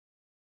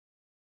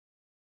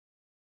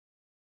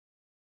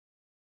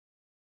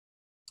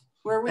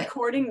We're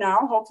recording now.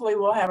 Hopefully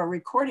we'll have a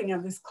recording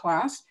of this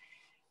class.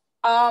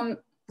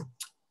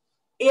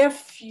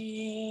 If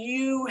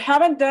you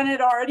haven't done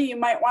it already, you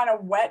might want to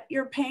wet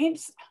your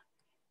paints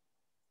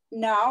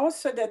now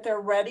so that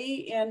they're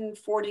ready in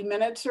 40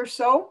 minutes or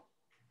so.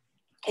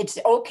 It's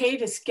okay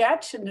to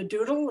sketch and to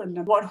doodle and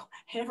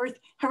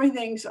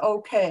everything's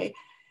okay.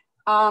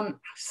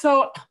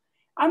 So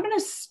I'm going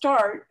to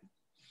start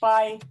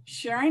by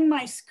sharing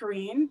my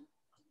screen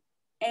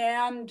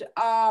and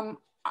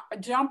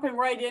jumping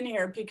right in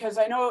here because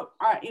I know,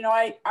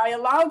 I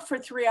allowed for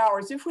 3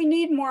 hours. If we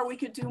need more, we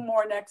could do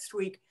more next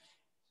week.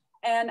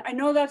 And I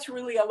know that's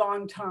really a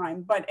long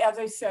time, but as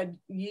I said,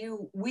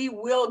 we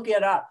will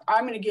get up.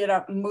 I'm going to get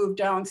up and move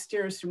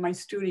downstairs to my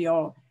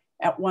studio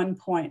at one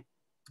point.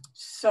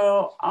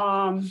 So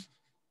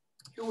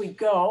here we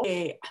go.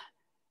 Okay.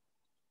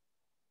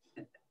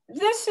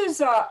 This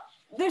is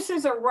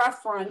a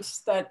reference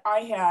that I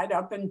had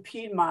up in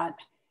Piedmont,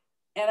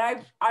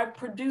 and I've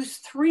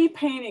produced 3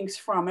 paintings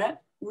from it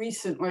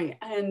recently.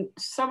 And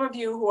some of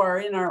you who are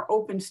in our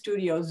open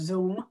studio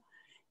Zoom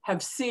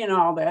have seen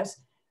all this.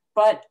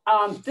 But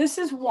this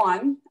is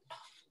one.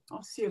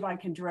 I'll see if I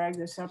can drag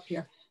this up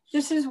here.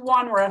 This is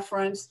one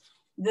reference.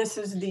 This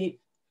is the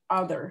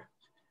other.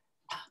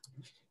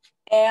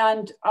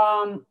 And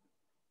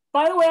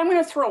by the way, I'm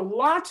going to throw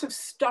lots of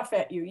stuff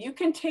at you. You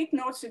can take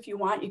notes if you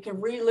want. You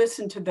can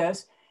re-listen to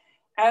this.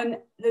 And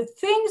the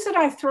things that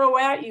I throw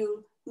at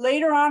you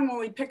later on when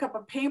we pick up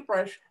a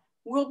paintbrush,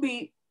 we'll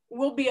be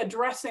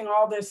addressing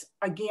all this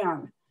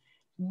again.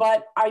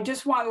 But I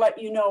just want to let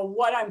you know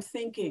what I'm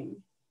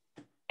thinking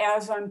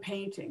as I'm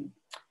painting.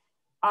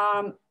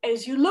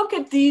 As you look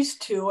at these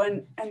two,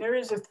 and there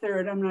is a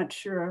third, I'm not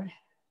sure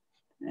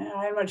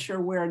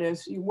where it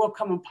is. You will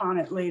come upon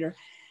it later.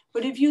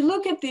 But if you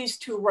look at these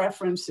 2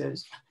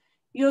 references,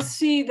 you'll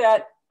see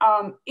that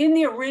in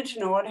the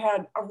original, it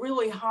had a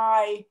really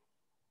high,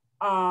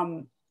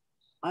 I'm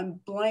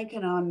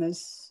blanking on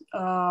this,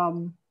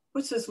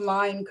 what's this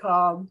line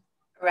called?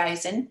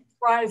 Horizon.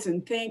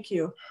 Horizon, thank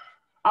you.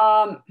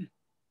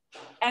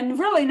 And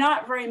really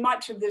not very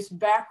much of this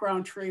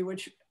background tree,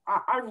 which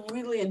I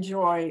really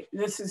enjoy.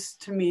 This is,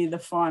 to me, the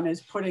fun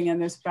is putting in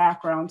this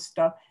background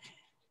stuff.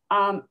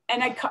 And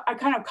I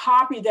kind of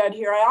copied that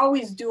here. I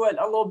always do it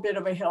a little bit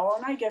of a hill,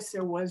 and I guess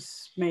there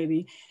was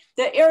maybe.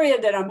 The area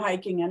that I'm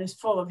hiking in is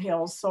full of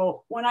hills.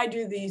 So when I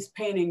do these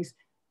paintings,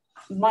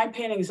 my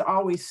paintings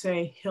always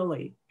say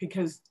hilly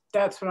because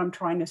that's what I'm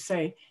trying to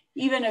say.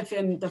 Even if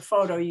in the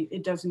photo,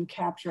 it doesn't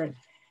capture it.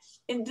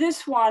 In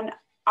this one,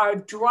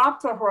 I've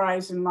dropped the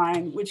horizon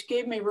line, which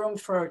gave me room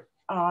for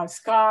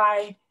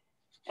sky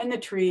and the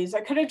trees.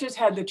 I could have just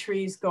had the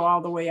trees go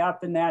all the way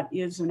up, and that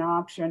is an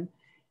option.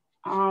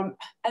 And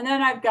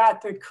then I've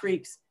got the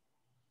creeks.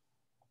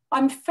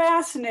 I'm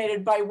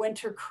fascinated by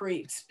winter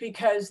creeks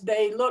because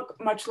they look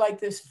much like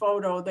this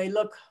photo. They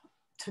look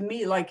to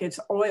me like it's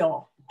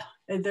oil.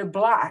 They're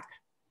black.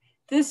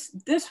 This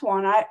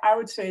one, I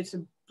would say it's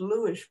a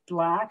bluish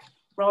black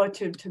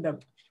relative to the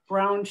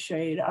brown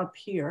shade up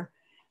here.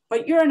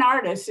 But you're an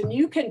artist and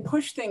you can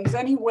push things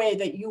any way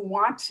that you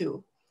want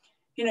to.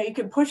 You know, you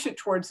can push it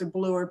towards the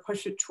blue or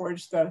push it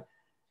towards the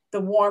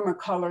warmer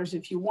colors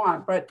if you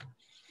want. But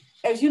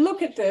as you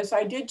look at this,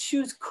 I did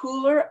choose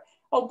cooler.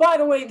 Oh, by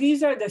the way,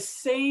 these are the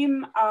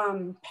same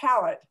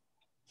palette,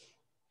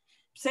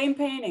 same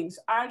paintings.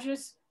 I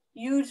just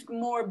used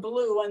more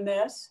blue in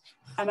this,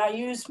 and I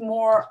used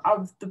more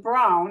of the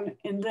brown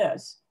in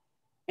this.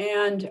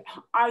 And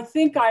I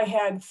think I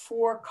had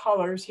 4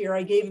 colors here.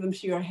 I gave them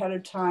to you ahead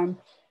of time.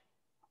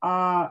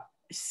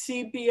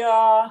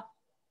 Sepia,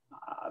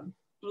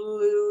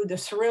 blue, the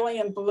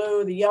cerulean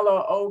blue, the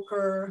yellow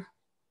ochre,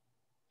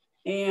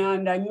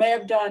 and I may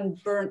have done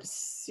burnt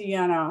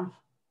sienna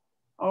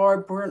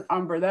or burnt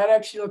umber. That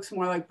actually looks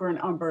more like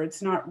burnt umber.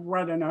 It's not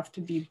red enough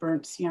to be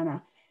burnt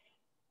sienna.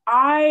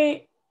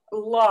 I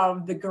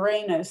love the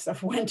grayness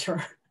of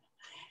winter.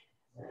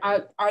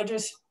 I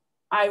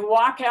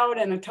walk out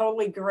in a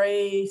totally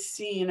gray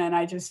scene and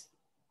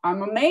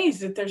I'm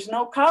amazed that there's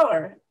no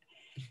color.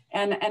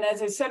 And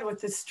as I said, with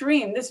the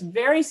stream, this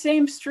very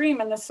same stream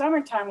in the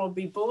summertime will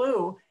be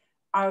blue.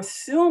 I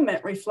assume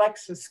it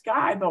reflects the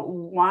sky, but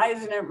why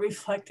isn't it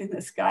reflecting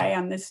the sky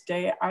on this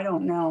day? I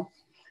don't know,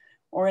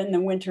 or in the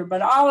winter,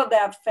 but all of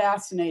that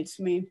fascinates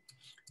me.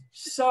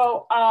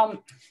 So I'm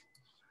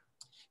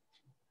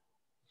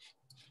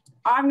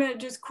gonna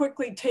just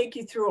quickly take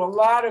you through a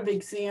lot of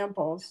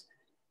examples.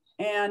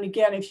 And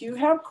again, if you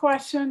have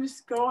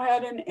questions, go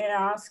ahead and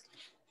ask.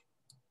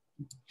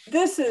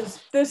 This is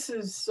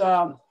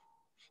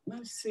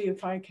let's see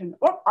if I can,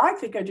 oh, I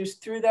think I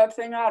just threw that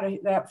thing out of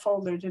that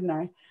folder, didn't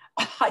I?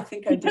 I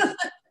think I did.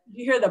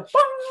 You hear the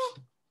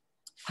boom?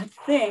 I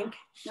think,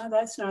 no,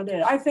 that's not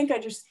it. I think I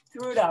just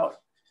threw it out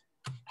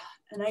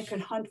and I could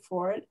hunt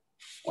for it.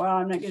 Well,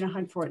 I'm not gonna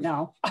hunt for it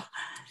now.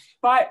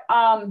 But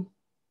I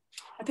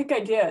think I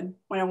did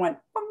when I went,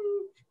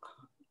 boom.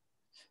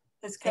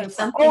 It's kind of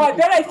fun. Oh, I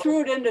bet I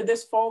threw it into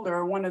this folder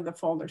or one of the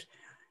folders.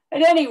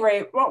 At any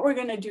rate, what we're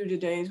gonna do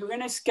today is we're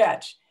gonna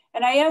sketch.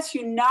 And I ask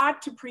you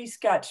not to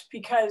pre-sketch,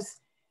 because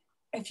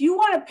if you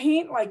want to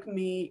paint like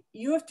me,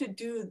 you have to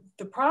do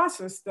the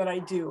process that I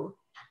do.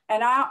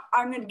 And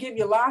I'm going to give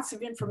you lots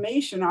of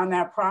information on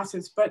that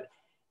process, but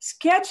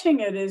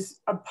sketching it is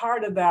a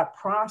part of that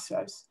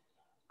process.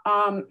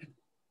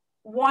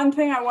 One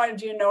thing I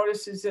wanted you to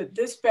notice is that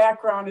this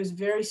background is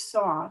very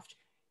soft.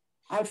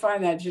 I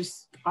find that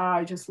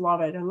I just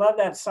love it. I love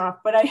that soft,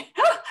 but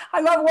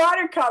I love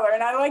watercolor,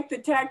 and I like the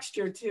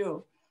texture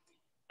too.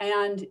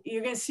 And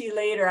you're going to see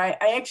later, I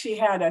actually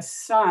had a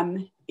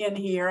sun in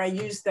here. I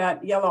used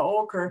that yellow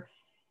ochre,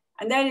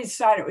 and then I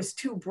decided it was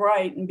too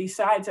bright. And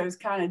besides, I was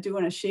kind of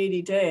doing a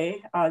shady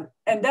day. And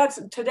that's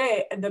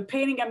today, the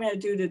painting I'm going to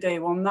do today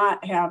will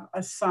not have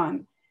a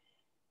sun.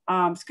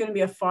 It's going to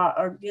be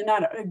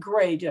not a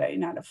gray day,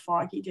 not a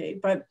foggy day.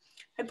 But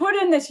I put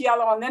in this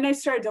yellow, and then I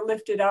started to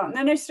lift it out. And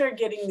then I started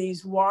getting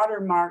these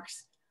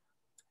watermarks.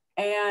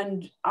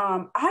 And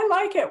I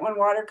like it when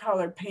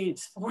watercolor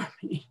paints for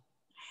me.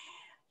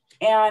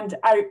 And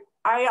I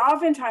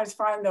oftentimes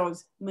find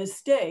those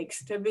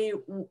mistakes to be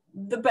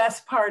the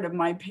best part of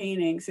my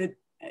paintings. It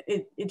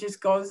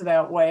just goes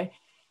that way.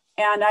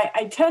 And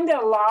I tend to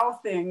allow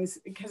things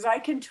because I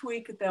can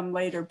tweak them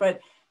later, but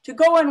to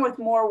go in with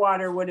more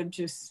water would have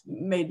just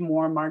made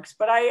more marks.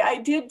 But I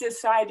did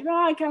decide,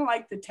 I kind of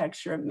like the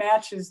texture. It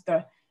matches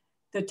the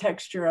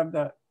texture of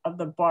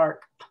the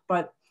bark.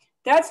 But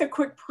that's a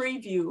quick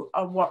preview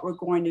of what we're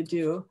going to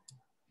do.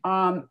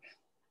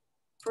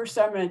 First,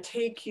 I'm going to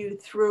take you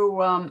through,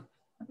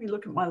 let me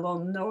look at my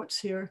little notes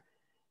here.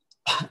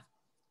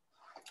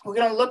 We're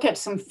going to look at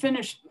some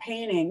finished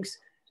paintings.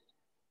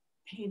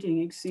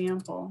 Painting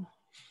example.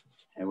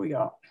 There we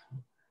go.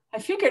 I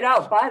figured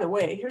out, by the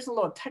way, here's a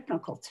little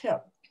technical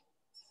tip,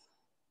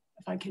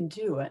 if I can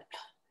do it.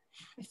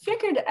 I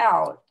figured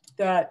out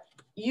that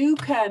you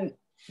can,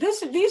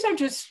 these are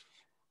just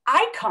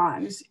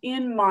icons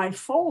in my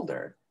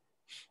folder.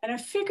 And I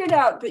figured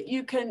out that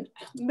you can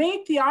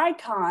make the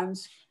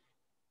icons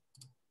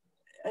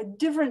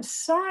different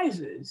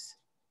sizes.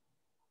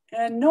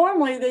 And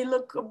normally they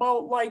look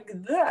about like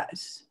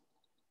this.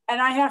 And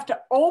I have to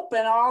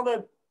open all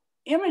the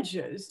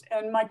images,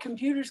 and my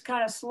computer's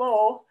kind of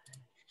slow.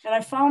 And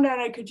I found out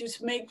I could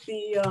just make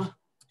the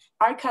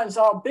icons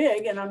all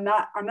big, and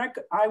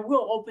I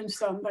will open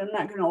some, but I'm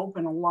not going to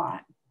open a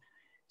lot.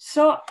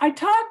 So I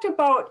talked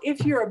about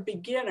if you're a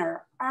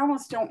beginner, I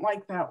almost don't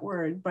like that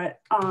word,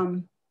 but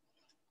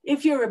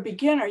if you're a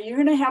beginner,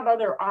 you're going to have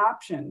other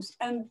options.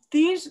 And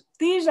these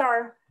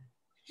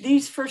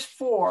first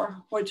four,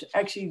 which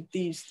actually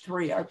these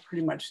three are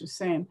pretty much the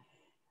same,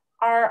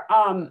 are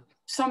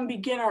some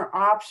beginner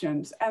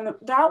options. And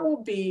that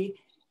will be,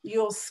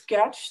 you'll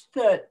sketch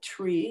the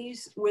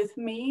trees with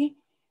me,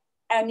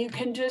 and you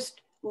can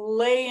just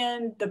lay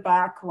in the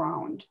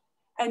background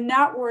and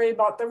not worry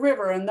about the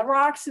river and the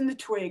rocks and the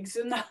twigs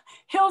and the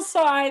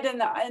hillside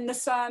and the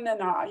sun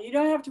and you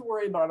don't have to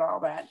worry about all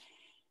that.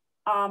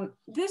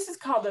 This is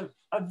called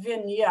a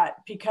vignette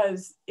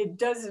because it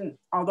doesn't,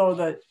 although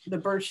the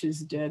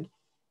birches did,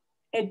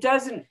 it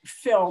doesn't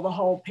fill the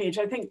whole page.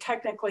 I think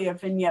technically a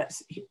vignette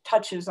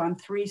touches on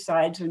 3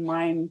 sides and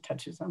mine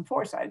touches on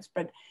 4 sides,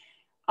 but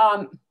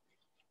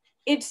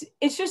it's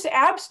just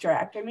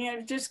abstract. I mean,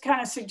 I've just kind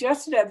of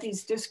suggested at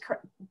these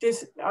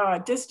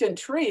distant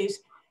trees,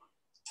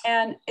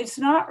 and it's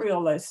not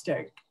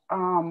realistic,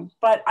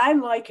 but I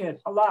like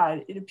it a lot.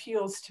 It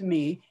appeals to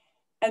me.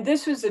 And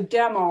this was a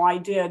demo I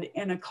did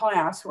in a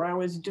class where I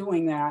was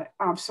doing that.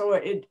 So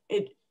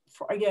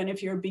again,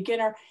 if you're a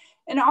beginner,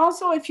 and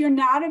also if you're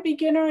not a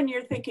beginner and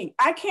you're thinking,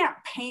 I can't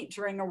paint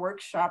during a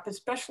workshop,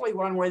 especially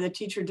one where the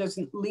teacher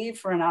doesn't leave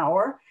for an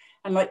hour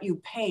and let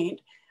you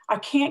paint, I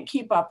can't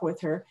keep up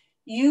with her.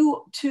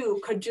 You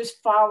too could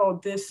just follow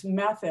this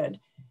method.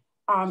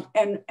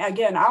 And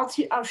again,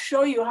 I'll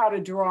show you how to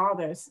draw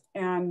this.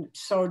 And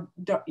so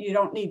you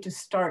don't need to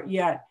start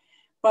yet.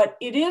 But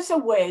it is a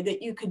way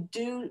that you could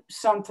do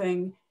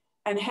something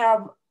and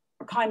have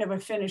kind of a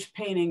finished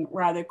painting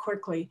rather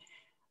quickly.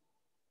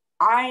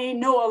 I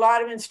know a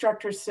lot of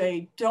instructors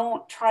say,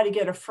 don't try to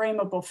get a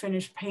frameable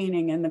finished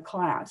painting in the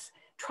class.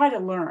 Try to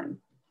learn.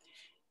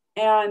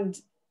 And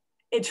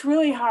it's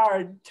really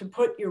hard to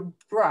put your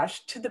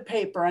brush to the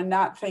paper and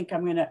not think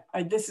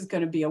this is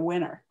going to be a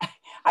winner.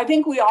 I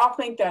think we all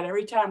think that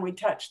every time we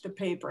touch the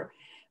paper.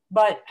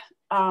 But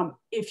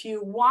if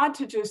you want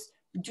to just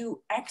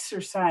do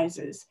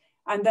exercises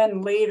and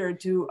then later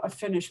do a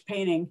finished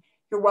painting,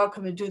 you're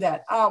welcome to do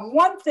that.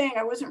 One thing,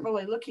 I wasn't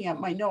really looking at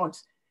my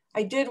notes,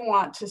 I did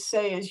want to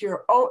say is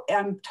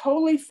I'm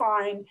totally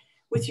fine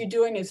with you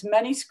doing as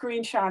many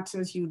screenshots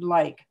as you'd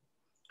like.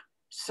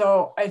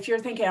 So if you're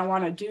thinking, I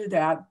want to do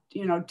that,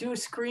 do a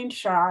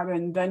screenshot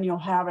and then you'll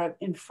have it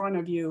in front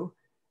of you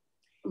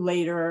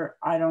later.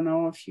 I don't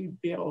know if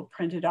you'd be able to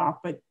print it off,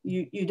 but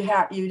you'd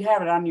have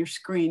it on your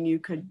screen. You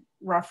could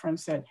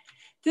reference it.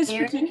 This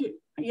particular,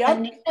 yep.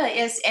 Anita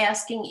is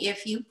asking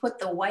if you put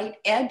the white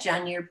edge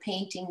on your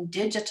painting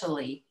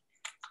digitally.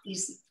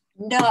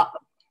 No,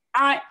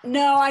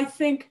 I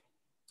think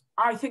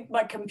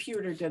my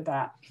computer did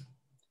that.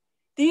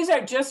 These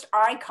are just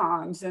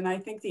icons, and I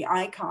think the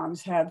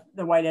icons have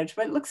the white edge,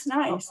 but it looks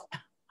nice.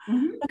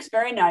 Mm-hmm. Looks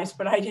very nice,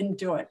 but I didn't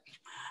do it.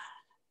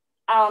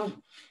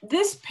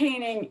 This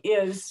painting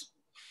is,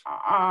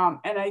 and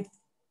I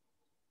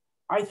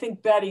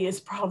think Betty has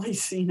probably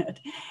seen it.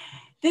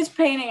 This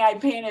painting I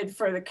painted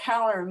for the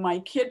counter in my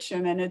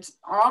kitchen, and it's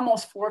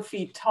almost 4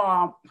 feet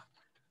tall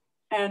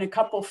and a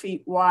couple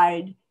feet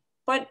wide.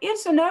 But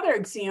it's another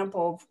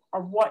example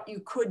of what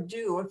you could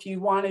do if you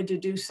wanted to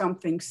do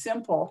something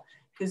simple,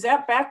 because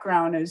that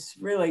background is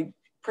really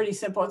pretty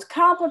simple. It's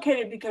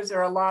complicated because there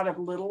are a lot of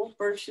little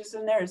birches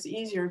in there. It's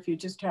easier if you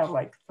just have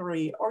like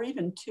 3 or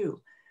even 2,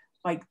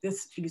 like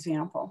this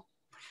example.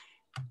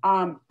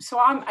 So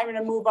I'm going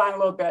to move on a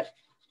little bit.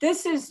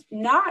 This is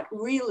not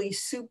really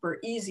super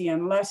easy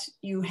unless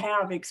you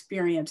have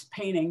experience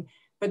painting,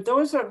 but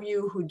those of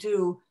you who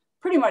do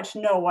pretty much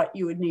know what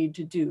you would need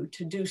to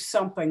do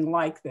something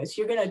like this.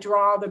 You're going to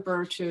draw the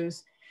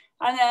birches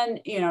and then,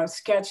 you know,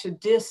 sketch a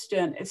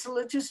distant. It's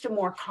just a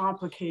more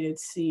complicated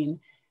scene.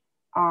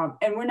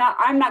 And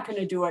I'm not going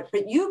to do it,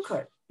 but you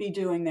could be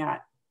doing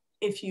that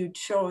if you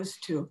chose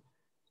to.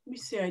 Let me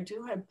see, I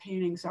do have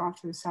paintings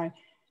off to the side.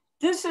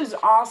 This is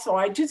also,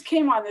 I just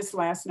came on this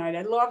last night.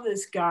 I love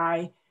this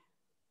guy.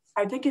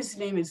 I think his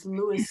name is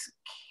Louis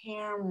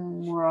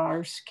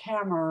Camera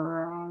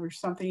or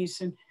something.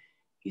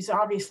 He's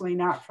obviously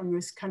not from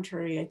this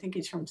country. I think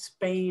he's from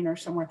Spain or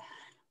somewhere.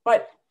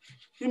 But,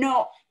 you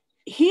know,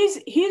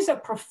 he's a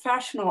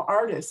professional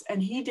artist,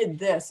 and he did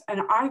this,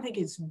 and I think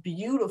it's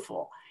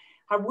beautiful.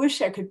 I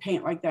wish I could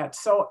paint like that.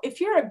 So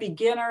if you're a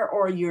beginner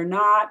or you're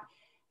not,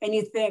 and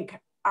you think,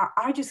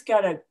 I just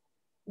got to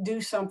do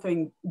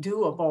something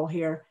doable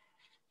here,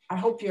 I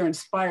hope you're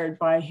inspired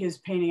by his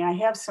painting. I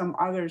have some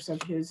others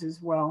of his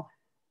as well.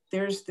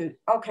 There's the,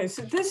 okay,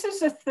 so this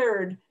is a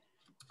third.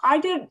 I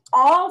did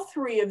all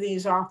 3 of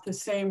these off the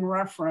same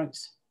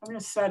reference. I'm going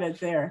to set it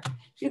there.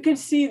 You can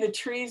see the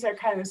trees are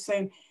kind of the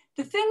same.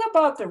 The thing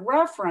about the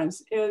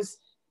reference is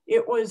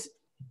it was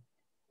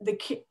the,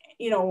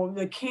 you know,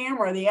 the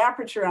camera, the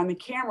aperture on the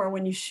camera,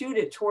 when you shoot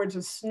it towards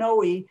a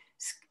snow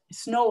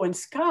and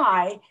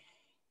sky,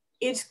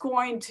 it's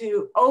going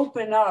to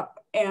open up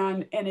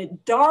and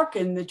it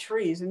darkened the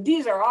trees. And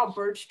these are all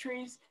birch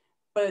trees,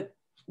 but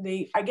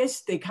I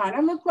guess they kind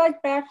of look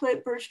like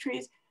backlit birch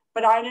trees,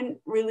 but I didn't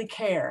really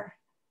care.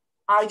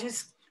 I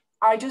just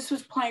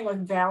was playing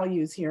with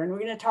values here, and we're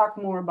going to talk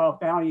more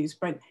about values,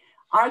 but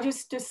I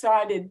just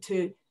decided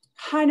to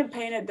kind of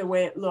paint it the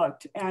way it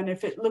looked. And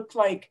if it looked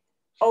like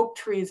oak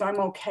trees, I'm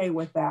okay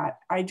with that.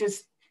 I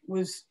just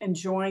was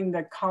enjoying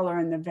the color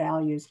and the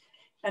values.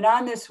 And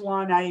on this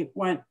one, I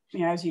went,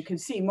 you know, as you can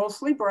see,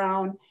 mostly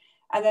brown,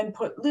 and then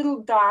put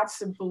little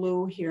dots of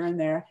blue here and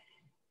there.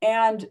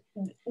 And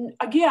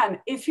again,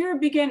 if you're a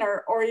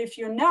beginner or if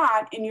you're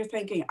not, and you're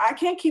thinking, I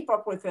can't keep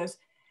up with this,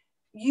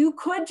 you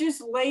could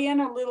just lay in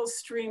a little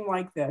stream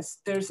like this.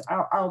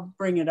 I'll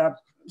bring it up.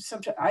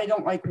 Sometimes I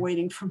don't like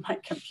waiting for my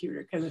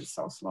computer because it's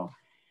so slow.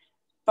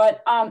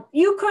 But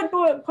you could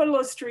put a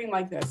little stream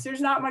like this.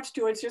 There's not much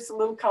to it. It's just a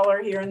little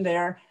color here and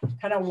there,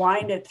 kind of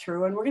wind it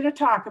through. And we're going to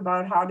talk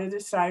about how to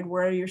decide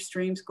where your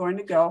stream's going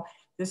to go.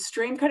 The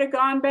stream could have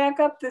gone back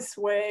up this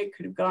way,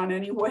 could have gone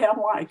any way I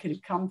want, it could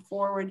have come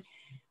forward.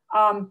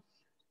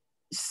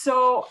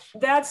 So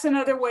that's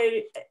another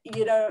way,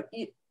 you know,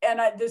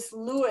 this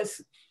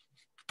Lewis,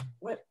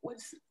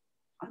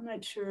 I'm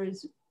not sure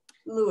is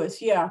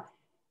Lewis, yeah.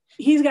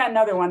 He's got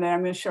another one that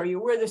I'm going to show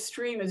you where the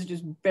stream is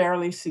just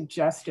barely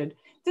suggested.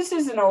 This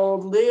is an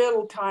old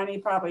little tiny,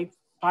 probably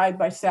 5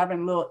 by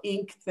 7 little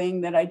ink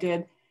thing that I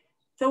did.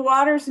 The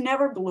water's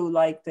never blue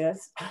like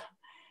this,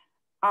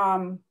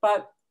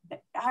 but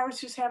I was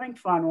just having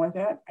fun with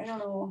it. I don't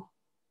know.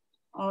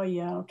 Oh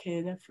yeah,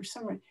 okay. That for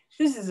some reason,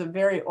 this is a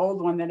very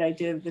old one that I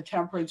did, the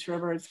Temperance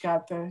River. It's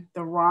got the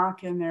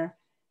rock in there.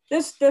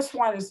 This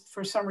one is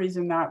for some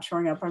reason not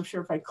showing up. I'm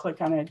sure if I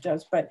click on it, it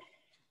does, but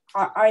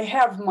I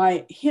have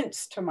my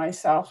hints to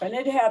myself, and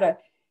it had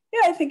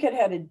I think it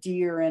had a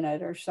deer in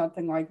it or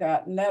something like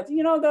that. And that,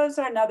 you know, those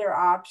are another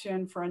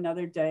option for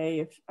another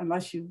day,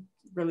 unless you're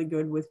really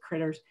good with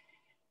critters.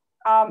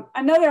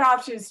 Another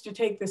option is to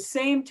take the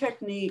same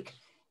technique,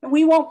 and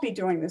we won't be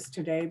doing this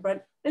today,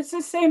 but it's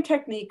the same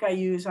technique I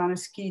use on a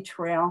ski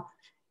trail.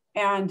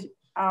 And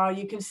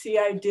you can see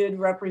I did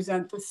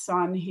represent the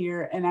sun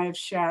here, and I have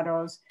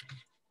shadows.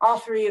 All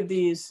 3 of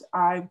these,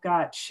 I've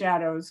got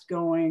shadows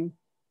going.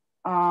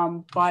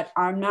 But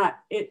I'm not,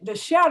 the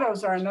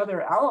shadows are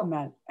another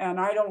element, and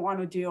I don't want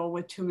to deal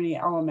with too many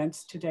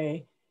elements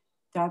today.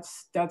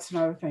 That's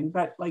another thing.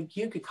 But like,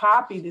 you could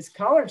copy this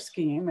color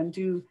scheme and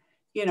do,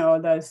 you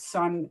know, the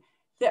sun.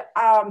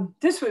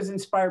 This was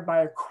inspired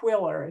by a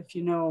quiller, if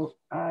you know,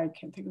 I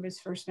can't think of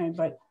his first name,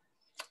 but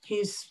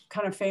he's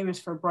kind of famous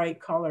for bright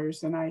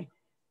colors. And I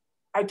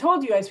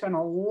told you I spent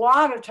a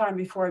lot of time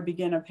before I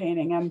began a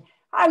painting, and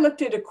I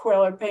looked at a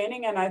quiller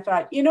painting and I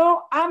thought, you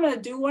know, I'm going to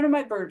do one of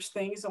my birch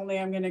things, only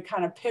I'm going to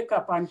kind of pick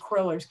up on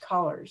quiller's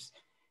colors.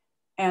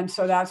 And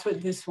so that's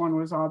what this one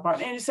was all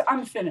about. And it's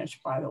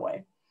unfinished, by the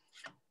way.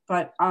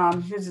 But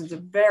this is a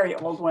very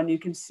old one. You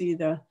can see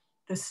the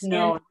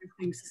snow.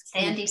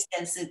 Sandy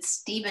says it's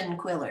Stephen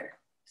Quiller.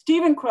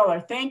 Stephen Quiller,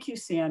 thank you,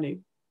 Sandy.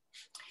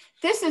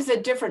 This is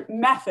a different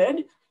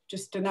method,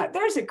 just to not,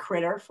 there's a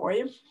critter for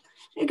you.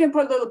 You can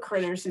put little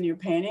critters in your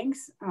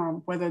paintings,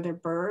 whether they're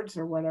birds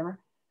or whatever.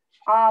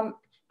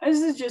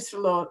 This is just a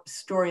little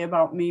story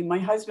about me. My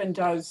husband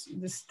does,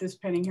 this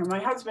painting here, my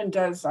husband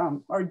does,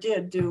 or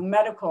did do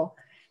medical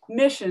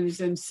missions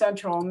in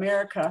Central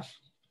America.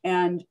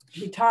 And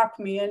he talked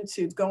me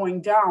into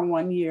going down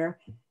one year.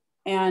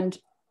 And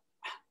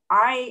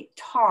I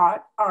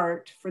taught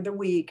art for the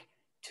week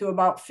to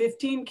about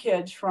 15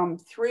 kids from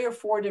 3 or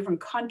 4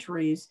 different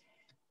countries.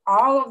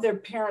 All of their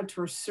parents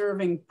were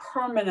serving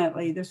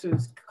permanently. This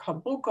was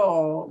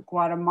Cabuco,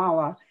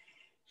 Guatemala.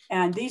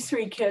 And these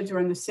 3 kids were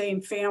in the same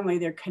family.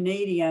 They're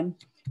Canadian,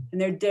 and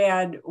their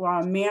dad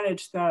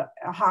managed the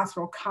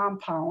hospital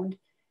compound.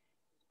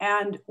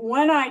 And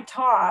when I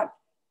taught,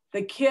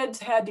 the kids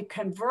had to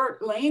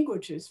convert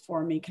languages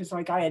for me, because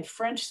like I had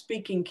French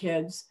speaking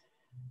kids,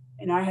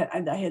 and I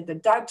had the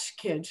Dutch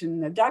kids,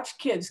 and the Dutch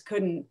kids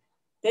couldn't,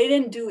 they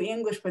didn't do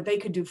English, but they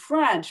could do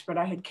French, but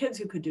I had kids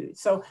who could do it.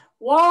 So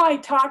while I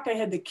talked, I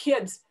had the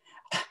kids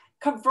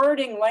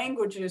converting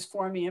languages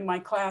for me in my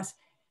class.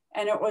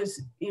 And it was,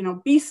 you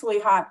know, beastly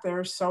hot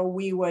there. So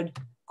we would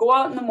go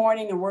out in the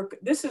morning and work.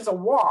 This is a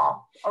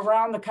wall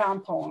around the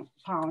compound.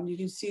 You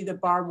can see the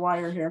barbed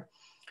wire here.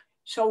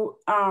 So,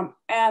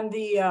 and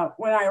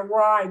when I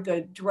arrived,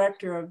 the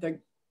director of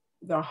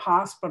the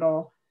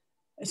hospital,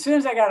 as soon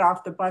as I got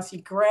off the bus, he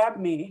grabbed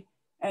me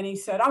and he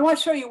said, I want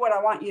to show you what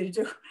I want you to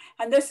do.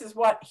 And this is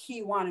what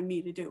he wanted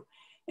me to do,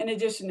 in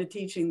addition to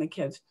teaching the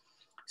kids.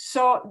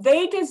 So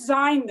they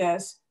designed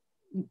this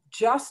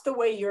just the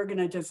way you're going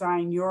to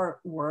design your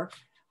work.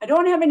 I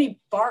don't have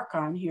any bark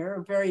on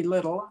here, very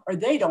little, or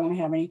they don't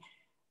have any.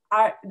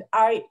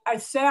 I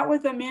sat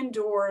with them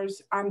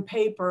indoors on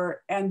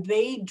paper, and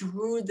they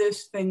drew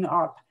this thing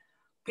up,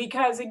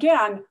 because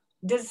again,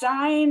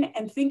 design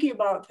and thinking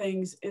about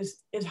things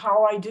is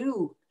how I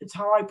do. It's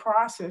how I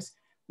process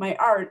my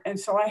art. And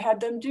so I had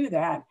them do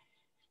that.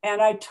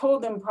 And I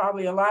told them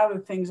probably a lot of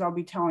the things I'll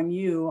be telling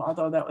you,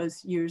 although that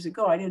was years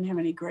ago. I didn't have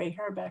any gray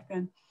hair back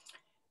then.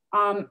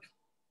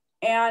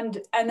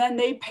 And then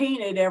they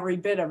painted every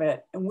bit of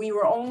it. And we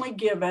were only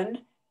given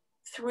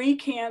 3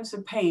 cans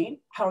of paint,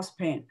 house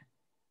paint.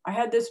 I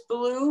had this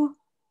blue,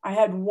 I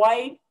had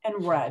white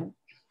and red.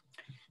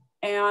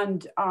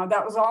 And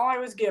that was all I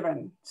was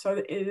given.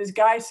 So this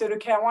guy said,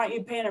 okay, I want you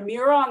to paint a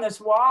mural on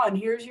this wall, and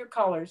here's your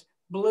colors,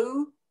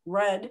 blue,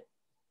 red,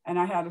 and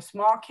I had a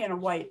small can of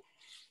white.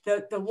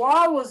 The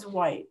wall was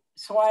white,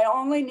 so I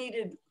only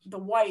needed the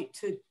white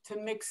to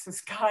mix the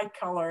sky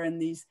color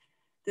and this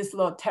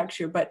little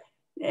texture. But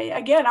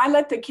again, I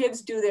let the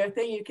kids do their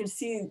thing. You can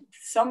see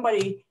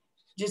somebody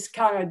just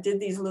kind of did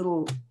these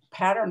little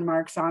pattern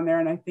marks on there,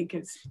 and I think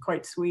it's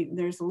quite sweet. And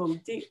there's a little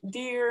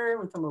deer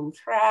with the little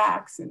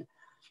tracks, and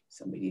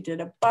somebody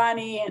did a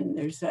bunny, and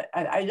there's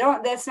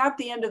that's not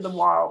the end of the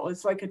wall.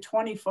 It's like a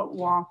 20-foot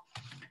wall.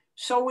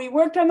 So we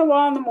worked on the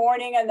wall in the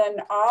morning, and then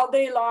all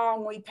day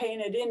long we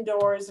painted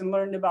indoors and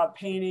learned about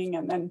painting.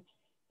 And then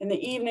in the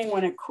evening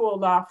when it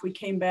cooled off, we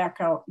came back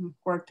out and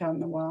worked on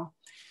the wall.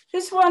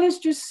 This one is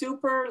just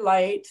super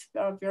light,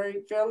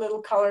 very, very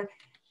little color.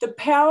 The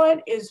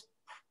palette is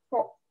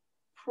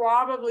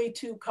probably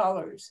 2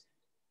 colors.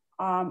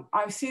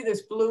 I see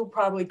this blue,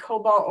 probably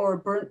cobalt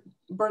or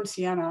burnt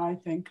sienna, I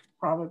think,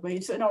 probably.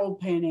 It's an old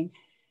painting.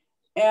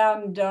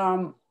 And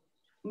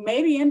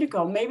maybe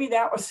indigo, maybe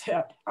that was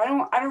it. I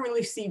don't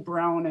really see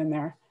brown in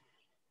there.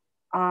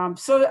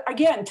 So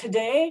again,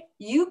 today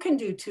you can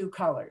do 2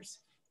 colors.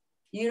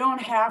 You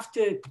don't have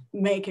to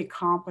make it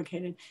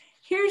complicated.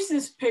 Here's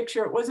this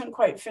picture. It wasn't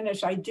quite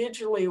finished. I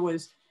digitally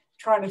was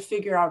trying to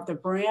figure out the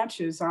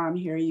branches on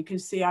here. You can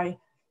see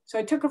so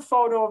I took a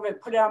photo of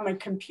it, put it on my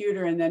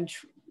computer, and then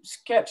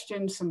sketched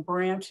in some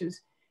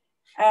branches.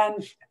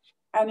 And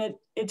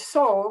it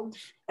sold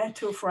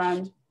to a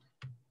friend.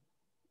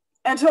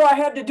 And so I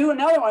had to do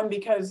another one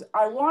because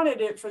I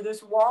wanted it for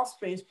this wall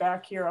space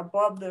back here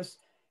above this.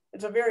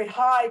 It's a very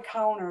high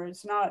counter.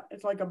 It's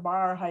like a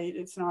bar height.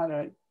 It's not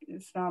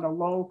a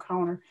low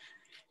counter.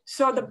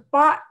 So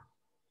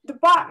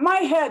my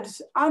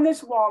head's on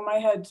this wall. My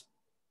head's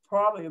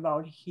probably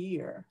about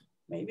here,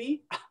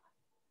 maybe.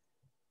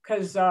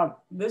 Because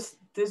this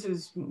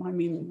is, I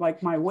mean,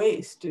 like my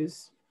waist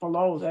is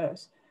below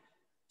this.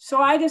 So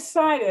I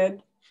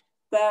decided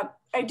that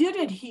I did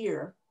it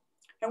here.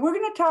 And we're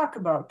going to talk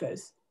about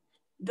this.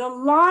 The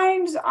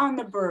lines on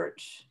the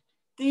birch,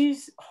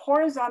 these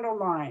horizontal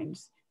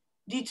lines,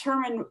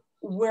 determine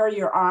where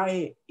your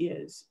eye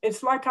is.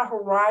 It's like a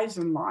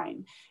horizon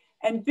line.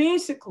 And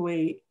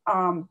basically,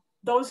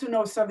 those who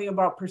know something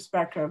about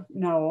perspective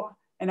know,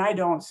 and I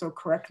don't, so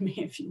correct me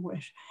if you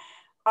wish,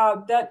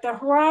 that the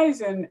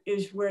horizon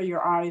is where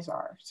your eyes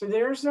are. So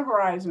there's the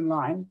horizon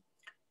line.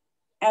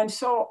 And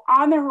so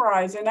on the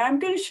horizon, I'm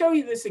going to show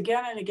you this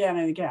again and again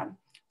and again.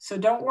 So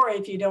don't worry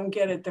if you don't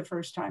get it the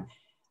first time.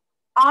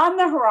 On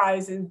the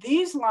horizon,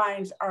 these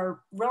lines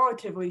are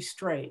relatively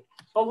straight.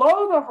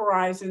 Below the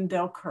horizon,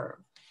 they'll curve.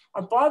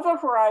 Above the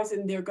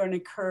horizon, they're going to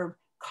curve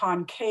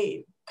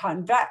concave,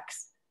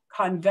 convex.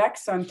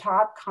 Convex on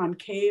top,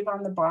 concave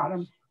on the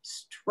bottom,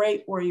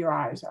 straight where your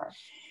eyes are.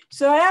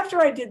 So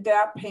after I did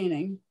that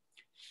painting,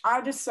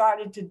 I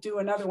decided to do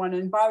another one.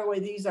 And by the way,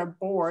 these are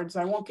boards.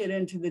 I won't get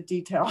into the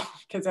detail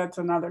because that's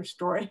another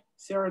story.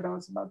 Sarah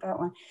knows about that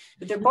one.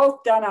 But they're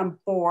both done on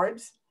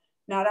boards,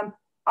 not on,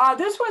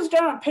 this one's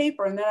done on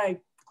paper and then I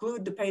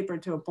glued the paper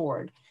to a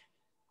board.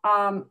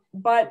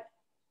 But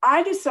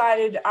I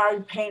decided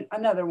I'd paint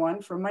another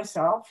one for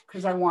myself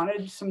because I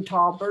wanted some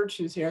tall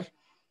birches here.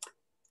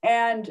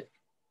 And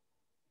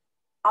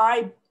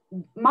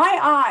my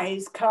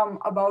eyes come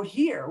about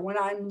here when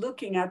I'm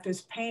looking at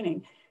this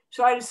painting.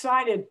 So I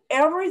decided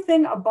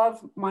everything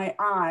above my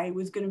eye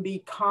was going to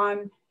be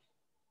convex,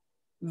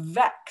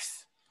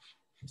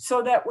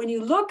 so that when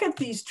you look at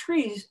these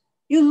trees,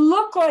 you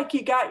look like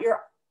you got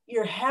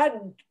your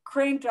head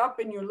cranked up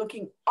and you're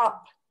looking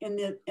up in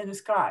the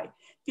sky.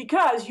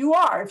 Because you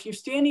are, if you're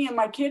standing in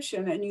my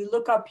kitchen and you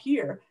look up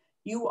here,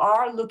 you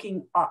are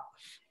looking up.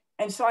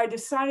 And so I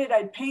decided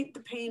I'd paint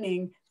the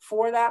painting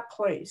for that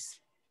place.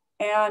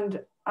 And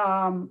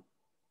I'm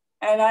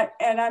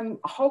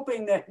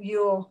hoping that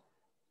you'll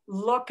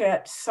look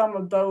at some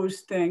of those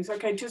things.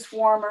 Okay, just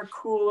warmer,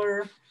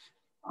 cooler,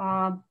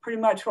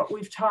 pretty much what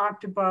we've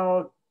talked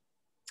about.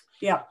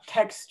 Yeah,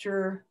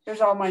 texture.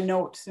 There's all my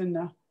notes in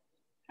the,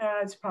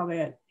 that's probably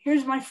it.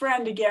 Here's my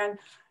friend again.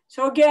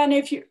 So again,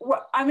 if you,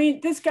 I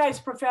mean, this guy's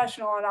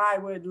professional and I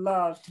would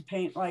love to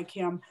paint like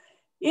him.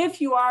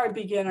 If you are a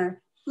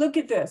beginner, look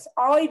at this.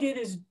 All he did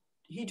is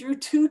he drew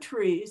 2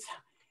 trees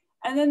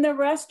and then the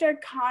rest are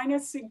kind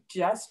of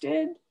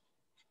suggested,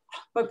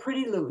 but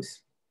pretty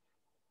loose.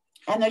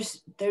 And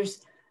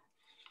there's,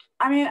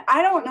 I mean,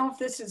 I don't know if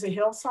this is a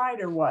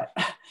hillside or what,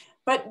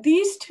 but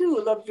these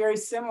 2 look very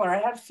similar.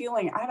 I have a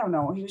feeling, I don't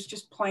know, he was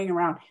just playing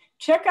around.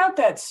 Check out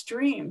that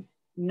stream.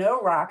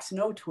 No rocks,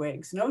 no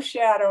twigs, no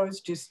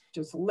shadows, just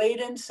laid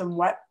in some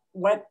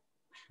wet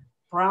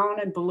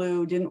brown and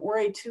blue. Didn't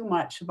worry too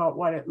much about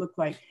what it looked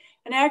like.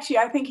 And actually,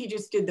 I think he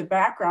just did the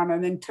background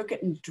and then took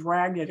it and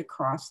dragged it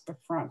across the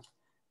front.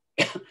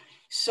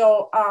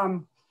 So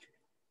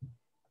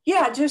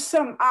yeah, just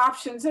some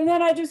options. And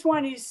then I just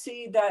wanted to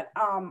see that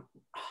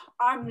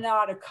I'm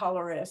not a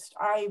colorist.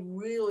 I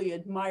really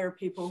admire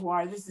people who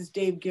are. This is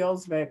Dave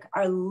Gilsvik.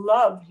 I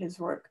love his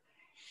work.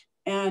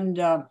 And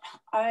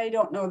I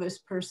don't know this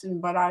person,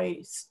 but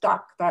I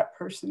stalk that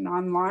person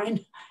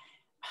online.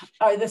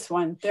 This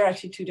one, they're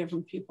actually 2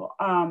 different people.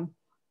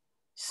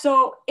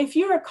 So if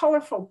you're a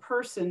colorful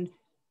person,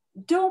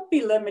 don't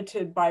be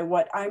limited by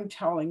what I'm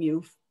telling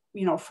you,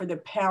 you know, for the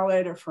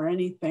palette or for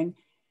anything.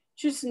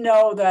 Just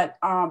know that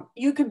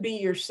you can be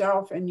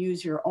yourself and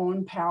use your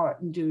own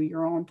palette and do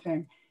your own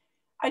thing.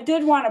 I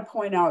did want to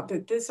point out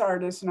that this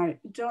artist, and I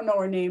don't know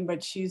her name,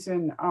 but she's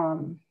in,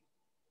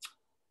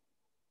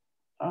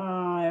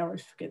 I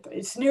always forget that.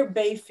 It's near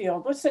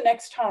Bayfield. What's the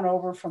next town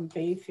over from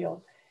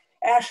Bayfield?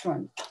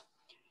 Ashland.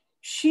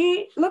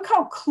 Look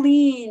how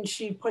clean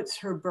she puts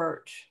her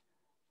birch.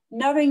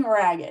 Nothing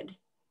ragged.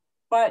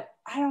 But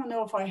I don't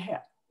know if I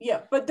have,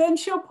 yeah, but then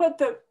she'll put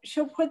the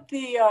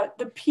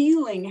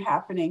peeling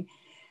happening.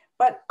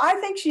 But I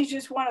think she's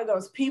just one of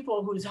those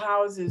people whose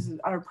houses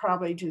are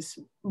probably just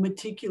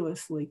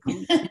meticulously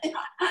clean.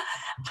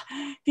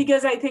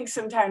 Because I think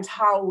sometimes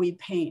how we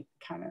paint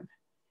kind of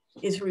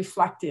is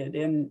reflected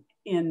in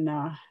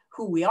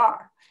who we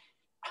are.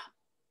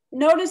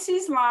 Notice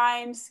these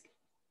lines,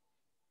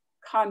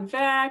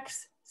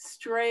 convex,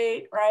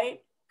 straight,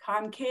 right?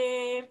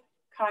 Concave,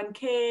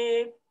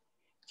 concave.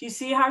 Do you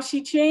see how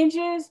she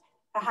changes?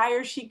 The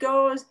higher she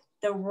goes,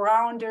 the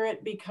rounder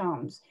it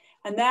becomes.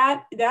 And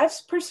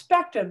that's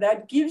perspective.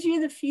 That gives you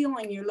the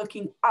feeling you're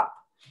looking up.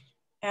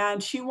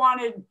 And she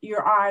wanted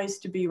your eyes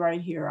to be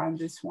right here on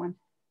this one.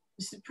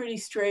 This is pretty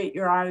straight.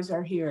 Your eyes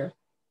are here.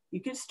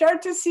 You can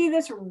start to see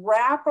this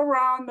wrap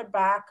around the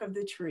back of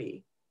the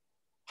tree.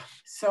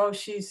 So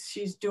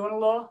she's doing a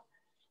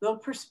little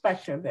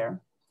perspective there.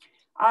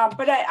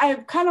 But I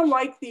kind of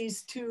like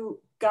these 2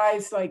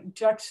 guys like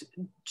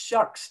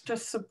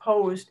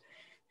juxtaposed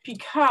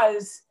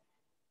because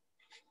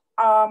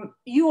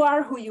you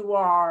are who you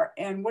are,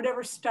 and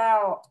whatever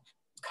style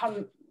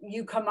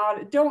you come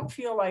out, don't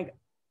feel like,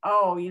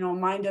 oh, you know,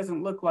 mine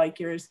doesn't look like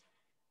yours.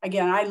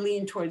 Again, I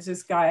lean towards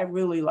this guy. I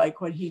really like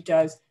what he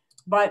does.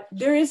 But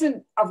there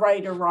isn't a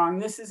right or wrong.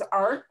 This is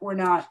art. We're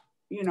not,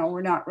 you know,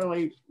 we're not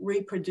really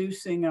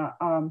reproducing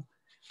a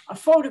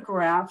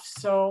photograph.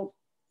 So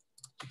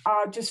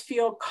just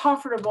feel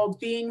comfortable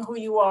being who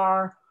you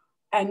are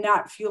and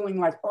not feeling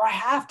like, oh, I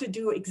have to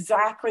do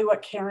exactly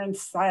what Karen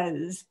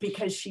says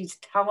because she's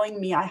telling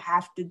me I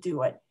have to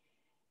do it.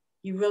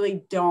 You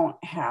really don't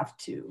have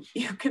to.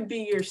 You can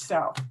be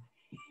yourself.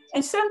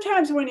 And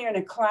sometimes when you're in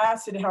a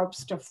class, it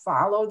helps to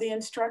follow the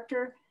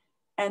instructor.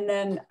 And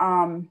then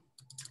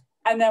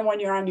when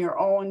you're on your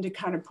own, to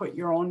kind of put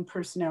your own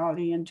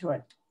personality into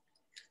it.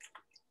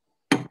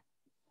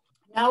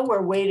 Now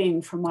we're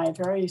waiting for my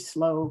very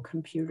slow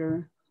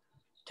computer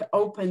to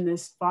open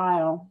this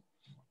file.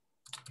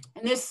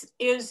 And this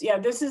is, yeah,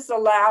 this is the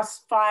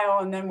last file,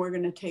 and then we're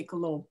going to take a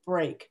little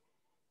break.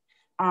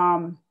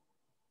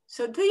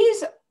 So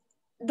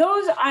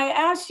those, I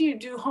asked you to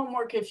do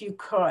homework if you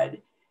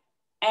could.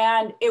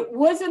 And it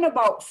wasn't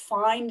about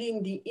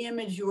finding the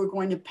image you were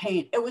going to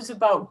paint. It was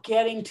about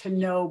getting to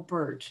know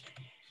Birch.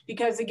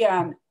 Because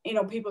again, you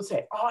know, people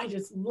say, oh, I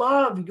just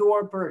love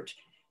your Birch.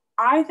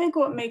 I think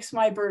what makes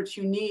my Birch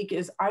unique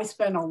is I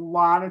spend a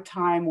lot of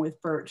time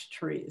with birch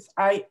trees.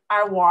 I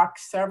walk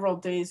several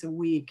days a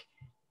week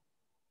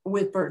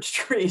with birch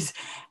trees,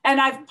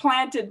 and I've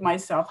planted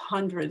myself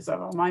hundreds of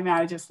them. I mean,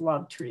 I just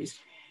love trees.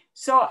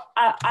 So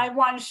I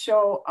want to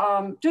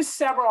show just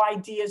several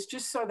ideas,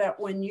 just so that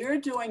when you're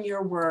doing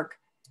your work,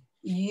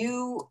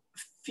 you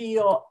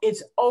feel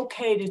it's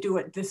okay to do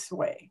it this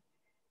way.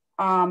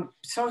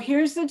 So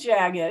here's the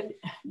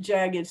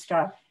jagged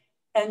stuff.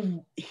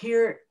 And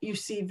here you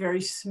see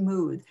very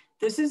smooth.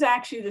 This is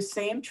actually the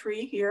same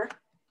tree here.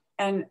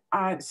 And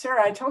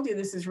Sarah, I told you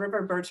this is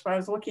river birch, but I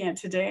was looking at it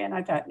today and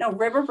I thought, no,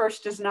 river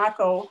birch does not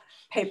go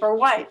paper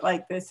white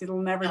like this.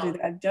 It'll never do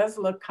that. It does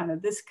look kind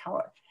of this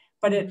color,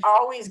 but it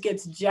always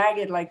gets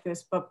jagged like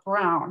this, but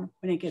brown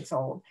when it gets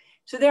old.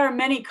 So there are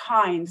many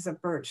kinds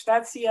of birch.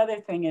 That's the other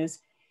thing is,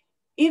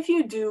 if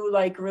you do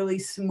like really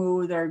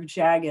smooth or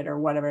jagged or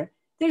whatever,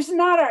 there's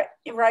not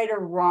a right or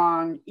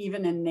wrong,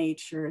 even in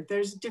nature.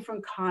 There's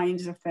different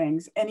kinds of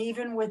things. And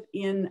even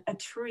within a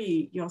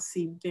tree, you'll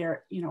see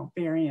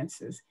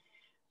variances.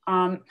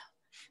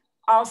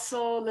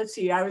 Also, let's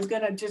see, I was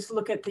gonna just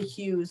look at the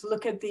hues.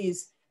 Look at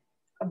these,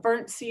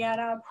 burnt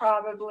sienna,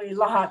 probably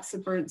lots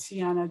of burnt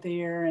sienna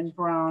there, and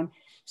brown.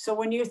 So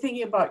when you're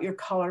thinking about your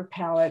color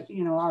palette,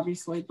 you know,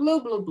 obviously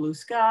blue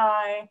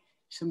sky,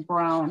 some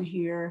brown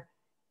here.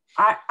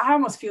 I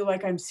almost feel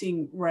like I'm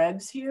seeing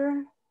reds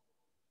here.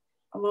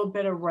 A little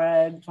bit of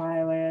red,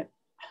 violet.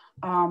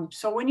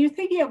 So when you're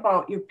thinking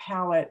about your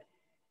palette,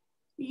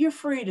 you're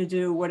free to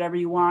do whatever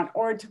you want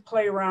or to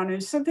play around.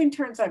 If something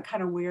turns out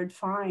kind of weird,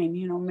 fine,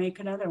 you know, make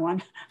another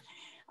one.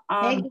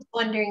 Peg is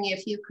wondering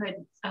if you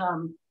could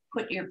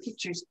put your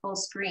pictures full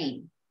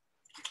screen.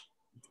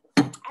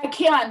 I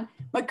can.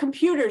 My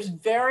computer's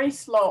very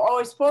slow. Oh,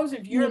 I suppose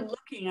if you're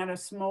looking at a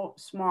small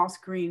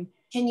screen.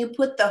 Can you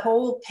put the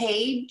whole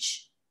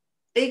page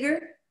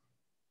bigger?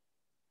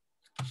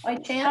 By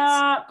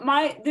chance?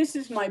 This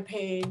is my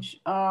page.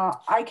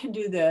 I can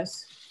do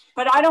this,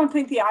 but I don't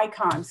think the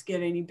icons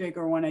get any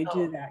bigger when I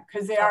do that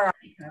because they are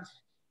icons.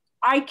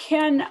 I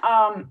can,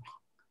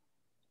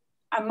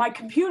 my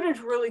computer's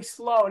really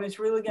slow and it's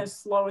really going to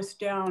slow us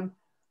down.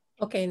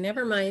 Okay,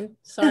 never mind.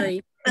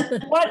 Sorry.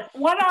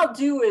 What I'll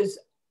do is,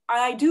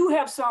 I do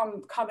have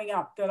some coming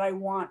up that I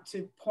want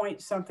to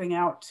point something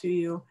out to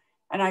you,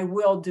 and I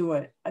will do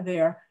it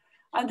there.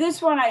 On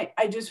this one,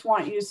 I just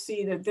want you to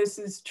see that this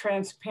is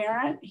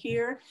transparent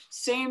here.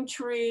 Same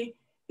tree,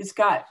 it's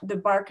got, the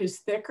bark is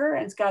thicker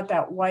and it's got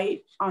that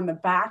white on the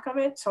back of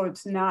it, so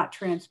it's not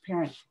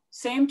transparent.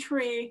 Same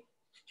tree,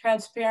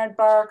 transparent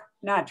bark,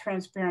 not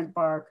transparent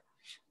bark.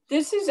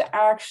 This is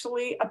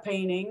actually a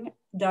painting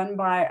done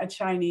by a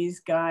Chinese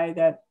guy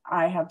that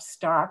I have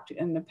stocked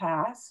in the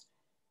past.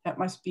 That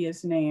must be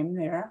his name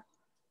there.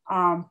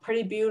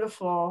 Pretty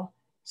beautiful.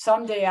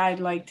 Someday I'd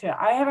like to,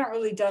 I haven't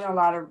really done a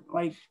lot of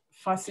like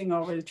fussing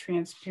over the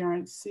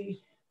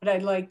transparency, but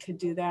I'd like to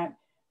do that.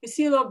 You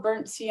see a little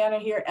burnt sienna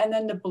here, and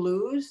then the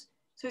blues.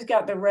 So he's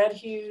got the red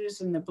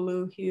hues and the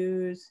blue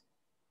hues.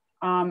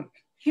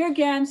 Here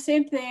again,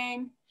 same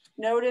thing.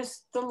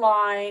 Notice the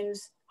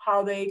lines,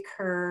 how they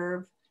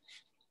curve.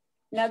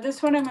 Now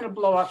this one I'm going to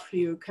blow up for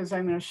you because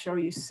I'm going to show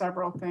you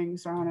several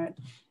things on it.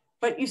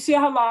 But you see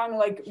how long,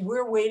 like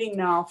we're waiting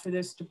now for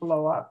this to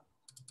blow up.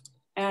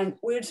 And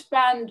we'd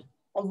spend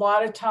a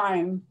lot of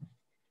time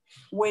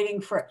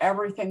waiting for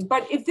everything.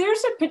 But if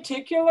there's a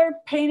particular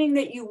painting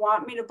that you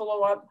want me to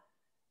blow up,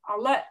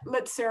 I'll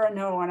let Sarah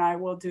know and I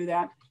will do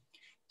that.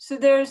 So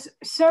there's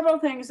several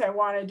things I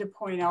wanted to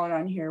point out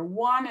on here.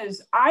 One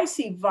is I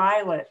see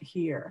violet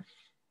here.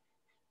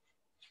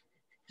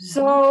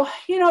 So,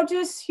 you know,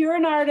 just you're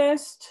an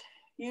artist,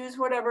 use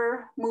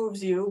whatever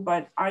moves you,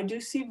 but I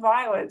do see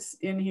violets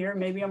in here.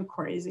 Maybe I'm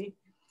crazy.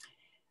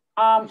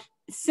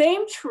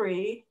 Same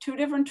tree, two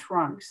different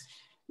trunks.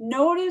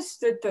 Notice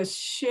that the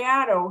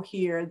shadow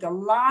here, the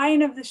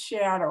line of the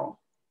shadow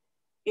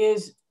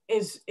is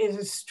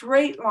a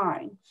straight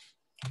line.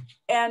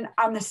 And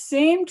on the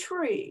same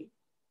tree,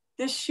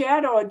 this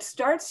shadow, it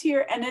starts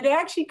here and it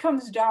actually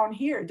comes down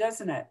here,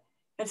 doesn't it?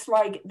 It's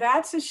like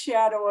that's a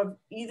shadow of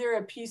either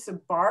a piece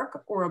of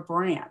bark or a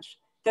branch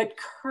that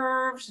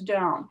curves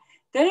down.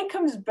 Then it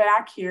comes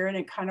back here and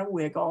it kind of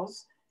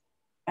wiggles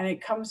and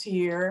it comes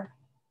here.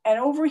 And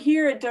over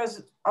here, it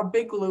does a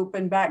big loop,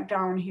 and back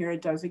down here,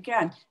 it does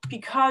again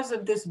because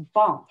of this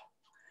bump.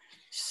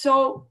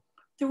 So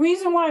the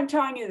reason why I'm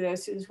telling you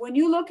this is when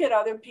you look at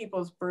other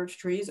people's birch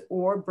trees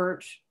or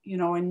birch, you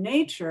know, in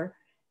nature,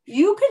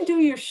 you can do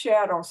your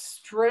shadow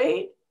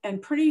straight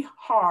and pretty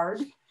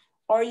hard,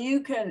 or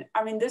you can,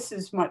 I mean, this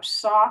is much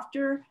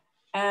softer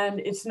and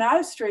it's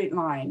not a straight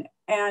line.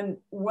 And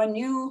when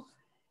you,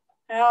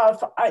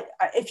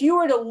 if you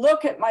were to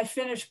look at my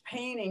finished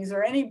paintings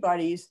or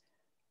anybody's,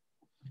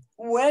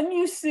 when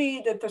you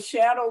see that the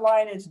shadow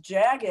line is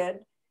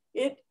jagged,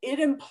 it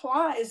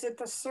implies that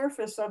the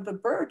surface of the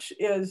birch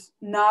is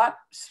not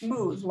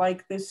smooth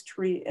like this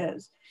tree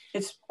is.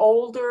 It's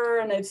older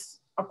and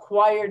it's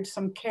acquired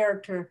some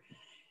character,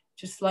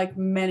 just like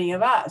many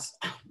of us.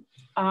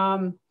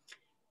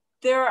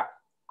 There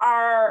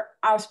are,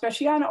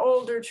 especially on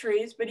older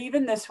trees, but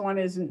even this one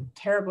isn't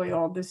terribly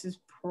old. This is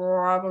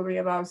probably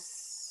about a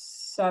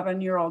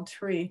 7-year-old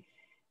tree.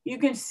 You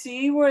can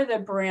see where the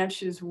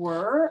branches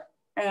were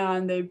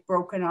and they've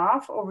broken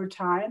off over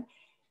time.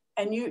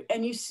 And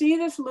you see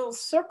this little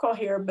circle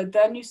here, but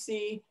then you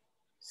see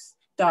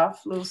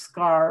stuff, little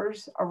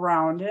scars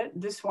around it.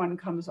 This one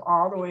comes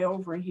all the way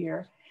over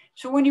here.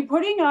 So when you're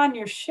putting on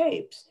your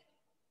shapes,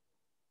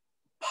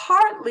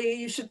 partly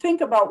you should think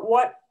about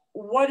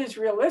what is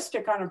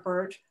realistic on a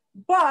birch,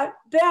 but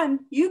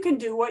then you can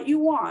do what you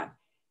want.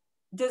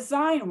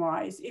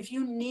 Design-wise, if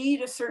you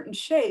need a certain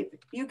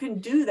shape, you can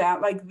do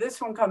that. Like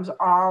this one comes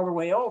all the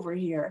way over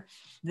here.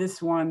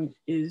 This one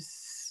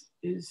is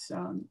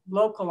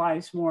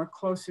localized more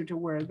closer to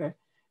where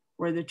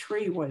the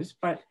tree was.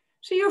 But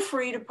so you're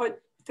free to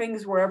put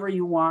things wherever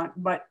you want,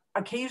 but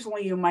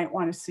occasionally you might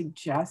want to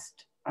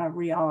suggest a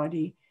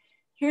reality.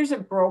 Here's a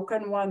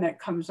broken one that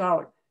comes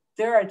out.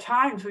 There are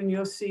times when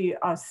you'll see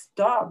a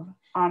stub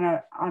on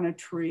a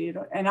tree,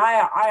 and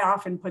I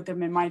often put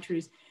them in my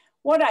trees.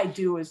 What I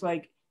do is,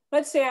 like,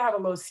 let's say I have a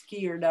little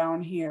skier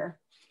down here.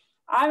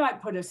 I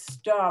might put a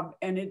stub,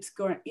 and it's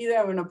going, either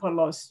I'm going to put a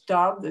little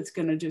stub that's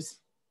going to just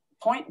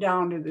point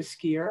down to the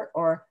skier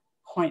or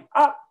point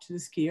up to the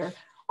skier,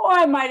 or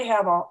I might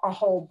have a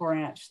whole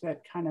branch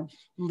that kind of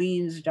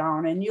leans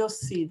down, and you'll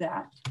see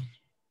that.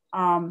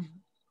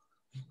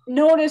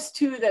 Notice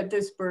too that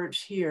this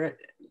birch here,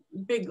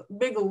 big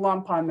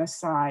lump on the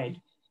side.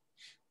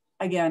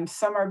 Again,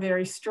 some are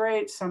very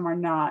straight, some are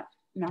not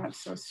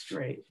so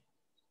straight.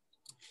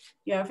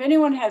 Yeah, if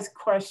anyone has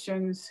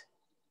questions,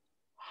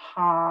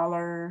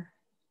 holler.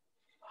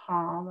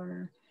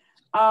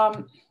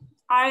 I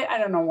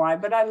don't know why,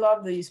 but I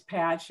love these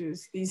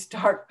patches, these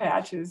dark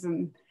patches,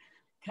 and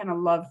kind of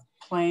love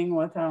playing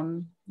with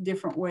them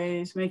different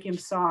ways, make him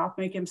soft,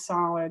 make him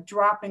solid,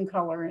 dropping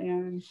color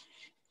in,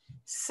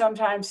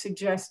 sometimes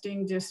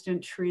suggesting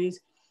distant trees.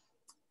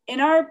 In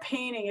our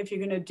painting, if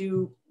you're going to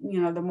do,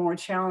 the more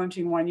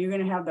challenging one, you're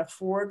going to have the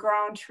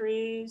foreground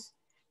trees,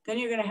 then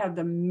you're going to have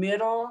the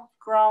middle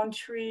ground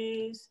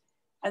trees,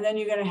 and then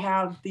you're going to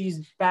have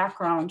these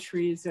background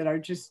trees that are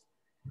just,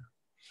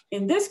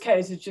 in this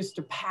case, it's just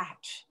a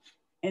patch.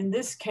 In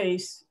this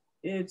case,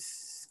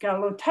 it's got a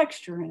little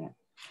texture in it.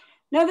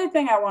 Another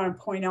thing I want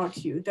to point out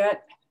to you,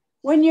 that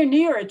when you're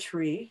near a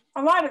tree,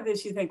 a lot of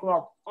this you think,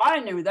 well, I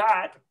knew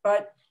that,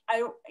 but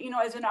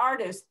as an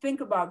artist,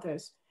 think about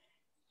this.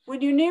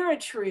 When you're near a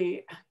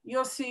tree,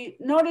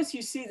 notice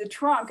you see the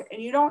trunk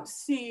and you don't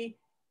see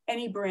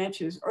any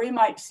branches, or you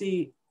might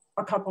see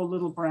a couple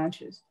little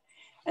branches.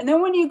 And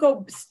then when you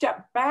go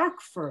step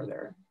back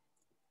further,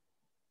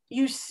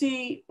 you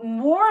see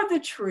more of the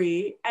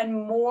tree and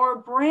more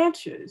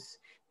branches.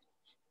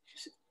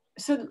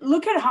 So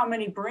look at how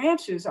many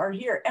branches are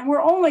here. And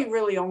we're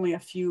only a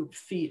few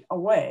feet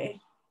away.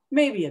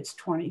 Maybe it's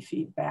 20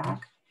 feet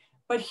back.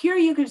 But here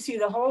you can see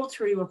the whole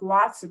tree with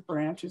lots of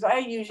branches. I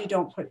usually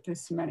don't put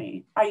this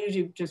many. I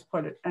usually just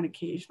put an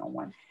occasional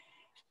one.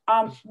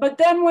 But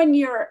then when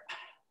you're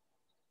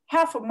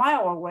half a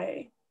mile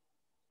away,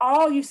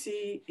 all you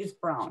see is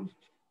brown.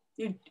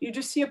 You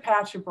just see a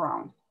patch of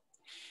brown.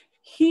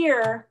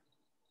 Here,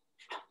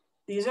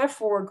 these are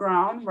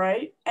foreground,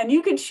 right? And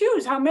you can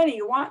choose how many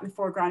you want in the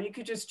foreground. You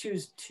could just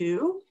choose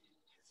 2,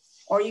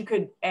 or you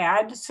could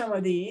add some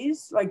of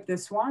these, like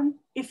this one,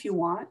 if you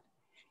want.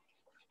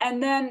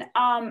 And then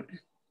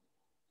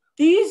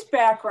these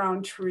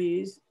background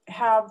trees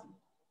have,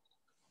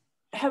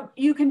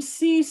 you can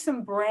see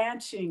some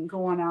branching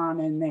going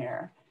on in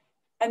there.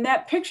 And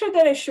that picture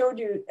that I showed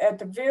you at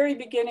the very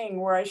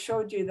beginning, where I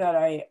showed you that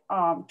I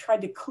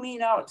tried to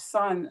clean out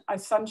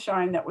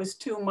sunshine that was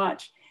too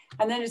much,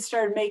 and then it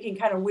started making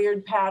kind of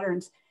weird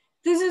patterns.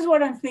 This is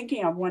what I'm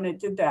thinking of when it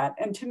did that.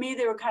 And to me,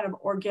 they were kind of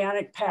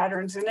organic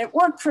patterns, and it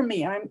worked for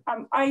me.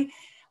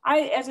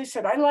 As I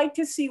said, I like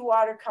to see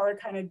watercolor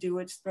kind of do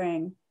its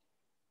thing.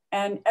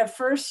 And at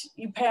first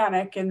you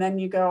panic, and then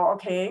you go,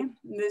 okay,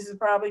 this will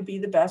probably be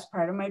the best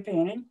part of my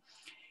painting,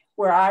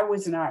 where I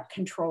was not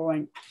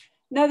controlling.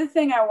 Another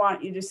thing I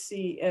want you to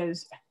see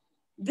is,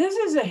 this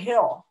is a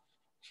hill,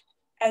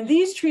 and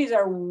these trees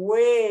are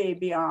way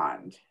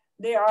beyond.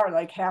 They are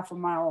like half a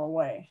mile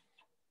away.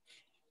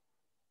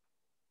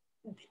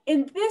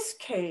 In this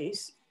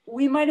case,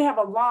 we might have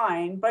a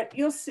line, but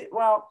you'll see,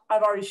 well,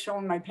 I've already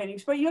shown my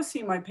paintings, but you'll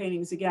see my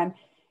paintings again.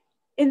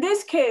 In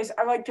this case,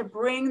 I like to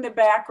bring the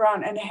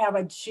background and have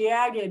a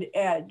jagged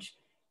edge.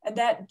 And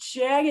that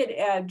jagged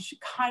edge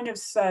kind of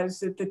says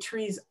that the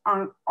trees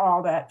aren't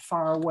all that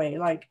far away.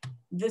 Like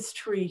this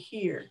tree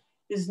here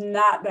is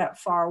not that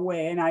far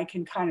away, and I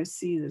can kind of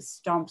see the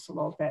stumps a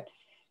little bit.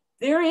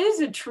 There is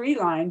a tree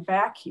line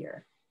back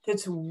here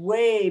that's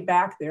way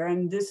back there,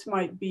 and this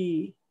might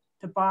be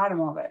the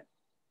bottom of it.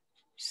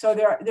 So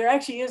there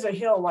actually is a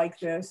hill like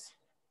this,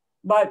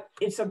 but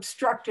it's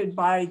obstructed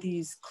by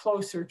these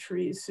closer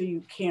trees, so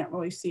you can't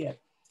really see it.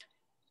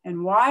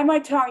 And why am I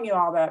telling you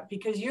all that?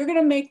 Because you're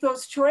gonna make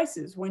those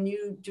choices when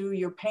you do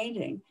your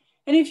painting.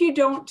 And if you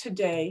don't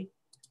today,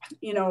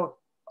 you know,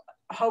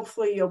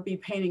 hopefully you'll be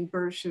painting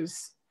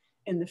birches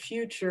in the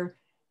future.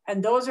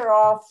 And those are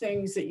all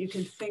things that you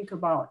can think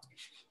about.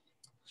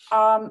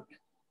 I'm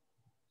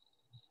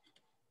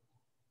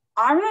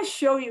going to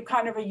show you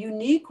kind of a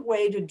unique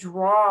way to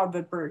draw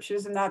the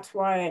birches, and that's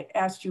why I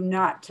asked you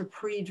not to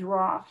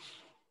pre-draw.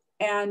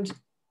 And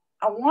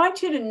I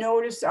want you to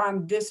notice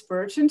on this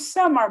birch, and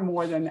some are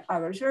more than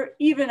others, or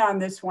even on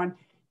this one,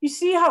 you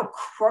see how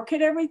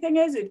crooked everything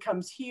is? It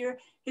comes here.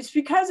 It's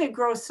because it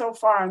grows so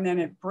far and then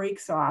it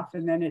breaks off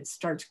and then it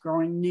starts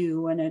growing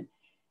new and it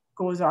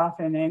goes off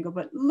at an angle.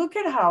 But look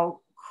at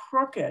how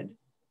crooked.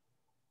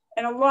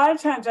 And a lot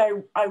of times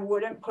I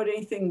wouldn't put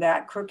anything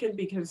that crooked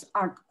because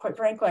quite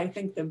frankly, I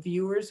think the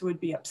viewers would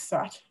be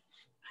upset.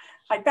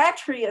 Like, that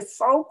tree is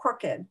so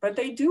crooked, but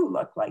they do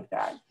look like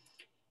that.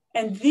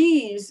 And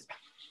these,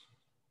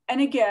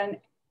 and again,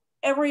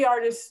 every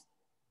artist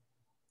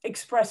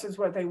expresses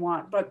what they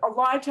want, but a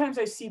lot of times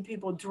I see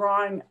people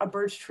drawing a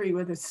birch tree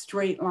with a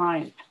straight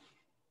line.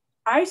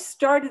 I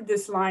started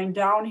this line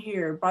down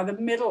here by the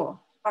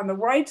middle, on the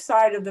right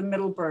side of the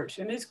middle birch,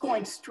 and it's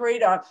going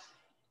straight up,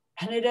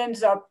 and it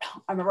ends up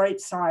on the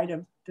right side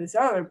of this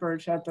other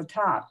birch at the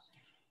top.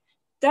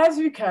 That's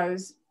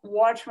because,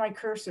 watch my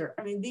cursor.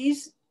 I mean,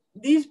 these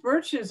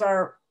birches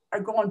are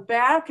going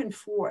back and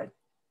forth.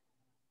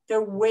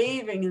 They're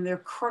waving and they're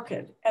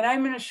crooked. And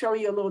I'm going to show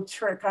you a little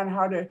trick on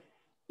how to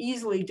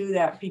easily do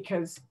that,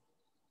 because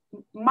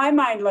my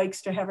mind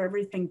likes to have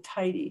everything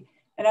tidy,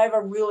 and I have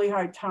a really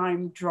hard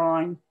time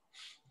drawing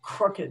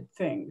crooked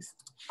things.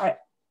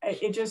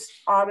 It just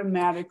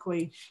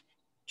automatically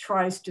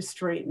tries to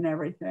straighten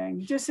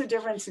everything. Just a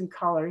difference in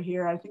color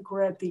here. I think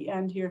we're at the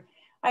end here.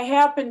 I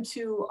happen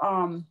to,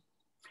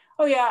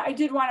 oh yeah, I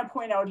did want to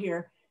point out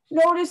here,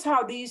 notice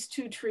how these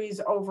two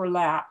trees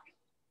overlap.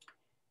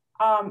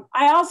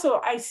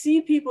 I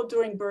see people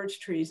doing birch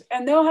trees,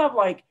 and they'll have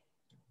like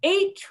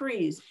 8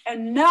 trees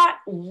and not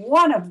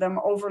one of them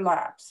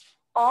overlaps.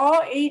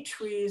 All 8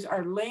 trees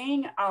are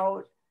laying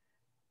out,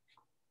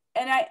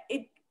 and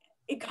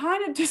it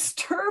kind of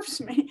disturbs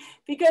me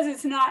because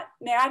it's not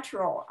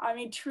natural. I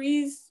mean,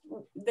 trees,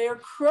 they're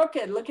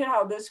crooked. Look at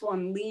how this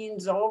one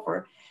leans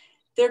over.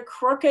 They're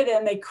crooked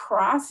and they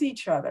cross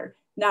each other.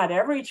 Not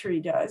every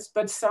tree does,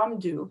 but some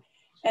do.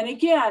 And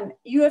again,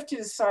 you have to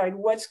decide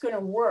what's going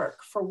to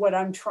work for what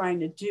I'm trying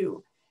to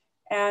do.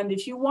 And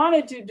if you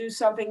wanted to do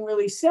something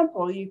really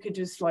simple, you could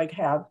just like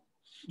have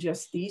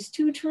just these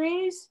 2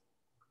 trees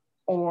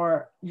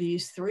or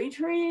these 3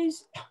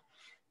 trees.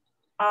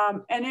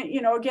 And it,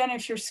 you know, again,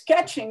 if you're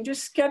sketching,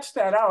 just sketch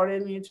that out. I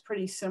mean, it's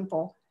pretty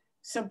simple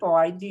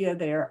idea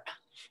there.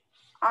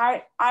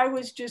 I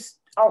was just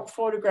out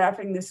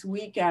photographing this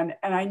weekend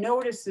and I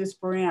noticed this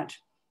branch.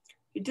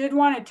 I did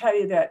want to tell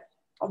you that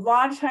a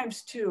lot of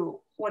times too,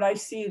 what I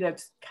see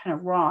that's kind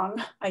of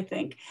wrong, I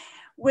think,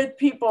 with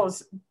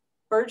people's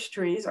birch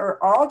trees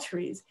or all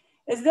trees,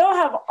 is they'll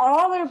have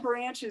all their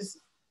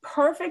branches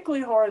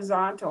perfectly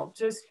horizontal,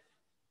 just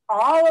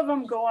all of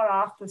them going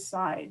off the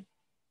side.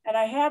 And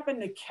I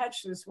happened to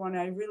catch this one.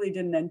 I really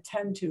didn't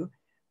intend to,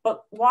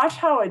 but watch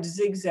how it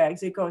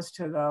zigzags. It goes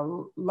to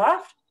the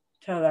left,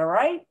 to the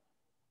right,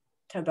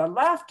 to the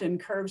left, and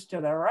curves to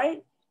the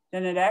right.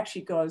 Then it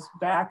actually goes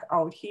back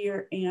out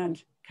here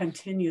and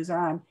continues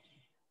on.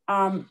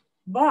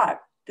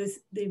 But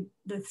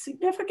the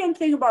significant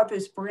thing about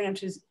this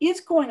branch is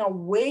it's going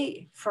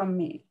away from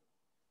me.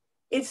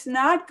 It's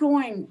not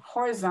going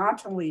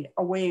horizontally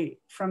away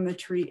from the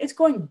tree. It's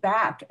going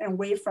back and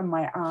away from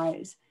my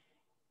eyes.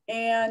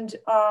 And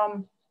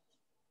I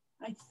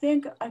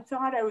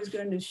thought I was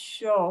going to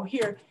show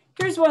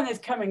here's one that's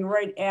coming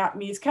right at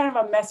me. It's kind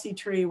of a messy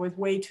tree with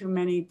way too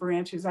many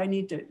branches.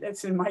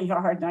 That's in my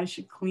yard and I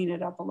should clean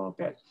it up a little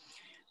bit.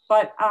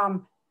 But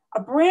a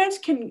branch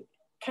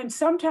can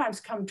sometimes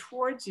come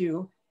towards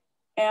you,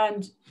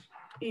 and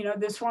you know,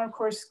 this one of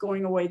course is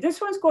going away. This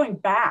one's going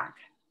back,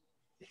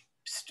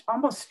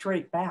 almost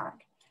straight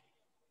back.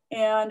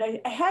 And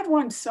I had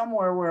one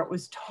somewhere where it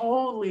was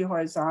totally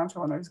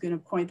horizontal, and I was going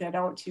to point that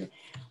out to you.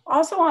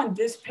 Also on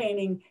this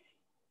painting,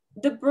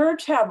 the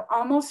birch have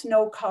almost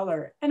no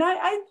color, and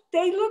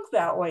they look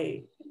that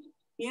way,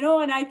 you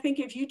know. And I think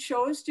if you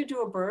chose to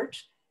do a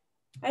birch,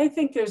 I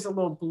think there's a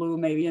little blue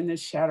maybe in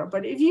this shadow,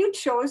 but if you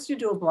chose to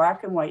do a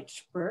black and white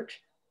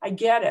birch, I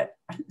get it.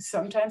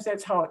 Sometimes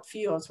that's how it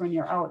feels when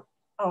you're out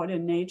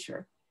in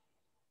nature.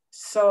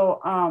 So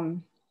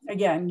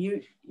again,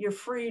 you're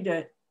free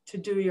to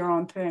do your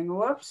own thing.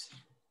 Whoops.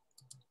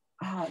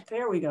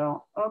 There we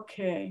go.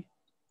 Okay.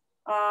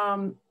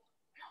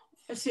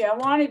 Let's see, I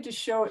wanted to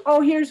show,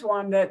 oh, here's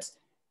one that's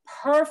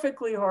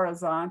perfectly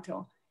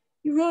horizontal.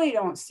 You really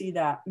don't see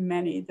that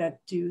many that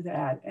do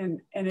that.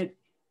 And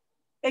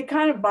it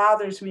kind of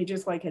bothers me,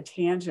 just like a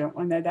tangent,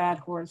 when they're that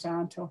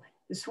horizontal.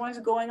 This one's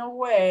going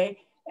away,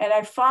 and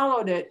I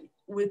followed it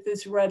with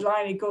this red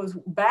line. It goes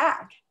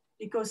back.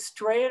 It goes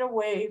straight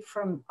away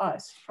from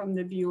us, from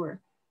the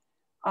viewer.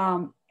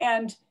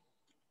 And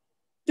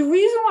the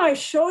reason why I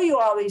show you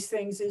all these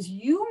things is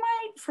you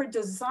might, for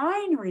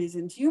design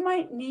reasons, you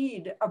might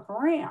need a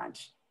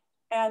branch.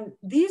 And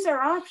these are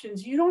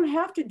options. You don't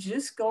have to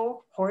just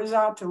go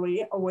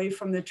horizontally away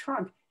from the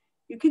trunk.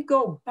 You could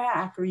go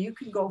back, or you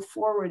could go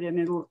forward, and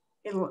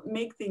it'll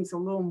make things a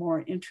little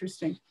more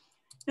interesting.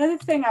 Another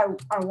thing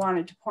I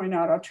wanted to point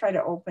out, I'll try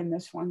to open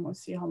this one. We'll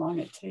see how long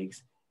it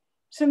takes.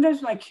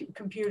 Sometimes my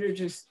computer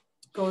just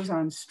goes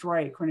on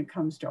strike when it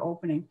comes to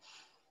opening.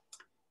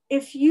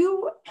 If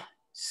you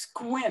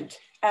squint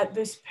at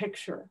this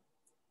picture,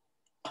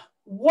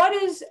 what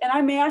is, and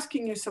I'm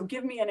asking you, so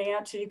give me an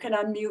answer. You can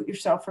unmute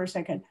yourself for a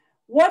second.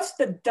 What's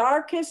the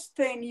darkest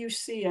thing you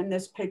see in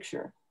this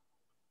picture?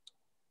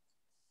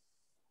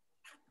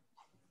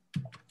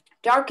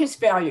 Darkest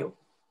value.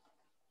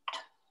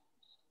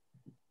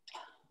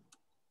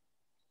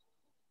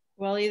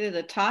 Well, either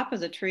the top of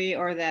the tree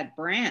or that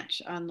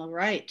branch on the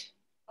right.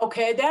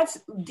 Okay, that's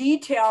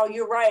detail,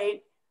 you're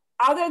right.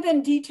 Other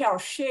than detail,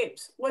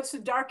 shapes, what's the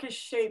darkest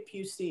shape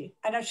you see?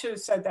 And I should have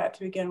said that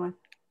to begin with.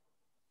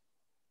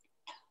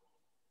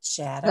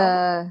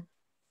 Shadow.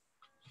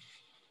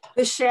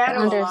 The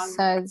shadow. The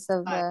undersides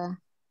of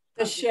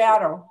the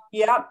shadow,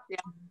 yep.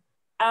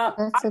 Yeah.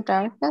 That's the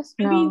darkest?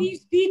 No. I mean,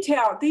 these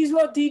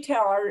little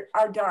detail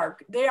are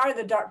dark. They are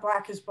the dark,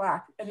 black is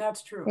black, and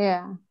that's true.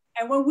 Yeah.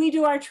 And when we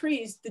do our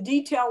trees, the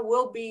detail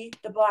will be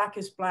the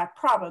blackest black,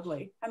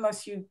 probably,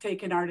 unless you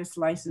take an artist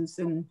license,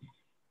 and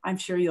I'm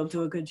sure you'll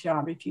do a good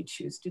job if you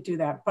choose to do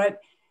that.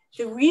 But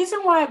the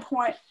reason why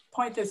I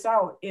point this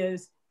out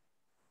is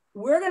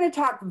we're going to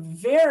talk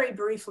very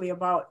briefly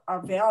about a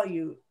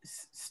value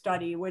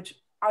study, which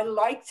I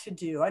like to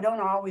do. I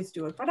don't always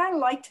do it, but I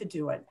like to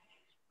do it.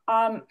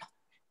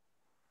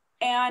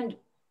 And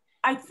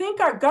I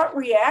think our gut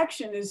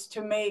reaction is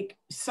to make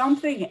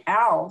something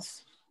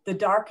else the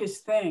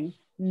darkest thing,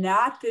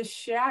 not this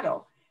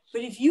shadow.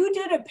 But if you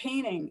did a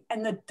painting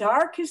and the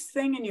darkest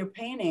thing in your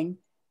painting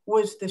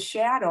was the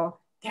shadow,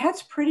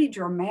 that's pretty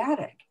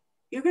dramatic.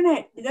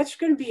 That's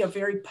gonna be a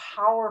very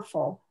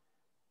powerful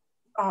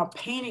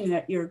painting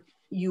that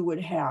you would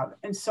have.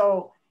 And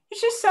so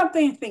it's just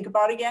something to think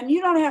about. Again,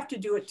 you don't have to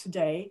do it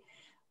today,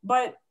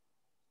 but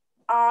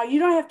you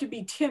don't have to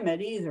be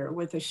timid either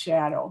with a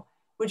shadow,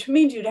 which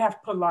means you'd have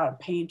to put a lot of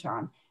paint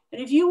on.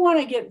 And if you want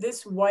to get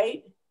this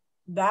white,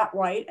 that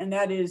white, and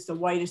that is the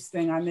whitest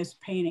thing on this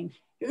painting,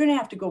 you're going to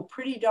have to go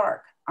pretty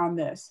dark on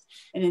this.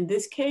 And in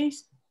this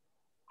case,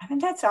 I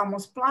think that's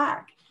almost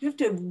black. You have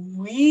to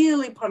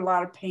really put a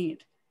lot of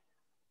paint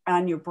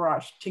on your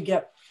brush to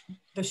get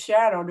the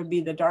shadow to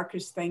be the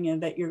darkest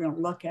thing that you're going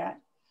to look at.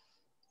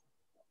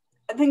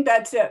 I think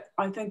that's it.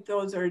 I think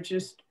those are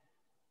just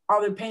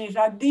other paintings.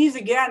 Now, these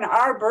again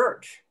are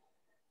birch,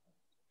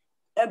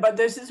 but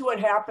this is what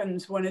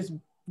happens when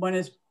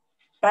it's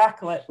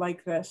backlit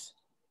like this.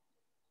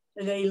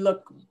 They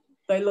look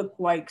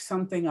like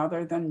something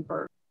other than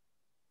birch.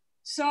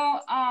 So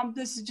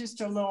this is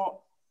just a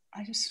little,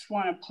 I just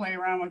want to play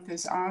around with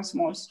this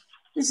osmos.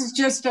 This is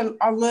just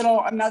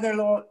another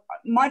little,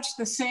 much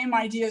the same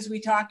ideas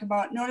we talked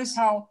about. Notice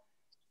how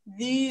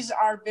these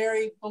are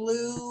very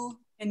blue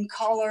in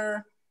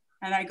color,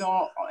 and I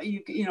go,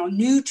 you know,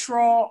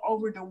 neutral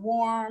over to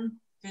warm.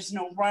 There's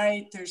no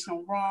right, there's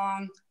no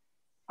wrong.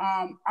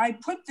 I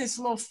put this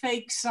little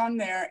fake sun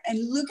there,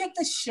 and look at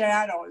the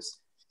shadows.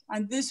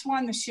 On this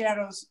one, the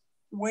shadows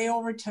way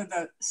over to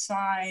the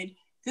side.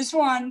 This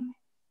one,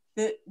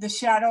 the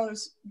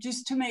shadows,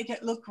 just to make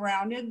it look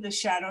rounded, the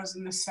shadows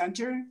in the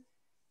center,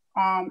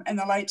 and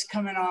the light's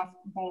coming off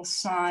both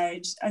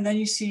sides. And then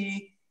you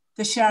see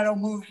the shadow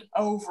moved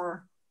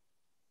over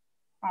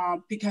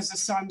because the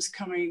sun's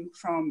coming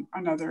from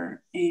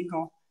another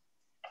angle.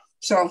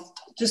 So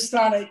just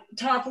thought I'd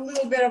talk a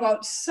little bit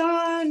about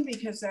sun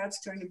because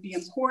that's going to be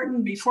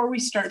important. Before we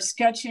start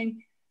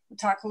sketching, we'll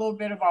talk a little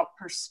bit about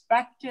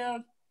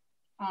perspective.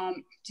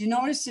 Do you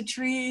notice the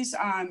trees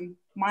on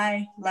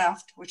my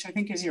left, which I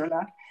think is your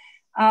left?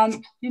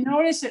 You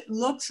notice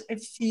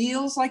it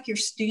feels like you're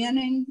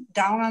standing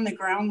down on the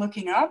ground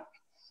looking up.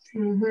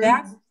 Mm-hmm.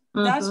 That's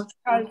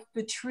because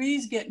the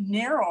trees get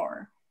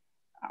narrower.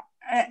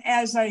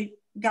 As I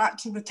got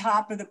to the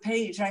top of the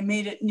page, I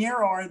made it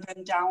narrower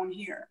than down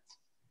here.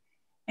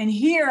 And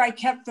here I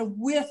kept the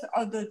width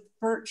of the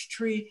birch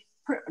tree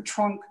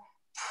trunk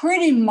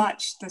pretty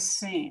much the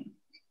same.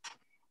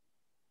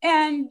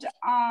 And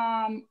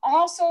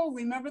also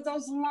remember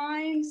those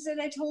lines that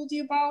I told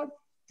you about?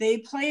 They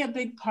play a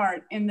big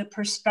part in the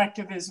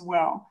perspective as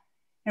well.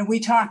 And we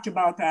talked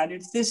about that.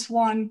 If this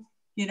one,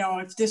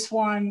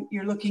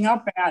 you're looking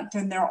up at,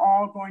 then they're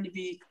all going to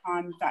be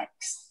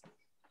convex.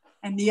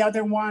 And the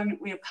other one,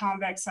 we have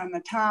convex on the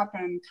top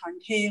and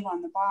concave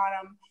on the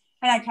bottom.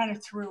 And I kind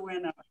of threw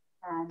in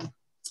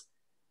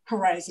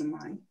horizon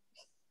line.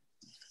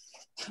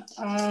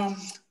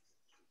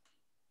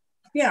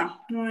 Yeah,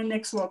 my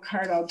next little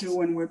card I'll do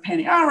when we're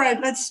painting. All right,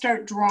 let's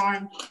start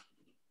drawing.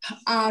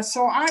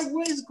 So I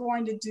was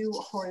going to do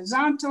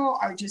horizontal.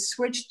 I just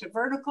switched to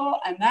vertical,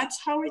 and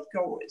that's how it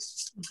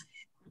goes.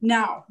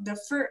 Now, the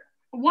first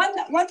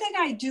one thing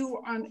I do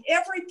on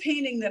every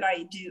painting that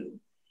I do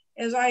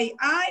is I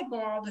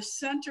eyeball the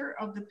center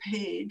of the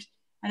page,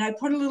 and I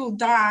put a little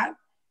dot,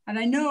 and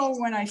I know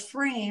when I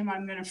frame,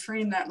 I'm going to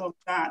frame that little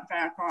dot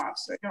back off,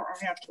 so I don't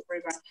have to worry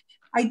about it.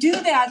 I do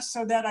that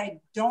so that I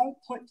don't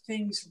put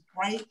things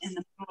right in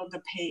the middle of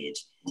the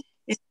page.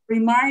 It's a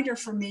reminder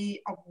for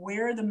me of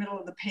where the middle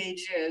of the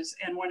page is.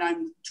 And when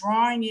I'm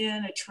drawing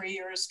in a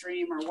tree or a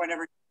stream or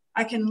whatever,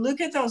 I can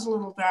look at those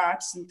little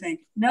dots and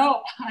think,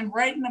 no, I'm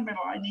right in the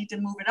middle. I need to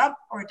move it up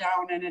or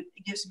down, and it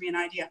gives me an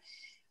idea.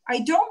 I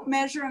don't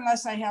measure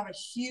unless I have a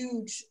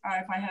huge,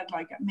 if I had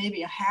like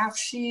maybe a half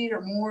sheet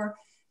or more,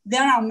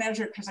 then I'll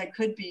measure because I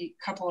could be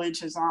a couple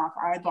inches off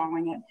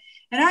eyeballing it.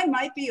 And I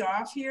might be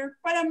off here,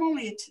 but I'm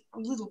only a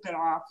little bit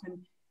off.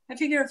 And I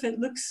figure if it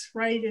looks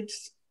right,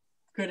 it's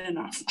good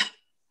enough.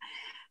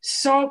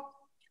 So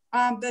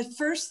the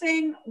first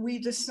thing we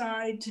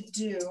decide to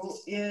do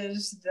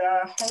is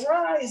the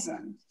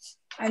horizon.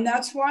 And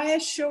that's why I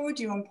showed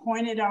you and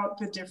pointed out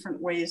the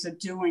different ways of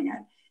doing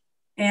it.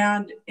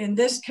 And in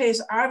this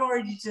case, I've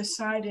already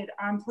decided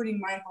I'm putting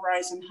my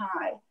horizon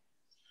high.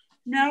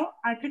 No,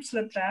 I could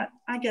flip that.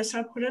 I guess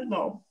I'll put it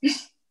low.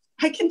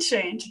 I can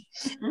change.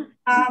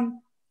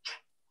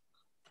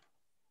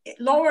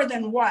 Lower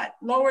than what?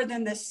 Lower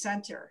than the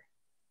center.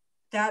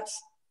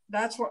 That's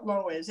what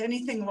low is.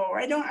 Anything lower.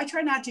 I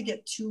try not to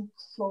get too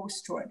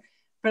close to it,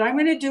 but I'm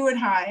going to do it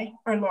high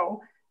or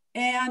low.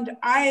 And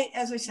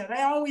as I said,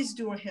 I always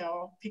do a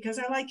hill because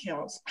I like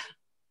hills.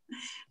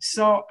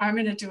 So I'm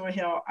going to do a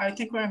hill. I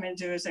think what I'm going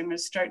to do is I'm going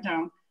to start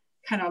down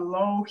kind of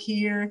low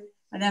here,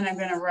 and then I'm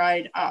going to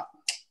ride up.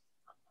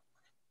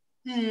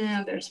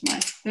 And there's my.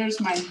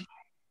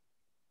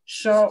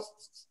 So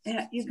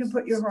yeah, you can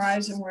put your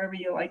horizon wherever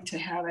you like to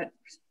have it.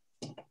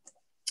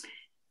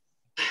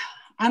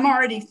 I'm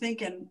already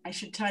thinking, I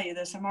should tell you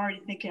this, I'm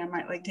already thinking I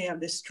might like to have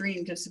this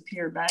stream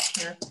disappear back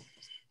here,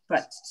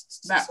 but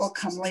that will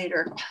come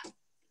later.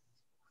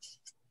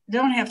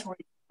 Don't have to worry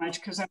too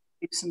much because I'm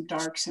going to do some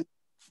darks.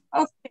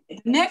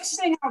 Okay, the next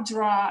thing I'll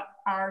draw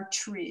are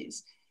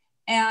trees.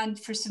 And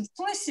for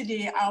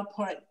simplicity, I'll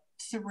put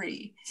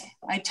 3.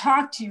 I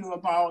talked to you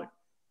about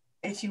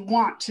if you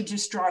want to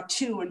just draw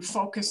 2 and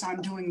focus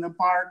on doing the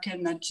bark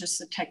and just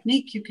the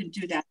technique, you can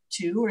do that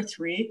 2 or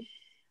 3.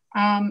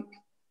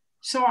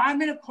 So I'm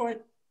going to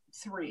put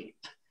 3.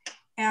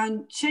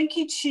 And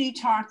Chenki Chi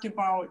talked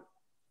about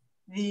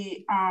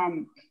the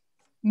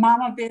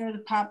mama bear, the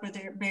papa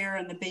bear,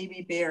 and the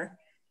baby bear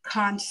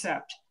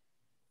concept.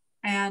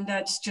 And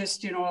that's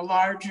just, a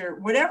larger,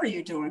 whatever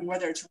you're doing,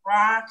 whether it's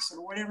rocks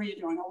or whatever you're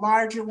doing, a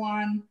larger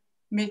one,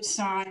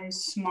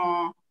 mid-size,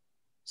 small.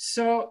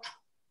 So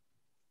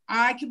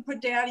I can put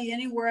daddy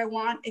anywhere I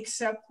want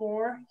except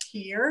for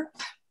here,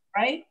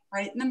 right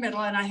in the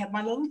middle. And I have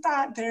my little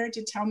dot there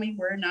to tell me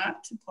where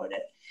not to put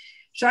it.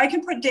 So I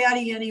can put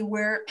daddy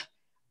anywhere.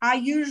 I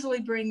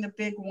usually bring the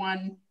big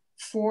one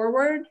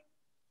forward.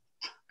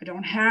 I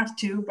don't have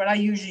to, but I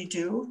usually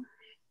do.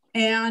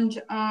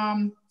 And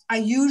I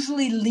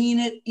usually lean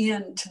it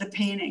into the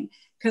painting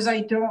because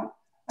I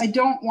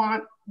don't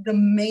want the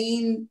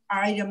main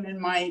item in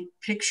my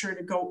picture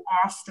to go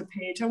off the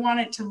page. I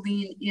want it to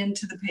lean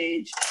into the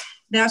page.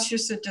 That's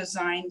just a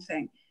design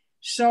thing.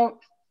 So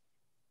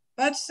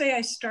let's say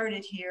I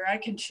started here. I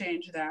can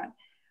change that.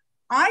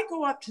 I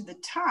go up to the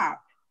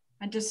top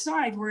and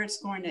decide where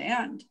it's going to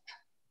end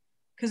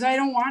because I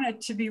don't want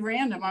it to be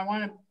random. I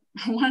want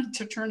it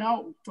to turn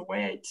out the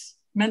way it's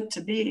meant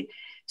to be.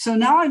 So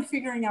now I'm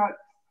figuring out,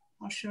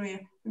 I'll show you.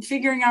 I'm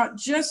figuring out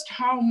just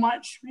how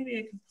much, maybe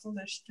I can pull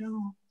this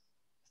down.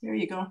 There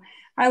you go.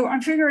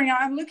 I'm figuring out,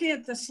 I'm looking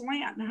at the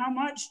slant and how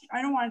much,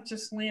 I don't want it to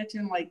slant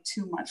in like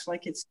too much,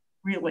 like it's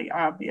really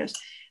obvious.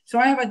 So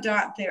I have a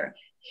dot there.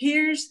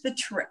 Here's the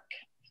trick.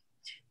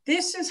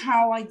 This is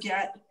how I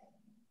get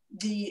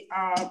the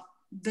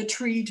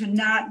tree to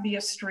not be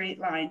a straight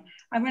line.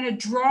 I'm going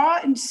to draw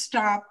and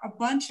stop a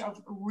bunch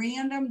of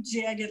random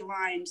jagged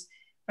lines,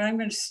 but I'm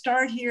going to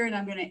start here and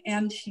I'm going to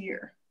end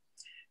here.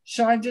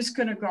 So I'm just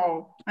going to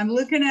go, I'm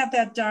looking at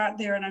that dot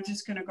there and I'm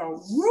just going to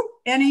go whoop,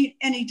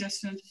 any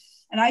distance.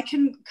 And I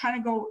can kind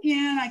of go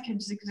in, I can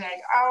zigzag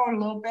out a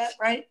little bit,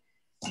 right?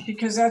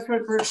 Because that's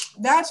what birch,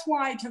 that's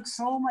why it took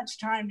so much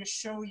time to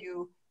show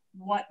you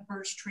what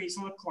birch trees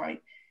look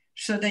like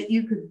so that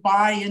you could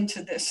buy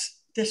into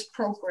this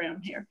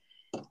program here.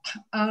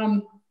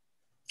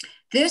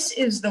 This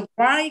is the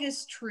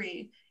widest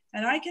tree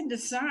and I can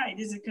decide,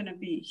 is it going to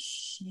be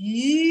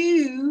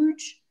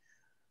huge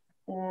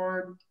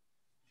or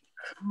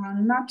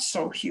not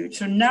so huge?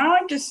 So now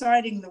I'm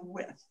deciding the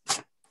width.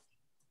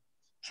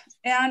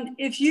 And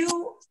if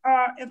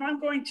I'm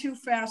going too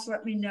fast,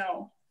 let me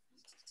know.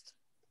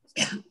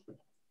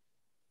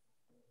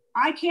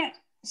 I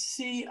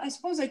see, I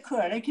suppose I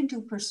could. I can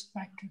do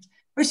perspective.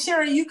 But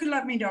Sarah, you could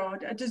let me know.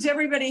 Does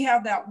everybody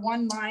have that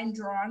one line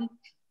drawn?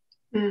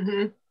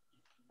 Mm-hmm.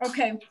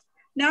 Okay.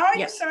 Now I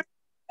decide,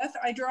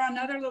 I draw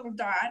another little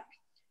dot.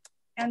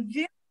 And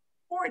very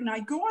important, I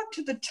go up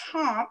to the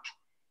top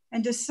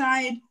and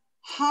decide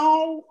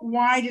how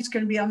wide it's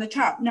going to be on the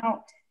top.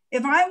 Now,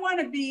 if I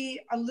want to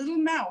be a little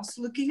mouse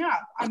looking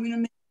up, I'm going to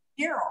make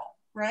it narrow,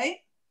 right?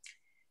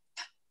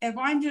 If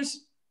I'm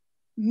just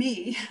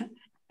me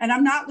and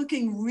I'm not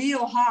looking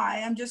real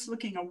high, I'm just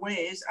looking a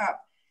ways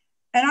up.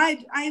 And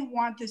I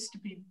want this to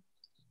be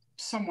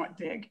somewhat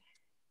big.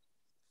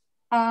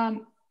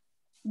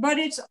 But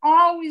it's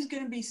always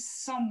going to be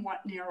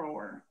somewhat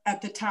narrower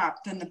at the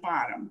top than the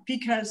bottom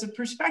because of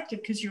perspective,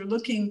 because you're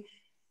looking,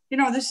 you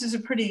know, this is a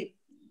pretty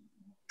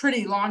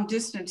long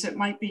distance. It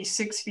might be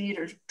 6 feet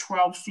or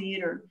 12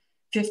 feet or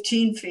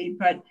 15 feet,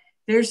 but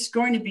there's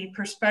going to be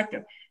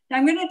perspective. Now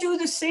I'm going to do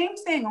the same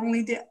thing,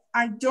 only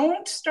I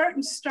don't start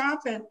and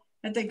stop it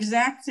at the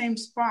exact same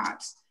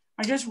spots.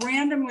 I just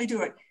randomly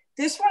do it.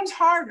 This one's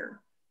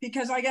harder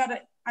because I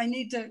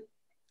need to,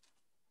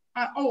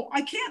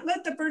 I can't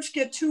let the birch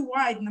get too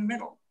wide in the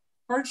middle.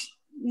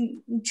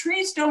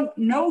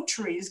 No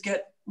trees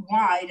get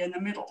wide in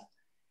the middle.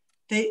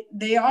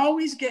 They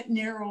always get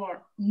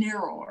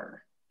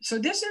narrower. So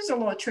this is a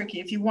little tricky.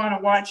 If you want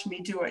to watch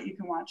me do it, you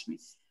can watch me.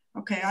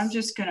 Okay, I'm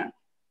just gonna.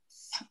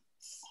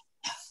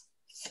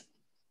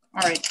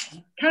 All right,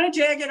 kind of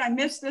jagged. I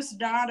missed this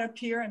dot up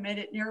here. I made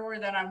it narrower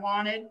than I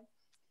wanted.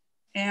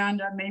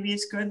 And maybe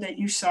it's good that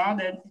you saw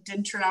that it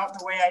didn't turn out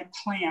the way I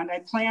planned. I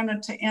planned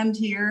it to end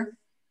here.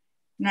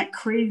 I'm not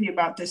crazy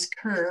about this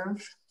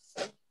curve,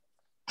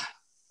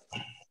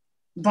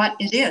 but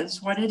it is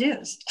what it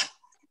is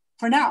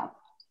for now.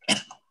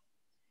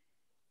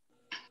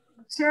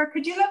 Sarah,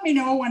 could you let me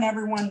know when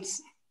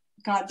everyone's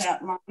got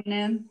that line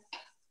in?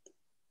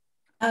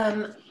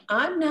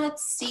 I'm not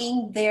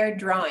seeing their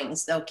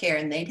drawings though,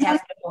 Karen. They'd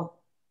have to.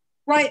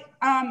 Right.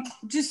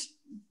 Just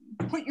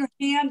put your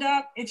hand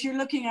up if you're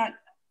looking at.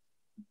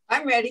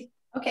 I'm ready.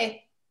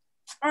 Okay.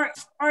 Or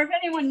if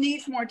anyone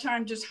needs more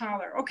time, just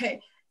holler. Okay.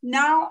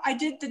 Now I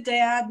did the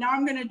dad. Now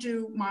I'm going to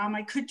do mom.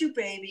 I could do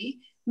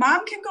baby.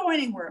 Mom can go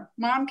anywhere.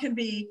 Mom can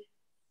be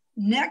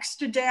next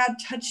to dad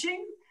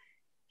touching.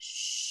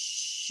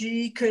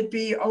 She could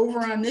be over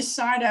on this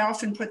side. I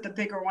often put the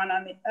bigger one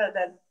on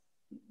the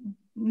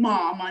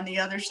mom on the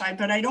other side,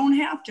 but I don't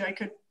have to.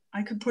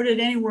 I could put it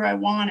anywhere I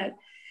want it.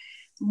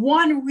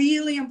 One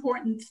really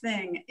important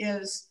thing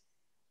is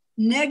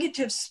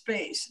negative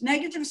space.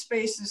 Negative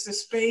space is the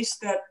space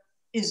that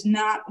is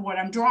not what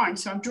I'm drawing.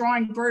 So I'm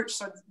drawing birch,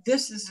 so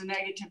this is a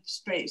negative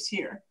space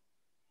here.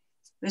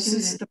 This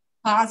is the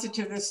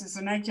positive, this is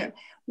the negative.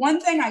 One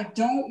thing I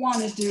don't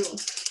want to do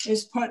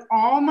is put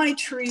all my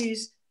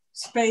trees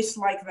spaced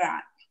like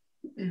that.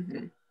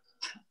 Mm-hmm.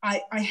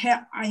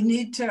 I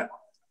need to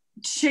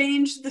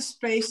change the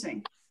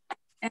spacing.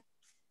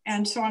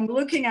 And so I'm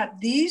looking at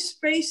these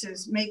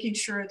spaces, making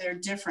sure they're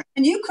different.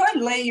 And you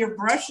could lay your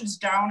brushes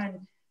down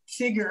and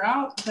figure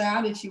out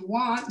that if you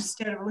want,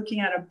 instead of looking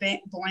at a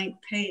blank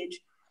page.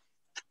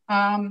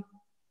 I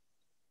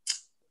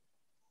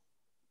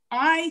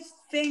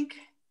think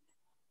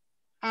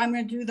I'm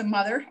going to do the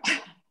mother.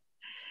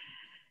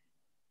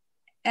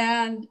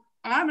 And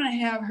I'm going to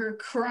have her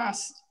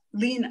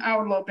lean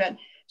out a little bit.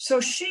 So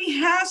she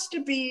has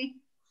to be,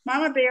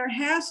 Mama Bear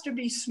has to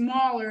be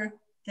smaller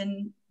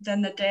than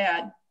the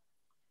dad.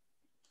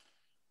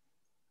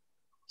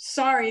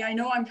 Sorry, I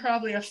know I'm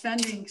probably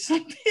offending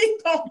some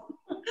people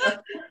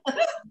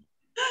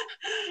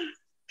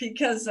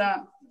because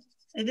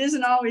it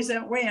isn't always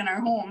that way in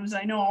our homes,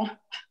 I know.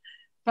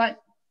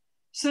 But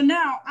so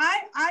now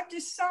I've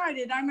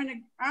decided I'm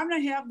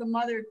gonna have the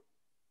mother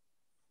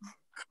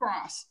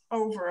cross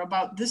over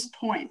about this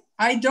point.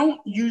 I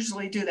don't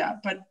usually do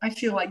that, but I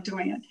feel like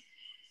doing it.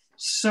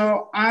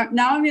 So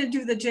now I'm going to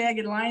do the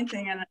jagged line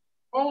thing, and the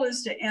goal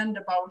is to end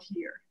about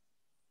here.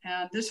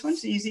 And this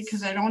one's easy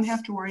because I don't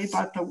have to worry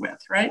about the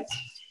width, right?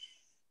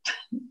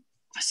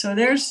 So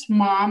there's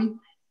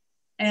mom.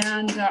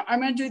 And I'm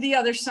going to do the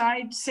other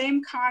side,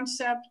 same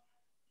concept,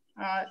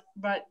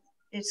 but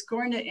it's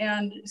going to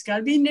end, it's got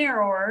to be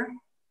narrower.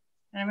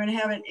 And I'm going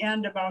to have it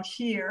end about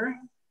here.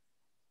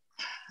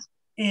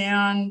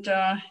 And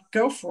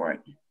go for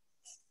it.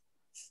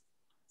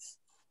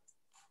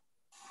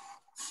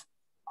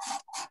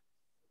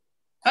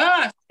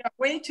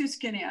 Way too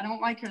skinny. I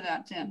don't like her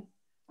that thin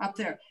up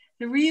there.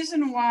 The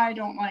reason why I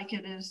don't like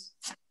it is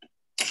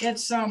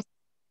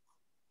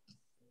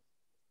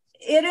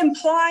it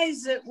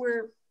implies that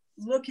we're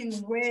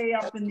looking way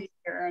up in the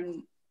air,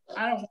 and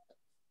I don't.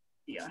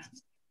 Yeah,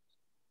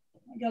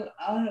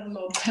 I'll have a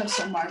little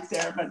pencil mark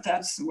there, but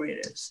that's the way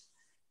it is.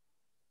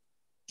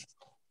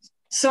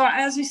 So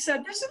as we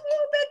said, this is a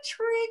little bit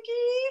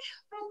tricky,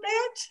 a little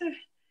bit.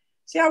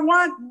 See, I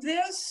want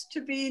this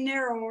to be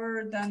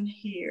narrower than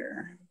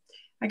here.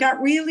 I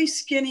got really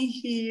skinny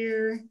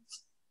here.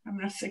 I'm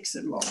gonna fix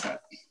it a little bit.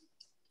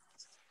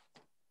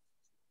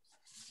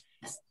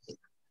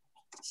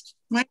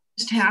 Might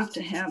just have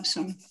to have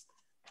some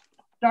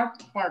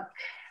dark bark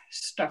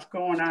stuff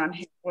going on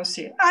here. We'll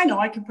see. I know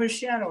I can put a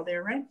shadow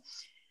there, right?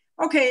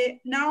 Okay,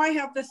 now I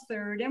have the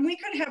third, and we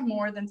could have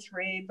more than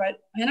three,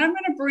 and I'm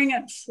going to bring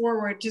it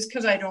forward just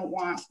because I don't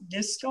want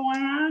this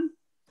going on,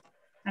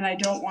 and I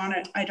don't want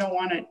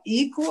it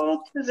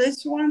equal to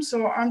this one.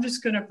 So I'm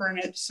just going to bring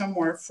it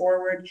somewhere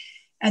forward.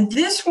 And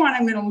this one,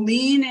 I'm going to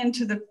lean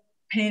into the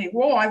painting.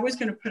 Whoa, I was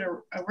going to put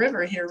a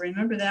river here.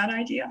 Remember that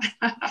idea?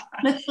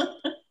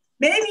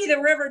 Maybe the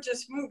river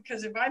just moved,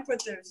 because if I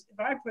put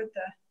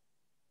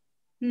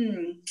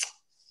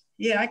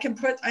yeah, I can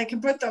put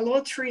the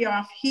little tree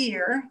off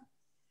here,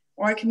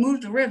 or I can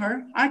move the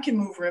river. I can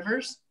move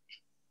rivers.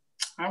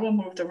 I will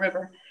move the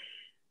river.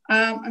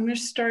 I'm going to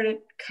start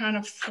it kind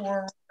of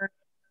forward.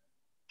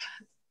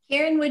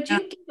 Karen, would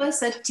you give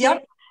us a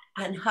tip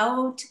on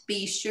how to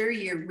be sure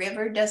your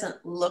river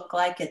doesn't look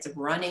like it's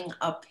running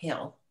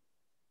uphill?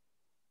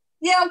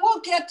 Yeah,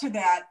 we'll get to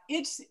that.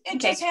 It Okay.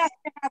 just has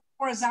to have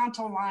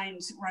horizontal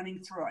lines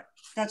running through it.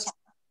 That's all.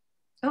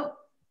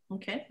 Oh,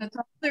 okay. That's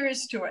all there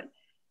is to it.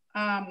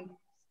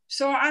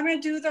 So I'm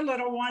going to do the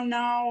little one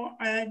now.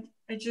 I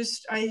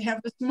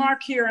have this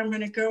mark here. I'm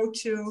going to go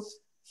to,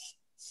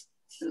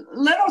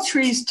 little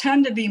trees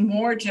tend to be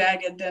more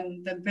jagged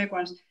than the big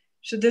ones.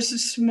 So this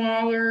is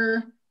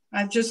smaller.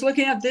 I'm just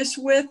looking at this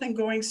width and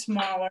going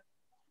smaller.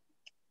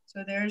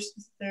 So there's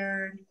the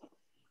third.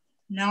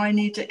 Now I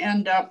need to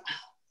end up,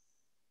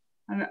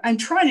 I'm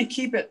trying to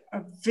keep it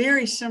a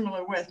very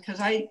similar width, because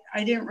I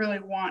didn't really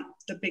want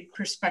the big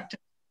perspective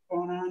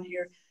going on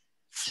here.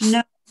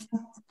 So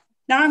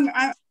now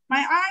my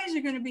eyes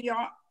are going to be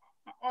all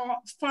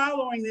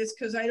following this,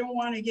 because I don't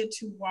want to get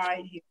too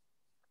wide here.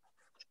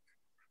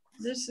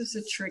 This is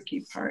the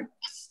tricky part.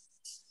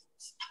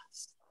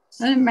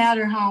 Doesn't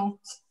matter how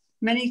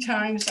many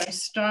times I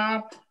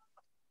stop.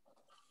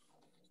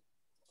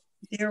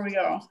 There we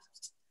go.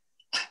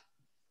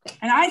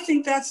 And I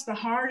think that's the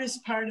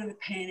hardest part of the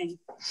painting.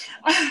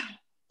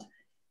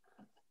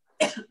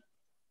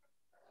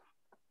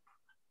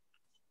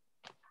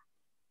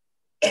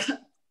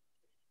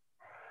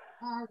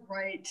 All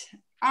right.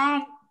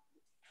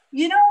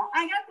 You know,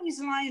 I got these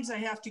lines I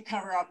have to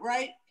cover up,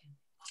 right?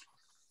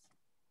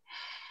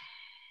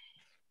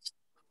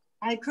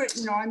 I could,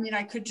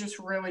 I could just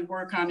really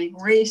work on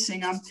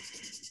erasing them.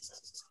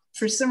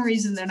 For some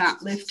reason, they're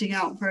not lifting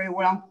out very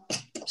well.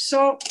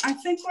 So I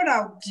think what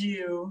I'll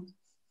do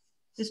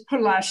is put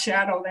a lot of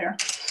shadow there.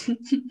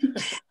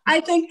 I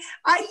think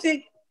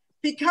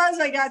because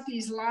I got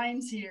these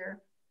lines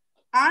here,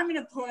 I'm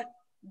gonna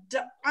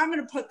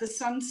put the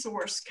sun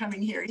source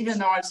coming here, even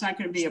though it's not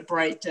gonna be a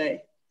bright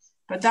day.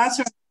 But that's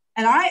what,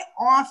 and I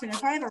often,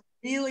 if I have a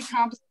really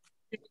complicated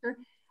picture,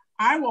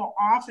 I will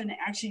often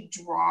actually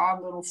draw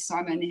a little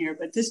sun in here,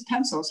 but this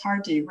pencil is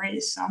hard to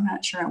erase, so I'm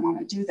not sure I want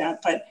to do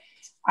that. But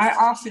I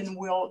often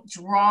will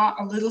draw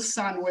a little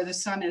sun where the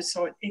sun is,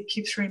 so it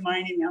keeps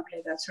reminding me,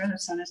 okay, that's where the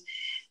sun is.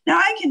 Now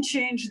I can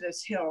change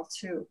this hill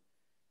too.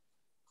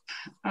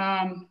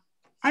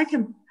 I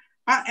could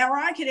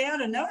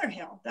add another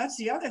hill. That's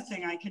the other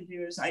thing I can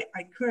do, is I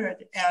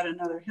could add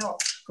another hill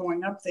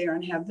going up there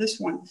and have this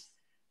one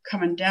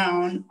coming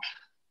down.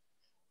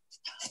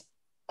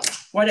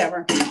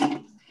 Whatever.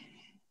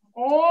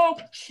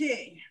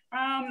 Okay.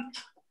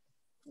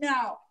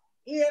 Now,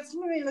 let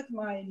me look at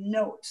my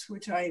notes,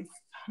 which I've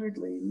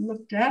hardly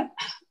looked at.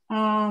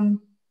 Horizon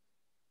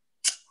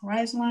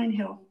line,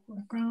 hill,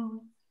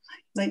 foreground,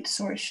 light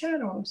source,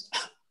 shadows.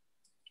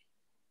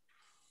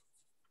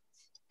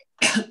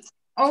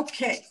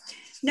 Okay.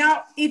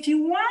 Now, if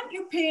you want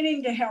your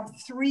painting to have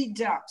three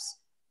depths,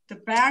 the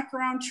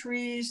background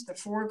trees, the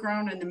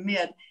foreground, and the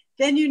mid,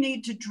 then you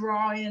need to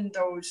draw in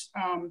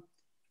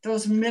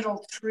those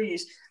middle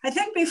trees. I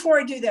think before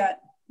I do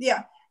that,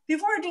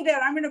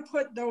 I'm going to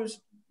put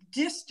those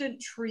distant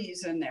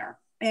trees in there.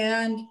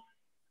 And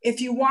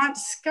if you want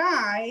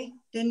sky,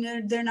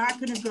 then they're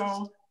not going to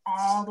go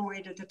all the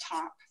way to the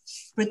top,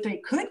 but they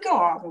could go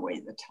all the way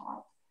to the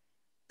top.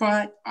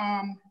 But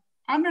I'm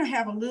going to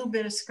have a little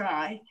bit of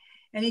sky.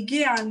 And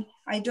again,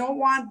 I don't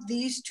want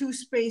these two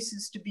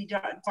spaces to be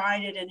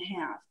divided in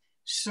half.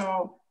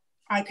 So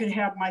I could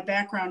have my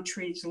background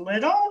trees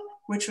little,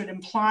 which would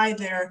imply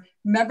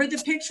remember the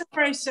picture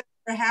where I said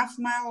they're a half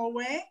mile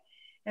away?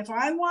 If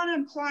I want to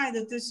imply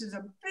that this is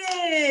a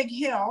big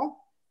hill,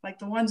 like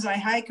the ones I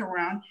hike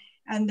around,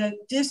 and the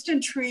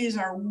distant trees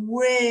are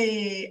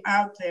way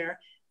out there,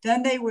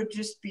 then they would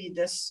just be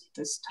this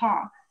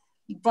tall.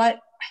 But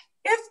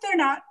if they're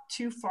not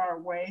too far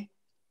away,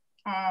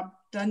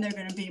 then they're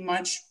going to be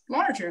much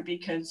larger,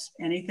 because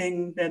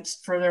anything that's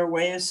further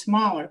away is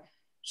smaller.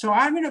 So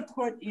I'm going to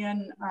put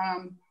in,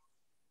 I'm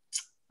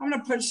going to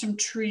put some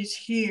trees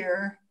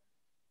here.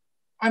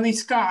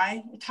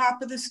 Sky, the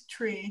top of this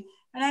tree.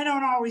 And I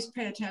don't always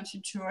pay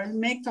attention to it.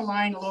 Make the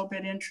line a little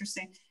bit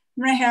interesting.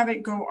 I'm going to have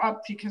it go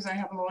up because I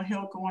have a little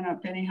hill going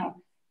up anyhow.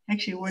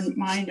 Actually, wouldn't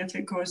mind if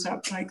it goes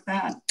up like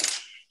that.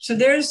 So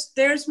there's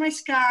my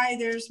sky,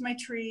 there's my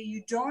tree.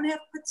 You don't have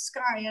to put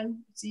sky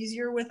in. It's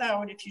easier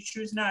without if you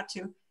choose not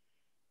to.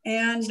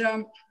 And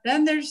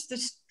then there's the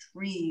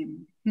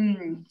stream.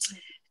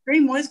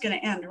 stream was going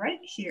to end right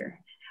here.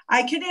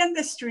 I could end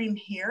the stream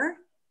here.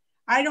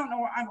 I don't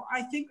know.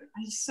 I think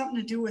it's something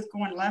to do with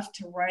going left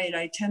to right.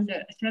 I tend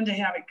to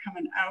have it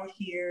coming out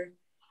here,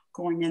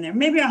 going in there.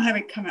 Maybe I'll have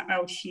it coming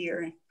out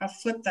here. I'll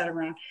flip that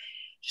around.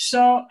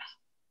 So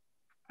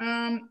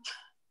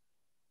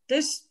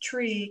this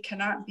tree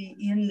cannot be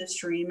in the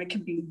stream. It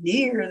can be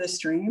near the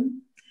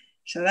stream.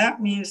 So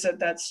that means that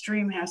that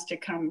stream has to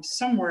come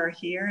somewhere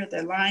here.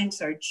 The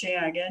lines are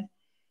jagged.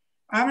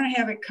 I'm going to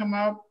have it come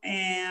up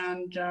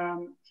and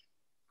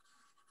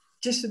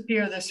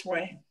disappear this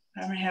way.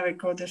 I'm going to have it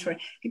go this way.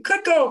 It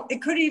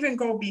could even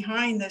go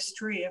behind this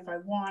tree if I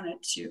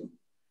wanted to.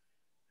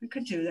 I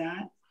could do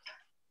that.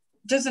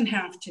 It doesn't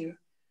have to.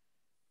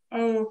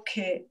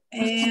 Okay,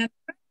 and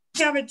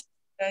have it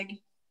big.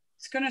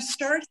 It's going to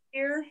start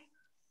here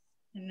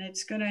and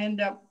it's going to end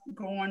up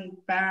going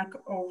back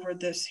over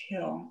this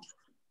hill.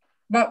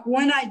 But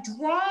when I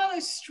draw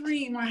a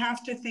stream, I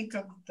have to think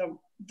of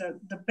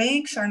the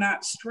banks are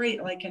not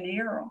straight like an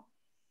arrow.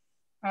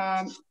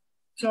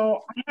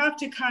 So I have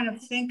to kind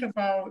of think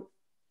about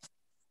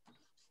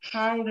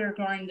how they're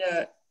going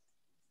to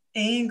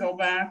angle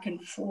back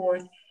and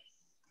forth.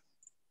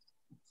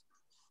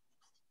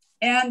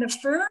 And the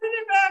further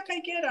back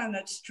I get on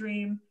that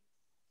stream,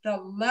 the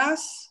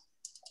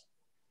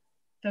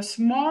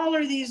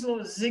smaller these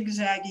little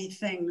zigzaggy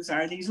things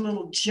are, these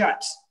little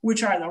juts,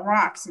 which are the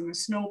rocks and the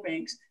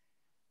snowbanks.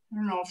 I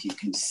don't know if you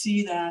can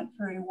see that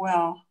very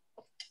well.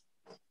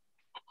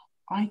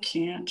 I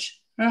can't.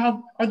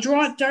 I'll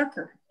draw it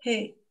darker.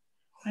 Hey,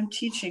 I'm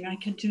teaching, I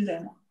can do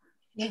that.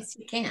 Yes,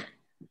 you can.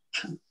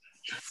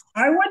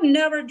 I would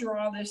never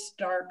draw this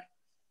dark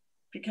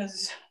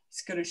because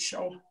it's going to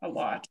show a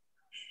lot.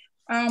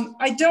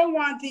 I don't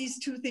want these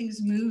two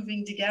things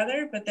moving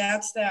together, but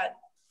that's that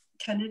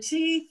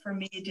tendency for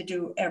me to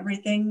do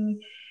everything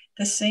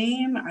the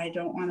same. I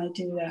don't want to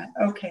do that.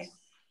 Okay.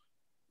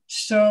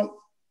 So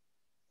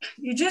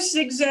you just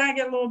zigzag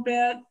it a little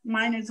bit.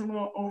 Mine is a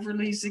little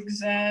overly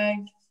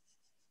zigzagged.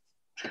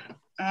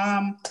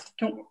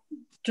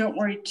 Don't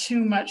worry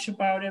too much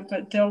about it,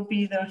 but there'll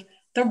be the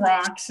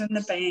rocks and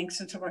the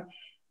banks and so forth.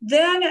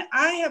 Then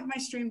I have my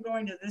stream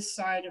going to this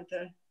side of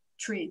the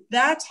tree.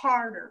 That's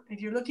harder. If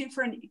you're looking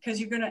for because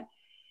you're gonna,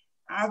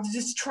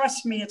 just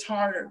trust me, it's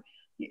harder.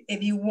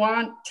 If you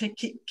want to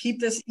keep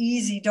this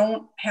easy,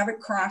 don't have it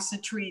cross the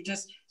tree.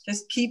 Just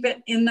keep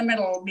it in the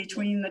middle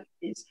between the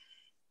trees.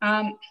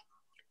 I'm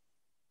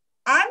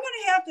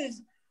gonna have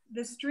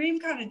the stream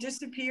kind of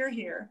disappear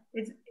here.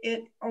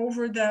 It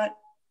over that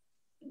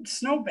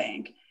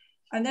snowbank,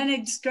 and then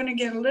it's going to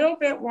get a little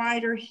bit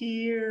wider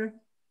here,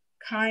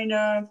 kind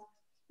of,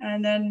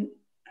 and then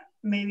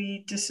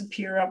maybe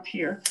disappear up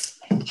here.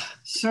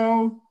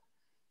 So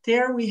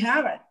there we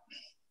have it.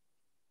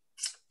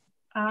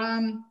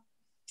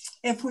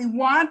 If we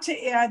want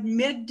to add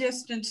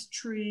mid-distance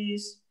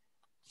trees,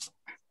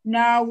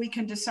 now we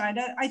can decide.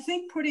 I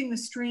think putting the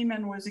stream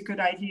in was a good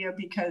idea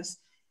because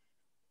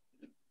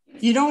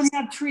you don't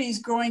have trees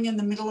growing in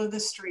the middle of the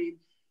stream.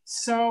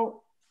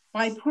 So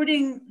by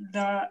putting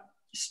the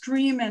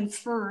stream in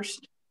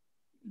first,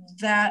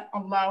 that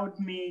allowed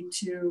me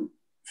to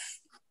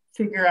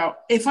figure out,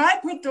 if I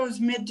put those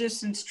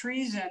mid-distance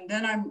trees in,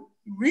 then I'm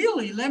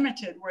really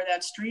limited where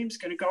that stream's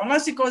gonna go,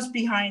 unless it goes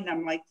behind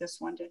them like this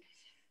one did.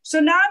 So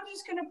now I'm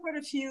just gonna put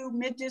a few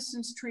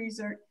mid-distance trees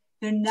there.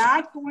 They're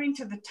not going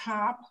to the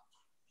top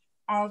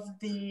of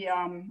the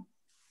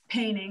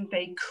painting.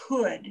 They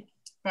could,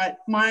 but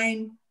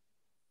mine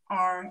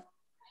are,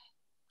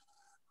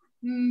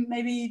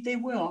 maybe they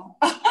will.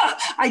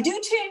 I do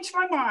change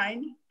my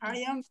mind.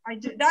 I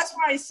do. That's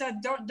why I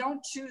said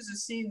don't choose a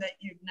scene that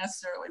you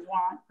necessarily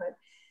want. But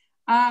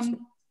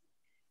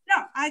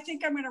no, I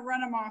think I'm going to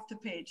run them off the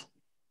page.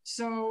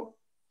 So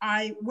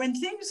when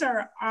things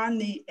are on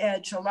the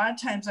edge, a lot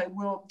of times I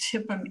will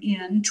tip them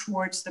in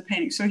towards the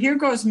painting. So here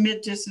goes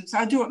mid distance.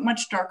 I'll do it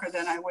much darker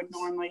than I would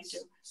normally do.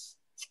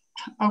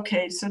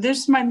 Okay, so this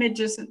is my mid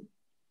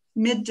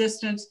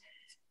distance.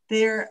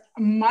 They're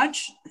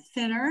much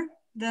thinner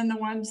than the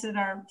ones that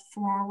are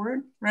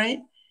forward, right?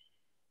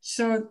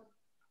 So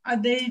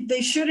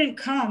they shouldn't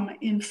come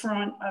in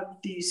front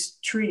of these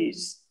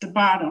trees, the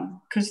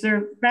bottom, because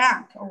they're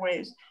back a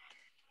ways.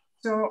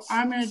 So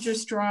I'm going to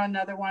just draw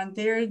another one.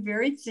 They're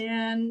very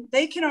thin.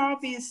 They can all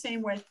be the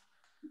same way.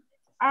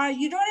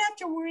 You don't have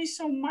to worry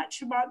so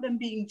much about them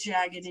being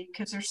jaggedy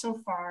because they're so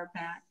far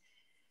back.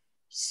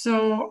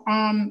 So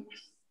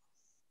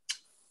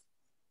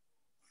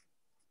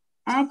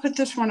I'll put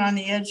this one on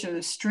the edge of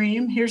the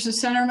stream. Here's the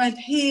center of my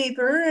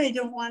paper. I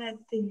don't want it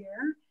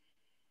there.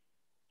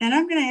 And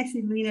I'm going to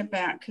actually lean it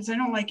back because I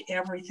don't like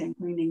everything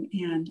leaning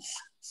in.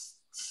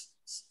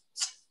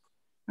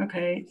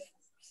 Okay.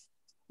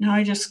 Now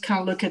I just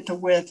kind of look at the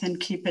width and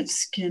keep it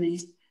skinny.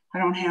 I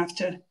don't have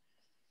to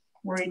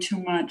worry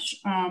too much.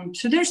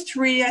 So there's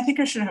three. I think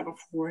I should have a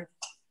fourth.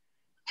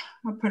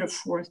 I'll put a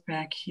fourth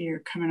back here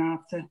coming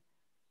off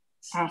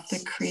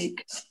the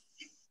creek.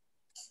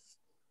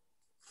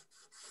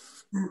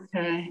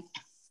 Okay,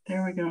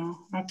 there we go,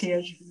 off the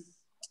edge.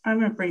 I'm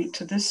gonna bring it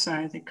to this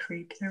side of the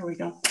creek. There we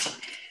go.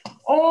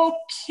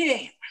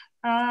 Okay.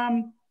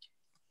 And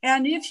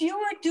if you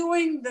were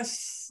doing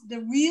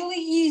the really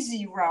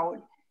easy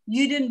route,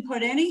 you didn't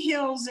put any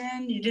hills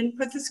in, you didn't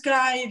put the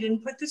sky, you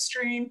didn't put the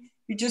stream,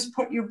 you just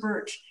put your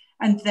birch.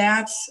 And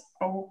that's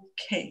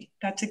okay.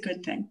 That's a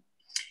good thing.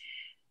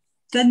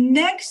 The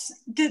next,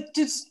 do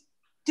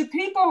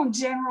people in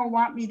general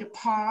want me to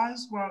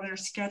pause while they're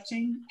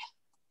sketching?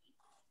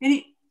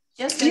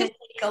 Just going to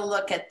take a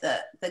look at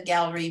the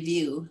gallery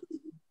view.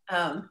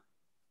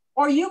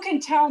 Or you can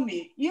tell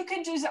me. You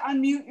can just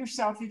unmute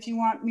yourself if you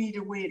want me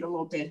to wait a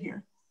little bit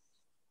here.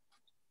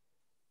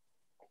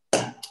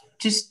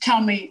 Just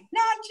tell me,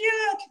 not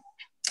yet.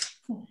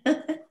 I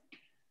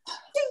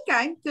think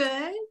I'm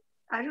good.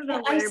 I don't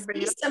know. I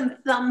see some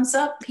thumbs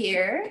up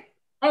here.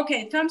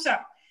 Okay, thumbs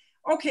up.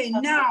 Okay,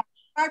 now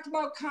talked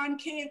about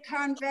concave,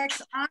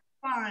 convex, eye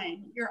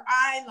line, your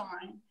eye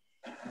line.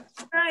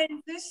 Right, is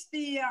this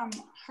the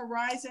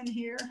horizon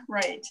here?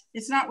 Right,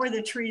 it's not where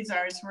the trees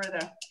are, it's where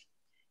the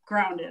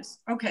ground is.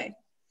 Okay,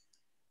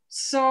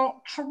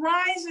 so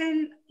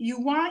horizon, you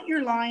want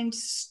your line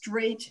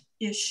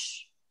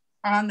straight-ish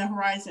on the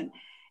horizon.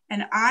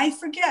 And I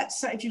forget,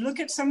 so if you look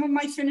at some of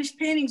my finished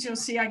paintings, you'll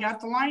see I got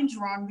the lines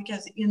wrong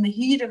because in the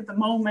heat of the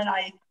moment,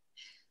 I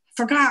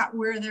forgot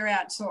where they're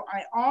at. So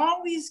I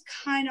always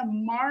kind of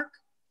mark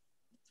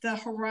the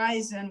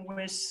horizon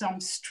with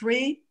some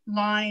straight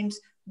lines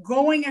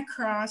going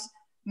across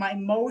my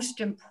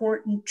most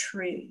important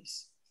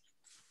trees,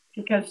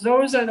 because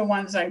those are the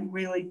ones I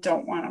really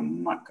don't want to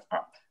muck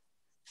up.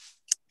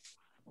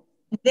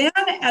 Then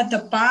at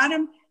the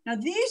bottom, now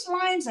these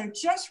lines are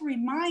just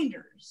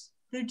reminders.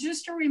 They're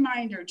just a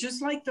reminder,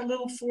 just like the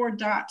little 4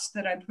 dots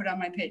that I put on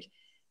my page.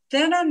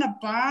 Then on the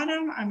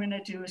bottom, I'm going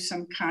to do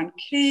some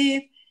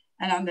concave,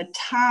 and on the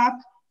top,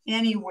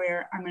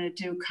 anywhere, I'm going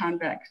to do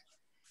convex.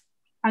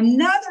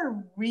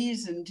 Another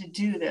reason to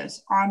do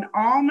this, on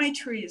all my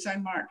trees, I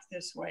mark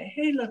this way.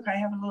 Hey, look, I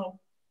have a little.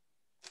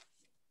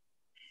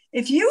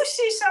 If you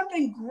see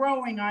something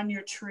growing on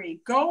your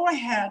tree, go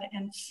ahead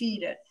and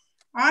feed it.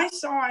 I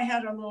saw I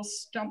had a little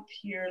stump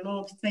here, a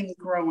little thing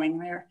growing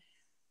there.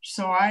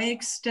 So I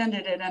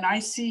extended it, and I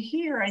see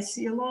here, I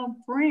see a little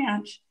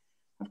branch.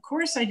 Of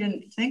course, I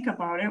didn't think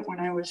about it when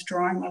I was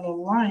drawing my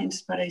little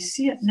lines, but I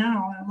see it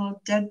now, a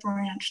little dead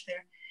branch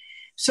there.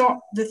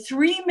 So the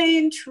 3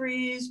 main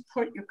trees,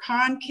 put your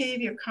concave,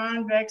 your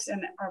convex,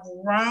 and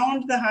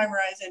around the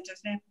horizon,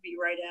 doesn't have to be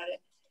right at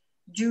it,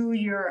 do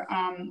your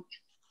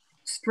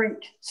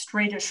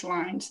straightish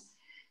lines.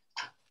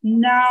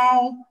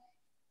 Now,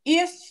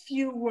 if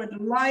you would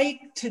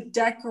like to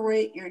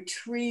decorate your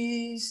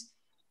trees,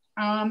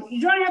 you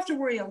don't have to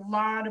worry a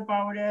lot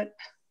about it.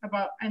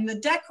 And the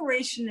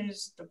decoration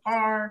is the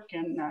bark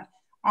and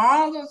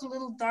all those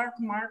little dark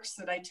marks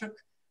that I took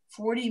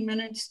 40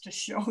 minutes to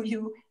show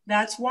you.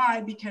 That's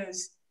why,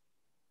 because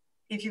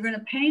if you're going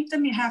to paint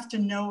them, you have to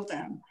know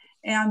them.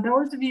 And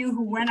those of you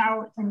who went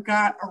out and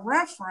got a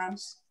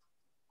reference,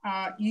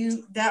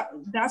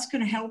 that's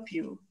going to help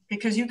you,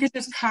 because you could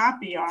just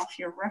copy off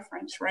your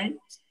reference, right?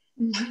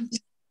 Mm-hmm.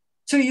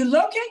 So you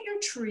look at your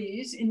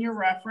trees in your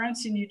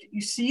reference, and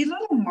you see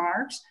little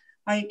marks,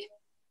 like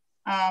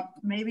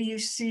maybe you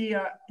see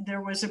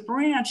there was a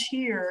branch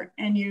here,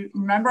 and you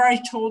remember I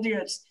told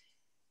you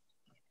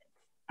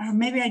or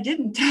maybe I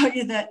didn't tell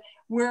you that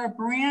where a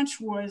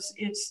branch was,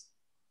 it's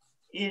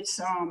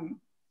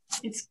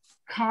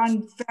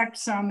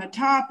convex on the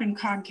top and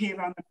concave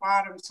on the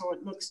bottom, so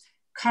it looks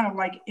kind of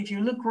like, if you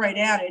look right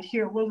at it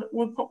here,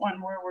 we'll put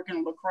one where we're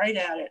going to look right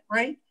at it,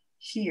 right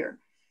here.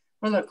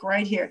 We'll look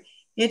right here.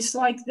 It's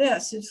like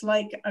this. It's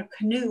like a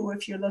canoe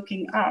if you're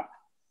looking up.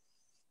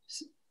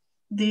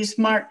 These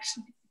marks,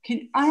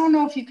 I don't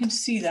know if you can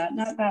see that,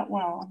 not that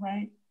well,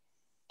 right?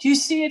 Do you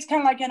see it's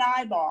kind of like an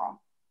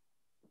eyeball?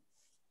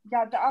 You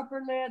got the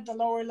upper lid, the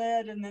lower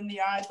lid, and then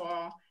the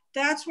eyeball.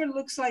 That's what it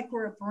looks like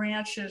where a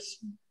branch is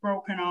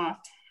broken off.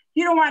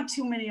 You don't want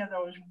too many of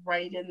those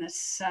right in the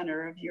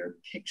center of your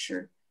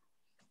picture.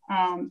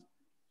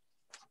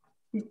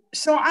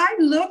 So I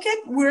look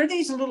at where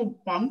these little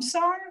bumps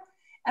are,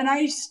 and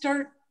I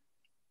start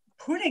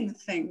putting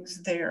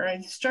things there. I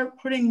start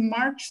putting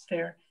marks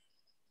there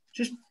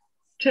just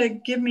to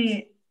give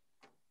me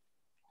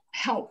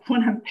help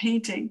when I'm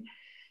painting.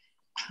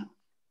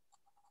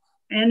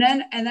 And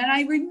then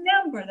I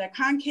remember that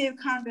concave,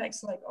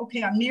 convex, like,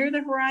 okay, I'm near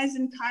the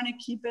horizon, kind of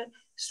keep it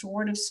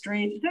sort of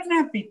straight. It doesn't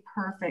have to be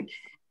perfect.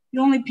 The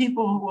only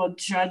people who will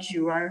judge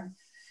you are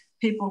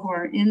people who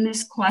are in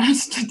this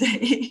class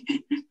today.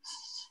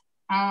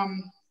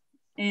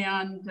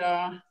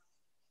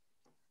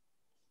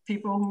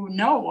 People who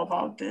know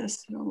about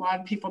this. A lot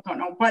of people don't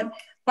know, but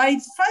by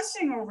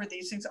fussing over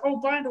these things, oh,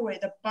 by the way,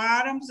 the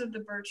bottoms of the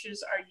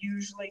birches are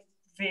usually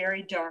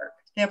very dark.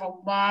 They have a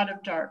lot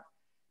of dark.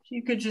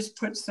 You could just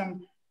put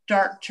some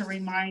dark to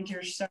remind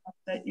yourself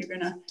that you're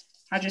gonna,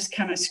 I just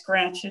kind of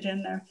scratch it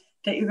in there,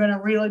 that you're gonna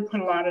really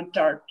put a lot of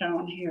dark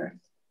down here.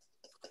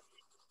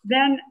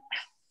 Then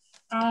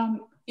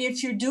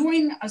if you're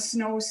doing a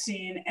snow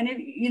scene, and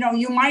you know,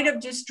 you might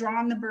have just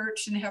drawn the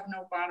birch and have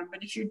no bottom,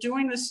 but if you're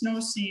doing the snow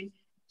scene,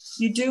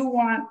 you do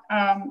want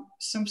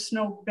some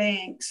snow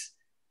banks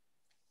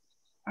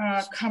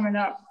coming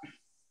up.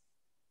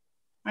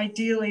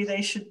 Ideally,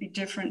 they should be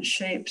different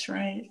shapes,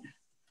 right?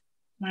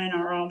 Mine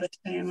are all the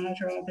same. I'm gonna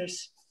draw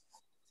this.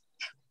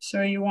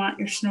 So you want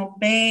your snow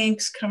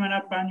banks coming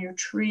up on your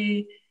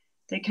tree.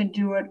 They can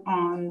do it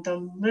on the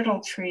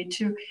little tree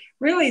too.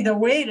 Really, the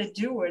way to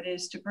do it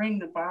is to bring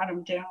the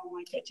bottom down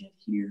like I did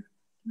here.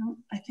 No,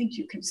 I think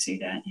you can see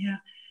that, yeah.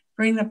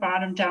 Bring the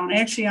bottom down.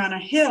 Actually, on a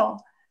hill,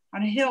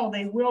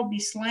 they will be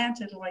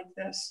slanted like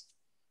this.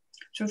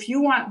 So if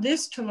you want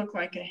this to look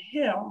like a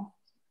hill,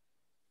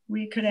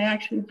 we could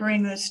actually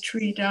bring this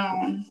tree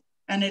down,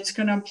 and it's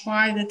going to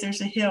imply that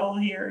there's a hill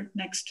here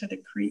next to the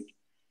creek.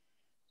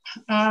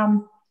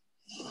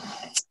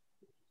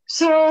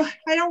 So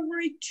I don't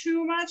worry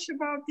too much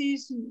about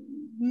these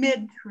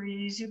mid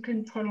trees. You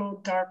can put a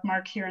little dark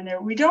mark here and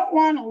there. We don't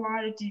want a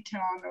lot of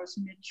detail on those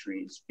mid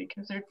trees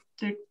because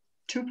they're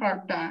too far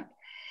back.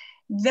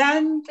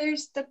 Then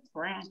there's the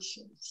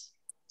branches.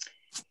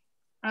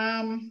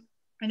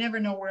 I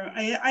never know where,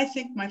 I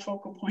think my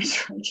focal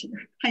point's right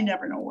here. I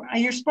never know where.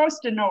 You're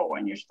supposed to know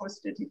when you're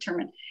supposed to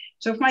determine.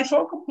 So if my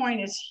focal point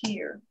is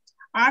here,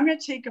 I'm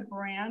gonna take a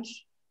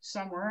branch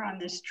somewhere on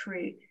this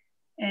tree,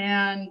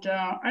 and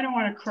I don't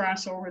wanna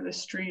cross over the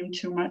stream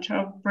too much.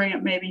 I'll bring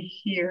it maybe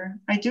here.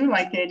 I do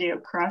like the idea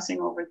of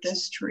crossing over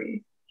this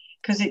tree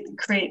because it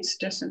creates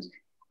distance.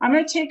 I'm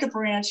gonna take a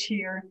branch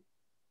here,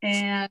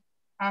 and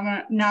I'm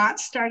gonna not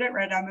start it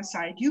right on the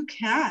side. You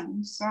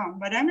can some,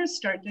 but I'm gonna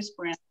start this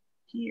branch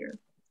here.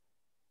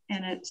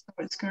 And it's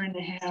going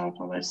to have,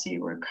 well, let's see,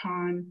 we're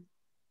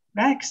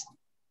convex.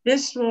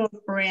 This little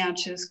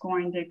branch is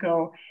going to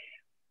go.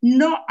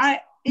 No,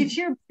 if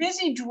you're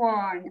busy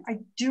drawing, I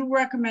do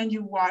recommend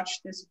you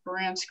watch this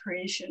branch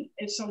creation.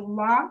 It's a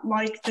lot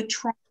like the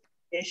trunk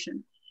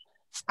creation.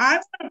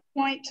 I'm going to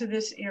point to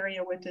this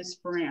area with this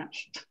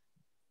branch,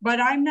 but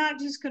I'm not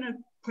just going to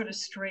put a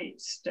straight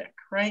stick,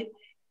 right?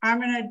 I'm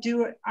going to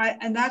do it.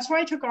 And that's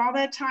why I took all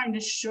that time to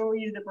show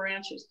you the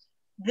branches.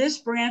 This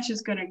branch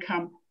is going to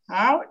come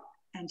out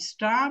and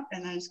stop,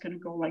 and then it's going to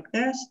go like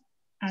this,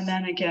 and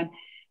then again.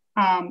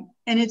 And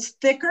it's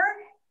thicker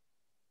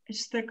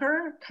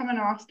coming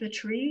off the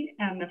tree,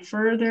 and the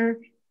further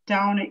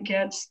down it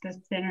gets, the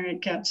thinner it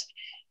gets.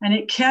 And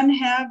it can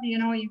have, you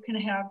know, you can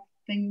have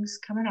things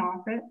coming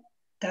off it,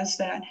 does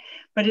that,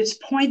 but it's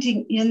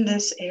pointing in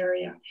this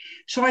area.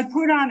 So I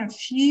put on a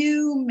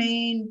few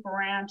main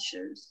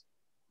branches.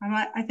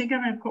 I think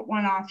I'm going to put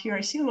one off here.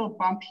 I see a little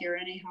bump here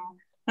anyhow.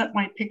 Let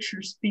my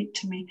picture speak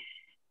to me.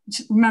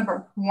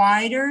 Remember,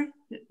 wider,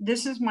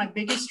 this is my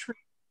biggest tree,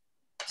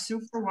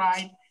 super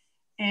wide,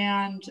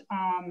 and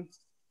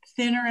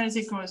thinner as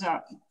it goes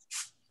up.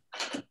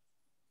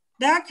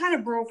 That kind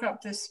of broke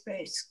up this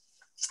space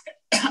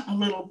a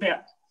little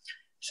bit.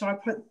 So I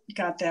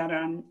got that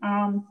on.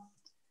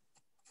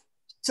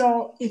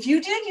 So if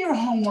you did your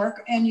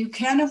homework, and you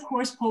can of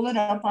course pull it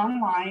up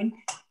online,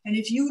 and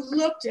if you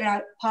looked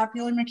at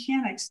Popular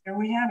Mechanics, there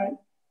we have it.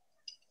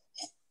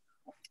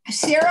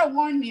 Sarah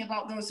warned me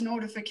about those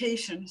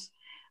notifications.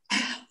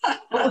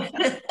 now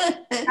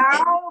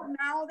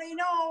they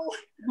know.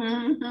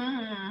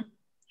 Mm-hmm.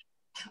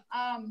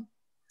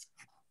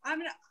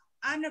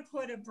 I'm gonna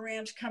put a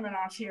branch coming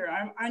off here.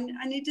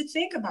 I need to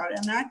think about it.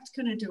 I'm not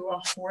gonna do a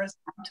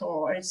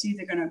horizontal. It's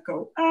either gonna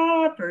go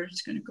up or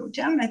it's gonna go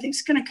down. I think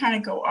it's gonna kind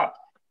of go up.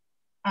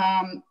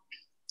 I'm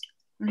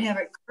gonna have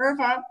it curve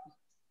up,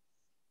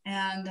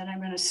 and then I'm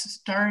gonna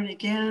start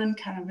again,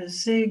 kind of a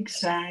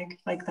zigzag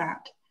like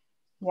that.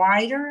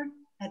 Wider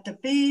at the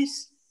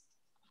base.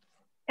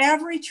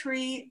 Every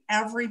tree,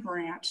 every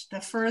branch, the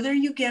further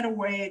you get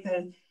away,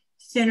 the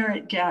thinner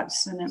it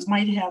gets, and it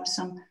might have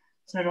some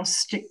little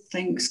stick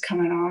things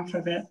coming off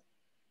of it.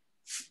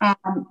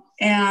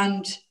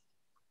 And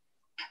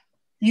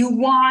you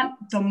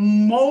want the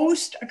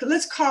most,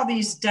 let's call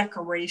these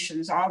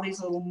decorations, all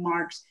these little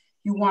marks.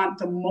 You want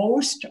the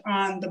most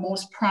on the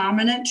most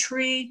prominent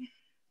tree.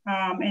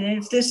 And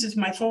if this is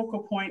my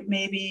focal point,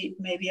 maybe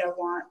I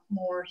want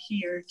more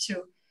here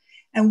too.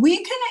 And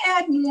we can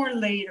add more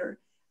later.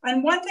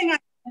 And one thing I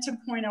want to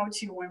point out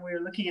to you when we were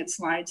looking at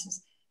slides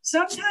is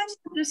sometimes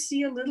you just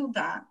see a little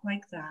dot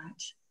like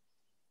that.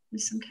 We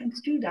sometimes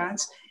do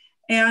dots.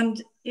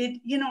 And it,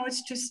 you know,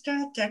 it's just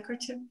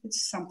decorative.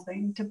 It's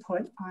something to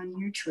put on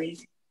your tree.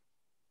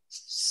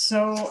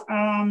 So,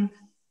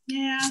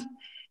 yeah.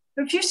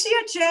 If you see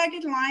a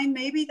jagged line,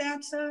 maybe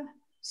that's a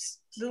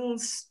little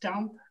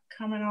stump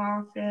coming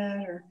off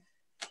it, or,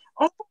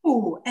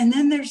 oh, and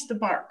then there's the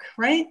bark,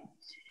 right?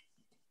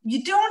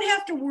 You don't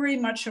have to worry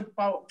much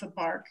about the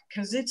bark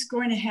because it's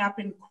going to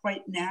happen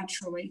quite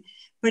naturally.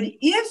 But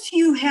if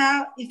you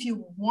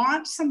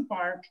want some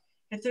bark,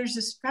 if there's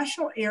a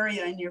special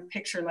area in your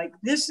picture, like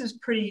this is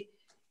pretty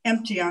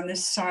empty on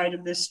this side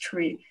of this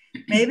tree,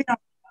 maybe I'll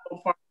put a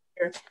little bark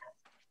here.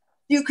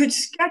 You could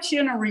sketch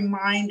in a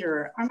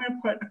reminder. I'm going to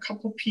put a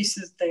couple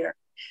pieces there,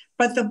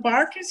 but the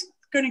bark is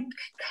going to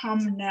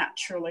come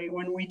naturally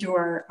when we do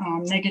our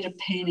negative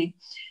painting.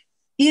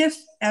 If,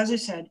 as I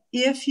said,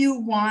 if you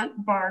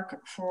want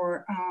bark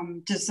for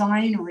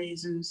design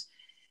reasons,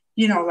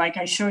 you know, like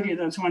I showed you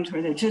those ones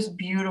where they're just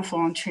beautiful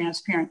and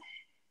transparent,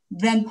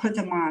 then put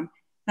them on.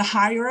 The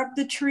higher up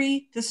the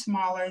tree, the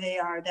smaller they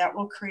are. That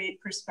will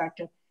create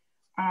perspective.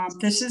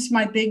 This is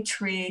my big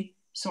tree,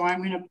 so I'm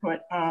going to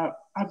put a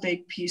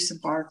big piece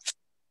of bark.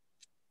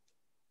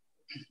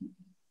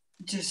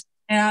 Just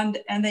and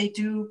they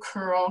do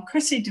curl. Of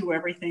course, they do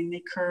everything.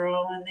 They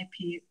curl and they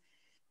peep.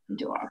 They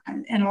do all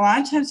kinds. And a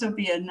lot of times there'll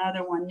be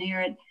another one near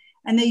it,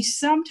 and they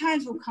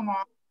sometimes will come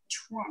off the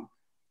trunk,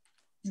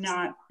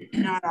 not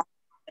off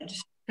the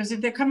edge. Because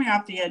if they're coming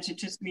off the edge, it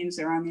just means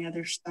they're on the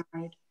other side.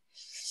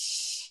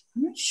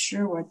 I'm not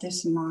sure what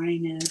this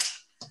line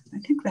is. I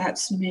think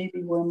that's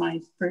maybe where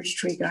my birch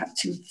tree got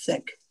too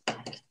thick.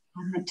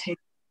 I'm gonna take.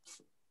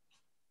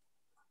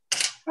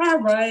 All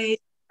right.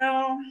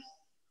 Well,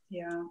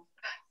 yeah.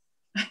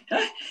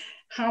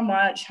 How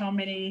much? How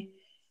many?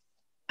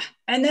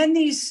 And then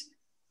these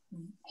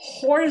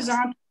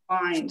horizontal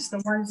lines,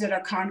 the ones that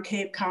are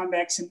concave,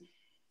 convex, and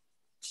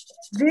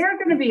they're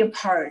going to be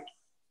apart.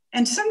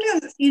 And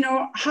sometimes, you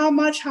know, how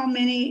much, how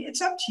many?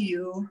 It's up to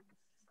you.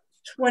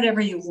 It's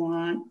whatever you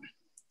want.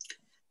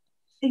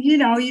 You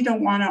know, you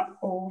don't want to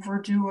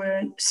overdo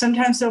it.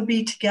 Sometimes they'll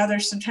be together.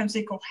 Sometimes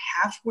they go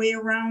halfway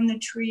around the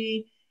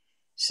tree.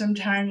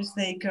 Sometimes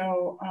they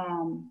go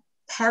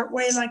part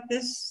way like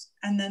this,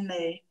 and then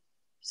they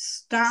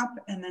stop,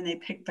 and then they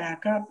pick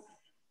back up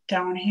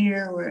down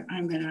here where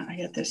I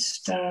get this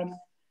stub.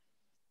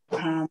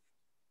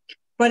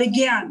 But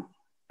again,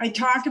 I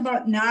talk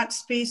about not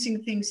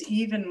spacing things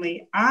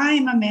evenly.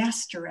 I'm a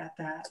master at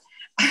that.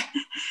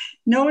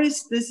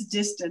 Notice this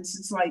distance.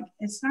 It's like,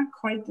 it's not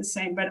quite the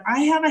same, but I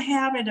have a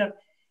habit of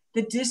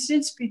the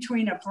distance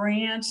between a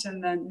branch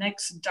and the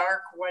next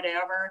dark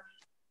whatever.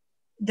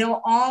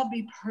 They'll all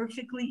be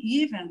perfectly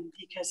even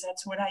because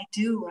that's what I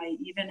do. I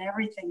even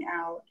everything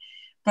out,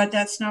 but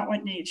that's not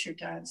what nature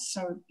does.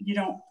 So you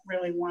don't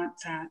really want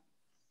that.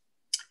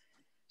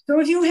 So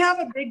if you have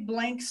a big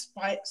blank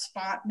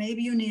spot,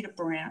 maybe you need a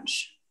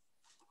branch,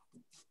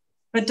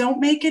 but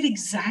don't make it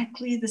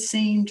exactly the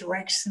same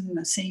direction,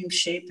 the same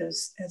shape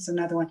as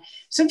another one.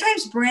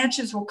 Sometimes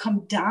branches will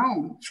come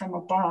down from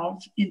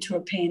above into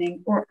a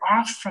painting or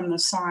off from the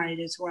side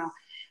as well.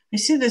 I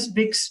see this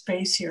big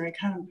space here. I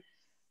kind of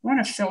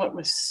want to fill it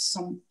with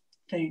something,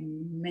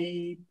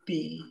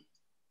 maybe.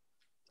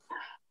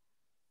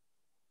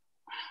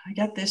 I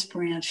got this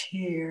branch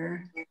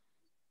here.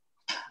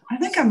 I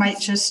think I might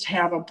just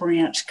have a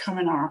branch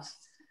coming off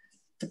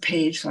the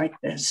page like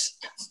this.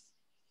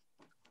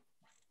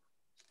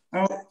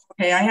 Oh,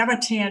 okay, I have a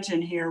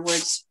tangent here where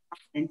it's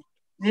stopping.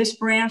 This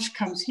branch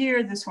comes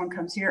here, this one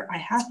comes here. I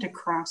have to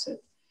cross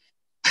it.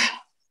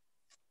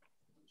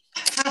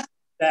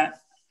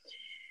 That.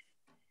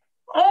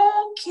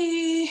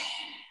 Okay,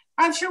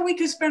 I'm sure we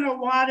could spend a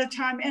lot of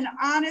time, and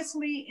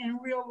honestly, in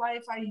real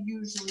life, I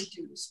usually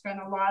do spend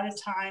a lot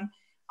of time.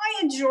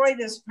 I enjoy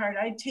this part.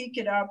 I take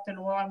it up, and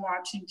while I'm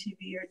watching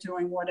TV or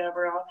doing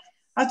whatever,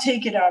 I'll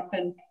take it up,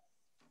 and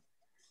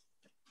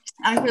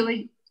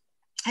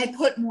I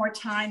put more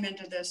time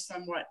into this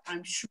than what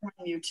I'm showing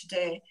you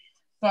today,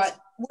 but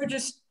we're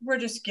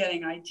just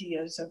getting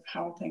ideas of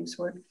how things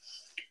work.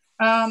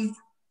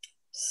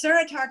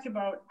 Sarah talked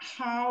about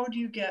how do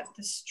you get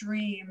the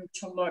stream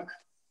to look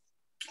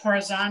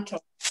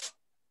horizontal.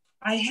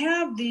 I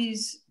have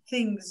these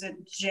things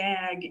that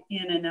jag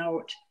in and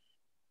out.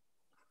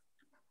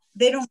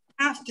 They don't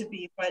have to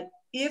be, but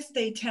if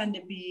they tend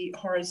to be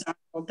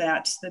horizontal,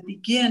 that's the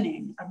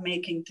beginning of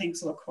making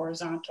things look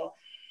horizontal.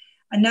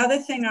 Another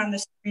thing on the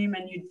stream,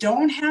 and you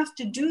don't have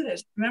to do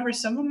this. Remember,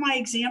 some of my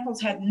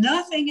examples had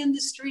nothing in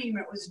the stream.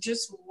 It was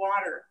just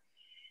water.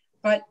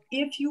 But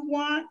if you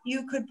want,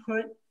 you could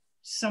put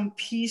some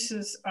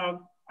pieces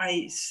of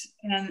ice.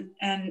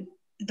 And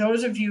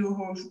those of you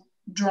who've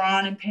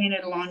drawn and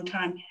painted a long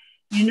time,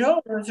 you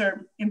know those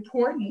are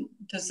important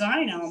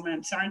design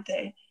elements, aren't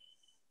they?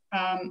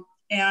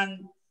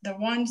 And the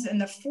ones in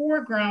the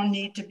foreground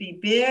need to be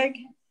big.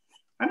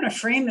 I'm going to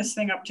frame this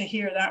thing up to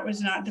here. That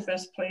was not the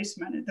best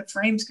placement. The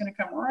frame's going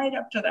to come right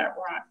up to that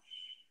rock.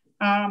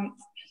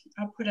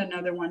 I'll put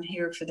another one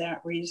here for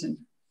that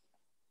reason.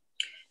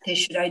 They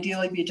should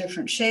ideally be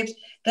different shapes.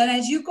 Then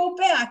as you go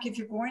back, if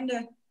you're going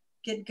to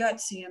get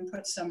gutsy and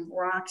put some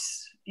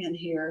rocks in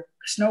here,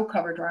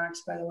 snow-covered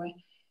rocks, by the way,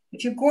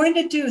 if you're going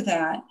to do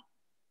that,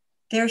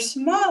 they're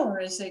smaller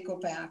as they go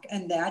back,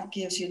 and that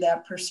gives you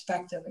that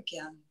perspective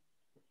again.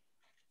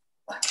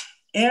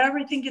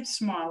 Everything gets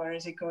smaller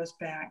as it goes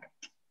back.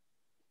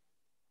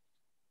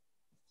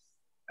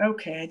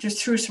 Okay, I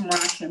just threw some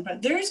rocks in,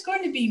 but there's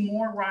going to be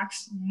more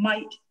rocks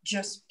might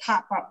just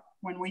pop up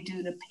when we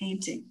do the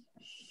painting.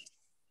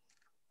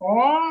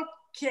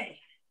 Okay,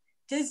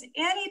 does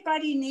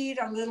anybody need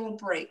a little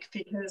break?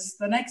 Because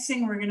the next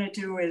thing we're gonna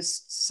do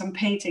is some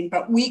painting,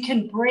 but we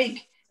can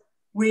break.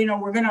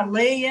 We're gonna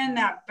lay in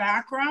that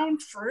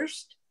background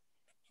first,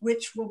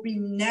 which will be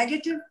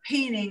negative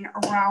painting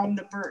around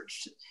the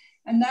birch.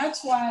 And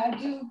that's why I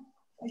do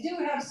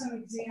have some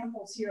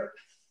examples here.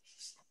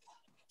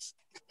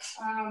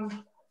 I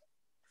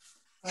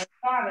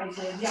thought I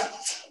did, yeah.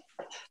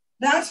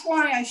 That's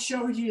why I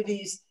showed you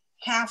these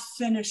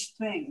half-finished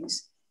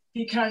things,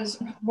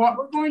 because what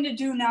we're going to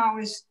do now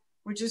is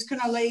we're just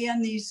going to lay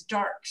in these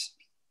darks.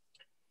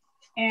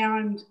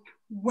 And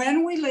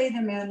when we lay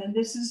them in, and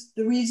this is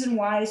the reason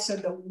why I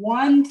said the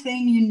one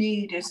thing you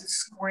need is a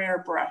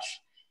square brush.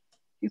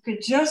 You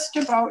could just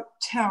about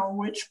tell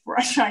which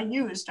brush I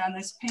used on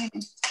this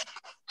painting.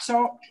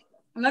 So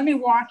let me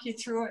walk you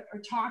through it, or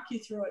talk you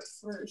through it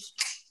first.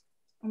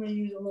 I'm going to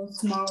use a little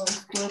smaller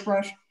square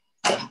brush.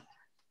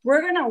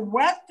 We're going to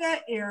wet the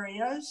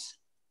areas,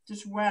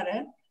 just wet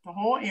it, the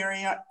whole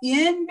area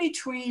in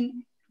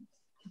between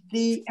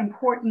the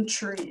important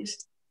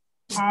trees.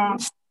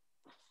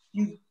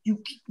 You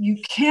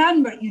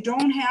can, but you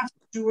don't have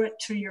to do it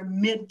to your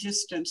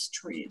mid-distance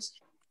trees.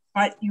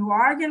 But you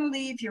are going to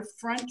leave your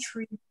front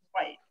tree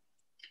white.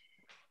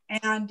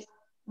 And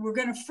we're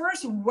going to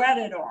first wet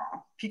it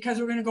all, because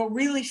we're going to go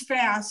really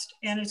fast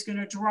and it's going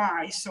to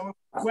dry. So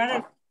wet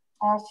it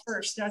all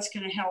first. That's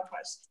going to help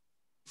us.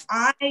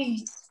 I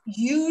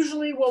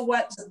usually will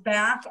wet the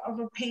back of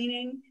a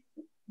painting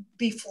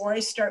before I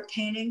start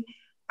painting.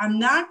 I'm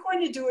not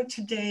going to do it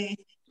today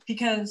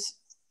because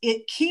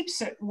it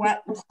keeps it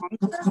wet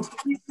longer if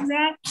you do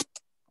that.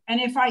 And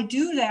if I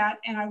do that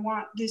and I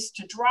want this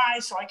to dry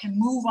so I can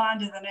move on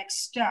to the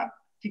next step,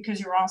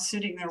 because you're all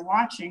sitting there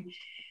watching,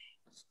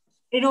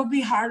 it'll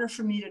be harder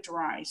for me to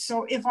dry.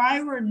 So if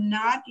I were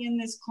not in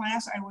this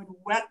class, I would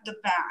wet the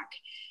back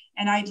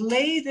and I'd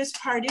lay this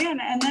part in,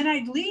 and then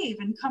I'd leave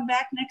and come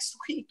back next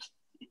week.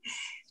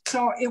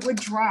 So it would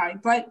dry.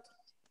 But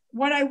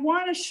what I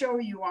want to show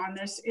you on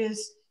this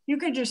is, you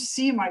can just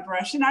see my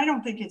brush, and I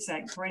don't think it's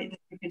that great that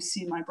you can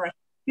see my brush.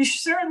 You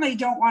certainly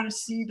don't want to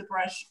see the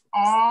brush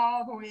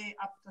all the way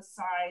up the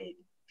side,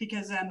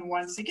 because then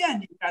once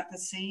again, you've got the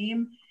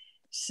same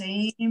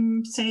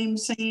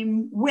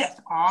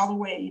width all the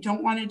way. You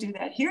don't want to do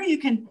that. Here you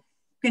can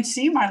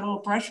see my little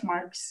brush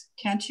marks,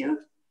 can't you?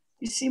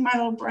 You see my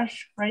little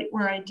brush right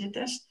where I did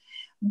this?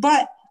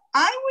 But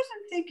I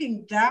wasn't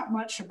thinking that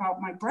much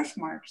about my brush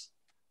marks.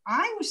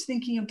 I was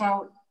thinking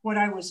about what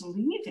I was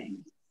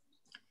leaving.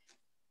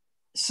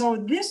 So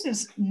this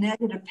is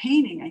negative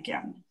painting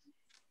again.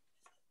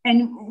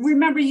 And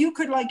remember, you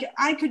could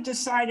I could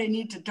decide I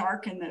need to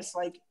darken this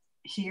like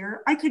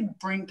here. I could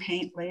bring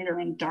paint later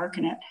and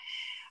darken it.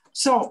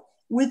 So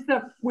with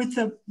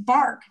the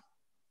bark,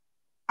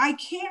 I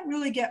can't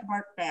really get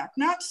bark back,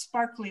 not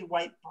sparkly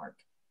white bark,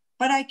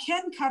 but I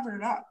can cover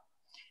it up.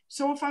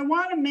 So if I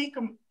want to make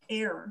them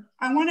err,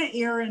 I want to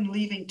err in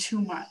leaving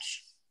too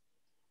much.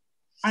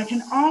 I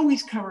can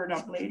always cover it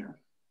up later.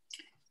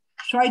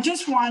 So I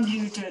just want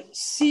you to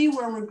see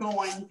where we're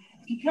going,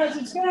 because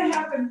it's going to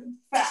happen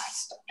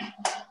fast.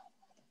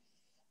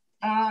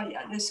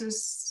 Yeah, this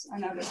is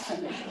another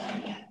thing.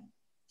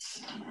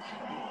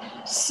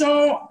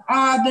 So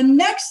the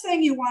next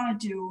thing you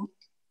want to do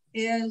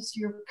is,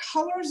 your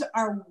colors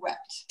are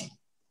wet.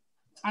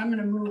 I'm going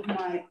to move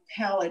my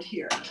palette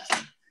here.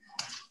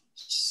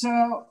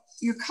 So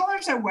your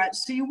colors are wet.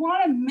 So you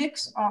want to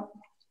mix up.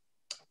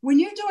 When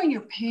you're doing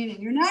your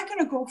painting, you're not going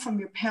to go from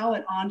your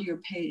palette onto your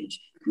page.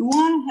 You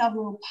want to have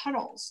little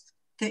puddles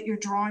that you're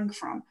drawing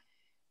from.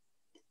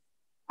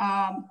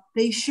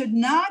 They should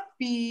not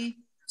be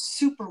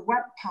super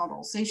wet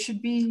puddles. They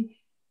should be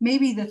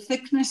maybe the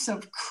thickness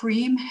of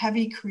cream,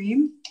 heavy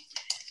cream.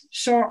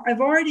 So I've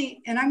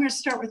already, and I'm going to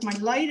start with my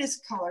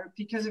lightest color,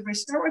 because if I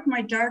start with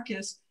my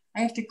darkest,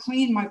 I have to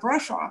clean my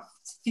brush off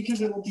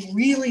because it will be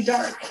really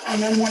dark.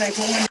 And then when I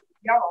go into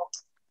yellow,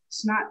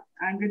 it's not,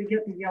 I'm going to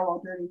get the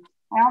yellow dirty.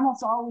 I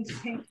almost always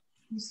paint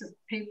a piece of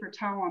paper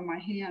towel on my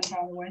hand,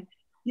 by the way.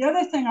 The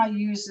other thing I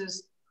use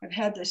is, I've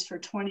had this for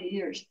 20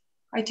 years.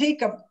 I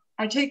take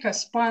a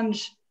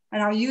sponge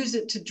and I'll use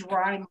it to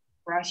dry my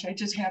brush. I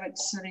just have it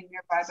sitting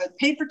nearby, but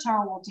paper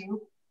towel will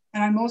do.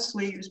 And I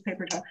mostly use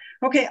paper towel.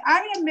 Okay,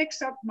 I'm gonna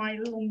mix up my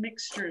little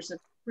mixtures of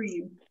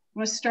cream.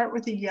 I'm gonna start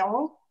with the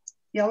yellow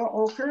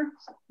ochre,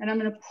 and I'm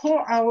gonna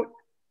pull out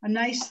a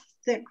nice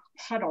thick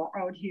puddle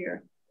out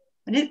here.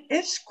 And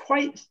it's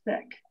quite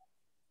thick.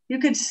 You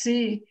can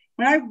see,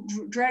 when I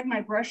drag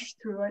my brush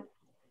through it,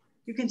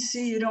 you can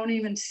see you don't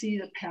even see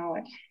the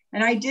palette.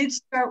 And I did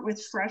start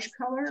with fresh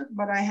color,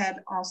 but I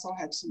also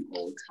had some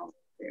old color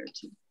there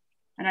too.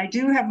 And I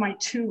do have my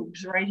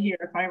tubes right here.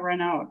 If I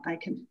run out, I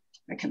can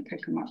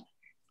pick them up.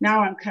 Now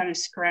I'm kind of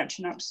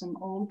scratching up some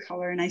old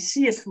color, and I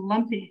see it's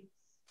lumpy.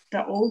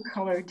 The old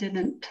color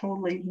didn't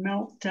totally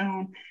melt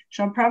down.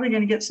 So I'm probably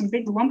going to get some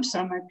big lumps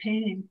on my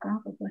painting,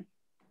 probably.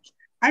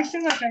 I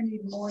feel like I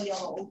need more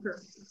yellow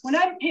ochre. When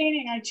I'm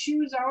painting, I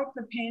choose out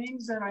the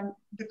paintings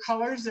the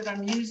colors that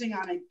I'm using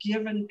on a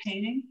given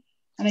painting,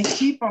 and I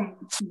keep them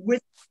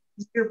with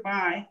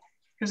nearby,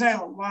 because I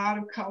have a lot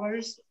of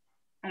colors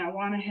and I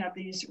want to have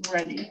these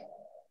ready.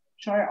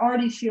 So I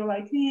already feel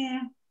like,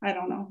 yeah, I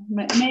don't know,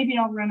 maybe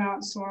I'll run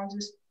out, so I'll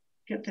just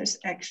get this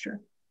extra.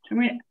 I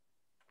mean,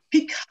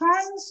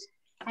 because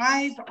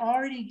I've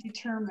already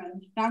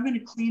determined, now I'm going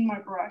to clean my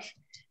brush.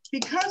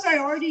 Because I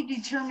already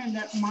determined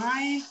that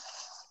my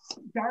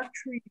dark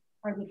trees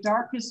are the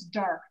darkest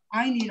dark,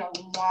 I need a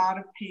lot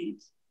of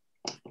paint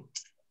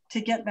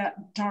to get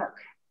that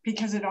dark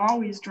because it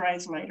always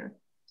dries later.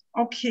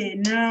 Okay,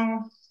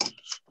 now,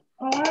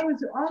 I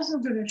was also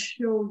going to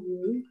show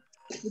you,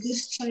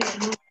 this plate,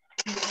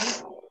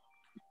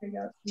 I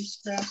got some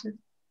scratches.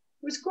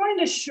 I was going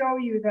to show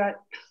you that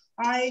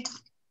I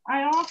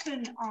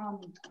often,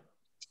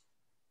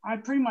 I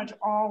pretty much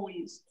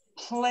always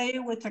play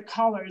with the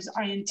colors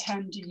I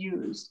intend to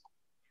use.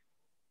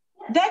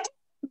 That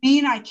doesn't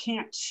mean I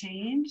can't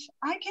change.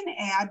 I can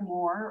add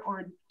more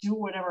or do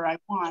whatever I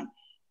want,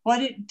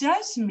 but it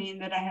does mean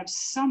that I have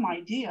some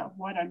idea of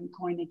what I'm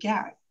going to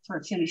get for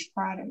a finished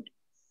product.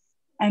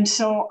 And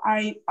so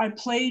I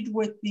played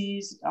with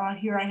these.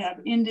 Here I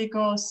have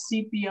indigo,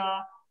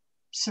 sepia,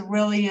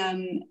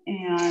 cerulean,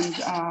 and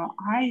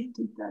I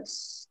think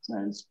that's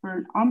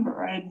burnt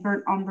umber. I had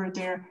burnt umber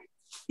there.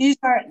 These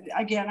are,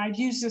 again, I've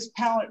used this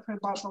palette for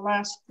about the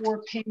last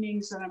 4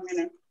 paintings and I'm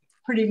gonna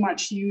pretty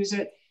much use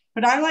it.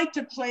 But I like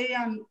to play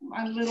on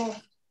little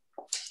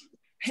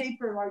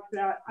paper like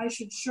that. I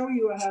should show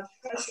you I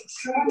should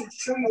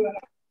show you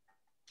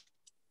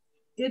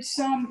It's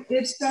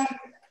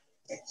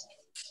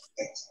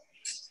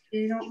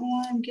you don't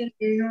know I'm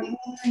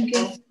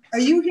getting, are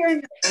you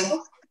hearing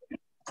the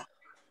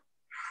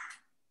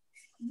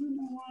I don't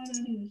know why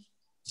that is.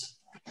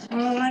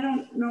 Well, I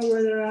don't know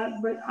where they're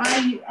at, but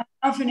I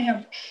often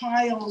have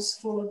piles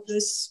full of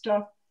this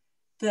stuff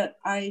that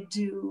I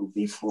do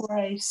before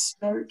I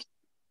start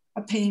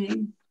a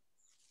painting.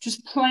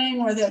 Just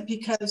playing with it,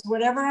 because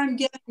whatever I'm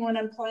getting when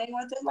I'm playing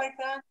with it like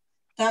that,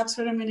 that's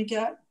what I'm going to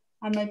get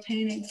on my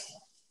painting.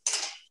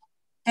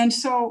 And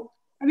so,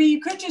 I mean, you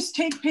could just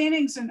take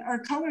paintings or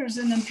colors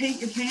and then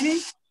paint your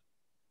painting,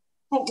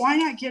 but why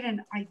not get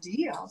an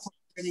idea of what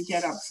you're going to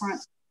get up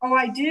front? Oh,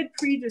 I did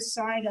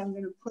pre-decide I'm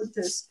going to put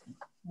this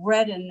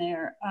red in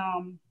there.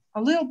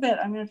 A little bit,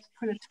 I'm going to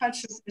put a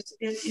touch of this.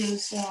 It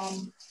is,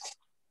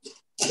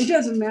 it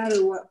doesn't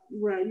matter what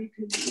red you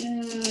could,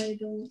 I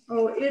don't,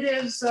 it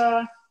is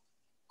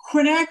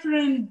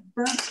quinacridone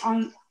burnt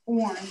on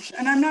orange.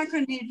 And I'm not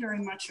going to need very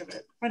much of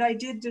it, but I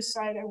did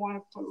decide I want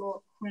to put a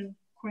little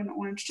quin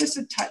orange, just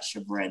a touch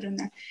of red in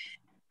there.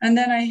 And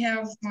then I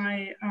have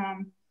my,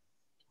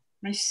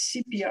 my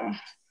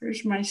sepia.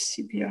 Here's my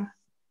sepia.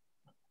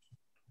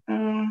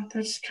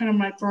 That's kind of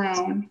my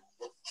brown.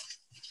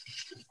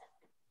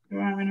 So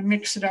I'm going to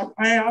mix it up.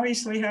 I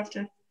obviously have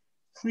to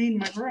clean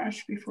my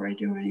brush before I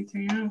do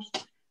anything else.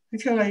 I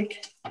feel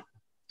like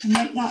there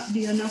might not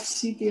be enough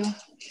sepia,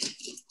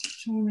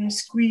 so I'm going to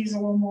squeeze a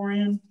little more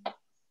in.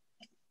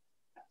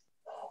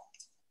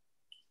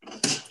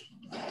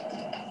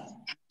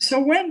 So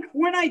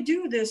when I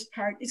do this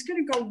part, it's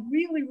going to go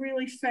really,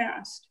 really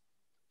fast.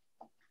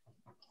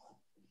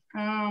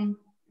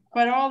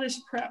 But all this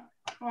prep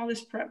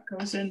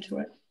goes into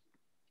it.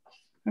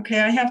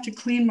 Okay, I have to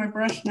clean my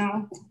brush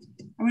now.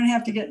 I'm going to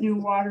have to get new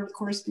water, of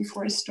course,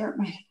 before I start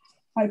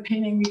my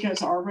painting,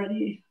 because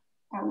already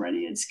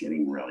it's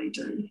getting really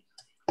dirty.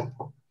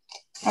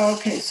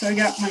 Okay, so I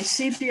got my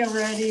sepia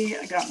ready.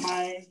 I got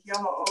my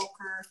yellow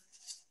ochre.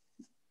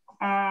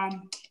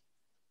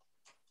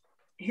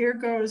 Here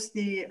goes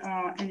the,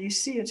 and you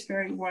see it's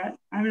very wet.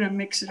 I'm going to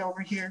mix it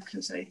over here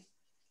because I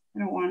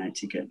don't want it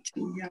to get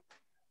too yellow.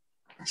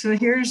 So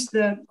here's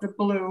the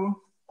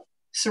blue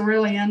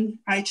cerulean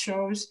I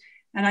chose.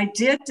 And I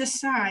did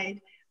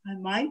decide I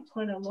might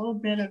put a little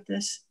bit of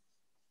this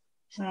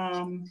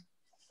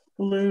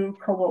blue,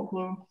 cobalt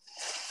blue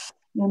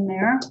in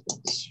there.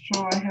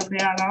 So I have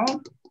that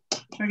out.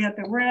 So I got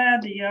the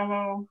red, the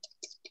yellow.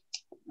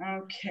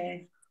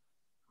 Okay.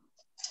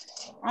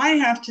 I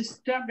have to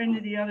step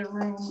into the other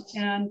room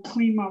and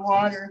clean my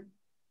water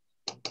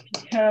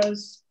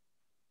because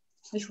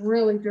it's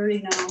really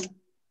dirty now.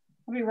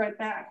 I'll be right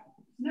back.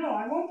 No,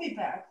 I won't be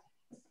back.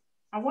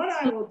 What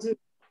I will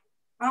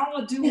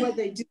do what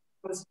they do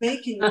was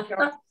baking.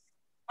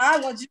 I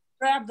will just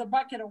grab the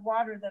bucket of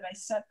water that I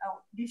set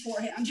out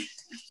beforehand.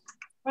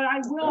 But I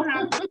will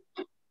have to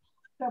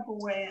step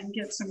away and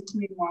get some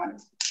clean water.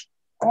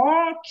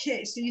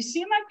 Okay, so you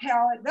see my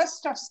palette. That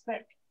stuff's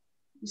thick.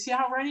 You see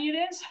how runny it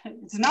is?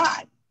 It's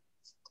not.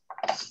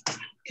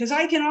 Because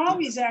I can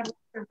always add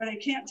water, but I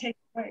can't take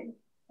it away.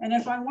 And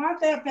if I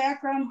want that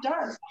background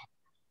dark,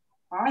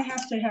 I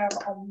have to have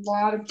a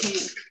lot of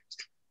paint.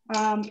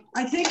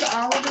 I think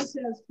all of us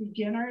as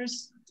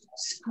beginners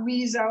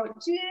squeeze out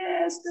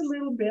just a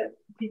little bit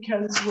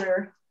because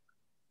we're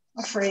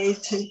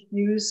afraid to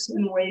use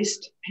and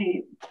waste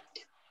paint.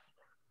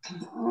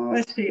 Oh,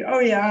 let's see. Oh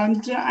yeah,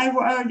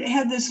 I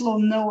had this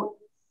little note.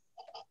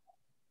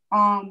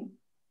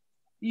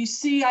 You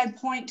see, I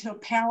point to a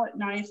palette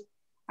knife.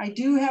 I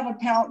do have a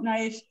palette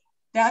knife.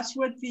 That's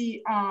what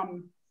the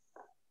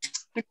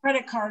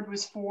credit card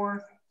was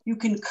for. You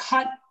can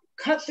cut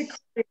the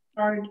credit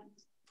card.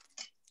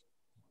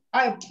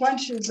 I have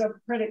bunches of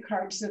credit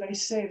cards that I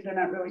saved. They're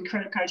not really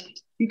credit cards.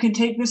 You can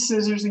take the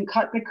scissors and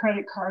cut the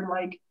credit card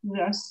like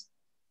this.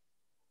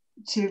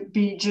 to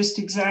be just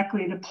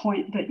exactly the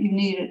point that you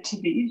need it to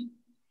be.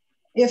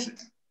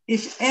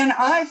 And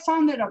I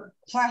found that a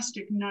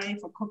plastic knife,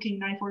 a cooking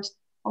knife, works.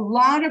 A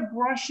lot of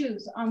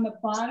brushes on the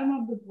bottom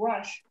of the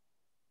brush,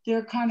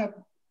 they're kind of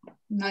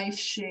knife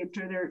shaped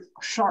or they're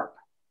sharp.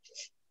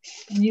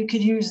 And you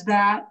could use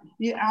that.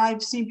 Yeah,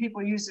 I've seen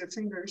people use their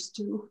fingers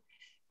too.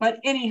 But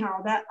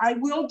anyhow, that I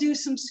will do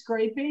some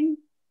scraping.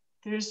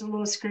 There's a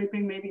little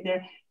scraping maybe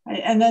there.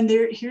 And then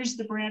here's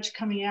the branch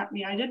coming at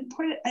me. I didn't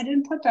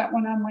put that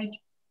one on my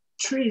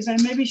trees. I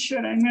maybe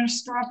should. I'm going to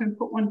stop and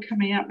put one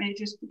coming at me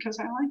just because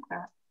I like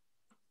that.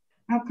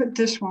 I'll put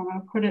this one.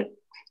 I'll put it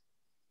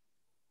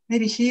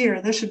maybe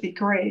here. This would be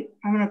great.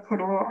 I'm going to put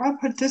I'll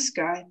put this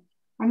guy.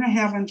 I'm going to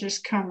have him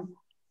just come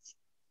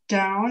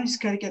down. He's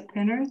got to get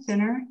thinner,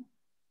 thinner.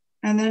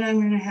 And then I'm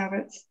going to have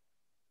it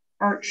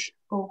arch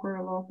over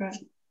a little bit.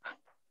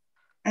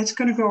 It's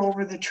going to go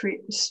over the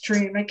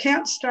stream. I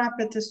can't stop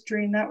at the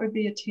stream. That would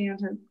be a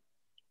tangent.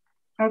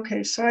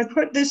 Okay, so I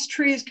put this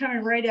tree is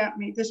coming right at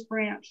me. This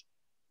branch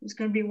is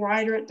going to be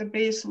wider at the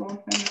base a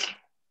little bit.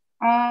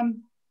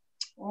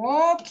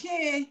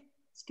 Okay,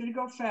 it's going to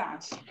go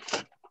fast.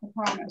 I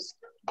promise.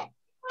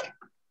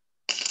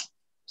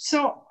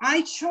 So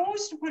I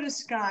chose to put a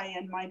sky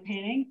in my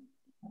painting.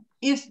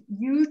 If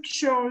you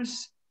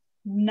chose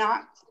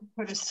not to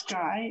put a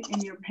sky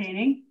in your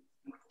painting,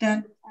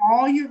 then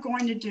all you're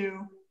going to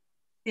do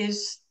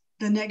is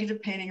the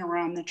negative painting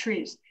around the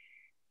trees.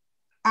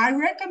 I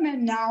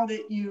recommend now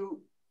that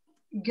you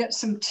get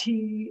some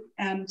tea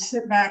and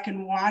sit back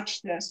and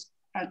watch this,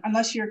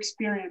 unless you're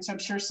experienced. I'm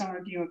sure some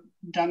of you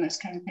have done this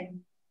kind of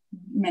thing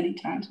many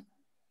times.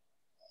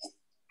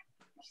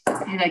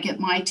 And I get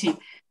my tea.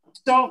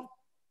 So,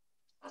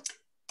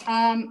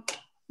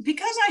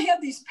 because I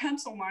have these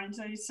pencil lines,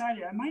 I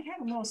decided I might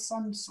have a little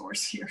sun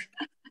source here.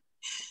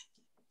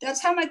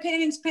 That's how my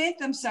paintings paint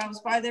themselves,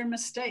 by their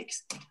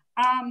mistakes.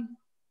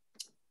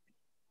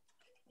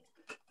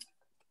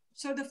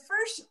 So the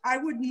first, I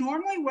would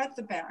normally wet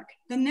the back.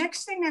 The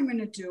next thing I'm going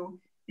to do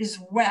is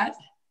wet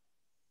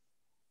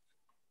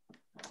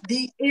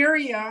the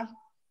area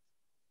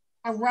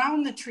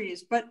around the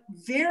trees, but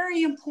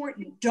very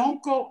important,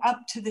 don't go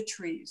up to the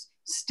trees.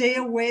 Stay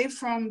away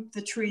from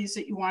the trees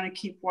that you want to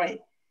keep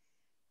white.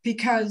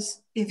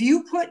 Because if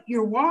you put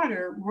your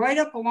water right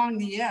up along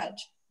the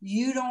edge,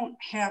 you don't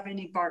have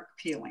any bark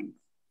peeling.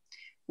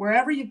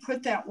 Wherever you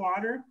put that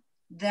water,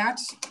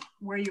 that's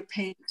where your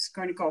paint is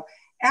going to go.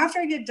 After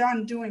I get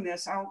done doing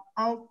this,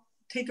 I'll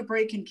take a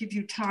break and give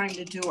you time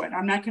to do it.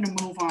 I'm not going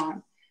to move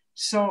on.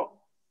 So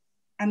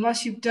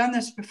unless you've done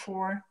this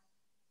before,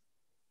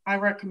 I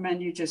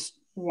recommend you just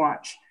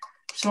watch.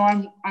 So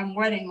I'm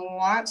wetting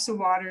lots of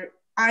water.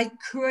 I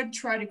could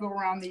try to go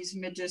around these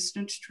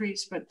mid-distance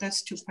trees, but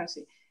that's too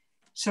fussy.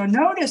 So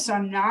notice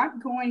I'm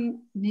not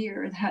going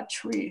near that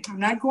tree. I'm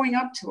not going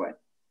up to it.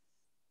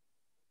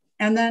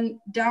 And then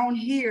down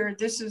here,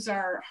 this is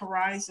our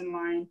horizon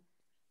line.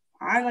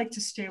 I like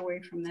to stay away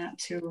from that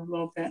too a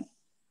little bit.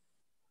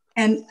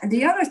 And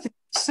the other thing,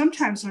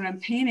 sometimes when I'm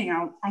painting,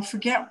 I'll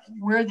forget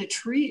where the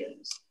tree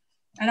is.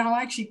 And I'll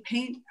actually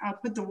I'll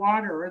put the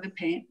water or the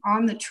paint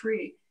on the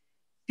tree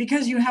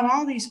because you have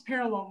all these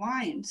parallel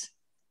lines.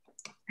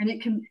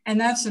 And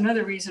that's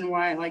another reason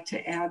why I like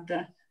to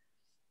add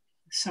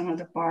some of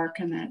the bark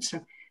and that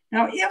stuff.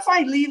 Now, if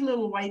I leave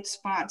little white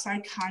spots, I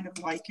kind of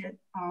like it.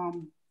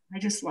 I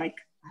just like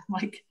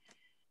the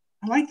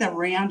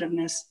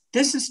randomness.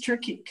 This is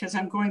tricky because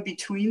I'm going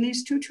between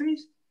these two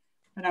trees,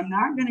 but I'm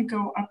not going to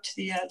go up to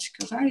the edge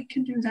because I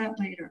can do that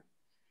later.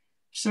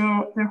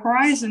 So the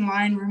horizon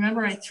line,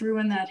 remember I threw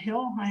in that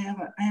hill? I have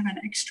an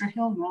extra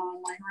hill now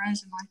on my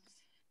horizon line.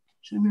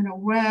 So I'm going to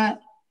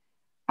wet.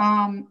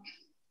 I'm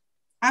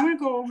going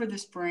to go over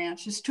this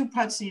branch. It's too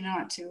putsy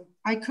not to.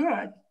 I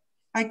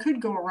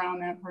could go around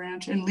that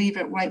branch and leave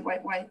it white,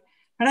 white, white,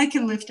 but I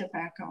can lift it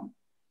back up.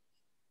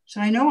 So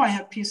I know I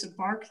have a piece of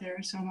bark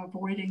there, so I'm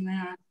avoiding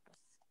that.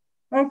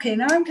 Okay,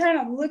 now I'm kind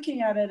of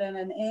looking at it at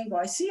an angle.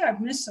 I see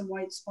I've missed some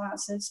white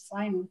spots. That's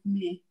fine with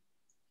me.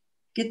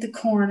 Get the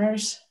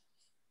corners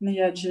and the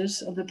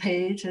edges of the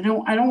page. I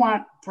don't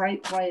want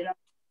bright white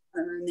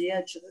on the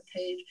edge of the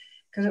page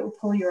because it will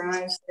pull your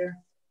eyes there.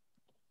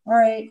 All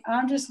right,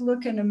 I'm just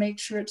looking to make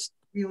sure it's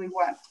really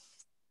wet.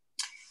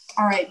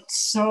 All right,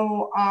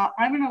 so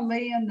I'm going to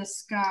lay in the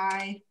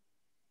sky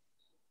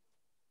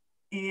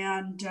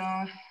and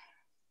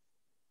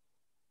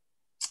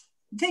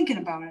thinking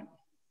about it.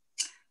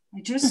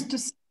 I just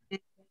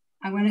decided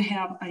I'm going to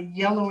have a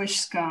yellowish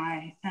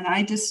sky, and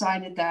I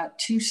decided that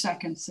 2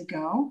 seconds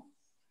ago.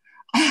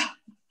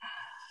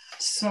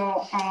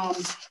 So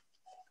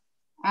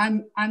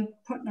I'm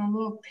putting a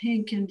little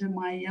pink into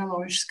my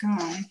yellowish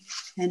sky,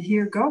 and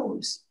here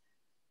goes.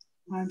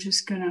 I'm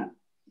just going to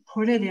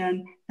put it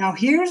in. Now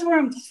here's where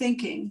I'm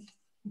thinking,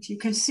 if you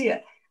can see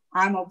it,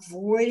 I'm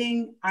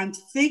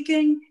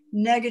thinking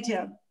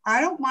negative.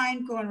 I don't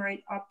mind going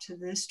right up to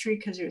this tree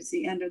because it's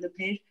the end of the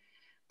page,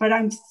 but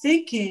I'm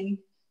thinking,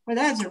 well,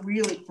 that's a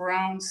really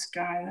brown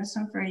sky. That's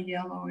not very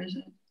yellow, is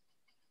it?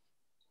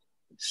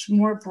 It's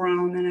more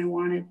brown than I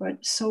wanted,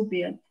 but so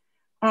be it.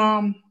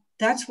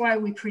 That's why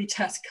we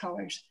pre-test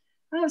colors.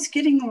 Oh, it's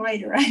getting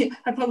lighter. I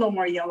put a little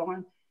more yellow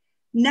on.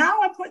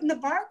 Now I'm putting the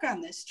bark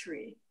on this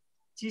tree.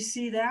 Do you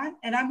see that?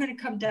 And I'm going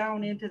to come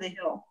down into the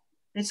hill.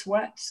 It's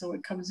wet, so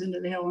it comes into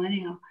the hill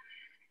anyhow.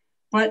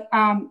 But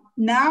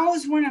now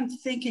is when I'm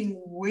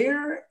thinking,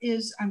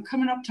 I'm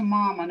coming up to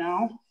Mama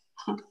now.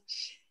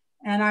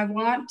 And I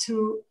want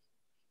to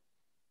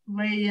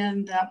lay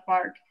in that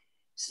bark.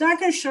 It's not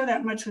going to show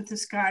that much with the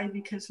sky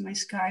because my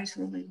sky is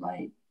really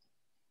light.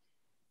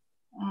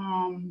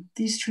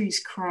 These trees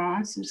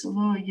cross. There's a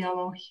little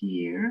yellow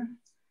here.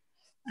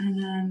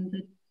 And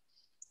then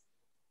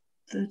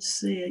let's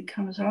see, it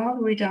comes all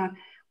the way down.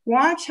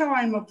 Watch how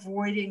I'm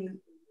avoiding.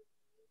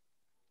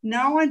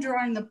 Now I'm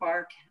drawing the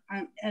bark.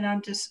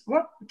 I'm just,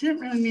 didn't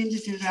really mean to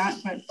do that,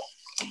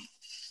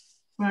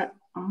 but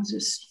I'll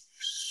just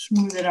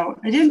smooth it out.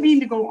 I didn't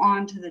mean to go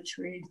onto the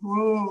tree.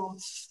 Whoa,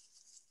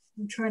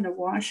 I'm trying to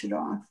wash it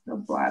off. I'll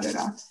blot it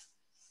off.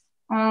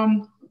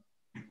 I'm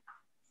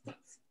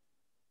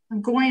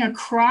going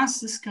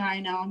across the sky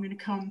now. I'm gonna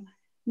come,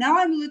 now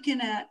I'm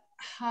looking at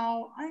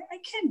how, I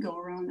can go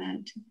around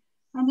that.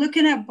 I'm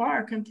looking at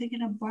bark, I'm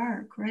thinking of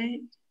bark,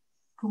 right?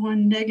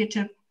 Going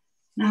negative.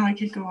 Now I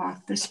could go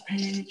off this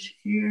page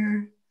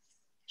here.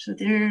 So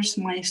there's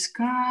my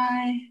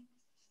sky,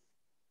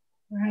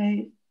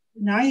 right?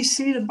 Now you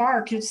see the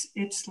bark, it's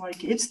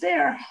like, it's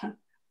there.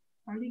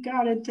 Already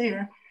got it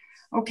there.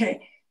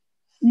 Okay,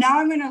 now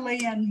I'm gonna lay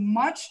in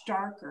much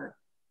darker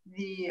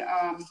the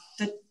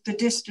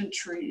distant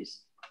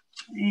trees.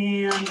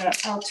 And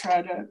I'll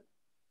try to,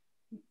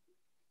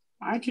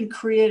 I can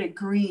create a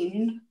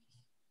green.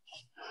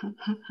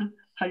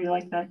 How do you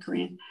like that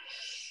green?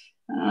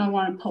 I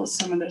want to pull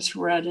some of this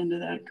red into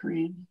that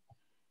green.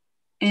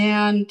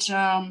 And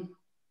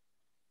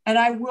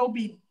I will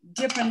be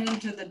dipping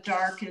into the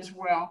dark as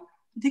well.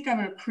 I think I'm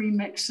going to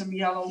pre-mix some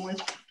yellow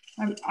with,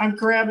 I'm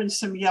grabbing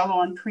some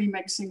yellow and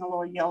pre-mixing a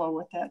little yellow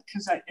with that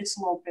because it's a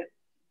little bit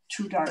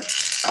too dark.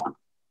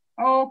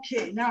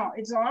 Okay, now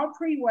it's all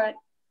pre-wet.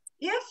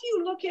 If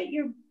you look at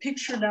your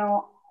picture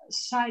now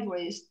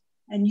sideways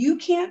and you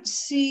can't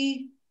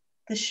see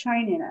the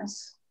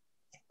shininess,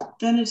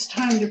 then it's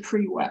time to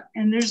pre-wet.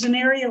 And there's an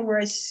area where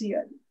I see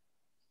it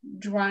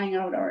drying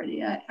out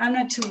already. I'm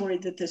not too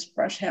worried that this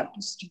brush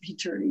happens to be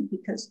dirty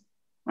because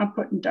I'm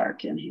putting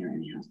dark in here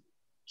anyhow.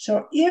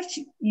 So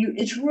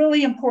it's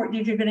really important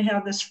if you're going to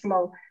have this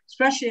flow,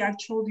 especially I've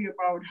told you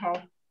about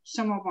how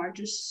some of them are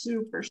just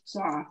super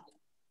soft.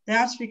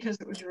 That's because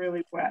it was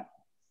really wet.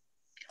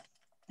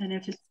 And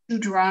if it's too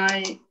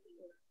dry,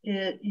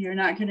 you're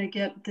not going to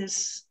get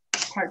this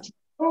part.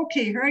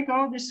 Okay, here I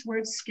go. This is where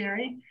it's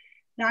scary.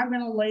 Now I'm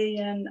going to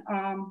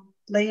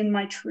lay in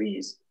my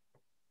trees.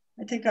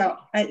 I think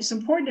it's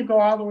important to go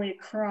all the way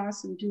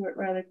across and do it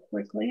rather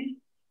quickly.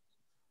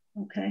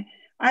 Okay,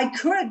 I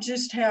could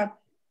just have,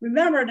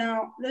 remember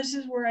now, this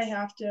is where I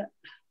have to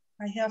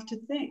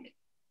think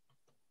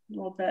a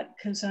little bit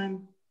because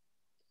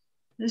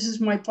this is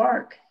my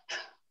bark,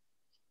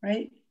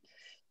 right?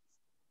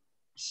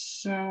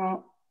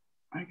 So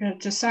I got to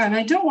decide, and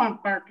I don't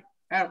want bark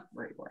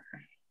everywhere. I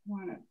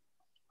want it.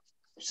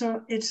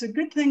 So it's a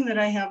good thing that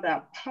I have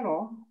that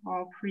puddle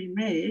all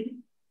pre-made,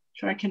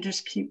 so I can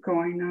just keep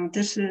going. Now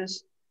this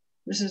is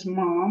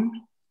Mom.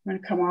 I'm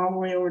going to come all the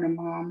way over to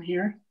Mom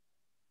here.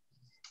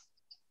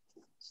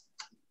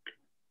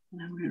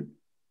 And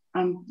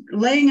I'm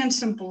laying in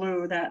some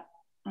blue that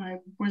I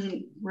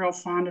wasn't real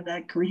fond of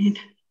that green.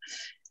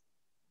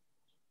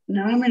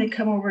 Now I'm going to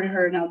come over to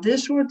her. Now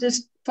this will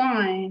just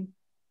define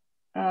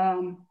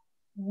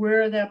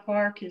where that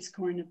bark is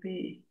going to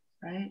be,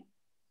 right?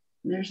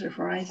 There's the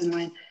horizon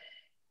line.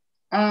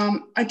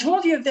 I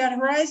told you if that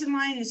horizon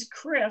line is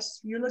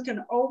crisp, you're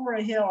looking over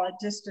a hill at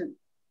distant.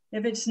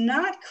 If it's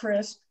not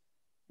crisp,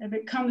 if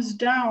it comes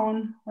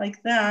down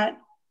like that,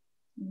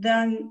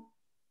 then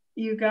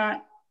you're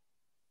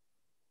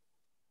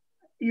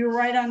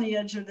right on the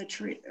edge of the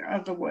tree,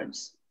 of the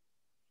woods.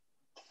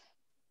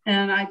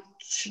 And I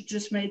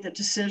just made the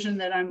decision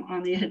that I'm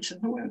on the edge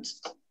of the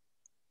woods.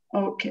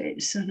 Okay,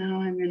 so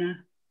now I'm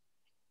gonna,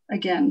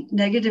 again,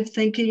 negative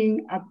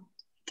thinking,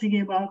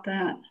 thinking about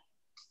that.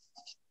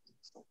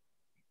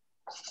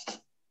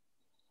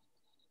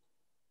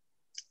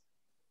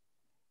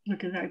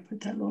 Look at that, I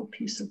put that little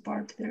piece of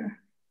bark there.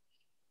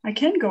 I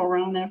can go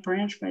around that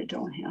branch, but I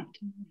don't have to.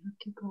 I have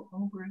to go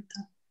over it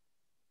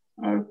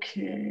though.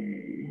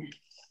 Okay.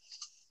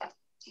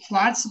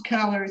 Lots of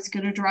color, it's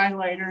gonna dry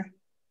later.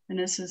 And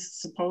this is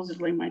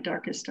supposedly my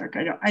darkest dark.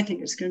 I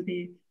think it's gonna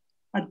be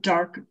a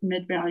dark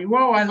mid-value.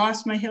 Whoa, I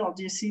lost my hill,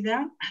 do you see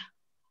that?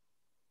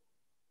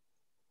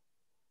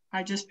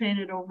 I just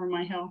painted over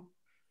my hill.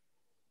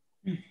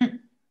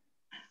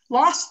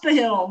 Lost the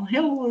hill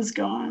was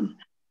gone.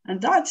 And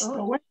that's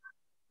the way.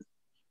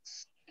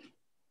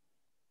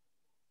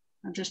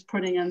 I'm just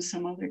putting in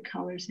some other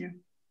colors here.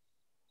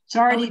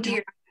 Sorry. Oh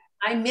dear,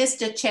 I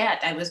missed a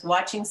chat. I was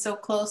watching so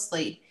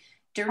closely.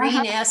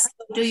 Doreen asked,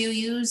 do you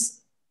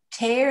use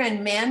tear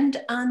and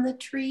mend on the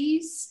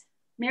trees?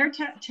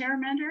 Tear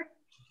mender,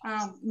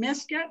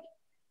 misket.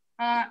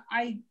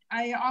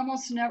 I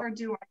almost never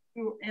do.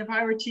 If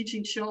I were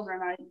teaching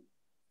children,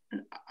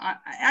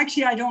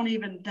 actually, I don't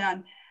even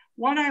then.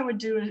 What I would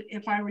do is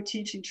if I were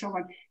teaching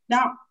children.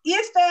 Now,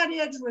 if that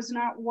edge was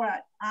not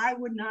wet, I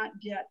would not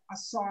get a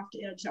soft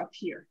edge up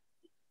here.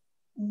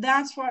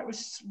 That's why it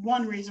was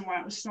one reason why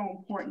it was so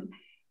important.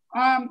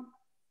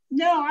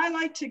 No, I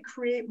like to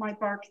create my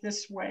bark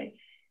this way.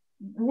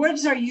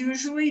 Woods are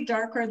usually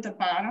darker at the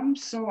bottom,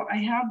 so I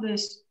have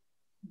this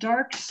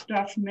dark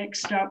stuff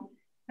mixed up,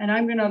 and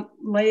I'm gonna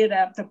lay it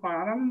at the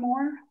bottom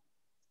more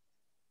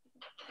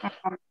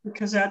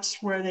because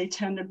that's where they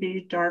tend to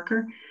be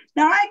darker.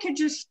 Now I could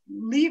just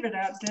leave it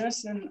at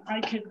this and I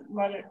could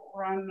let it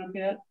run a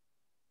bit.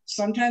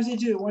 Sometimes I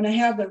do. When I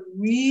have the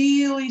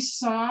really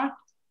soft,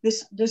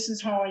 this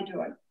is how I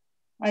do it.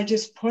 I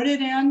just put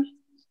it in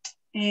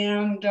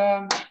and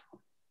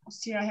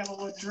see, I have a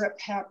little drip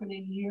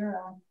happening here.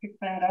 I'll pick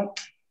that up.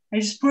 I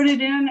just put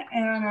it in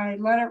and I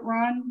let it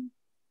run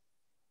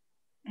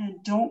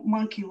and don't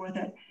monkey with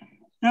it.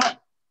 Now,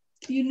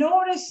 you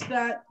notice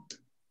that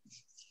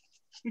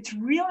it's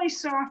really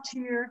soft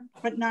here,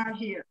 but not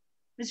here.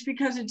 It's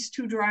because it's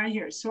too dry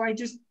here. So I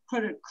just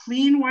put a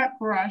clean, wet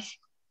brush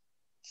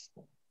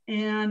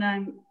and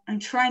I'm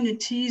trying to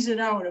tease it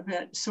out a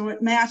bit so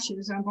it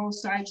matches on both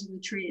sides of the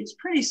tree. It's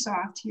pretty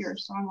soft here,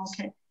 so I'm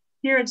okay.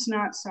 Here it's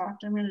not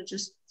soft. I'm gonna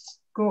just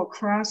go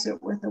across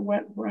it with a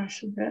wet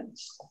brush a bit.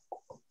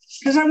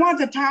 Because I want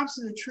the tops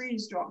of the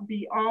trees to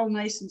be all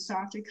nice and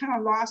soft. I kind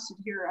of lost it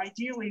here.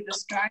 Ideally, the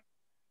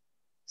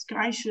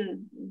sky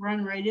should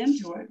run right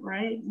into it,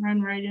 right?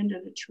 Run right into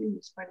the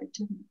trees, but it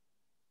didn't.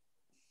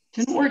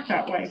 Didn't work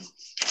that way.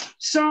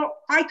 So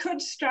I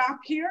could stop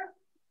here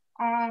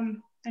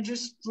and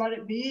just let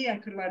it be. I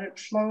could let it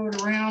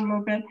float around a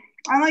little bit.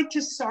 I like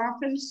to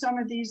soften some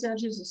of these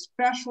edges,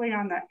 especially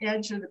on the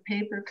edge of the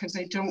paper, because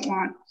I don't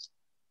want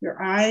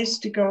your eyes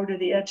to go to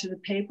the edge of the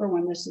paper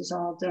when this is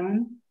all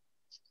done.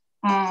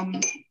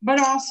 But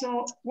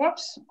also,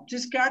 whoops,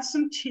 just got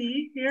some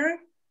tea here.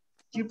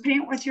 Do you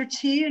paint with your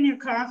tea and your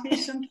coffee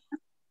sometimes?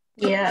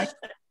 Yeah.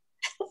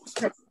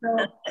 So,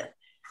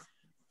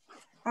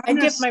 I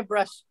dip my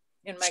brush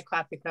in my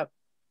coffee cup.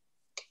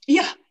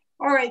 Yeah.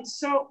 All right.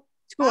 So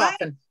too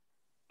often.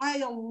 I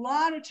a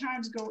lot of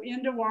times go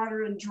into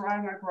water and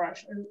dry my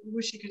brush. I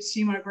wish you could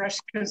see my brush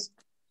because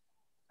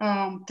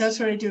that's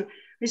what I do.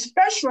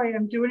 Especially,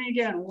 I'm doing it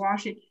again,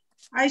 washing.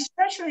 I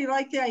especially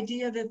like the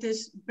idea that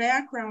this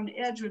background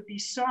edge would be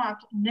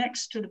soft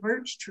next to the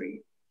birch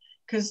tree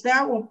because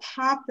that will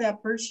pop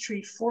that birch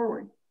tree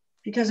forward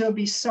because it'll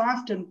be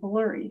soft and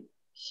blurry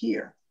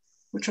here,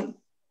 which will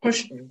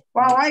push.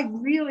 Well, I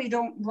really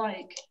don't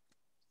like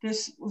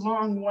this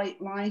long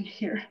white line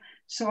here.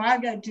 So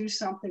I've got to do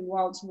something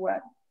while it's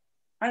wet.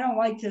 I don't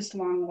like this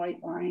long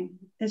white line.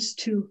 It's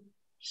too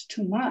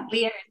much.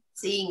 We are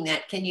seeing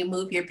that. Can you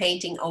move your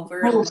painting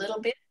over a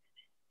little bit?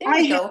 There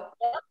we go.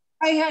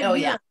 I had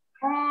a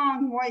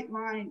long white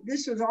line.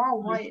 This was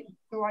all white,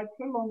 so I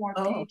put a little more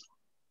paint.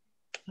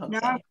 Okay. Now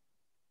I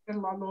did a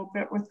little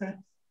bit with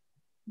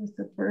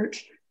the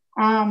birch.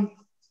 And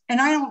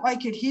I don't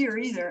like it here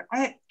either.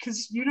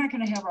 Because you're not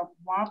going to have a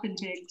whopping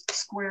big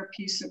square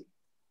piece of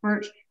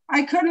birch.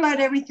 I could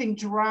let everything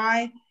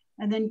dry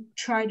and then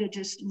try to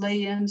just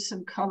lay in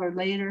some color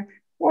later.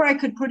 Or I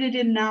could put it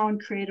in now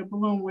and create a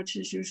bloom, which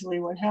is usually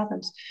what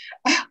happens.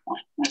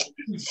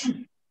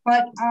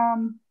 But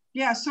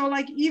yeah, so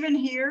like even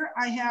here,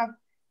 I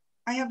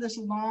have this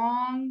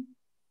long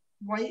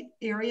white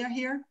area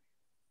here.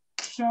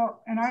 So,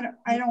 and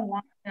I don't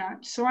want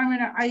that. So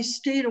I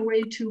stayed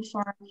away too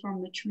far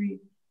from the tree.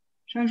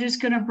 So I'm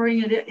just gonna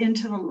bring it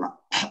into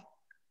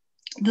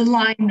the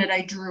line that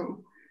I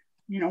drew,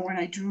 you know, when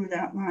I drew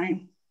that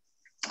line.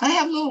 I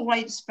have little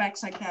white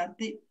specks like that.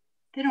 They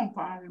don't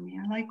bother me.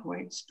 I like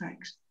white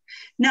specks.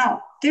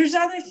 Now, there's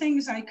other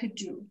things I could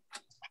do.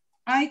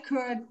 I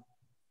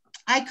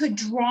could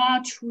draw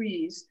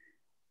trees.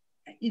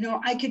 You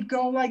know, I could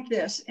go like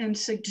this and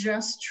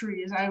suggest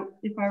trees.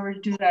 If I were to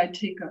do that, I'd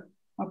take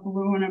a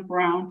blue and a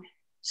brown.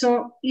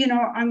 So, you know,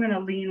 I'm gonna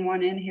lean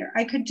one in here.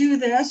 I could do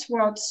this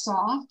while it's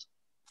soft,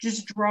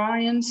 just draw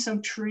in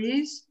some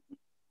trees.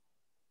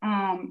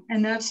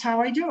 And that's how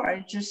I do it.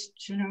 I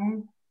just, you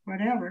know,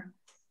 whatever.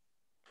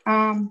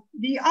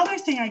 The other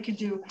thing I could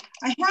do,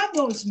 I have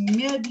those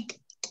maybe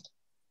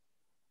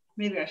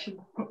I should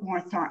put more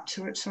thought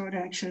to it so it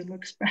actually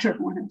looks better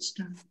when it's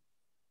done.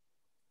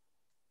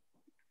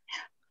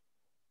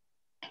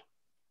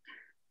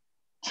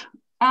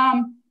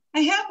 I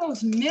have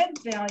those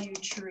mid-value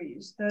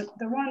trees, the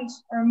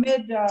ones are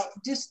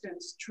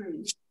mid-distance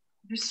trees.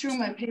 Just threw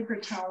my paper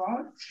towel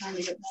out, trying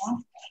to get more.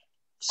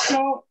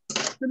 So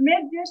the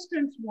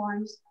mid-distance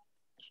ones,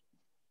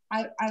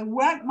 I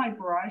wet my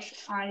brush,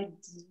 I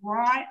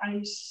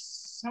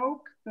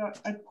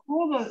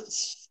pull the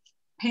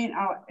paint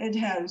out. It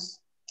has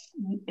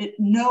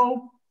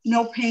no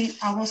paint,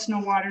 almost no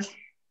water.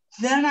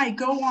 Then I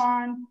go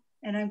on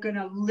and I'm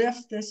gonna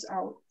lift this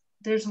out.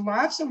 There's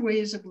lots of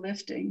ways of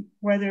lifting,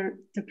 whether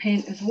the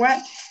paint is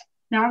wet.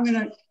 Now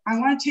I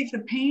wanna take the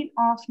paint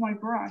off my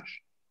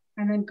brush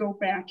and then go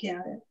back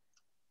at it.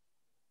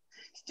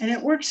 And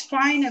it works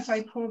fine if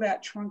I pull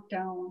that trunk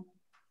down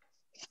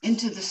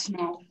into the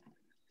snow.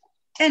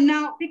 And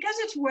now, because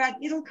it's wet,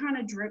 it'll kind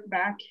of drip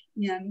back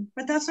in,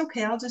 but that's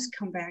okay. I'll just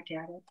come back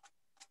at it.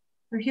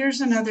 Or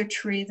here's another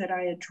tree that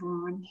I had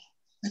drawn.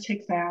 I'll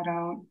take that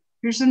out.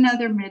 Here's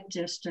another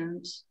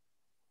mid-distance.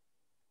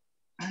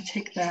 I'll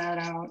take that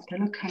out. They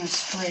look kind of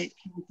straight.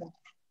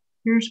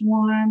 Here's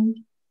one.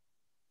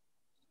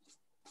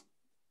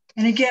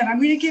 And again, I'm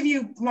going to give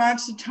you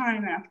lots of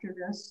time after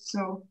this,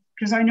 so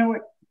because I know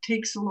it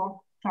takes a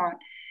little thought.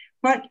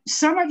 But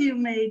some of you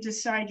may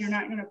decide you're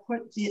not going to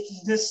put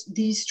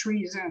these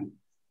trees in.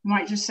 You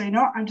might just say,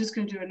 no, I'm just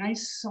going to do a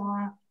nice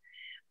soft.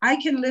 I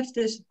can lift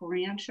this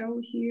branch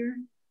out here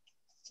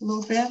a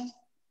little bit.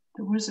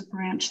 There was a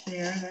branch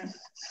there that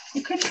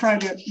you could try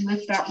to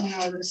lift that one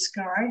out of the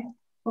sky.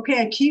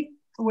 Okay,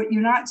 what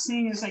you're not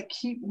seeing is I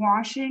keep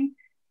washing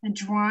and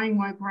drying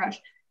my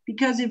brush,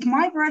 because if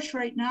my brush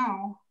right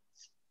now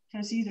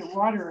has either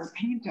water or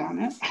paint on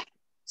it,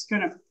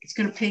 it's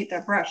gonna paint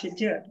that brush. It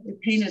did.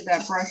 It painted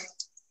that branch.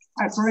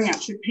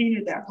 It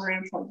painted that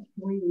branch like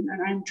green,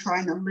 and I'm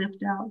trying to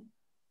lift out.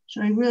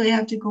 So I really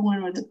have to go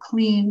in with a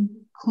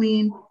clean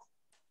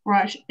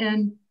brush.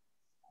 And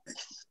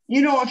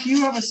you know, if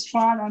you have a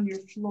spot on your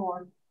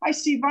floor, I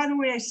see. By the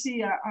way, I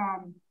see a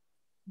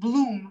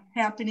bloom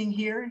happening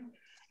here.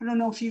 I don't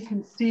know if you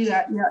can see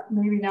that yet.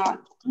 Maybe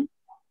not.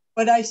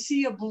 But I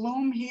see a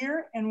bloom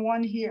here and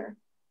one here.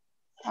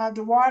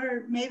 The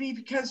water,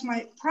 maybe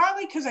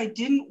probably because I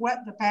didn't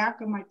wet the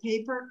back of my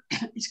paper,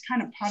 it's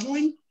kind of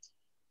puddling.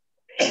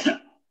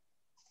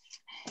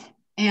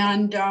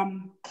 and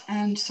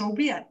so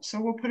be it. So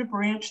we'll put a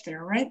branch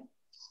there, right?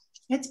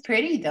 It's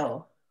pretty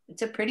though.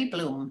 It's a pretty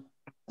bloom.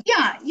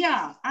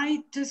 Yeah,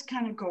 I just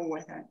kind of go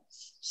with it.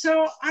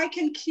 So I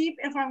can keep,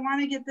 if I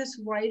want to get this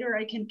whiter,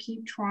 I can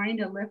keep trying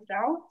to lift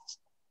out.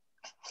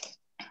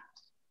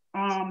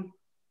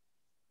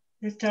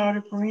 Lift out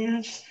a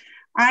branch.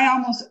 I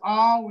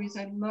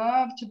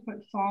love to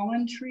put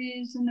fallen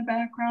trees in the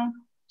background.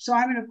 So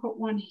I'm going to put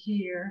one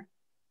here.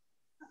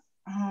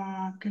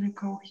 I'm going to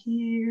go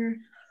here.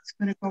 It's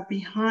going to go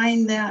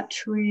behind that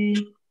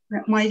tree.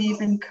 That might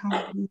even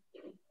come.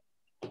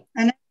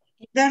 And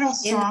that'll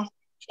soften.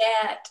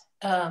 Chat,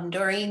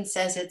 Doreen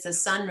says it's a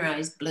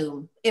sunrise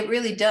bloom. It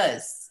really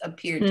does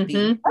appear to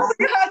be. Oh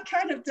yeah, it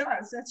kind of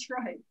does. That's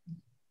right.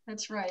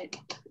 That's right.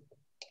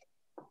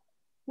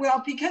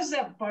 Well, because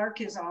that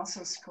bark is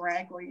also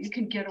scraggly, you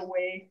can get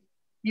away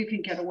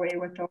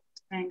with those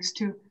things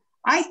too.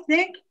 I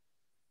think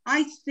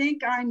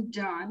I'm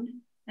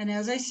done. And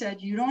as I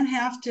said, you don't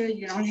have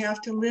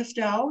to lift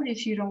out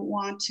if you don't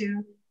want to.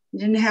 You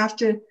didn't have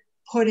to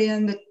put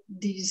in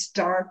these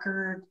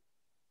darker,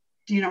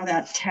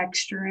 that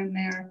texture in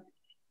there.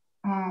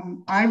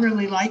 I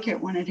really like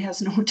it when it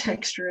has no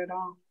texture at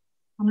all.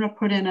 I'm going to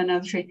put in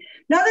another tree.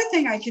 Another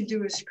thing I could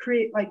do is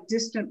create like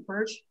distant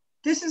birch.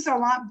 This is a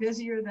lot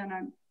busier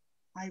than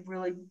I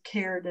really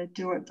care to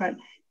do it, but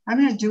I'm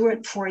going to do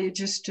it for you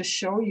just to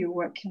show you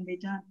what can be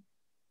done.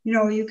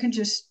 You can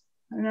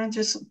I'm not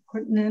just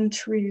putting in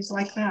trees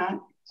like that.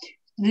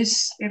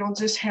 It'll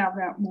just have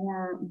that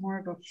more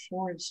of a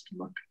forest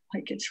look,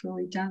 like it's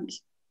really dense.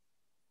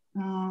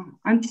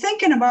 I'm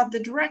thinking about the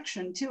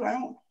direction too.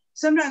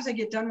 Sometimes I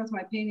get done with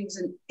my paintings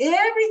and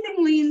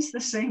everything leans the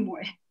same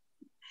way.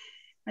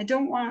 I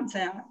don't want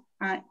that.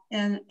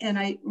 And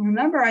I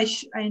remember I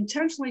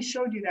intentionally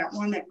showed you that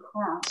one that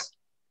crossed,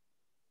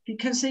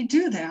 because they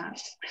do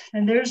that.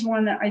 And there's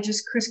one that I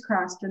just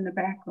crisscrossed in the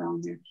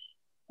background there.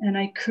 And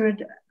I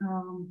could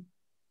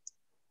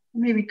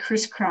maybe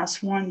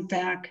crisscross one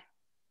back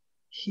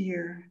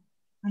here.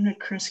 I'm gonna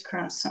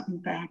crisscross something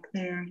back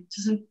there. It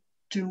doesn't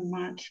do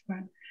much, but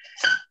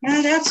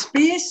yeah, that's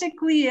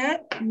basically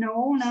it.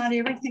 No, not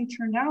everything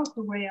turned out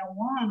the way I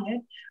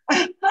wanted.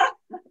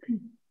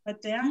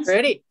 But that's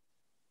Pretty.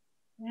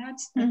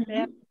 That's the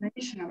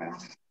fascination of it.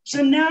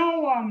 So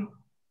now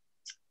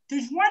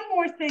there's one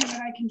more thing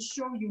that I can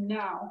show you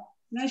now.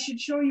 And I should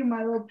show you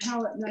my little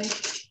palette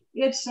knife.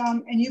 It's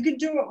and you can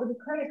do it with a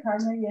credit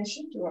card. Maybe I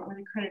should do it with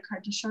a credit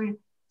card to show you.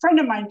 A friend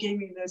of mine gave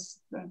me this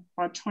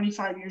about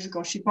 25 years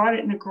ago. She bought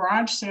it in a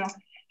garage sale.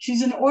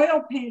 She's an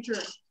oil painter.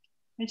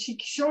 And she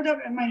showed up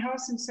at my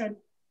house and said,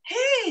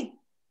 hey,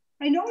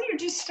 I know you're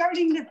just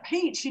starting to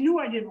paint. She knew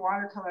I did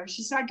watercolor.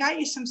 She said, I got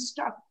you some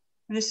stuff.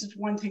 And this is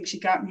one thing she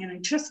got me, and I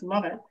just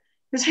love it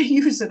because I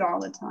use it all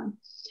the time.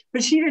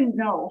 But she didn't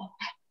know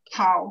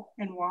how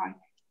and why.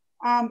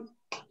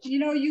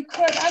 You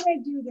could. I'm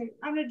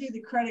gonna do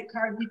the credit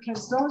card,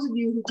 because those of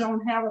you who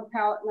don't have a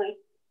palette knife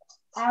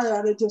are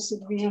at a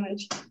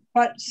disadvantage.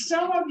 But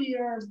some of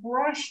your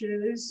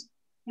brushes,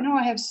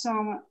 I have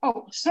some.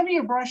 Oh, some of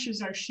your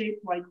brushes are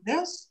shaped like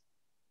this,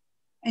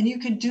 and you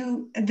can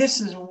do.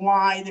 This is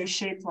why they're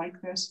shaped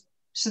like this,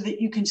 so that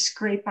you can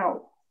scrape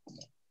out.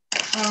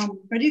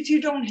 But if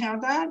you don't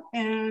have that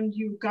and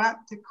you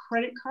got the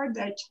credit card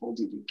that I told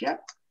you to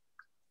get,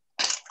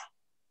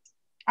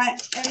 and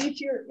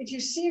if you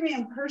see me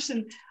in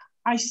person,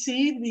 I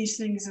save these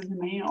things in the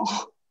mail.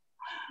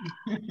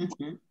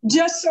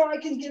 just so I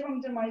can give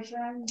them to my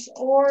friends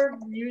or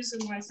use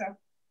them myself.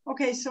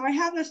 Okay, so I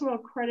have this little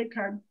credit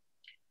card.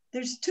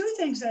 There's two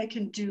things I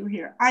can do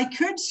here. I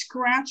could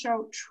scratch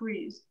out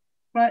trees,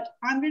 but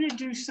I'm going to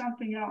do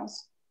something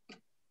else.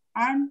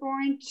 I'm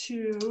going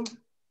to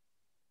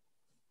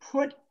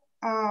put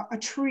a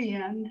tree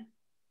in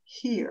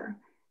here.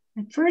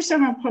 And first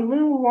I'm going to put a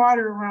little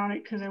water around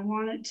it because I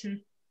want it to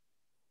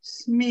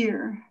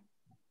smear.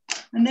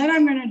 And then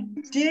I'm going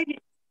to dig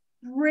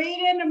straight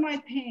into my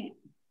paint,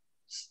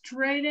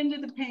 straight into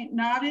the paint,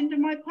 not into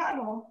my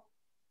puddle.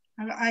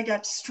 I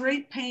got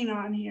straight paint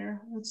on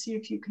here. Let's see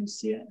if you can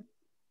see it.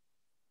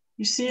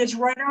 You see it's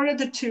right out of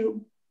the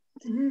tube.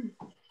 And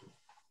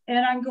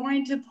I'm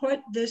going to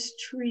put this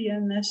tree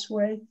in this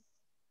way.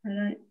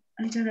 And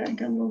I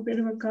got a little bit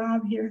of a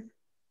gob here.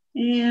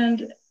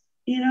 And,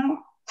 you know,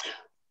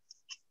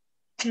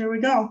 here we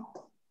go.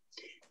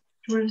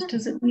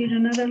 Does it need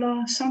another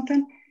little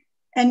something?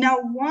 And now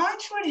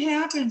watch what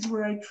happens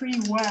where I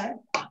pre-wet.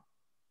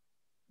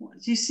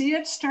 Do you see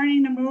it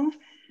starting to move?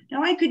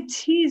 Now I could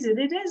tease it.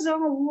 It is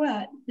all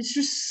wet. It's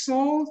just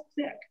so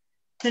thick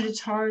that it's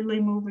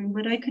hardly moving,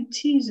 but I could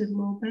tease it a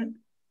little bit,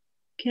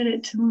 get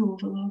it to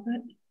move a little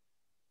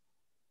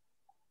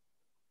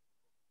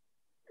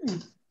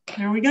bit.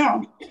 There we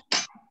go.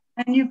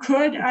 And you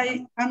could,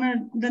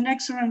 the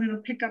next one, I'm gonna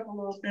pick up a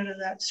little bit of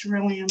that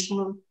cerulean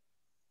blue.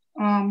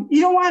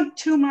 You don't want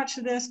too much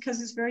of this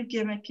because it's very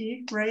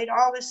gimmicky, right?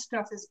 All this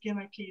stuff is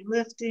gimmicky,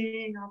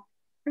 lifting,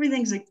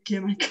 everything's a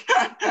gimmick.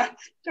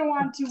 Don't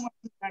want too much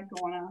of that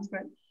going on,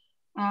 but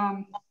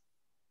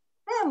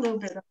a little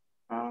bit.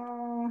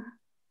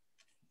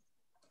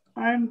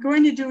 I'm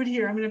going to do it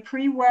here. I'm going to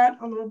pre-wet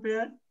a little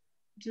bit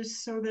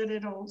just so that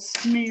it'll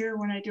smear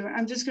when I do it.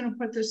 I'm just going to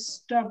put this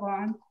stub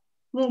on,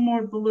 a little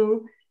more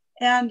blue.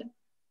 And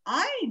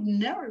I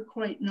never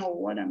quite know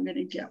what I'm going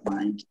to get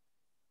mine.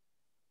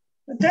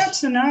 But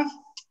that's enough.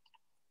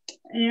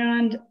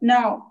 And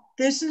now,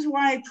 this is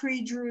why I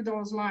pre-drew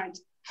those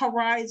lines.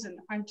 Horizon,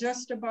 I'm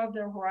just above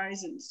the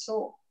horizon.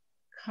 So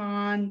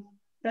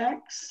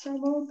convex a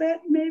little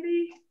bit,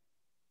 maybe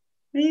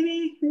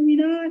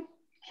not.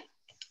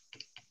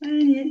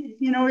 And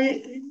you know,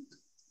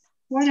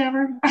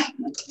 whatever.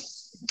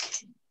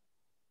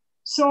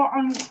 So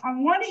on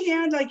one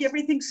hand, like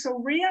everything's so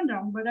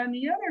random, but on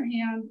the other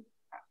hand,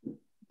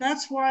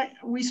 that's why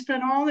we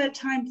spent all that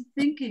time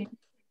thinking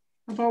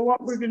about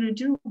what we're gonna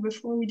do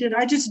before we did.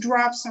 I just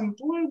dropped some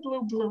blue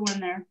in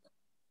there.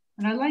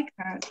 And I like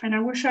that. And I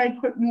wish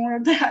I'd put more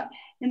of that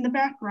in the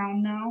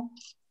background now.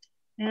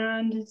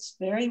 And it's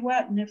very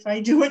wet. And if I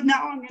do it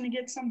now, I'm gonna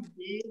get some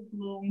big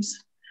blooms,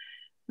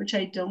 which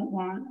I don't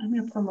want. I'm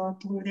gonna put a lot of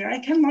blue there. I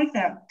kind of like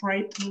that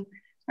bright blue.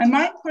 I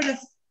might put a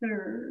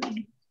third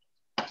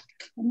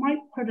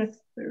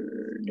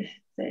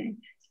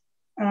thing.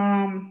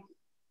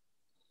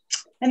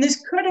 And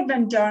this could have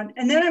been done.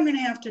 And then I'm gonna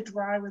have to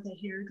dry with a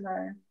hair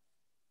dryer.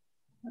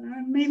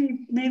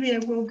 Maybe I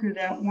will do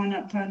that one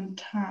up on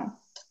top.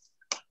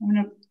 I'm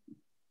gonna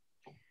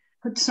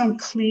put some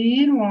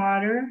clean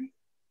water,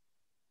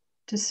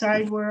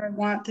 decide where I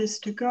want this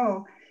to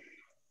go.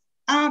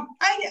 One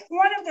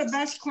of the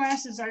best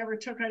classes I ever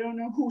took, I don't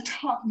know who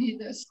taught me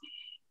this,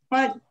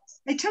 but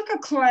I took a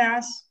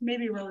class,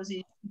 maybe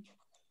Rosie,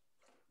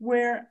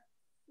 where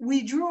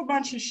we drew a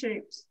bunch of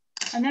shapes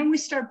and then we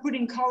start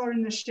putting color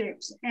in the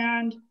shapes.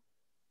 And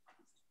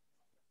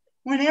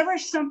whenever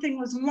something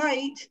was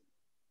light,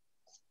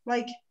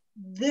 like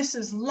this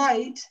is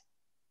light,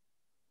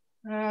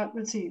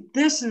 let's see,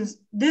 this is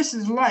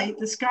light,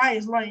 the sky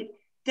is light,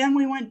 then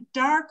we went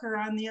darker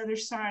on the other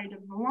side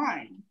of the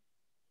line.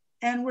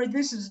 And where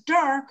this is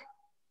dark,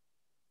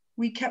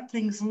 we kept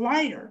things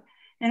lighter.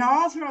 And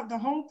all throughout the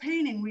whole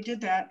painting, we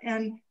did that.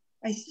 And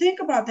I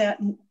think about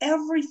that in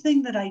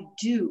everything that I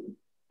do,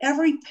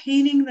 every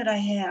painting that I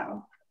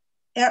have,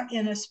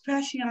 and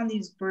especially on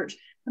these birch.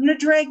 I'm gonna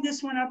drag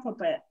this one up a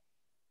bit.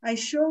 I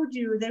showed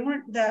you, they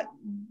weren't that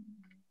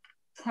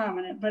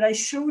prominent, but I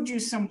showed you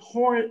some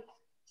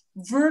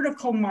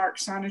vertical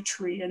marks on a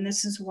tree, and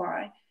this is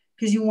why,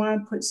 because you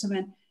want to put some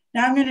in.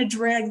 Now I'm going to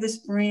drag this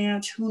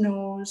branch. Who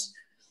knows?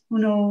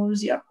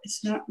 Yep,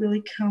 it's not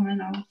really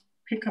coming. I'll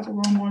pick up a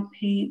little more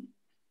paint.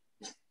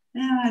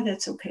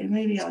 That's okay.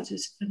 Maybe I'll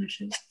just finish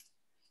it.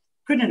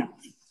 Good enough,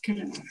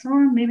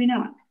 or maybe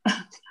not.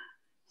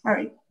 All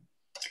right.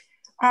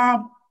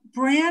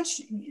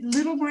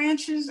 Little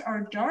branches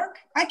are dark.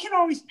 I can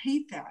always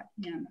paint that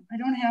in. I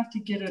don't have to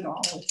get it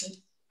all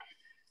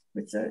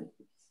with the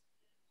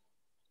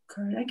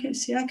card. I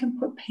can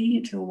put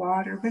paint to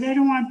water, but I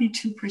don't want to be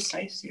too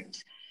precise here.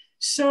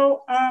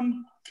 So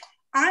I'm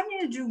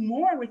going to do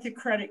more with the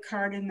credit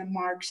card and the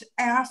marks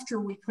after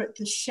we put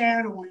the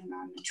shadowing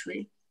on the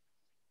tree.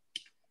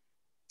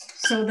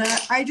 So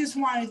that I just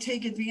want to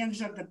take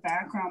advantage of the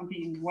background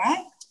being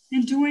wet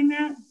and doing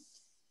that.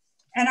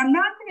 And I'm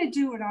not going to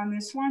do it on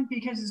this one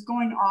because it's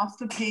going off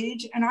the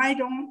page, and I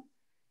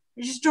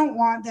just don't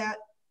want that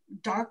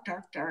dark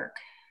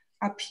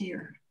up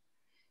here.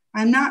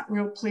 I'm not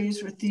real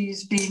pleased with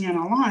these being in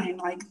a line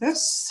like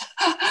this,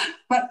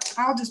 but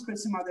I'll just put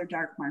some other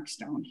dark marks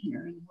down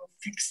here and we'll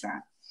fix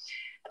that.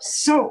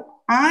 So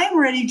I'm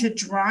ready to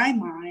dry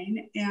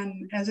mine.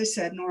 And as I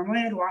said,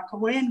 normally I'd walk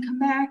away and come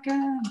back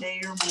a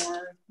day or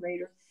more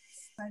later,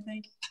 I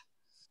think.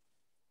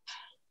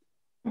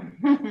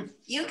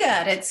 You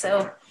got it.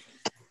 So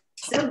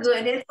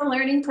good. It's a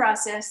learning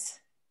process.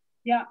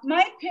 Yeah,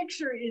 my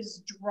picture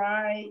is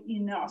dry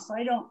enough.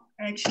 I don't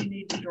actually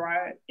need to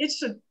dry it.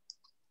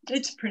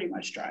 It's pretty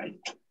much dried.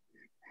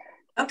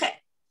 Okay.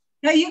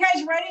 Now, you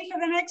guys ready for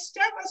the next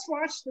step? Let's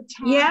watch the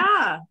time.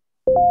 Yeah.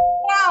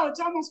 Wow, it's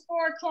almost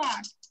 4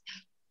 o'clock.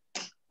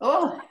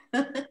 Oh.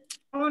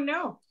 Oh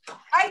no.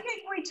 I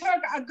think we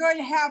took a good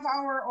half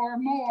hour or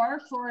more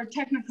for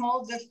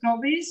technical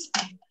difficulties.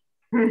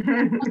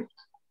 Well,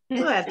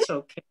 that's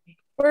okay.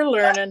 We're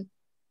learning.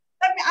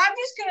 I'm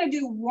just going to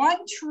do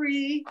one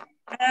tree,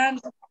 and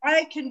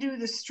I can do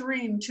the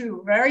stream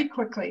too very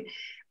quickly.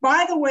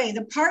 By the way,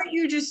 the part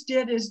you just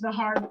did is the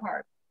hard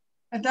part,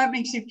 if that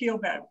makes you feel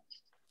better.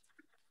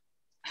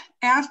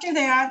 After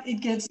that,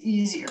 it gets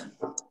easier.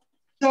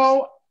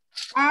 So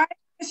I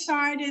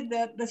decided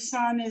that the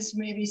sun is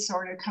maybe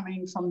sort of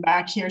coming from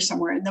back here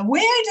somewhere. And the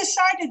way I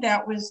decided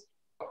that was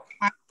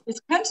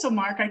this pencil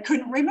mark I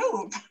couldn't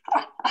remove.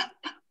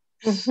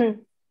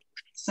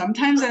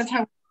 Sometimes that's how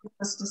we make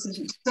those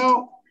decisions.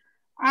 So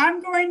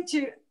I'm going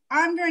to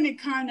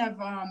kind of,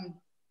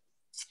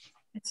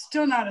 it's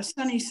still not a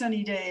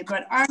sunny day,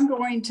 but I'm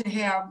going to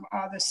have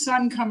the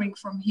sun coming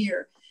from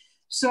here.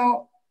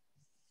 So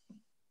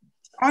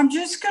I'm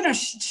just going to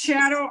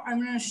shadow,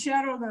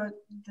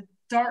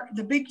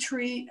 the big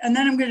tree, and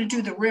then I'm going to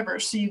do the river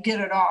so you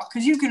get it all,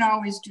 because you can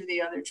always do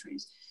the other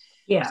trees.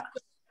 Yeah.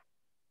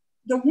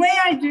 The way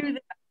I do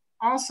that,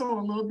 also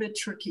a little bit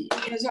tricky,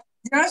 is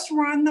I just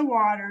run the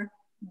water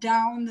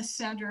down the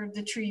center of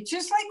the tree,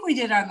 just like we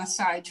did on the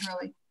sides,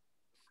 really.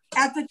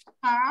 At the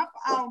top,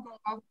 I'll go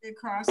all the way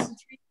across the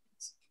tree.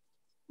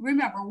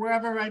 Remember,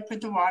 wherever I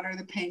put the water,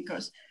 the paint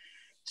goes.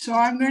 So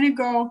I'm going to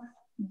go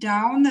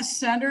down the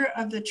center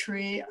of the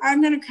tree.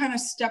 I'm going to kind of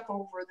step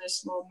over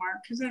this little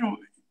mark because I don't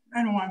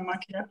want to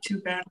muck it up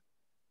too bad.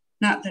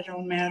 Not that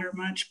it'll matter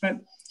much, but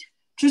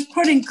just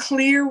putting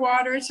clear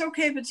water. It's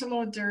okay if it's a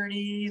little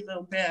dirty, a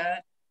little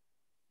bit.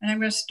 And I'm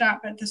going to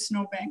stop at the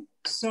snowbank.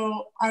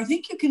 So I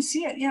think you can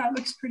see it. Yeah, it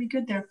looks pretty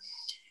good there.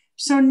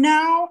 So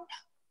now,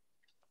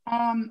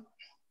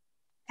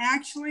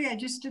 actually, I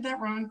just did that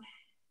wrong.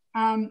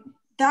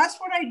 That's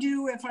what I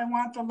do if I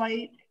want the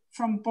light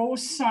from both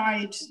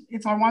sides,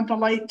 if I want the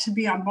light to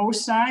be on both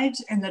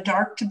sides and the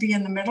dark to be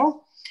in the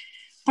middle.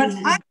 But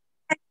I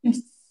can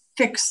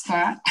fix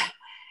that.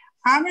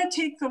 I'm going to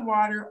take the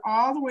water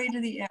all the way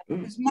to the edge,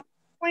 because my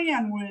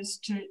plan was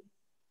to,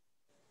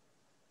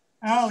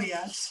 oh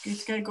yeah,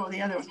 it's got to go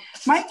the other way.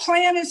 My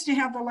plan is to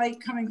have the light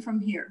coming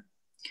from here.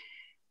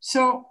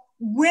 So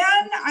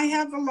when I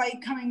have the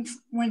light coming,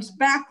 when it's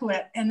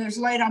backlit and there's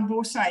light on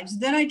both sides,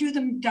 then I do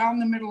them down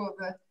the middle of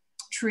the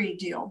tree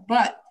deal.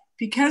 But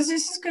because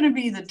this is going to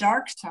be the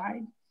dark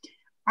side,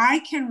 I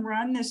can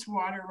run this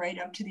water right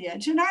up to the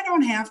edge, and I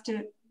don't have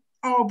to,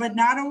 oh, but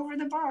not over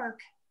the bark.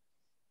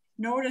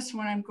 Notice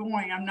when I'm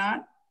going, I'm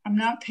not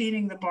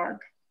painting the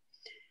bark.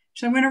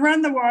 So I'm going to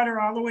run the water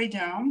all the way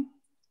down.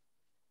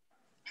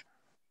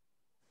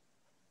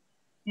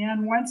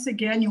 And once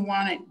again, you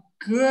want it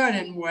good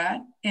and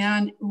wet.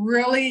 And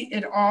really,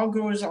 it all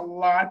goes a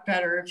lot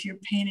better if your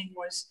painting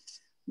was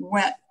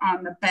wet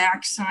on the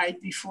back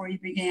side before you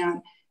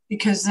began,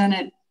 because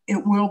then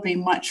it will be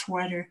much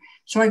wetter.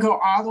 So I go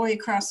all the way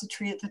across the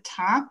tree at the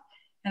top,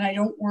 and I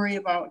don't worry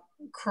about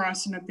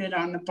crossing a bit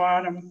on the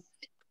bottom,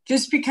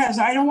 just because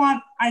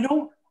anywhere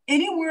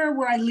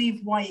where I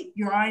leave white,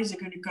 your eyes are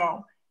going to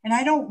go. And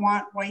I don't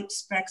want white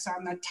specks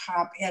on the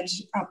top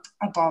edge up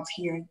above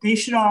here. They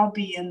should all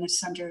be in the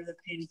center of the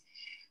painting.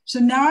 So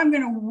now I'm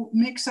going to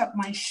mix up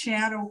my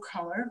shadow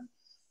color.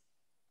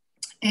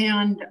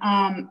 And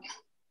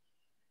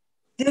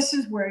this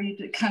is where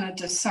you kind of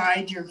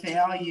decide your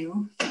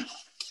value. I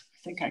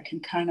think I can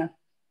kind of,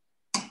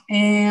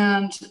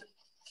 and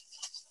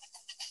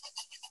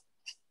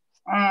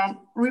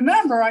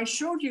remember I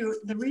showed you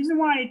the reason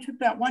why I took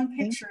that one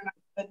picture and I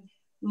said,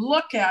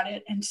 look at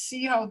it and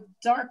see how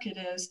dark it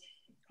is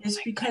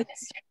because,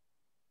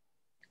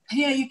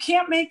 yeah, you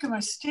can't make a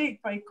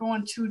mistake by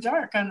going too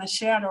dark on the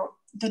shadow.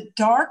 The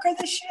darker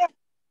the shadow,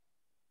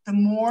 the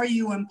more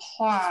you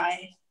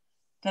imply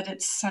that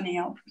it's sunny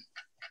out.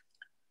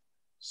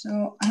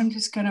 So I'm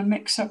just going to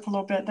mix up a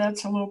little bit.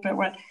 That's a little bit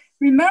wet.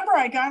 Remember,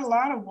 I got a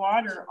lot of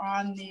water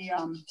on the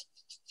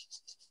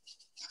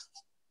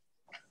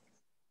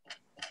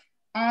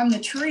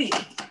tree.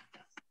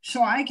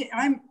 So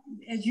I'm,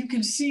 as you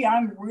can see,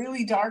 I'm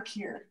really dark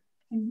here.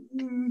 A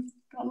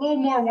little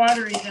more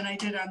watery than I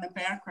did on the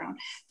background.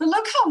 But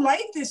look how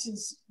light this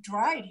is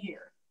dried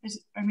here.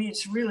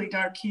 It's really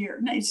dark here.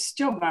 No, it's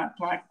still not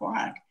black.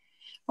 Well,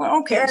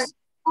 okay. Karen,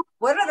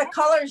 what are the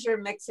colors you're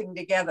mixing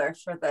together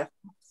for the?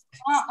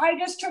 I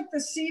just took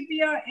the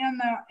sepia and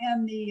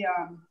the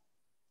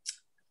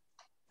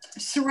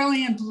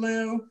cerulean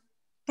blue,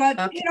 but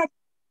Okay. you know,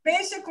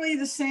 basically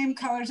the same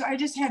colors. I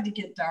just had to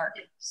get dark.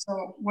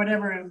 So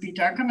whatever it would be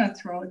dark, I'm gonna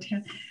throw it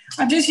in.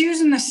 I'm just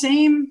using the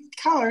same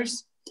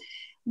colors.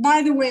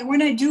 By the way,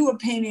 when I do a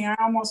painting, I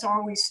almost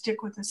always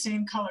stick with the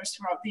same colors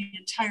throughout the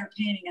entire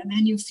painting, and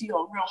then you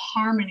feel real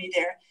harmony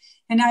there.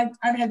 And I've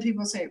had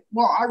people say,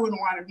 well, I wouldn't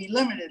want to be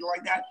limited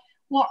like that.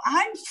 Well,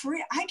 I'm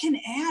free. I can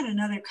add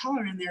another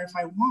color in there if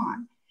I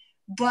want.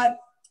 But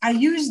I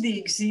use the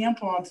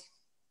example of,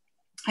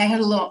 I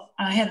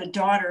had a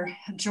daughter,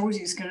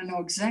 Josie's gonna know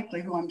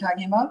exactly who I'm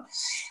talking about.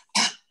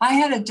 I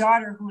had a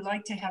daughter who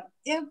liked to have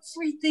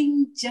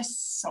everything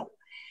just so.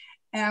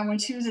 And when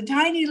she was a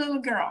tiny little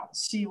girl,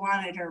 she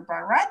wanted her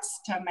barrettes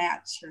to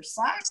match her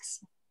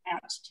socks,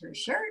 matched her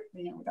shirt,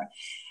 you know.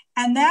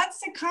 And that's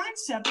the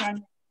concept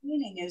I'm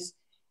painting is,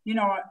 you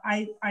know,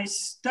 I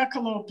stuck a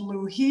little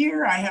blue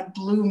here. I have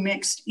blue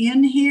mixed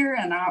in here,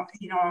 and I'll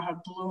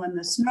have blue in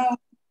the snow.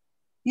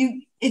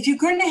 If you're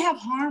going to have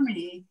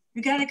harmony,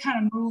 you got to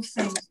kind of move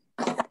things.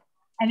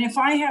 And if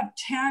I have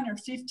 10 or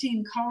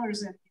 15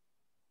 colors in,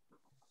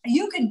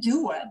 you can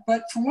do it.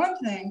 But for one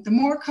thing, the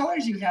more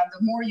colors you have,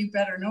 the more you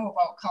better know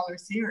about color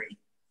theory.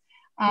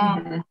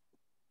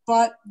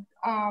 But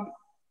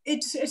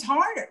it's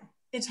harder.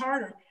 It's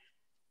harder.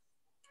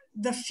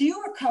 The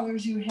fewer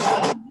colors you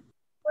have, the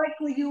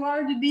likely you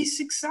are to be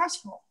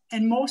successful.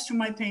 And most of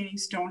my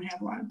paintings don't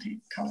have a lot of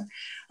color.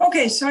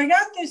 Okay, so I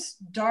got this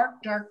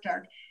dark, dark,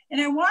 dark. And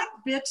I want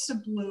bits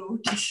of blue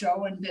to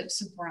show and bits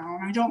of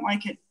brown. I don't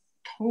like it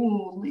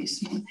totally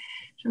smooth.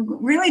 So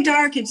really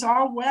dark, it's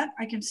all wet.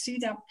 I can see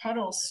that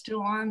puddle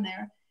still on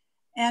there.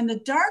 And the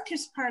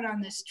darkest part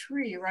on this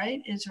tree,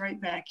 right, is right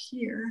back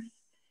here.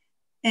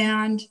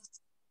 And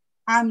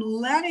I'm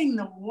letting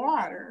the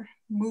water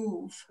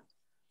move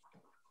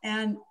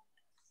and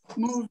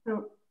move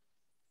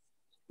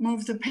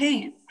the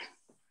paint.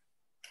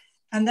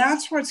 And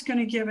that's what's going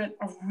to give it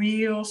a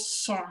real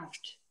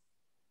soft,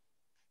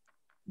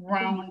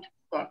 round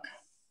look.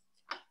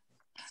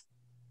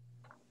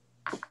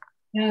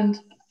 And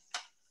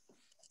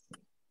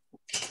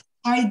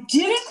I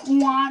didn't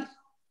want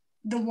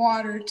the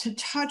water to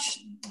touch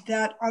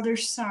that other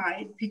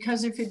side,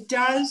 because if it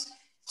does,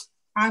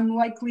 I'm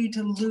likely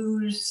to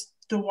lose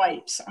the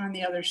whites on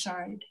the other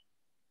side.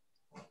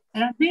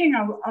 And I'm being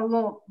a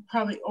little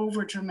probably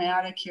over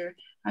dramatic here.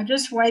 I'm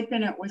just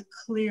wiping it with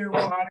clear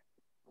water,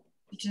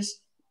 just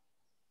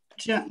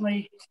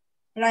gently.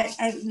 But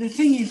the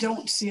thing you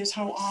don't see is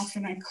how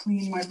often I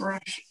clean my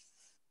brush.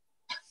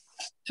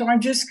 So I'm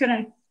just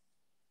gonna,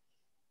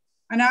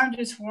 and I'm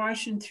just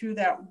washing through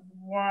that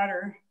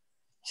water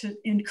to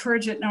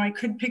encourage it. Now I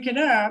could pick it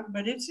up,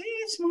 but it's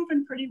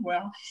moving pretty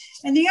well.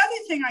 And the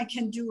other thing I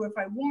can do if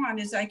I want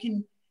is I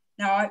can,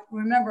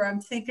 remember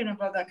I'm thinking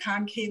about the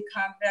concave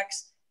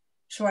convex.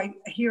 So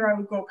here I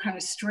would go kind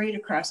of straight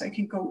across. I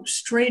can go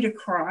straight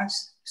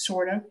across,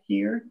 sort of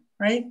here,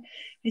 right?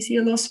 I see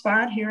a little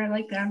spot here. I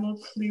like that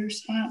little clear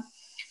spot.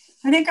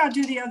 I think I'll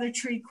do the other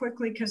tree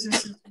quickly because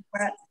this is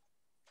wet.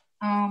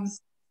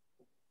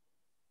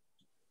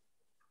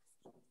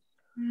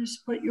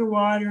 Just put your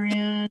water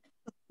in.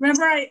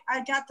 Remember, I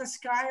got the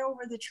sky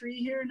over the tree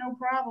here, no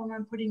problem.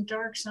 I'm putting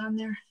darks on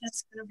there.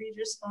 That's gonna be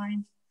just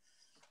fine.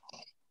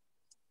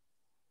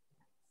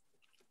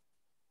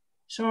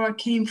 So I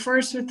came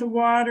first with the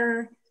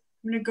water.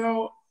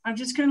 I'm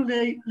just gonna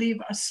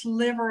leave a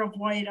sliver of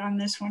white on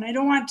this one. I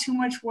don't want too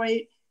much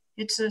white.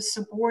 It's a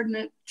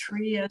subordinate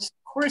tree, as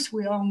of course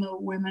we all know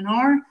women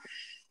are.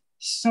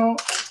 So.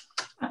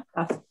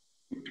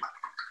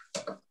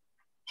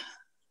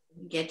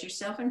 Get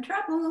yourself in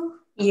trouble.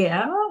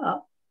 Yeah.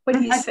 What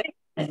do you say?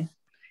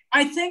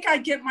 I think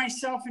I'd get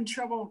myself in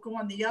trouble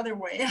going the other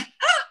way.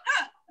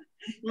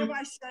 If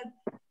I said,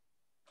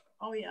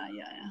 oh yeah.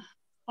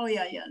 Oh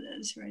yeah,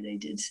 that's right. I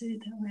did say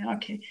it that way.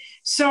 Okay.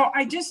 So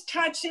I just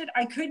touch it.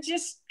 I could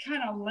just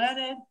kind of let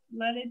it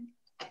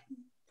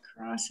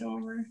cross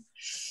over.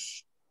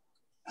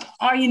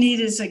 All you need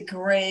is a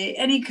gray.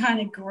 Any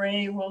kind of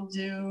gray will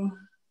do.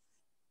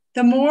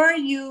 The more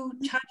you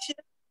touch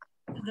it,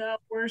 the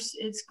worse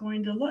it's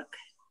going to look.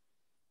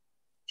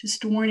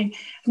 Just a warning.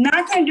 I'm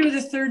not going to do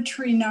the third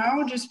tree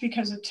now just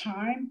because of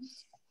time.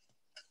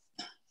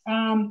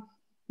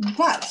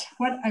 But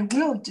what I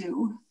will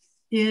do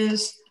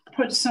is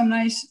put some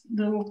nice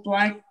little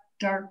black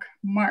dark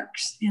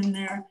marks in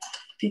there,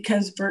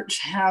 because birch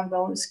have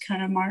those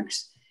kind of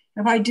marks.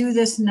 If I do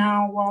this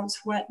now while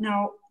it's wet,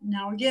 now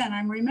again,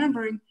 I'm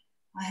remembering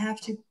I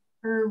have to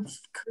curve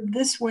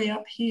this way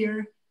up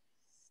here,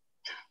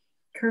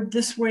 curve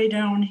this way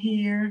down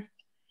here.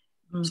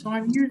 So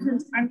I'm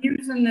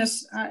using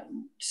this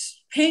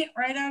paint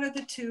right out of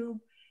the tube,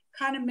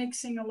 kind of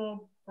mixing a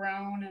little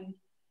brown, and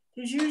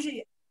there's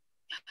usually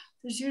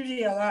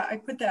a lot.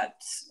 I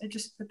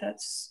just put that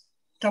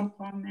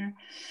stump on there.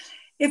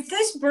 If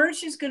this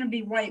birch is going to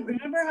be white,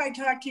 remember how I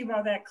talked to you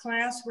about that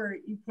class where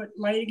you put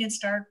light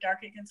against dark,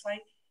 dark against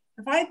light?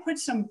 If I put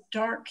some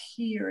dark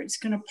here, it's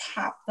going to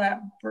pop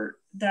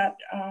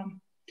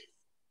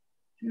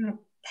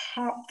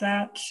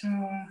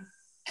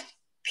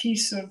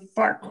piece of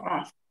bark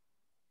off.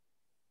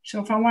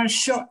 So if I want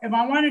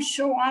to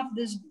show off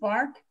this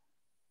bark,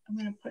 I'm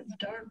going to put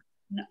dark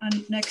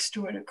next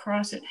to it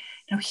across it.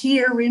 Now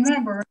here,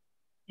 remember,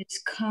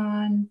 it's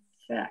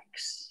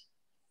convex.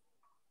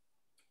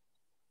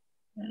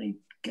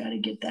 Gotta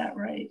get that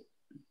right.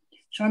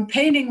 So I'm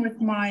painting with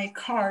my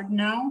card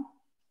now.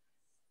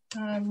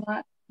 A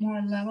lot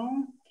more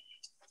level.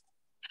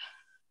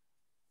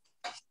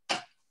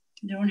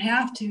 You don't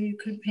have to, you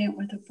could paint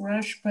with a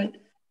brush, but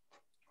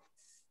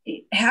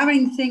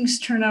having things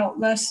turn out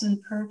less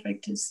than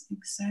perfect is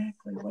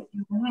exactly what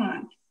you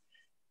want.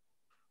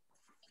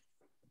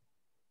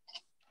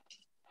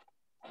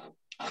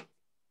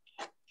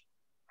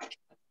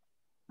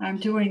 I'm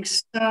doing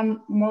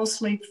some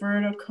mostly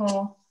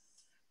vertical,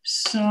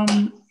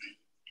 some,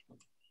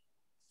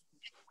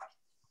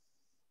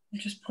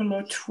 just put a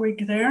little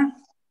twig there.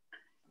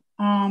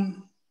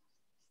 Well,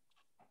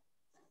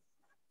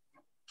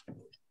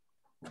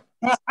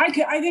 I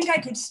think I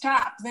could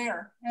stop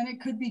there and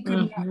it could be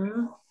good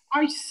enough.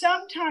 I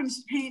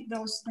sometimes paint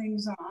those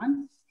things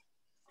on,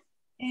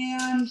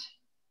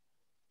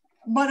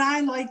 but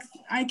I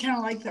kind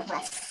of like the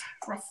rough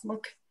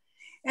look.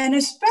 And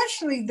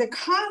especially the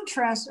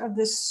contrast of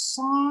the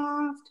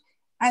soft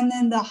and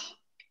then the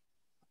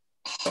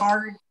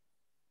hard,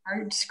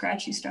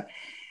 scratchy stuff.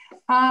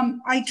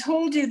 I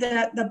told you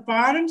that the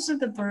bottoms of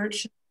the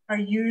birch are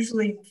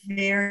usually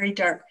very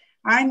dark.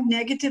 I'm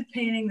negative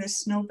painting the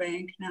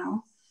snowbank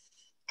now.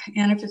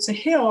 And if it's a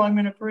hill, I'm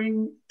going to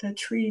bring the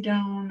tree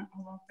down a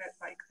little bit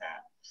like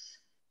that.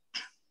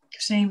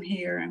 Same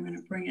here, I'm going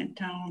to bring it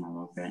down a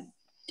little bit.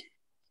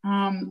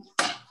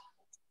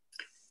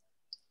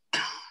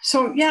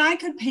 So yeah, I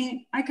could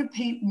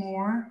paint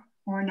more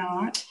or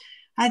not.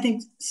 I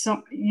think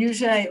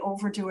usually I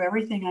overdo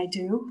everything I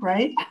do,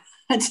 right?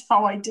 That's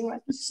how I do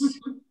it.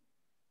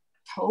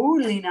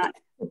 Totally not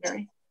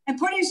necessary. I'm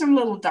putting some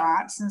little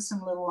dots and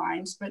some little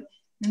lines, but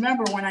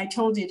remember when I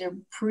told you to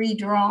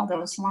pre-draw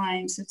those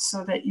lines, it's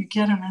so that you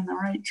get them in the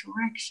right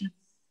direction.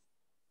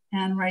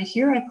 And right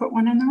here, I put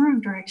one in the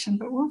wrong direction,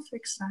 but we'll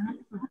fix that.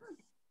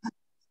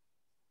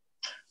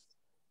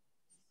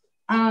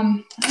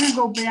 I'm gonna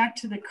go back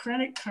to the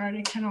credit card.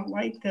 I kind of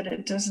like that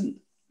it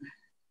doesn't,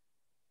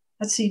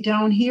 let's see,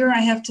 down here I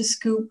have to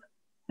scoop.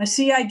 Now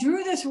see, I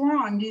drew this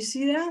wrong, do you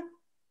see that?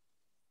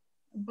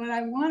 But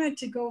I want it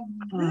to go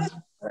this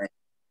way.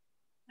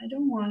 I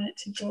don't want it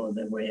to go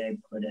the way I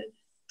put it.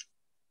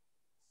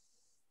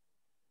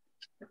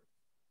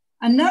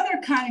 Another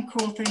kind of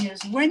cool thing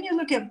is when you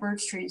look at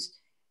birch trees,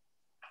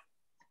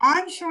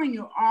 I'm showing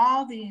you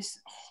all these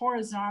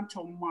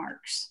horizontal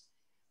marks.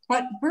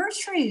 But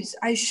birch trees,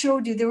 I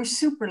showed you, they were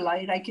super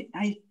light. I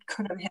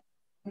could have had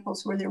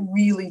examples where they're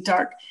really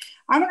dark.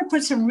 I'm going to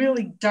put some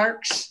really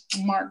dark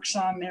marks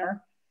on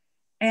there.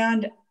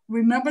 And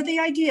remember the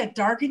idea,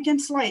 dark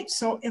against light.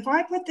 So if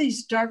I put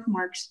these dark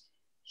marks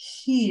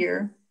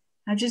here,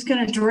 I'm just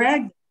going to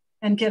drag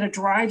and get a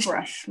dry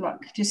brush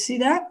look. Do you see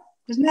that?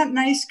 Isn't that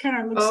nice?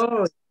 Kind of looks.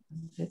 Oh,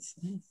 that's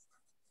nice.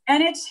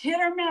 And it's hit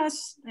or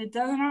miss. It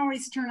doesn't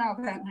always turn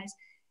out that nice.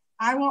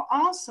 I will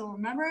also,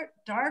 remember,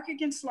 dark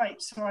against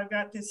light. So I've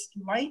got this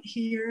light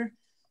here.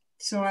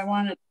 So I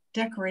want to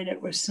decorate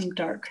it with some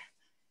dark.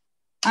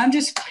 I'm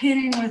just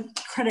painting with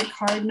credit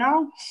card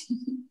now.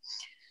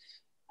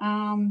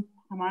 I'm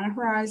on a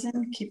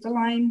horizon, keep the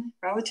line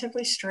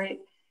relatively straight.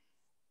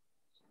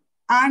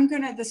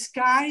 The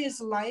sky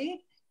is light.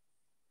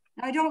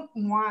 I don't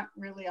want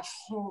really a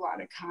whole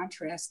lot of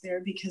contrast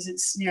there because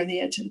it's near the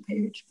edge of the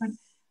page, but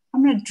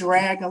I'm going to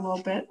drag a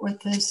little bit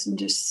with this and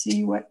just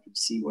see what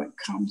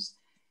comes.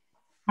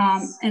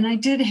 And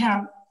I'm going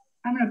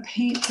to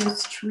paint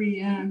this tree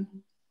in.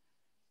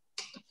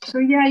 So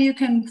yeah, you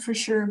can for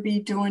sure be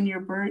doing your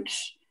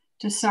birch,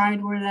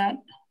 decide where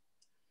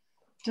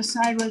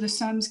the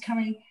sun's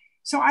coming.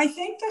 So I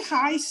think the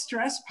high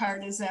stress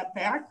part is that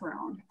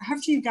background.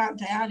 After you got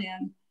that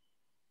in.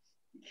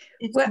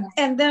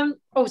 And then,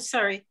 oh,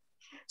 sorry.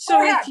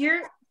 So if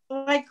you're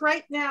like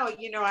right now,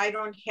 I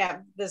don't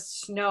have the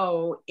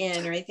snow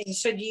in or anything.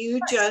 So do you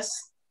just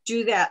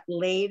do that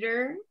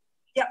later?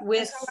 Yeah.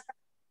 With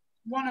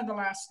one of the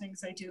last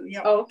things I do.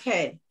 Yeah.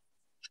 Okay.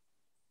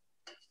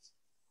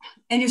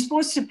 And you're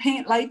supposed to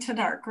paint light to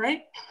dark,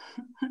 right?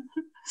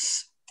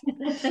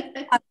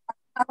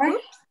 All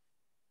right.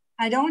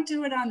 I don't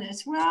do it on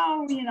this.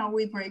 Well,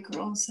 we break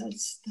rules.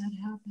 That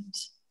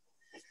happens.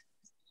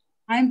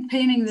 I'm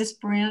painting this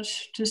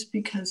branch just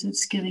because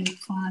it's getting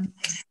fun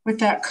with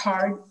that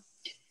card.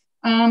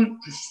 I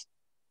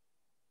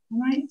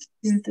might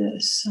do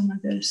some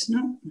of this.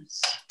 No,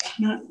 it's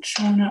not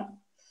showing up.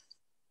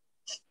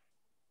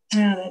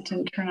 Yeah, that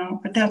didn't turn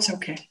out, but that's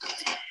okay.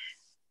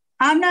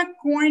 I'm not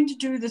going to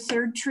do the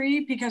third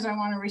tree because I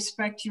want to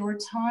respect your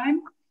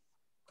time,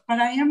 but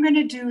I am going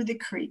to do the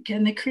creek,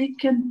 and the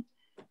creek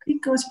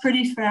goes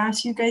pretty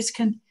fast. You guys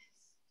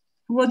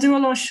we'll do a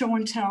little show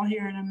and tell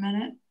here in a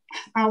minute.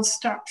 I'll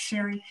stop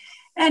sharing.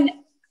 And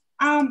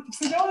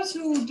for those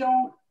who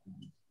don't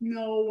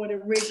know what a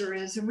rigger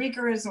is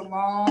a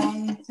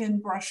long, thin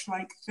brush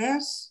like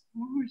this.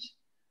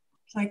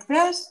 like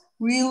this,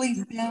 really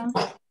thin.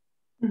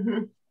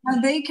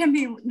 And they can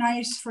be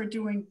nice for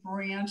doing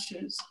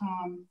branches.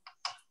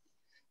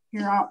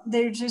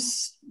 They're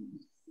just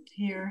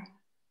here.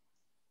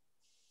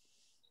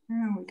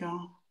 There we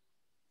go.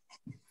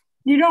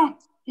 You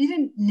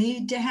didn't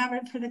need to have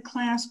it for the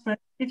class, but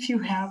if you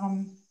have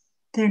them,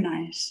 they're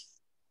nice.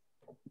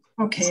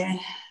 Okay,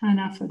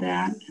 enough of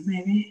that,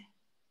 maybe.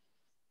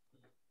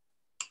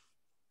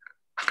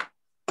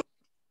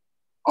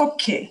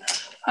 Okay,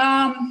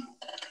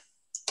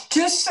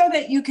 just so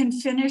that you can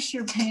finish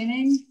your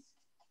painting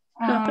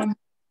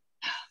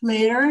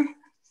later,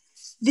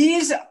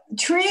 these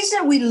trees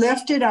that we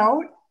lifted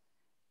out,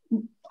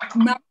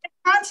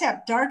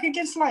 concept, dark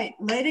against light,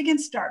 light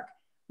against dark.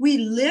 We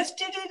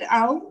lifted it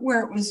out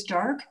where it was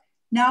dark.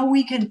 Now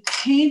we can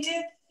paint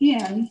it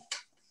in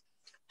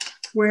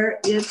where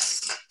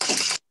it's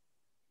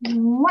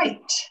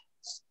light.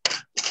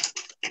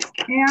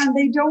 And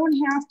they don't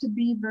have to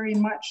be very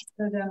much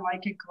other than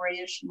like a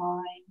grayish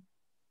line.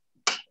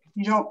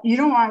 You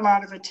don't want a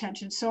lot of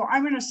attention. So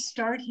I'm going to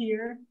start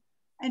here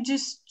and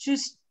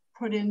just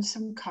put in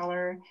some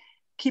color.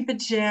 Keep it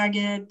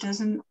jagged.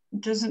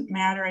 Doesn't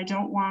matter. I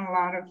don't want a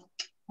lot of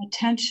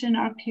attention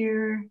up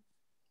here.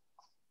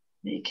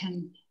 They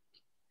can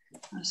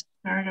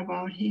start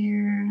about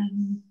here.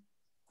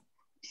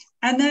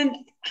 And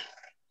then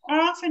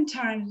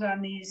oftentimes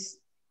on these,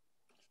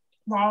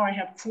 wow, I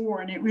have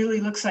 4 and it really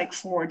looks like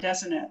 4,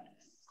 doesn't it?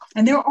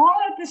 And they're all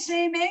at the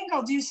same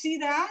angle. Do you see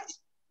that?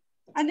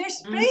 And their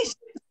space is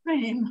the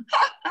same.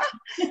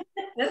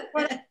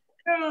 But,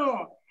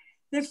 oh,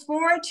 the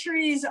 4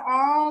 trees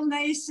all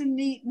nice and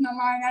neat in a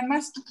line. I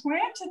must have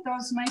planted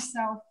those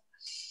myself.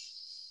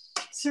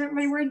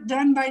 Certainly weren't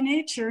done by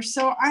nature.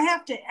 So I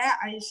have to add,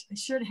 I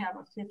should have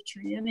a 5th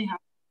tree anyhow.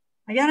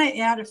 I gotta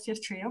add a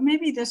 5th tree. Oh,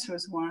 maybe this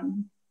was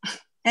one.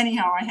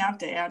 Anyhow, I have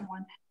to add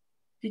one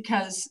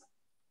because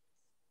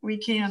we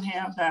can't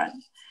have that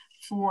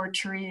 4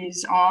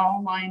 trees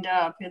all lined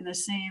up in the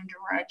same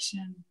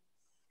direction.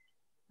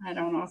 I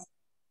don't know if it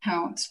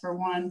counts for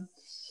one.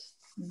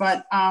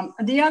 But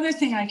the other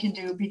thing I can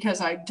do,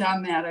 because I've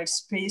done that, I've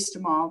spaced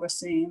them all the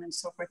same and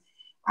so forth.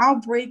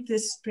 I'll break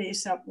this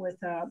space up with,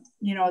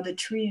 the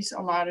trees.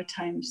 A lot of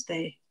times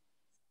they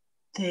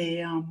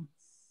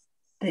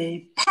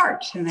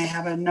part and they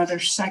have another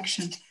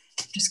section.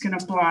 I'm just going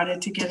to blot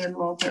it to get it a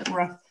little bit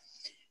rough.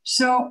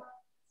 So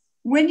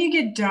when you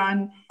get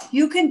done,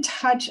 you can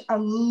touch a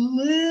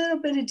little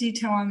bit of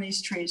detail on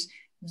these trees.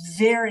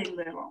 Very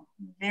little,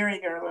 very,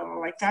 very little.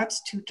 Like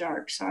that's too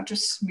dark, so I'll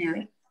just smear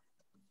it.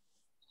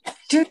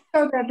 Just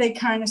so that they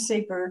kind of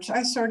say birch.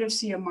 I sort of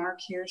see a mark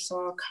here, so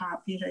I'll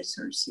copy it. I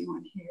sort of see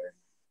one here.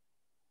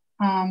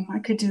 I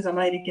could do the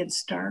light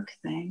against dark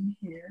thing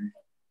here.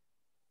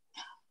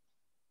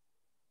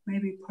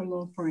 Maybe put a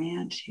little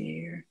branch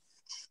here.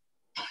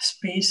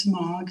 Space them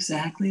all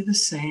exactly the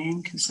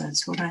same because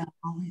that's what I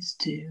always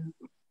do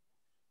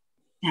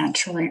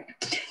naturally.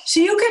 So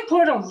you could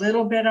put a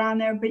little bit on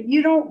there, but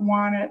you don't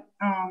want it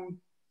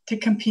to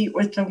compete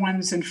with the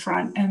ones in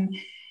front, and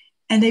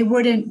they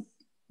wouldn't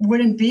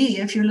be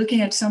if you're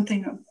looking at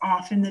something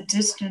off in the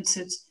distance.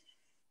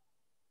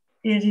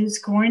 It is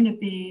going to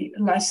be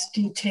less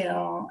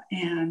detail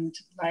and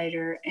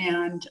lighter.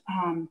 And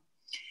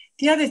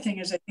the other thing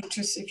is, I think,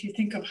 just if you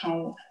think of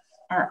how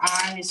our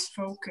eyes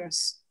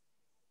focus,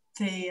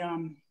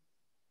 they're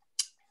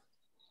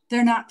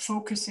not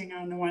focusing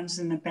on the ones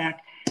in the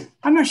back.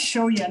 I'm going to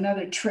show you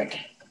another trick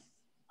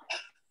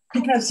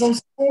because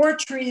those 4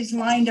 trees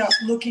lined up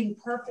looking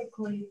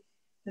perfectly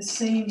the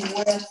same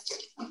width.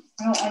 I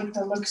don't like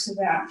the looks of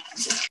that.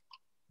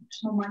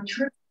 So my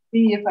trick would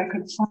be if I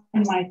could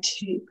find my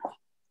tape.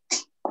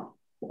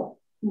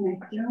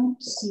 And I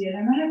don't see it.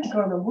 I might have to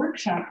go to the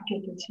workshop to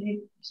get the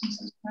tape.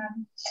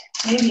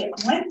 Maybe it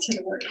went to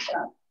the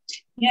workshop.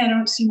 Yeah, I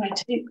don't see my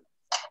tape.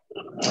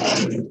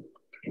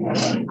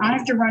 I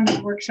have to run to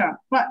the workshop,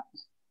 but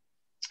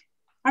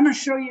I'm going to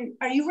show you.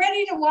 Are you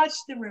ready to watch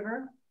the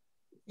river?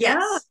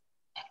 Yes.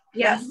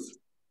 Yes.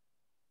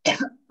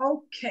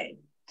 Okay.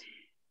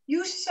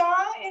 You saw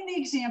in the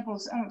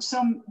examples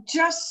some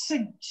just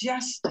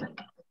suggested,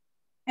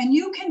 and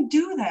you can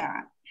do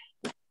that.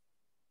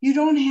 You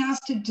don't have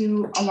to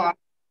do a lot.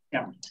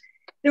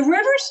 The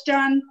river's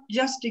done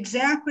just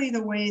exactly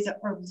the way that,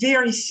 or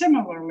very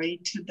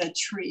similarly to the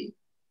tree.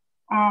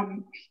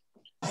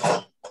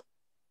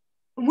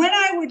 When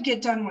I would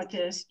get done with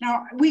this,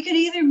 now we could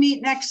either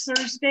meet next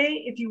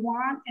Thursday if you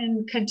want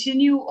and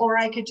continue, or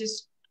I could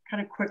just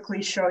kind of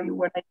quickly show you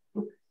what I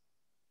do.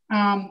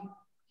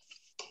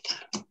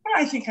 But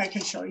I think I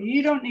can show you.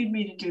 You don't need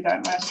me to do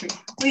that last week.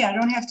 Well, yeah, I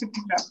don't have to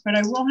pick it up, but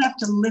I will have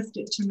to lift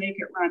it to make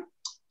it run.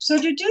 So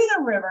to do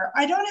the river,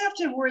 I don't have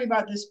to worry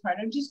about this part.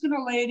 I'm just going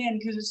to lay it in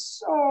because it's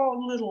so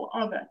little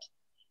of it.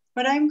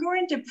 But I'm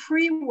going to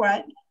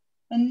pre-wet.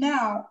 And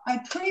now I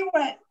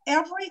pre-wet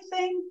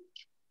everything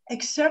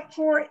except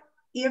for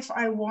if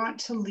I want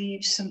to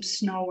leave some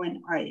snow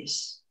and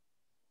ice.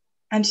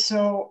 And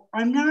so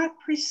I'm not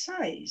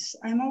precise.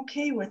 I'm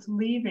okay with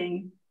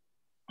leaving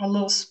a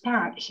little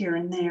spot here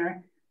and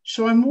there.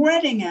 So I'm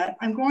wetting it.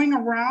 I'm going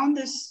around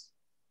this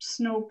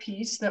snow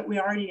piece that we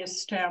already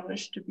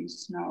established to be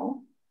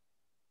snow.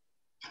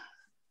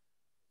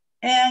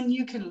 And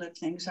you can lift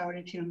things out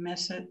if you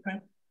miss it.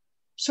 But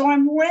so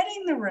I'm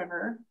wetting the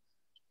river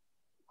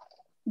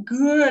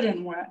good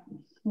and wet,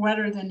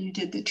 wetter than you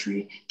did the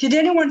tree. Did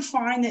anyone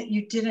find that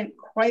you didn't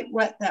quite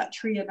wet that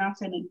tree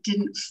enough and it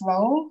didn't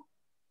flow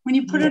when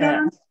you put it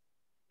on?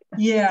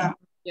 Yeah.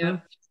 Yeah.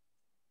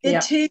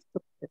 It takes,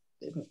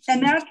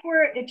 and that's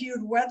where if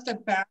you'd wet the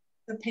back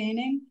of the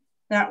painting,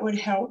 that would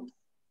help.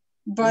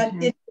 But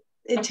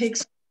it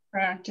takes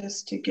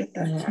practice to get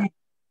that.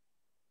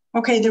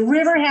 Okay, the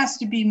river has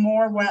to be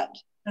more wet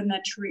than the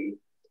tree.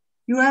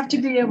 You have to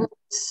be able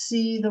to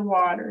see the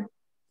water.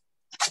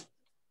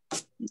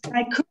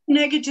 I could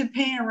negative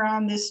paint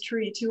around this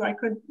tree too. I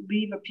could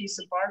leave a piece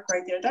of bark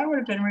right there. That would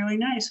have been really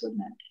nice,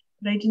 wouldn't it?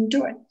 But I didn't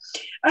do it.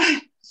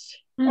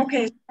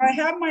 Okay, so I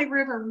have my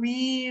river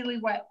really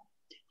wet.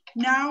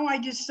 Now I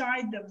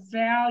decide the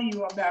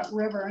value of that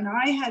river, and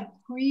I had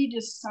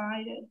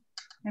pre-decided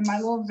in my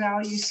little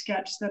value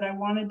sketch that I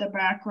wanted the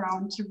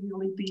background to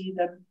really be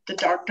the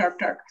dark, dark,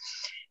 dark.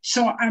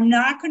 So I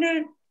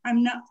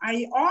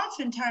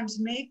oftentimes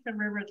make the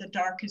river the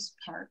darkest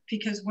part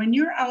because when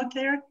you're out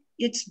there,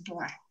 it's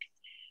black.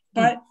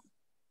 But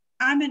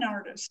I'm an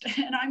artist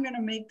and I'm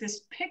gonna make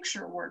this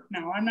picture work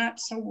now. I'm not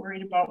so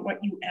worried about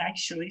what you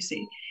actually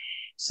see.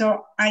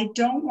 So I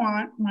don't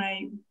want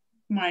my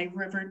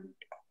river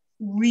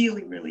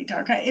really, really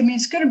dark. I mean,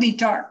 it's gonna be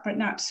dark, but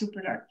not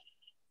super dark.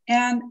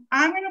 And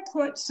I'm gonna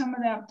put some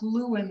of that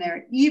blue in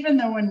there, even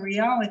though in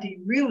reality,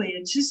 really,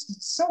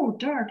 it's so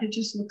dark, it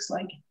just looks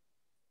like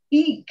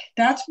ink.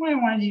 That's why I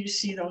wanted you to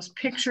see those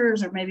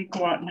pictures or maybe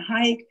go out and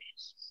hike.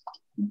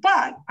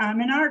 But I'm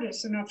an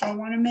artist, and if I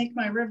want to make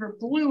my river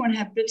blue and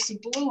have bits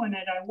of blue in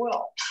it, I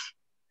will.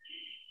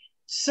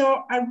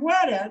 So I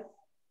wet it,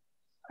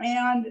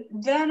 and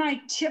then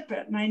I tip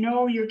it, and I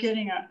know you're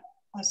getting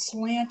a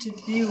slanted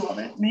view of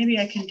it. Maybe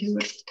I can do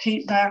it,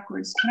 paint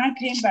backwards. Can I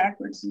paint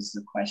backwards is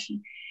the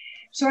question.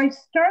 So I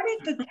start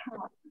at the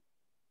top,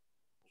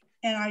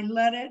 and I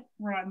let it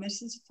run.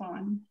 This is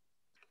fun.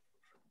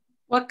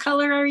 What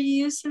color are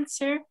you using,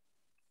 sir?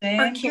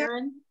 Or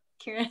Karen?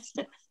 Karen.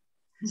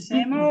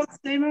 Same old,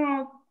 same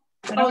old.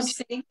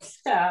 Same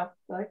stuff.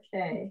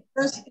 Okay.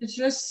 It's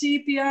just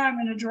sepia. I'm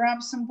going to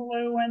drop some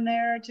blue in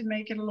there to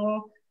make it a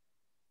little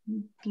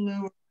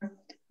bluer.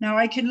 Now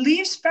I can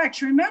leave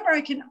specks. Remember,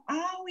 I can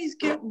always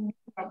get,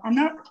 I'm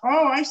not,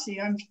 oh, I see.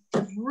 I'm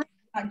really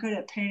not good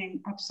at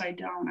painting upside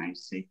down, I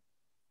see.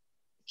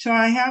 So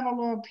I have a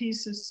little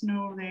piece of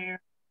snow there.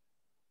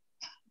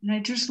 And I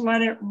just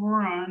let it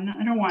run.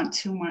 I don't want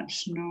too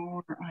much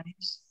snow or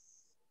ice.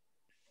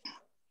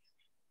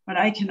 But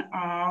I can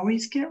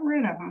always get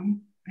rid of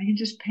them. I can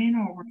just paint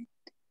over them.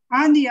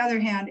 On the other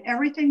hand,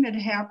 everything that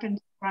happens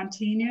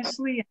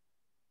spontaneously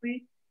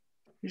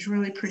is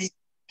really pretty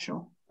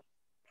special,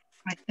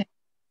 I think.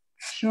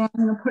 So I'm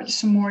gonna put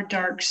some more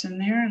darks in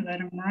there and let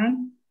them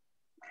run.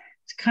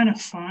 It's kind of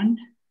fun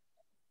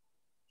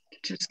to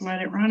just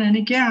let it run. And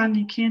again,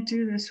 you can't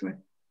do this with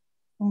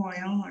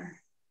oil or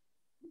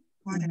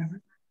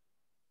whatever.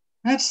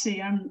 Let's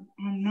see, I'm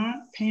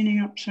not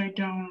painting upside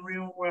down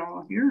real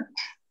well here.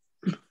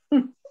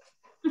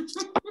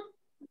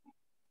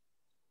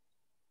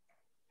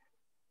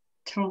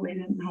 Totally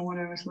didn't know what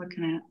I was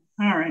looking at.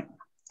 All right.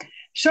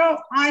 So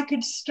I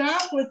could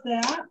stop with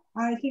that.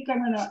 I think I'm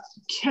going to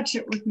catch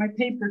it with my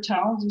paper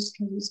towel just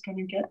because it's going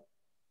to get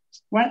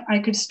wet. I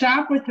could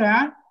stop with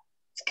that.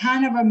 It's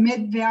kind of a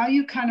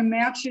mid-value, kind of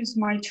matches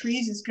my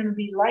trees. It's going to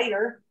be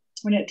lighter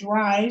when it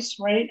dries,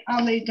 right?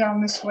 I'll lay it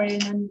down this way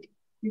and then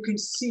you can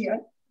see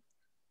it.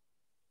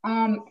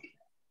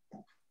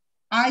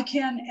 I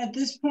can, at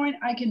this point,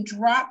 I can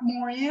drop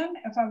more in.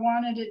 If I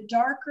wanted it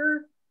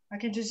darker, I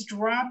could just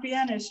drop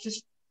in. It's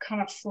just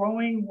kind of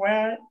flowing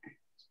wet,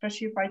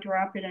 especially if I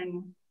drop it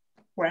in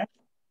wet,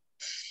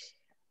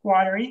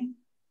 watery.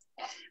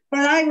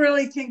 But I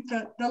really think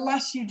that the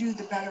less you do,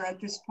 the better at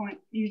this point.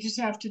 You just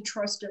have to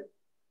trust it.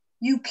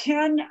 You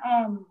can,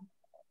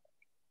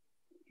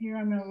 here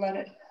I'm gonna let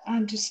it,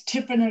 I'm just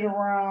tipping it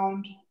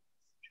around,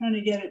 trying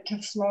to get it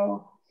to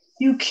flow.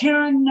 You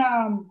can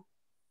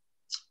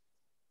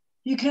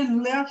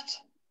lift.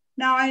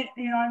 Now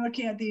I'm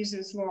looking at these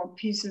as little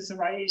pieces of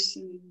ice,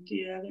 and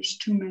yeah, there's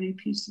too many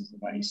pieces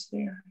of ice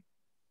there.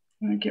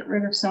 I'm gonna get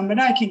rid of some, but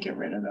I can get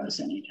rid of those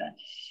anytime.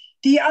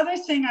 The other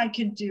thing I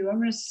can do, I'm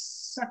gonna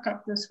suck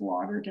up this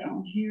water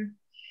down here.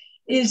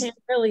 I can't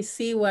really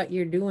see what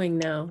you're doing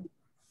now.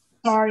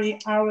 Sorry,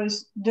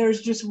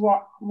 there's just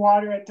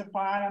water at the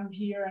bottom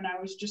here, and I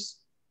was just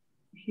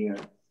here,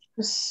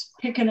 just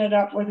picking it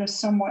up with a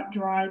somewhat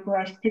dry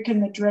brush, picking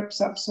the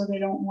drips up so they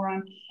don't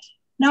run.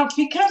 Now,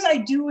 because I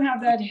do have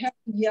that heavy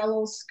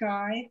yellow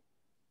sky,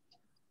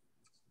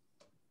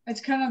 it's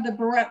kind of the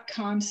barrette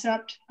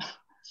concept.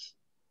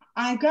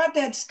 I've got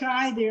that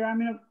sky there.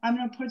 I'm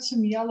gonna put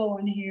some yellow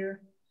in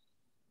here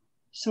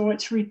so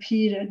it's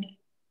repeated,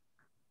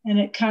 and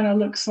it kind of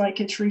looks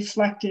like it's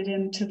reflected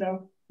into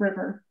the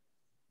river.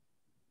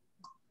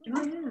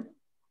 Oh, yeah.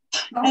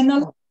 And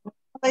then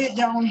lay it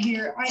down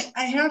here.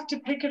 I have to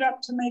pick it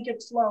up to make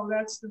it flow.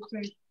 That's the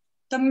thing.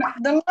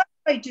 The less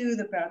I do,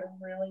 the better,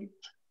 really.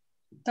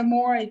 The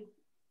more I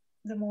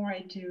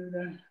do,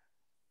 the.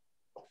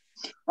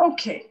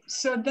 Okay,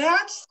 so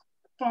that's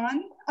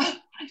fun.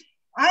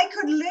 I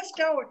could lift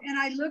out, and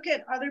I look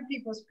at other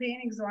people's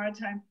paintings a lot of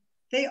times.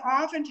 They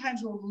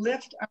oftentimes will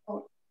lift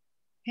out.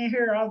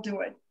 Here, I'll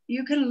do it.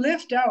 You can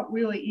lift out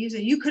really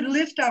easy. You could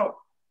lift out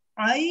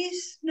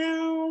ice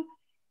now.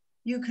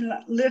 You can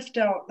lift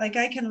out, like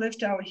I can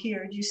lift out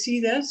here. Do you see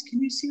this?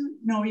 Can you see?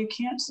 No, you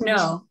can't see.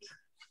 No.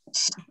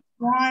 This.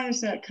 Why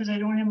is that? Because I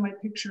don't have my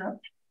picture up.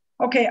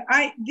 Okay,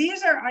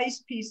 these are ice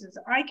pieces.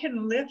 I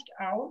can lift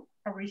out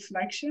a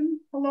reflection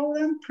below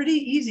them pretty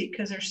easy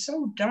because they're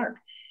so dark.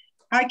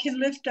 I can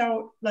lift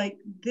out, like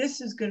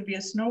this is going to be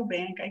a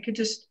snowbank. I could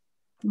just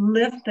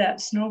lift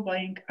that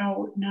snowbank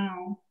out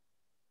now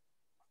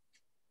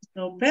a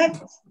little bit.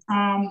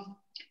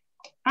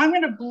 I'm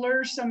going to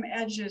blur some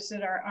edges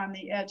that are on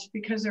the edge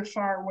because they're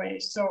far away.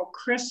 So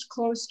Chris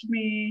close to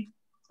me,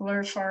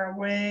 blur far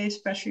away,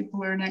 especially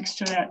blur next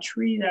to that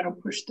tree. That'll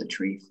push the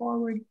tree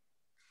forward.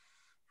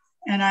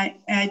 And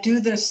I do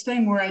this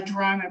thing where I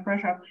dry my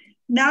brush off.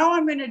 Now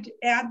I'm going to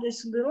add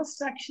this little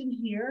section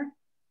here.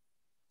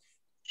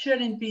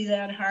 Shouldn't be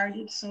that hard,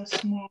 it's so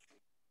small.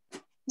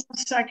 Little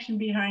section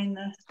behind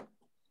the,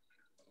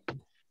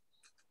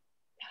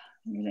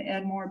 I'm going to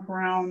add more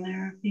brown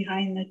there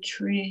behind the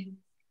tree.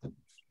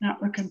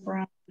 Not looking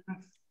brown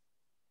enough.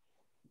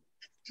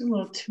 It's a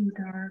little too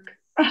dark.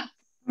 I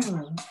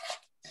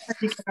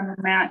think I'm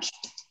a match.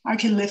 I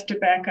can lift it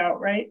back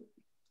out, right?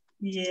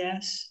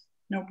 Yes,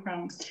 no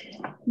problem.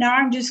 Now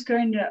I'm just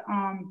going to,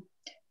 I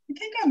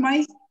think I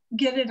might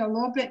get it a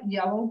little bit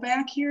yellow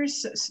back here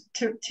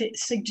to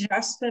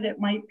suggest that it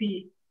might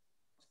be,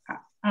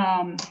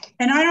 and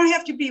I don't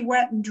have to be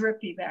wet and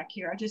drippy back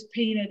here. I just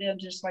paint it in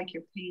just like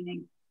you're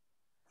painting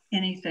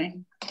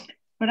anything.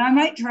 But I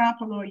might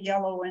drop a little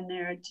yellow in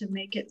there to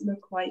make it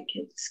look like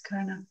it's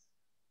kind of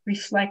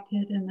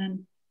reflected,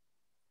 and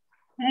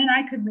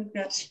I could make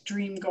that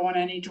stream go in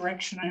any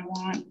direction I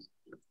want.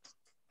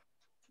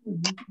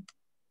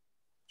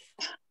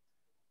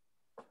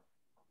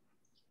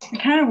 I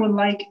kind of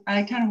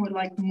would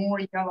like more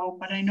yellow,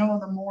 but I know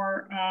the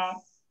more,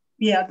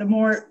 the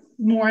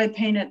more I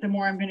paint it, the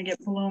more I'm going to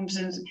get blooms.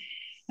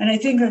 And I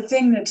think the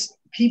thing that's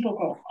people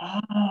go,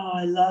 oh,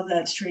 I love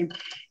that stream,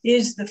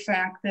 is the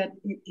fact that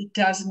it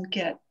doesn't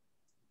get,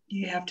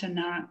 you have to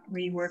not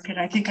rework it.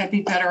 I think I'd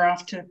be better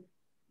off to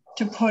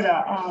put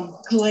a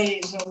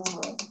glaze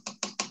over it.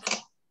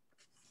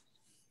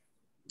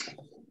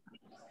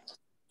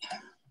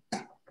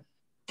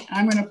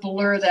 I'm going to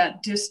blur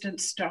that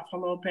distant stuff a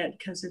little bit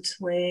because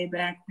it's way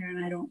back there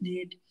and I don't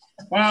need,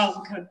 wow,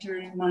 look how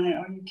dirty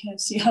you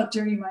can't see how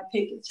dirty my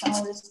paper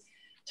towel is.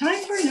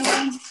 Time for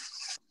knowing.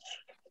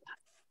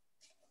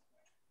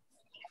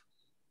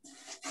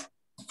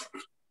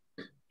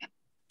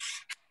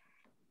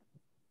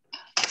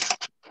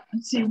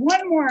 Let's see,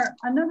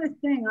 another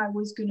thing I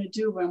was going to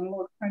do, but I'm a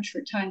little crunched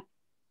for time. I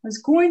was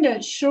going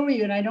to show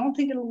you, and I don't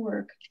think it'll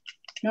work.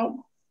 Nope.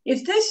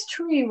 If this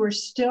tree were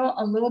still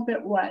a little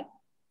bit wet,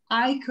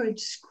 I could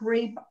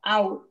scrape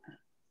out.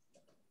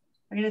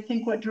 I got to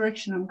think what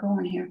direction I'm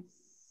going here.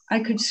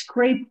 I could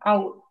scrape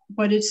out,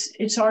 but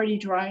it's already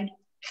dried.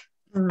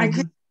 I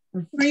could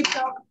scrape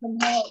out some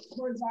more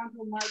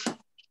horizontal marks.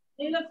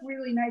 They look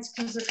really nice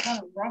because they're kind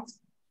of rough.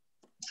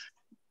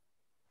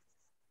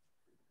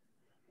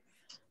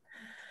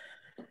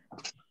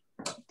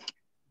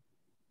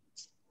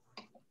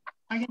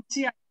 I can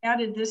see I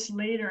added this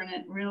later and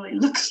it really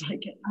looks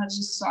like it. I'll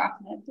just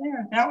soften it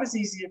there. That was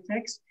easy to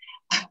fix.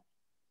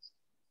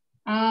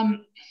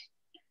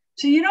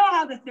 So you know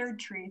how the third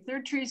tree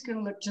is going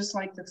to look just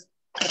like the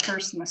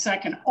first and the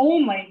second,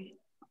 only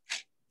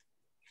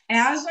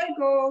as I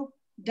go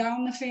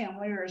down the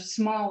family or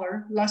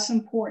smaller, less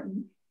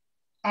important,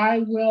 I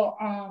will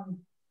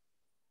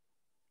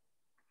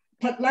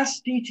put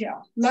less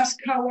detail, less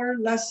color,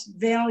 less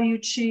value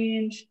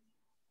change,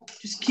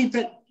 just keep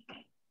it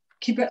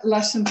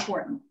less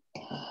important.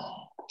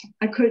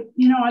 I could,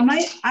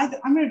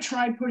 I'm going to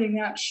try putting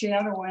that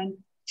shadow in,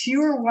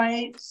 fewer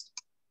whites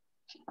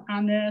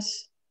on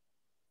this,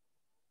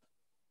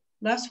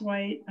 less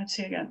white. Let's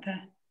see, I got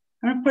that.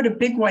 I'm going to put a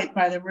big white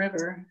by the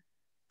river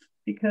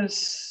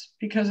because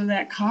of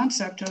that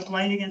concept of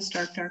light against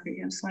dark, dark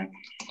against light.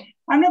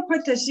 I'm going to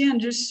put this in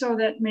just so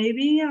that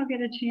maybe I'll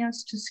get a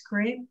chance to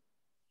scrape.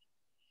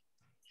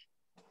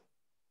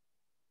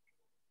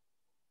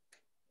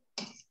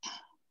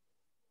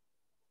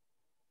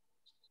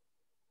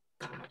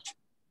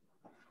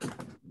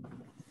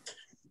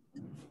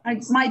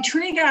 My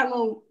tree got a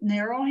little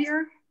narrow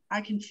here.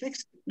 I can fix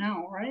it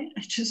now, right?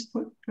 I just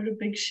put a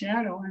big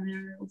shadow in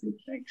there. It'll be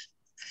fixed.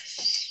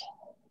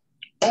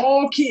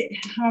 Okay,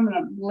 I'm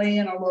gonna lay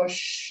in a little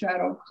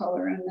shadow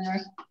color in there.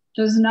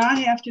 Does not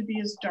have to be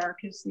as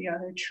dark as the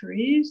other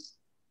trees.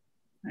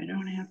 I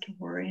don't have to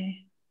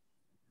worry.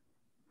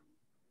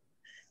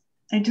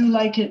 I do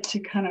like it to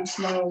kind of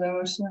flow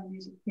though, so I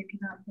need to pick it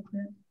up a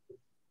bit.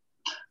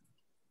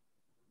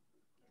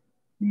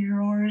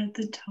 mirror at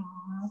the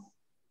top.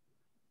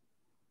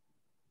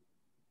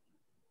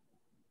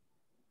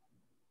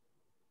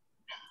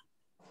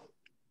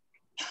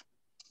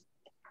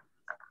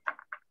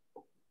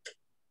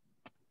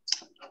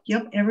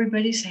 Yep,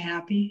 everybody's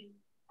happy.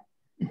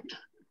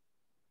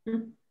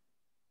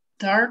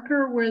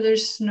 Darker where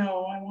there's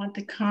snow. I want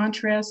the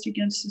contrast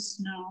against the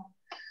snow.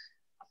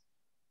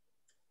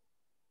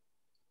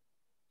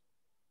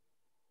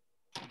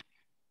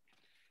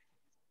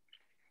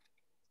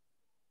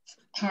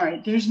 All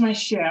right, there's my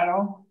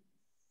shadow.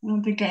 I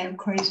don't think I have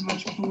quite as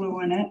much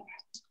blue in it.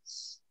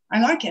 I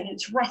like it,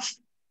 it's rough.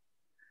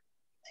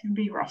 It's gonna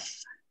be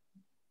rough.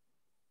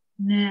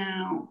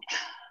 Now,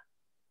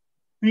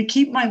 I'm gonna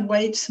keep my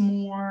whites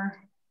more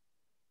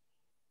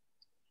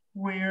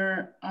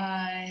where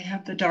I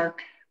have the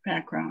dark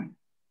background.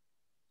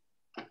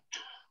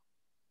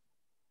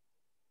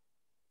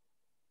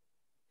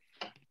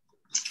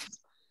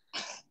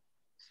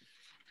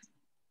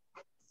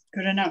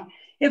 Good enough.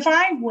 If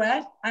I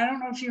wet, I don't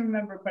know if you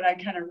remember, but I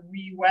kind of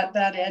re-wet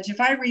that edge. If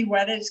I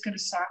re-wet it, it's going to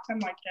soften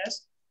like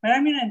this, but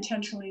I'm going to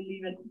intentionally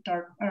leave it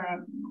dark,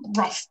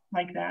 rough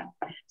like that.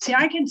 See,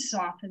 I can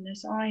soften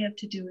this. All I have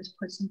to do is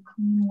put some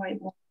clean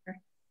white water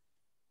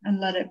and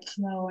let it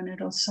flow and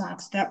it'll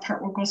soft. That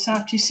part will go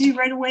soft. You see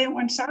right away it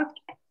went soft?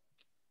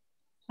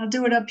 I'll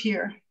do it up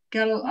here.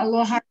 Got a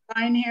little hard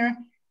line here.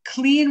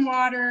 Clean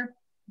water,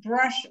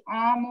 brush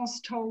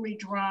almost totally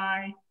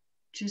dry.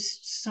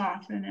 Just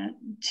soften it,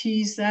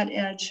 tease that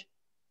edge,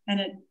 and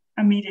it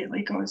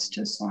immediately goes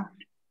to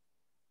soft.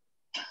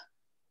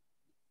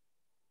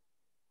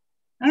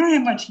 I don't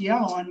have much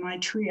yellow on my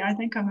tree. I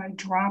think I'm gonna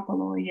drop a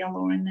little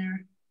yellow in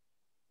there.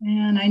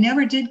 And I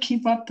never did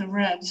keep up the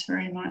reds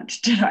very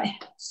much, did I?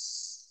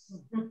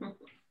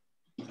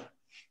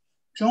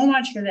 So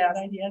much for that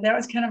idea. That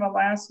was kind of a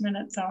last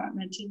minute thought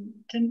and it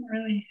didn't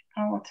really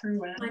follow through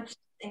with it. Much to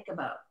think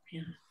about,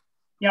 yeah.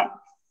 Yep.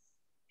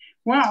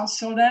 Well,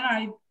 so then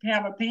I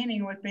have a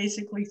painting with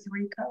basically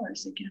 3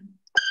 colors again.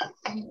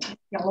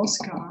 Yellow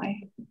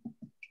sky.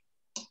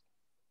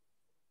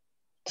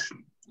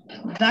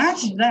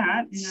 That's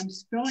that, and I'm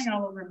spilling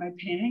all over my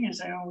painting as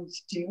I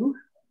always do.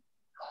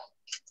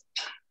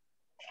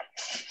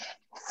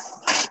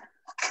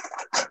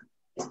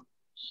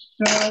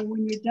 So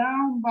when you're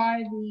down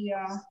by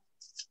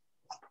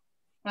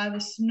the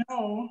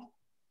snow,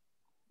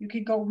 you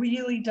could go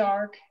really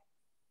dark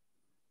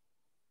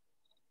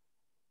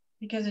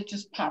because it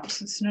just pops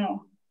the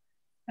snow.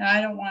 And I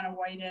don't want a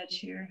white edge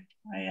here.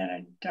 I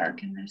gotta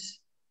darken this.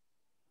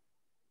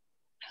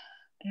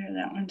 There,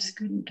 that one's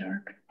good and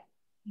dark.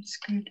 It's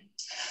good.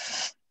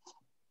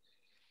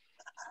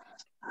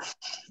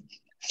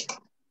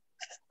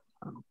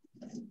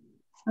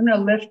 I'm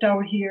gonna lift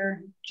out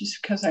here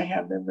just because I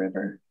have the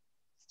river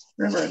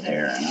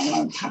there and I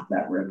want to pop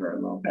that river a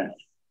little bit.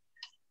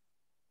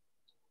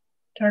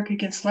 Dark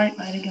against light,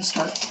 light against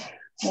dark.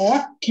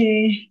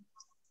 Okay.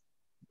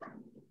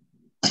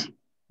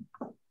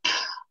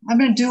 I'm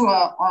going to do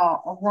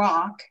a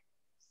rock.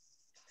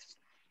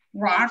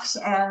 Rocks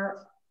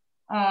are,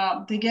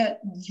 they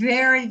get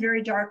very,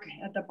 very dark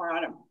at the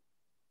bottom.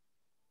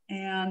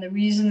 And the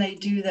reason they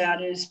do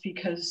that is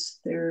because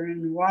they're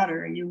in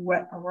water. You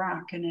wet a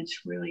rock and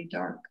it's really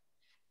dark.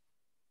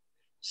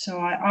 So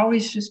I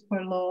always just put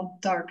a little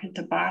dark at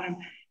the bottom.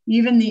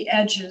 Even the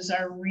edges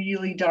are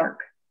really dark.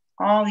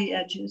 All the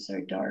edges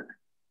are dark.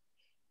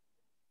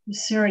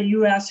 Sarah,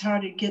 you asked how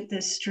to get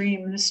this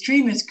stream. The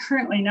stream is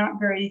currently not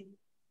very,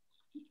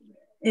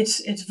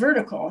 it's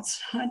vertical.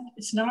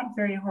 It's not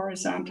very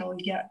horizontal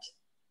yet.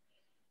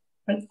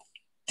 But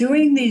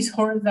doing these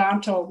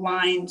horizontal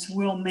lines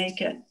will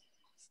make it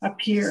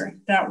appear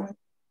that way.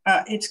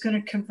 It's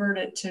going to convert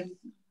it to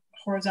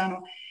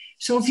horizontal.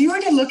 So if you were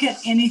to look at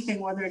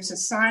anything, whether it's a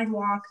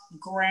sidewalk,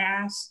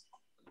 grass,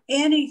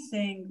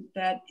 anything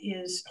that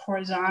is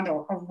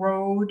horizontal, a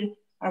road,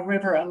 a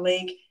river, a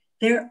lake,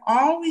 they're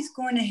always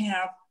going to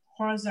have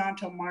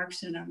horizontal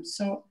marks in them.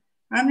 So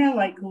I'm going to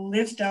like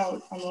lift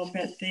out a little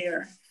bit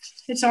there.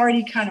 It's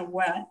already kind of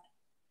wet.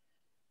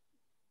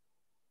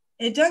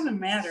 It doesn't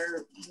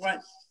matter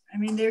what, I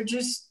mean, they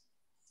just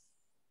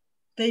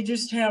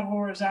have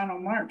horizontal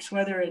marks,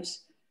 whether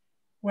it's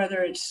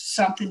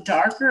something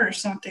darker or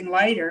something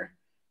lighter.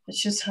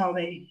 It's just how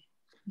they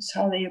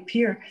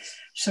appear.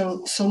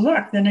 So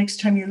look, the next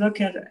time you look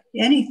at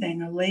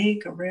anything, a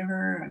lake, a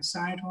river, a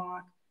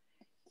sidewalk,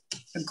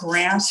 a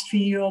grass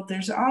field,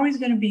 there's always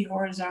going to be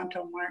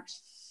horizontal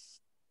marks.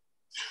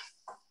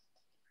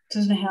 It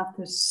doesn't have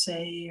to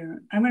say,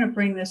 or I'm going to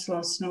bring this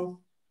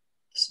little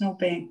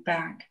snowbank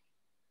back.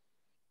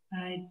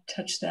 I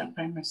touched that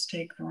by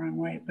mistake the wrong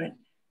way, but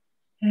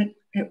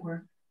it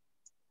worked.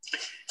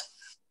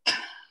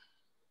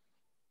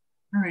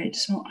 All right,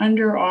 so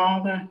under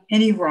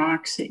any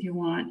rocks that you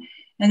want,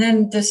 and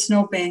then the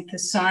snowbank, the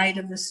side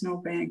of the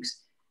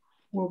snowbanks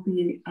will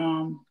be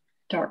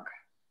dark.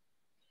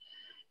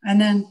 And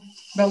then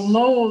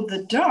below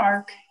the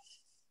dark,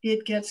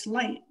 it gets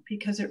light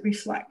because it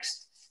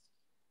reflects.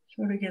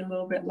 So it'll get a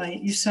little bit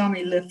light. You saw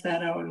me lift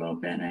that out a little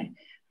bit. I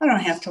don't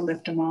have to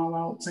lift them all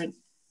out, but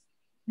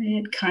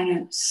It kind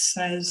of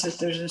says that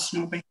there's a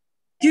snowbank.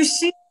 Do you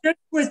see it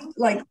with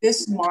like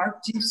this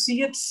mark? Do you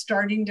see it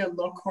starting to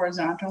look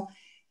horizontal?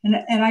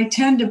 And I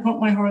tend to put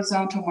my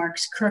horizontal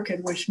marks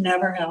crooked, which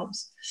never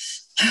helps.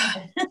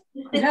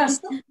 Yes,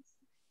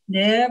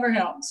 never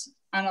helps.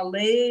 On a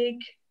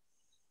lake,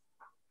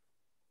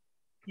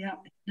 yeah,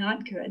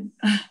 not good.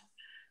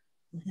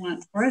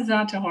 Want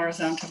horizontal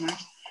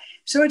marks.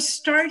 So it's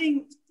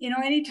starting, you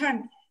know,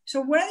 anytime.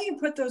 So whether you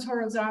put those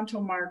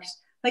horizontal marks,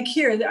 like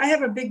here, I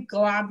have a big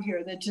glob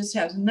here that just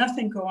has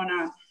nothing going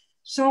on.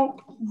 So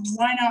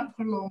why not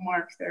put a little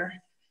mark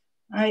there?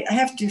 I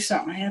have to do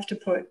something. I have to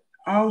put,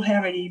 I'll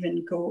have it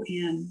even go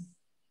in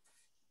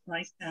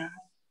like that.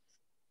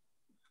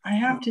 I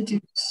have to do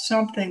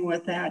something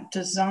with that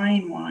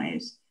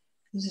design-wise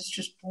because it's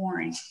just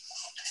boring.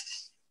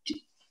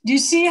 Do you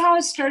see how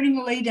it's starting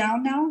to lay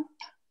down now?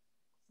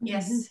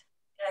 Yes,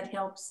 that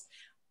helps.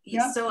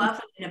 Yeah. So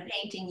often in a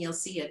painting, you'll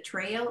see a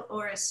trail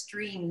or a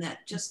stream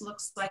that just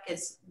looks like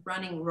it's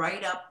running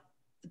right up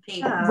the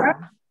pavement.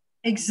 Yeah,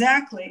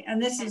 exactly.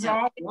 And this is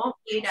all. It won't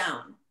lay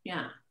down.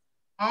 Yeah.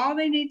 All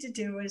they need to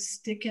do is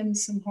stick in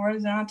some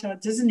horizontal.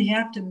 It doesn't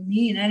have to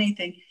mean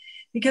anything.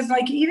 Because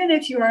like, even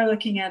if you are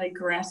looking at a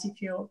grassy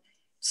field,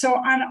 so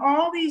on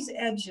all these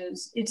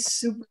edges, it's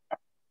super,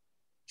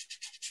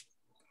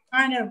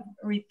 kind of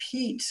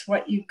repeats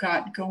what you've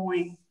got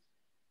going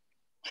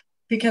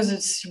because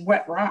it's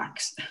wet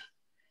rocks.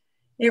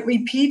 It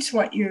repeats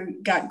what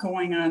you got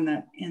going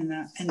on in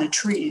the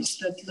trees,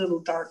 the little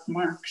dark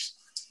marks.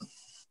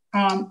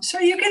 So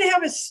you can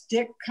have a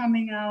stick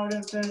coming out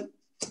of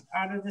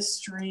the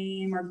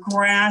stream or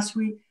grass.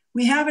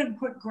 We haven't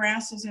put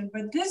grasses in,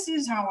 but this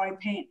is how I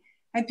paint.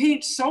 I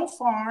paint so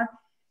far,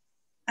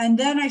 and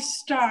then I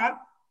stop,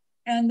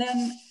 and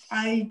then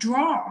I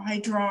draw. I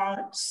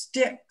draw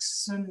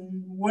sticks and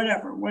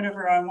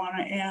whatever I want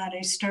to add.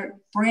 I start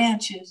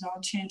branches. I'll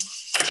change.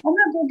 I'm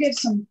gonna go get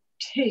some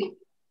tape,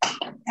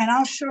 and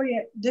I'll show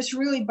you. This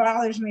really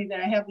bothers me that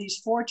I have these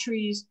 4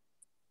 trees,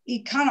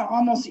 kind of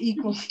almost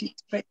equally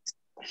spaced.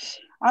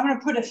 I'm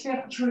gonna put a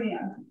 5th tree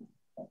in.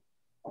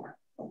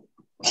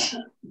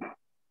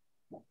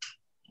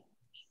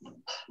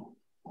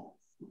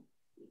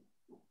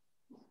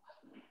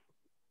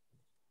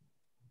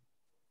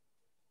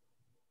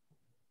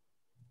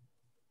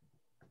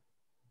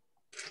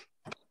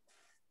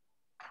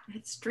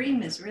 That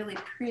stream is really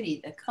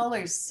pretty. The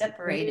colors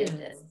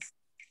separated it.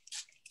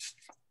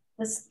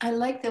 I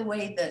like the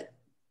way that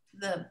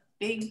the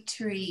big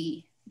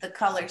tree, the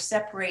color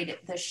separated,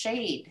 the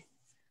shade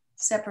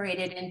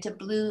separated into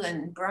blue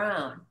and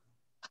brown.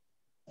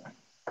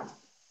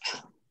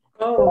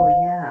 Oh,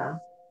 yeah.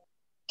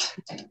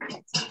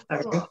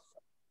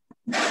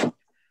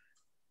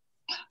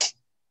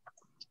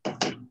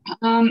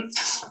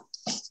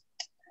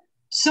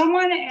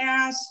 Someone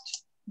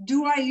asked,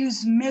 do I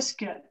use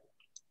Misket?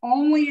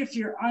 Only if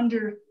you're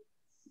under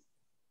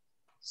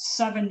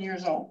 7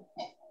 years old.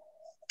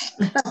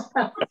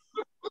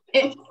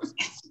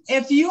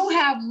 If you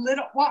have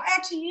little, well,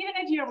 actually, even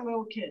if you have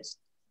little kids,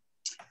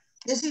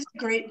 this is a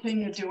great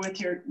thing to do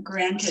with your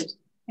grandkids.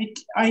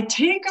 I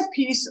take a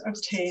piece of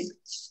tape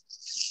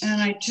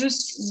and I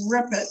just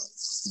rip it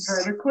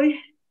vertically,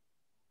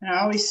 and I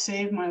always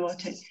save my little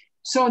tape.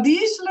 So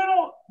these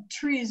little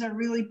trees are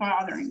really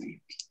bothering me.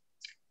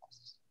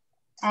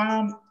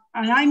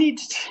 And I need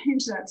to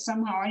change that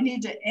somehow. I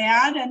need to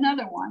add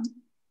another one.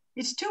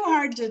 It's too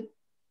hard to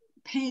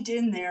paint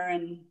in there,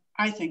 and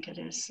I think it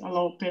is a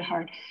little bit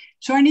hard.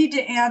 So I need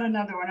to add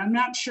another one. I'm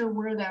not sure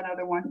where that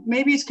other one,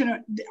 maybe it's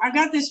gonna, I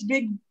got this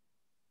big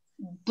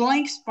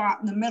blank spot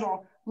in the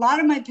middle. A lot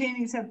of my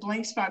paintings have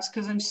blank spots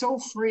because I'm so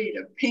afraid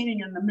of painting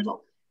in the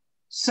middle.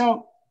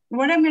 So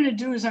what I'm gonna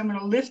do is I'm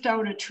gonna lift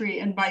out a tree,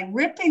 and by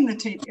ripping the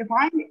tape, if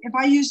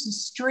I use the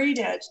straight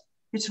edge,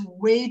 it's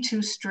way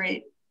too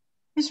straight.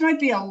 This might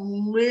be a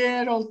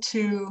little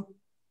too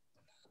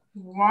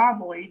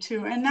wobbly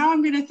too. And now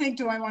I'm gonna think,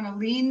 do I wanna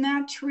lean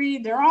that tree?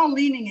 They're all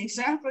leaning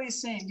exactly the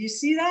same. Do you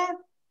see that?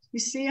 You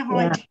see how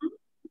Yeah.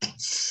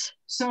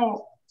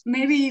 So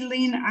maybe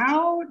lean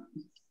out,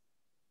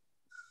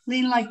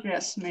 lean like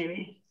this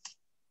maybe.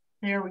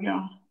 There we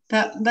go.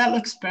 That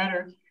looks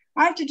better.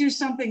 I have to do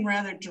something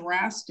rather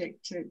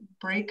drastic to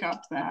break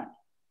up that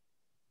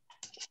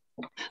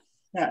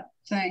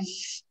thing.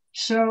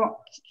 So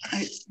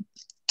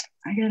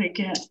I gotta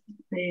get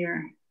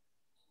there.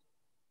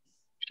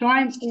 So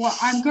I'm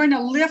going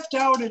to lift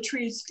out a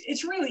tree.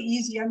 It's really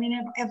easy. I mean,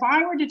 if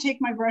I were to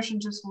take my brush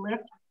and just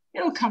lift,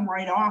 it'll come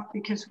right off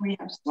because we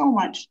have so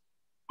much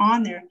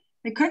on there.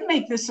 I could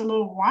make this a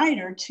little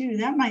wider too.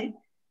 I might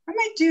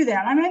do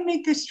that. I might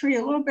make this tree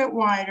a little bit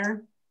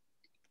wider.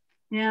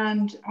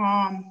 And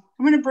I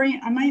might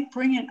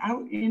bring it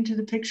out into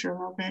the picture a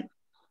little bit,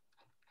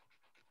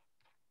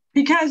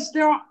 because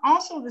they're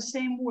also the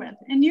same width.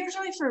 And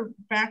usually for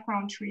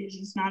background trees,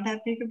 it's not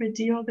that big of a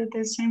deal that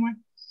they're the same width.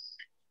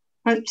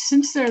 But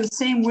since they're the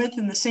same width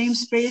and the same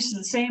space and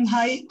the same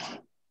height,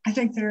 I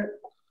think they're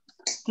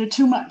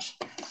too much.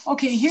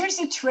 Okay, here's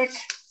a trick.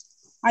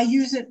 I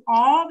use it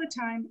all the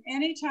time.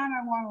 Anytime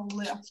I want to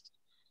lift,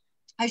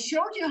 I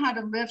showed you how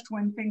to lift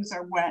when things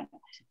are wet.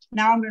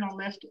 Now I'm gonna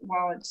lift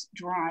while it's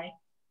dry,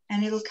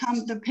 and it'll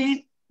come, the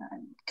paint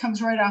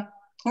comes right off.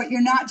 What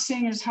you're not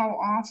seeing is how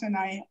often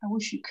I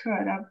wish you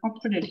could, I'll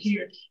put it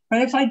here.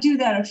 But if I do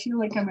that, I feel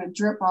like I'm gonna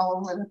drip all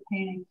over the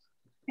painting.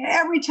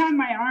 Every time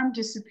my arm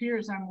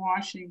disappears, I'm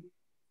washing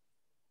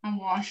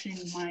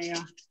my,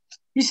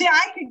 you see,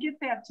 I could get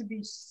that to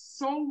be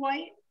so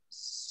white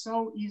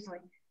so easily.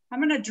 I'm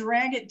gonna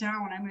drag it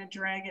down. I'm gonna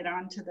drag it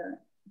onto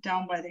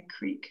down by the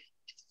creek.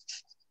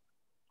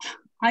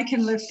 I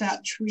can lift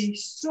that tree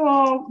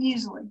so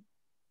easily.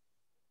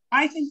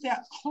 I think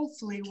that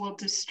hopefully will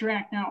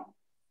distract. Now,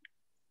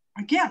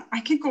 again,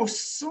 I can go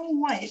so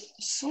white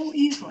so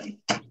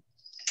easily,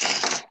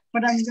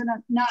 but I'm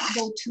gonna not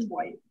go too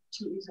white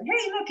too easily.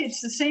 Hey, look,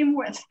 it's the same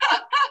width.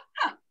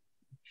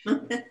 How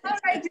did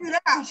I do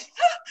that?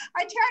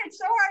 I tried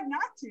so hard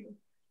not to.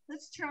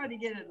 Let's try to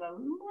get it a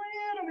little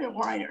bit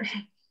wider.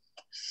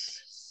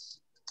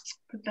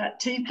 Put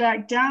that tape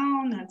back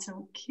down, that's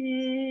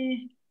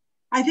okay.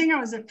 I think I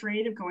was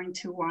afraid of going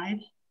too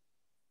wide.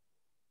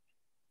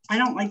 I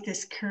don't like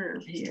this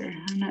curve here.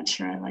 I'm not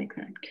sure I like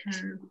that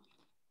curve.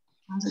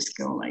 I'll just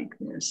go like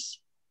this.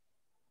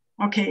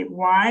 Okay,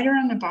 wider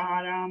on the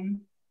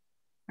bottom,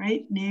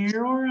 right?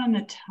 Narrower on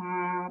the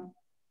top.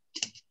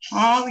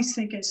 Always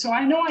thinking. So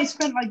I know I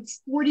spent like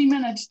 40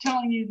 minutes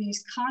telling you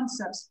these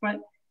concepts, but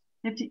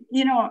if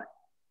you know,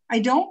 I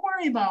don't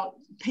worry about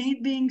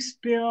paint being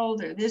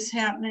spilled or this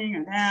happening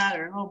or that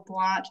or a little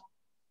blotch.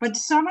 But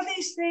some of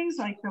these things,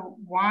 like the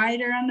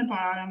wider on the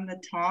bottom,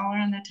 the taller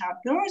on the top,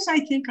 those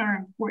I think are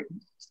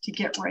important to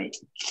get right.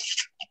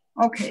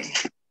 Okay,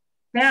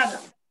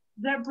 that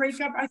break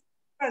up,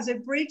 because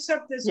it breaks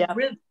up this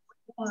rhythm.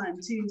 1,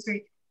 2,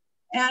 3.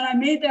 And I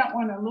made that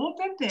one a little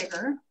bit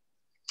bigger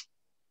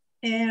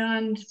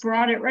and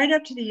brought it right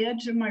up to the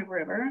edge of my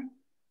river.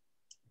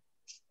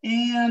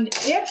 And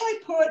if I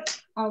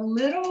put a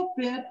little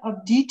bit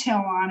of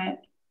detail on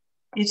it,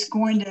 it's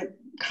going to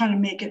kind of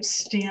make it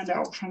stand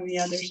out from the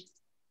others.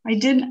 I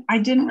didn't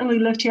really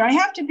lift here. I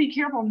have to be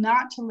careful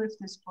not to lift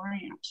this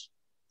branch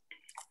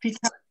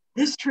because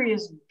this tree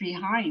is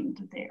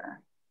behind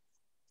there.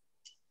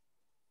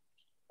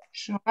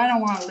 So I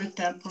don't want to lift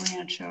that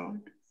branch out.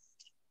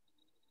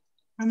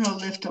 I'm going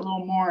to lift a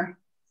little more.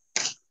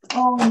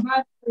 Oh, and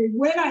by the way,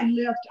 when I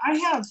lift, I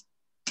have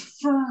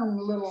firm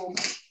little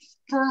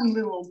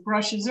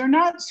brushes. They're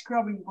not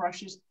scrubbing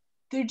brushes.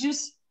 They're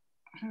just,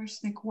 I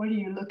just think, what are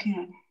you looking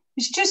at?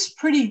 It's just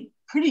pretty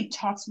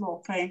tough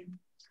little thing.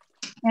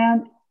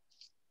 And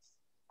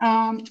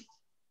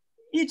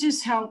it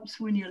just helps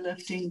when you're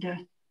lifting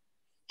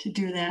to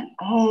do that.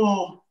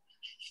 Oh,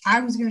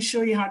 I was going to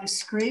show you how to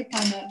scrape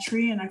on that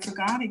tree and I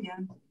forgot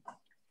again.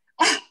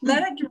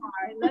 Let it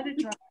dry, let it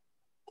dry.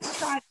 Let's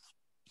try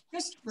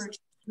just birch.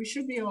 We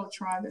should be able to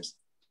try this.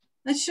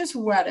 Let's just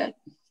wet it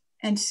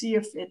and see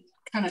if it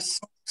kind of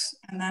soaks,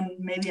 and then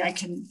maybe I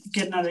can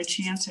get another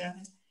chance at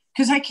it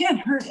because I can't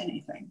hurt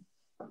anything.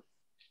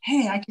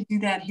 Hey, I could do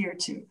that here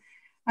too.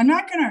 I'm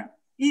not gonna,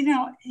 you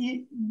know,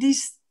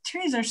 these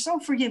trees are so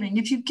forgiving.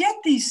 If you get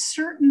these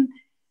certain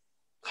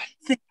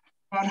things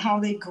about how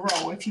they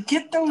grow, if you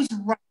get those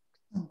right,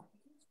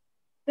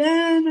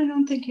 then I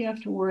don't think you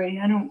have to worry.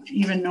 I don't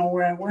even know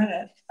where I went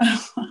it.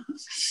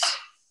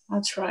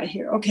 I'll try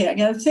here. Okay, I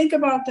gotta think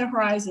about the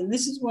horizon.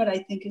 This is what I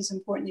think is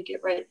important to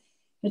get right.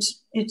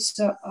 It's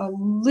a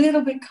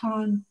little bit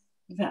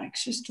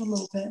convex, just a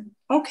little bit.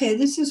 Okay,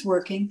 this is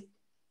working.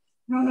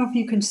 I don't know if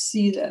you can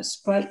see this,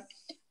 but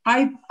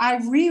I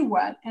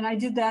re-wet, and I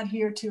did that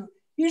here too.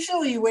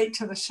 Usually you wait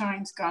till the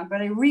shine's gone,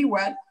 but I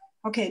re-wet.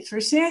 Okay,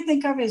 first thing I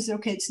think of is,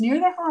 okay, it's near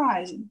the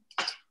horizon.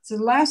 So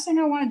the last thing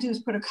I want to do is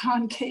put a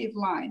concave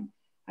line.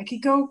 I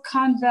could go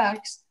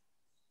convex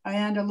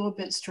and a little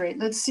bit straight.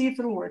 Let's see if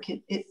it'll work.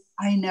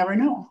 I never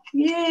know.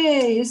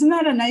 Yay, isn't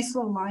that a nice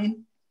little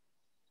line?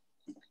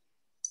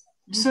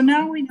 So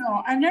now we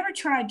know. I've never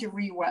tried to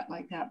re-wet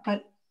like that,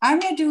 but I'm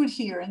gonna do it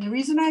here. And the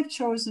reason I've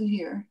chosen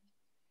here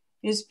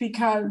is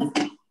because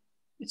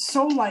it's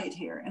so light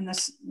here, and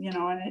this, you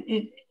know,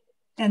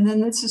 and then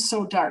this is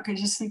so dark. I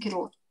just think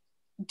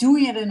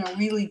doing it in a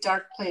really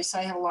dark place,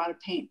 I have a lot of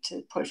paint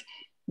to push.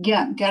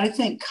 Again, gotta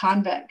think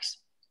convex.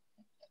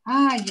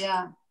 Ah,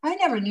 yeah, I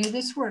never knew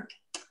this worked.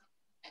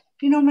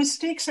 You know,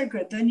 mistakes are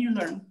good, then you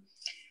learn.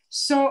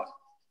 So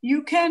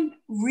you can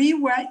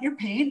re-wet your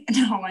paint,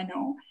 now I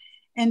know,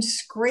 and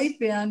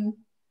scrape in.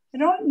 I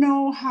don't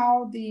know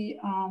how the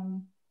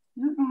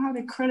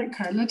credit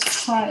card,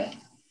 let's try it.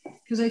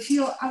 Because I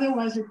feel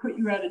otherwise I put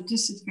you at a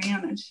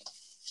disadvantage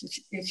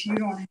if you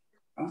don't have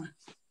a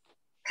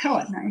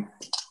palette knife.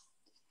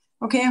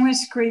 Okay, I'm gonna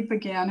scrape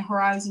again.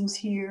 Horizon's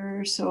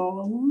here, so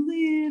a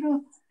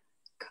little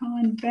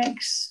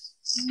convex.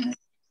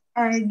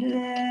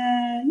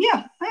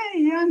 Yeah,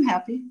 I'm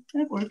happy.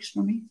 That works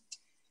for me.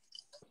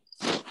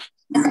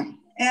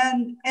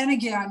 And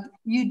again,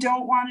 you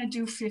don't want to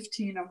do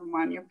 15 of them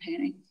on your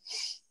painting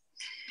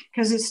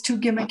because it's too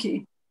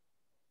gimmicky.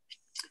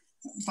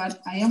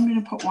 But I am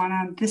going to put one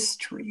on this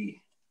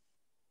tree.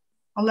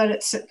 I'll let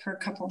it sit for a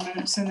couple of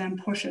minutes and then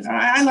push it.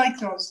 I like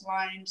those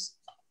lines.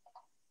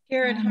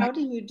 Karen, how do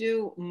you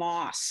do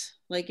moss?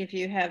 Like if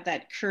you have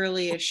that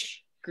curlyish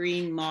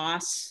green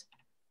moss,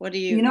 what do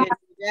you, if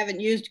you haven't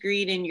used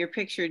green in your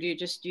picture, do you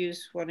just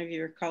use one of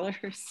your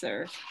colors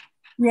or?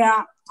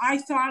 Yeah, I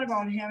thought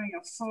about having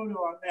a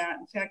photo of that.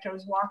 In fact, I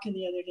was walking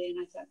the other day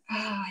and I thought,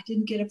 oh, I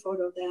didn't get a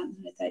photo of that.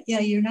 And I thought, yeah,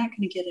 you're not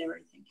going to get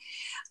everything.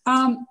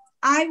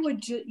 I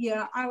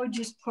would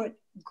just put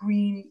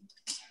green,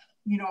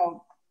 you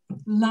know,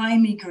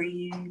 limey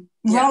green,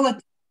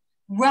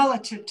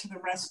 relative to the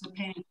rest of the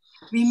painting.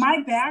 I mean,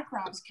 my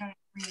background's kind of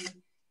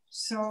green.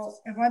 So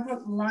if I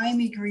put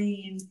limey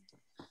green,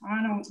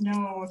 I don't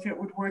know if it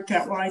would work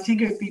that well. I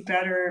think it would be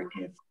better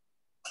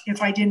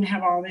if I didn't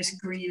have all this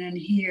green in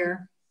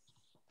here.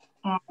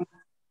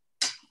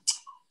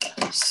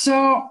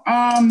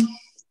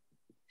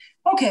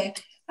 Okay,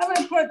 I'm going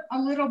to put a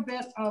little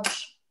bit of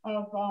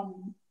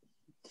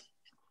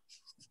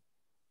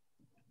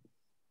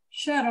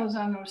shadows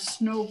on those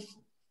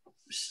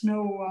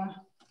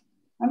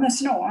on the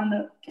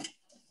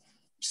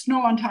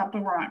snow on top of the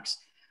rocks.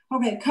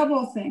 Okay, a couple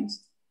of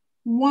things.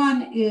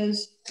 One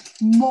is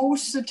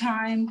most of the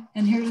time,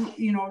 and here,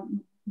 you know,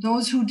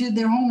 those who did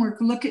their homework,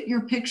 look at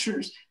your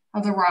pictures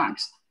of the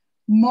rocks.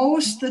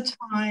 Most of the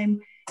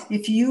time,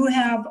 if you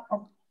have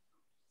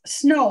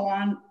snow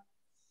on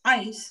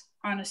ice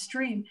on a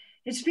stream,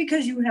 it's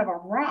because you have a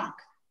rock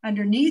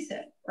underneath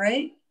it,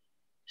 right?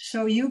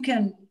 So you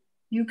can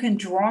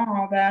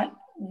draw that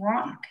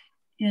rock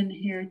in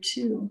here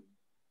too.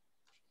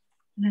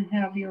 And then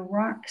have your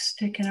rock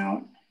sticking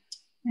out.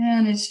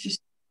 And it's just,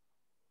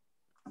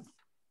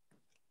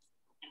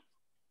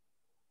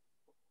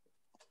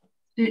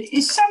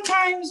 it's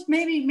sometimes,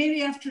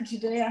 maybe after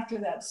today, after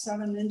that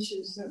 7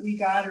 inches that we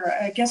got, or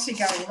I guess it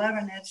got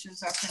 11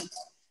 inches up, and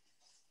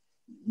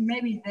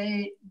maybe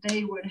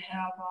they would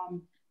have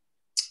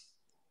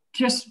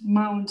just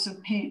mounds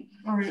of paint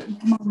or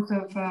mounds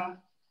of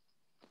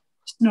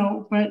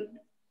snow, but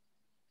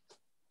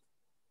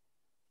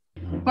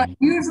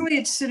usually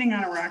it's sitting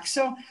on a rock.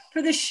 So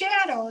for the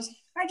shadows,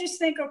 I just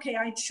think, okay,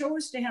 I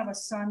chose to have a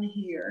sun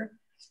here.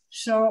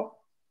 So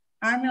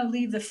I'm going to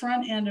leave the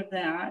front end of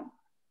that.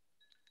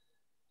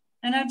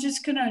 And I'm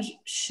just going to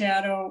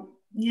shadow,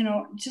 you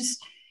know, just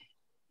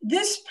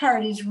this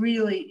part is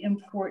really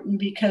important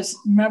because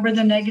remember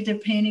the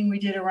negative painting we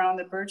did around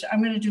the birch?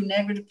 I'm going to do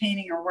negative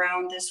painting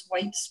around this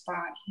white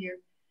spot here.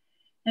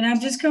 And I'm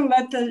just going to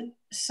let the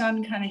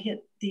sun kind of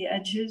hit the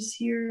edges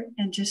here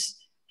and just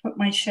put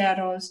my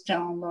shadows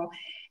down low.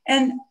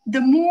 And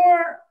the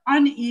more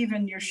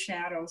uneven your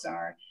shadows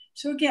are,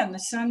 so again, the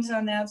sun's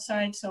on that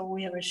side, so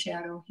we have a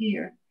shadow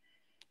here.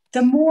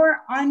 The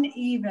more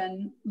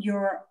uneven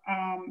your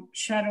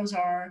shadows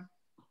are,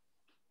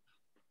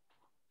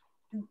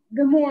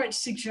 the more it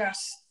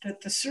suggests that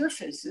the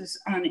surface is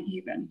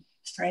uneven,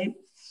 right?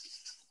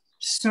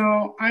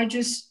 So I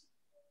just,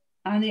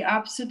 on the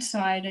opposite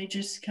side, I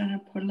just kind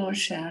of put a little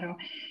shadow.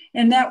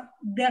 And that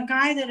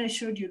guy that I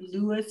showed you,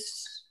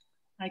 Lewis,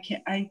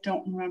 I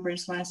don't remember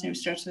his last name,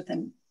 starts with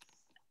an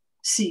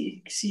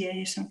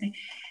C-A or something.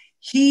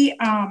 He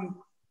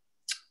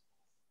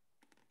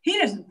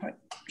doesn't put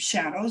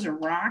shadows or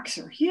rocks,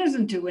 or he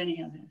doesn't do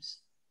any of this.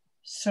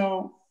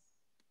 So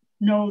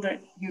know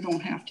that you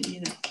don't have to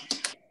either.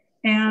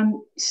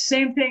 And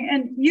same thing,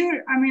 and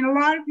I mean, a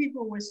lot of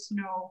people with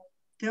snow,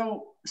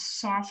 they'll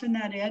soften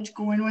that edge,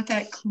 go in with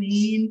that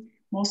clean,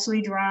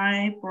 mostly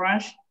dry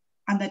brush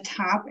on the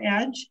top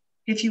edge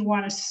if you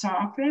want to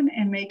soften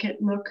and make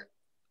it look.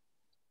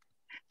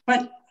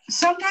 But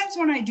sometimes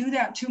when I do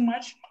that too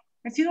much,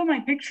 I feel my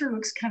picture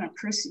looks kind of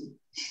prissy.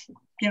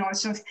 You know,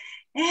 so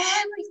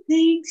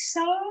everything's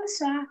so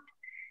soft.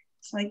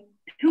 It's like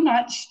too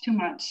much.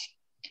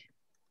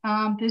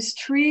 This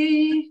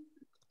tree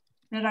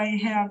that I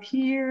have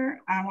here,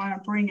 I want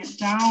to bring it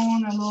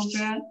down a little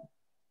bit.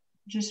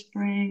 Just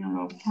bring a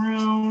little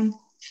brown.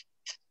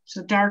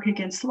 So dark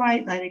against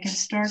light, light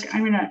against dark.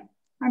 I'm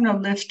gonna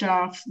lift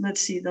off, let's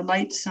see, the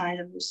light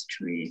side of this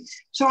tree.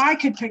 So I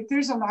could pick,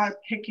 there's a lot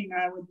of picking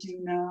I would do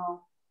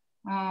now.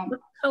 What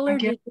color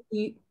did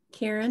you,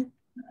 Karen?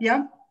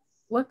 Yeah.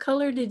 What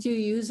color did you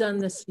use on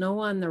the snow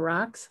on the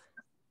rocks?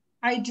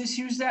 I just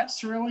used that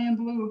cerulean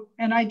blue,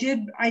 and I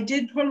did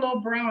put a little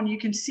brown. You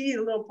can see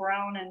a little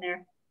brown in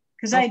there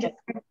because okay.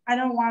 I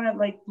don't want it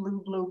like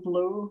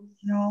blue.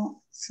 You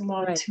know, it's a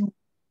lot too.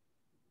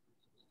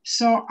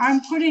 So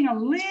I'm putting a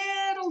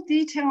little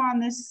detail on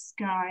this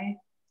guy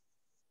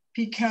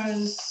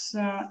because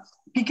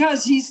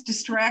he's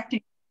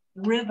distracting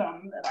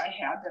rhythm that I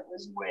had that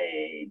was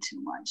way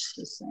too much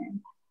the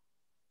same.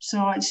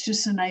 So it's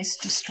just a nice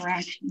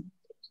distraction.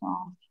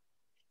 So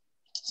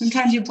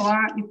sometimes you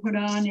blot, you put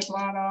on, you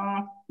blot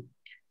off.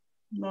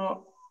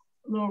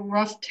 Little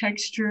rough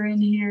texture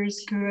in here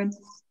is good.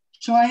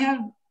 So I have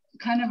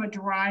kind of a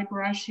dry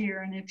brush here,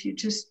 and if you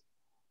just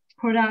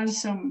put on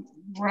some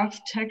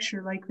rough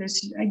texture like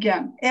this,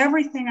 again,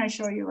 everything I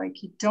show you,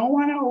 like you don't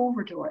want to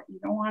overdo it. You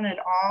don't want it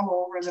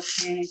all over the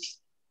paint.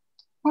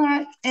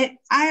 But a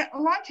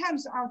lot of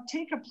times I'll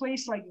take a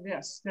place like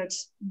this,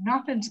 that's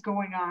nothing's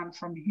going on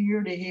from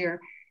here to here.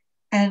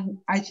 And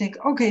I think,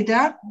 okay,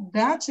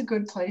 that's a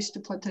good place to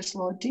put this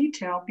little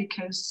detail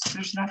because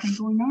there's nothing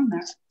going on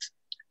there.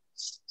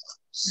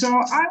 So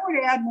I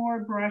would add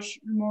more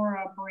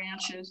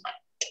branches.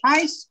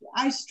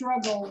 I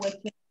struggle with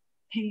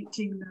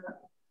painting the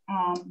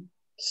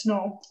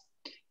snow.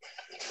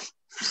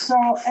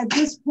 So at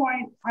this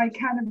point, I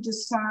kind of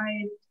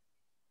decide,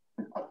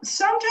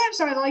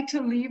 sometimes I like to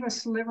leave a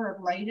sliver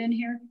of light in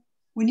here.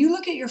 When you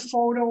look at your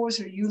photos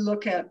or you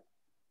look at,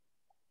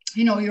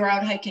 you know, you're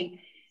out hiking,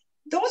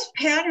 those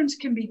patterns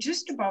can be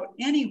just about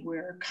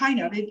anywhere, kind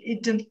of.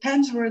 It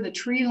depends where the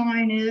tree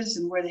line is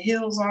and where the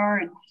hills are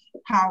and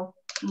how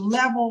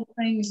level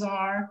things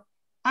are.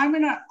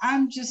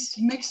 I'm just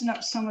mixing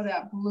up some of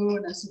that blue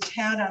and it's a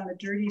tad on the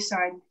dirty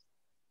side.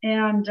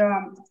 And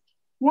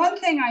one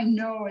thing I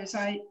know is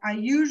I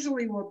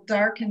usually will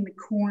darken the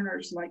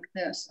corners like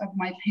this of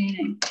my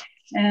painting.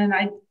 And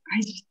I'm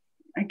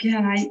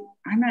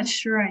not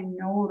sure I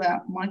know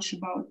that much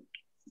about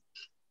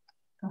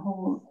the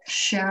whole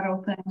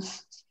shadow thing.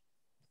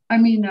 I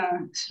mean,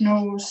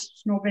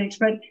 snowbanks,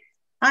 but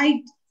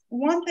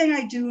one thing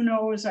I do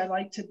know is I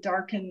like to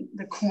darken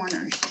the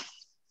corners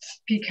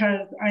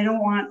because I don't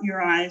want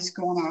your eyes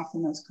going off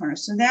in those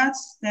corners. So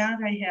that's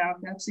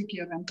a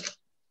given.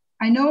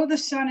 I know the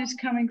sun is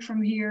coming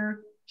from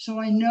here, so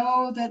I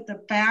know that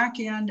the back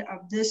end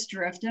of this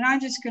drift, and I'm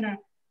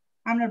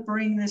gonna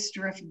bring this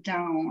drift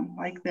down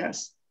like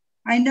this.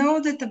 I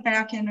know that the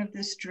back end of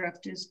this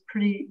drift is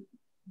pretty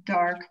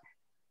dark,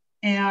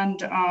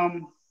 and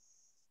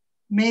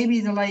maybe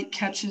the light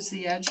catches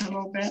the edge a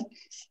little bit.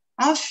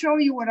 I'll show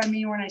you what I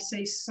mean when I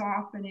say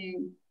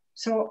softening.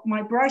 So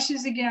my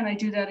brushes, again, I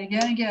do that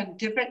again,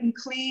 dip it in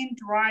clean,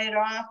 dry it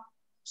off.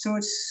 So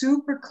it's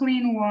super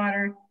clean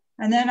water.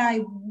 And then I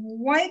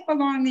wipe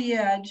along the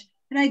edge.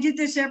 And I did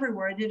this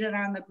everywhere. I did it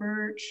on the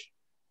birch.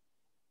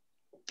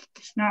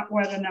 It's not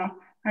wet enough.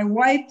 I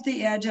wipe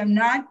the edge. I'm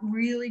not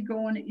really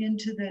going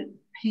into the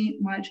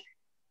paint much,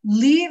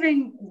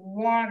 leaving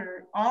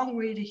water all the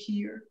way to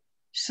here.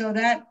 So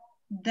that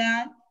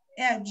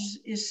edge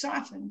is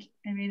softened.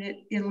 I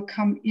mean, it'll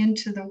come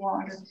into the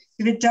water.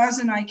 If it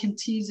doesn't, I can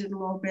tease it a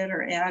little bit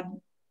or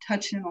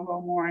touch in a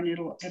little more and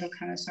it'll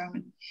kind of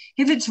soften.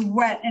 If it's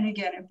wet, and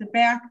again, if the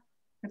back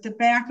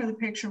of the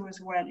picture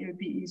was wet, it would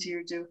be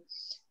easier to do.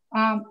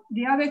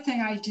 The other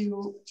thing I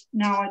do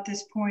now at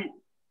this point,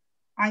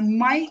 I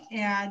might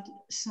add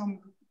some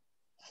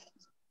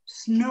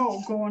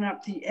snow going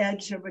up the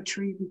edge of a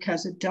tree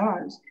because it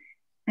does.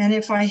 And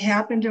if I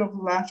happen to have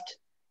left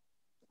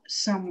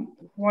some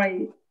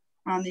white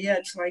on the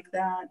edge like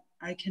that,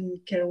 I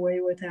can get away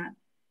with that.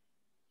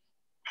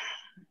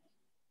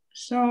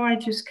 So I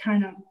just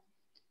kind of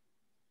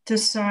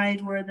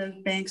decide where the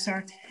banks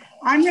are.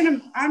 I'm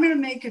gonna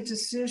make a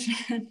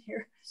decision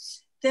here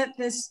that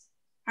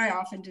I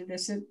often do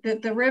this,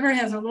 that the river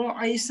has a little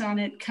ice on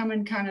it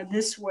coming kind of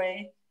this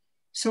way.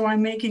 So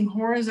I'm making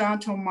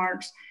horizontal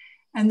marks.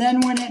 And then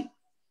I'm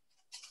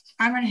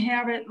gonna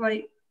have it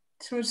like,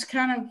 so it's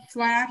kind of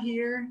flat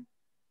here.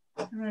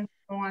 I'm gonna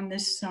go on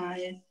this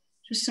side,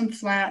 just some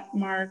flat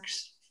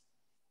marks.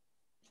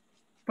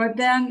 But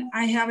then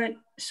I have it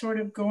sort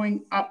of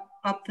going up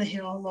the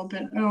hill a little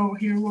bit. Oh,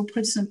 here, we'll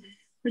put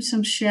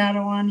some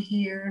shadow on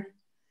here.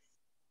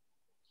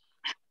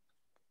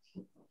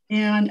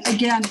 And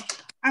again,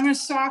 I'm gonna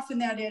soften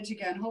that edge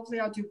again. Hopefully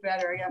I'll do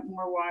better. I got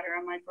more water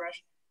on my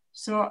brush.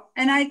 So,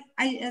 and I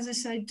as I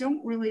said, I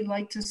don't really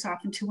like to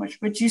soften too much,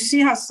 but you see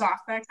how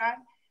soft that got?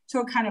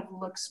 So it kind of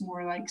looks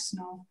more like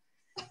snow.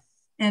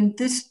 And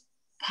this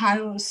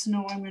pile of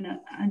snow,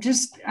 I'm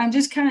just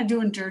kind of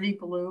doing dirty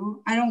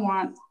blue. I don't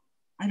want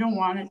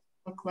it to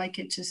look like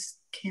it just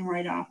came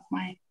right off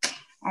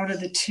out of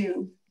the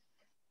tube.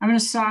 I'm gonna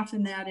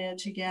soften that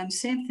edge again.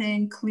 Same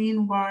thing,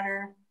 clean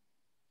water.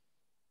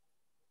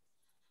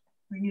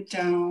 Bring it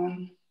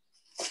down.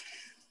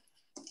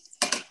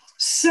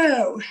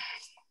 So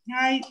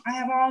I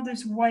have all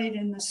this white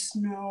in the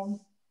snow.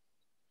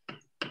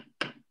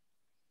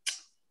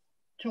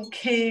 It's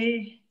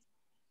okay.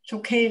 It's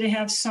okay to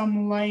have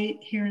some light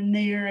here and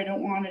there. I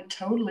don't want it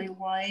totally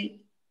white.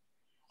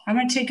 I'm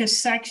gonna take a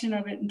section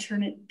of it and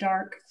turn it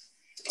dark.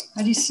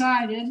 I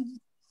decided,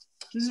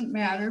 doesn't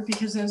matter,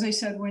 because as I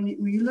said, when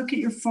you look at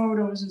your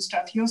photos and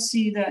stuff, you'll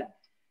see that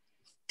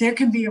there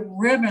can be a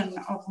ribbon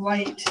of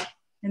light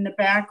in the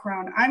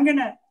background. I'm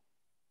gonna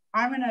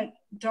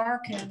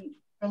darken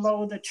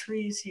below the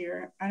trees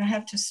here. I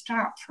have to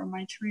stop from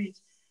my trees.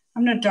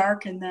 I'm gonna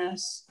darken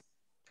this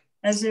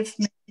as if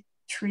maybe the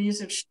trees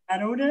have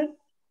shadowed it.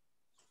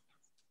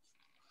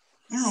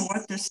 I don't know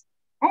what this,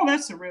 oh,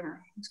 that's the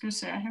river. I was gonna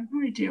say, I have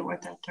no idea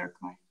what that dark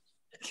line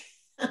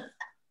is.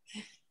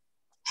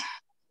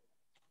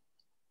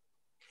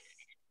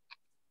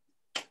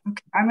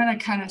 Okay, I'm gonna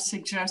kind of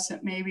suggest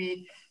that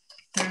maybe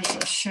there's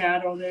a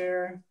shadow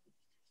there.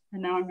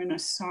 And now I'm gonna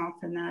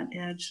soften that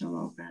edge a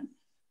little bit.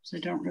 So I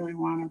don't really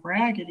want a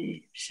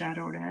raggedy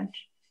shadowed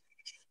edge.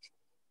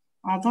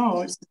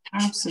 although it's the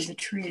tops of the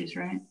trees,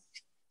 right?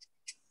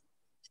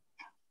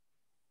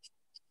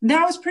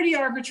 That was pretty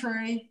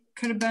arbitrary.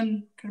 Could have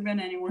been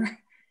anywhere.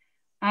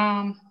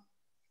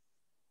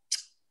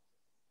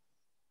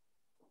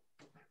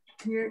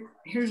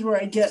 Here's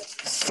where I get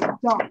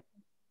stuck.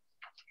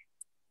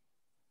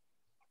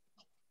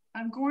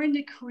 I'm going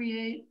to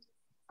create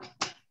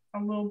a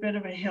little bit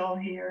of a hill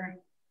here,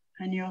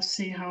 and you'll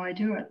see how I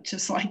do it,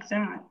 just like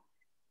that.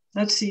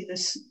 Let's see,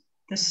 this.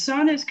 The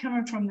sun is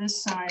coming from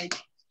this side,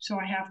 so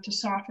I have to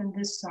soften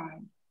this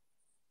side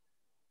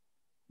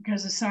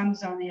because the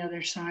sun's on the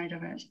other side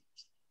of it.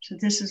 So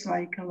this is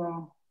like a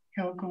little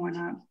hill going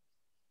up.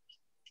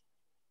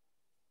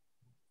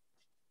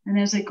 And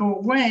as I go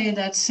away,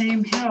 that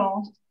same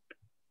hill,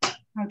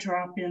 I'm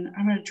going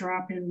to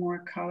drop in more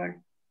color.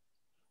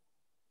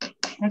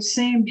 That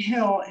same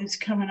hill is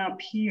coming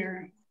up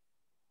here.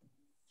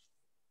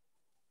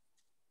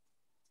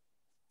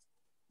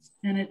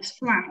 And it's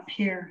flat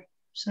here.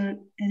 So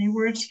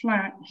anywhere it's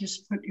flat,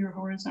 just put your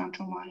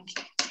horizontal lines.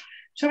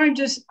 So I'm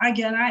just,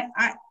 again,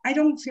 I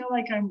don't feel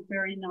like I'm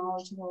very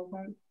knowledgeable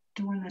about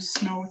doing the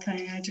snow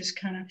thing. I just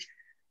kind of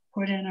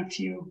put in a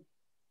few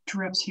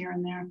drips here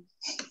and there.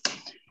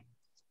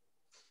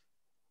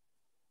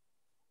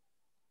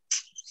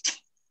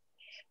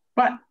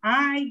 But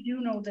I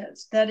do know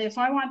this, that if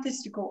I want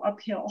this to go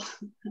uphill,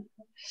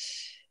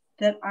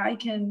 that I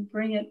can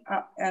bring it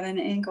up at an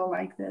angle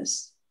like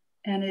this,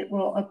 and it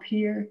will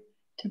appear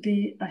to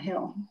be a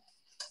hill.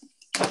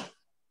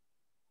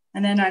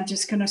 And then I'm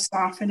just going to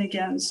soften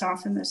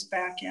this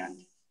back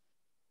end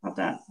of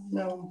that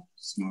little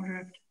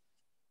snowdrift.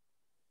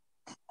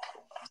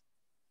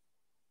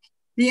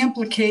 The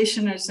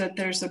implication is that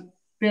there's a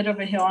bit of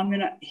a hill. I'm going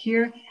to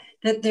hear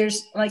that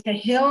there's like a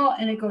hill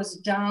and it goes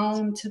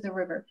down to the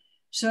river.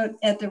 So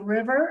at the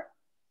river,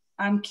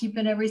 I'm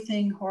keeping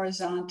everything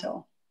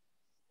horizontal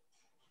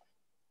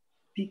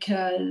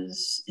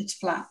because it's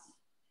flat.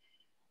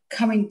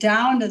 Coming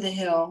down to the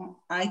hill,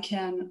 I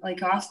can,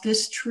 like off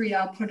this tree,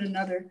 I'll put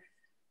another,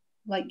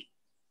 like,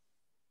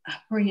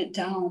 bring it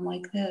down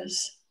like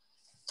this.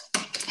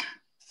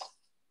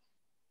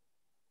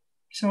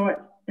 So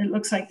it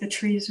looks like the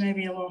tree is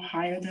maybe a little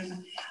higher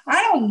than,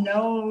 I don't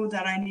know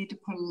that I need to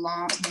put a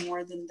lot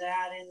more than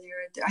that in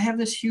there. I have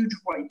this huge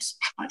white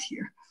spot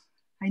here.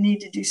 I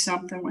need to do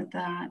something with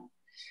that.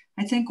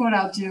 I think what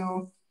I'll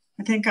do,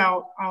 I'm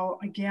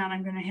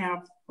going to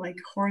have like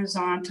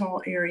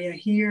horizontal area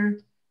here.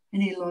 I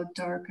need a little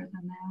darker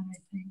than that, I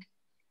think.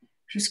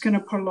 Just going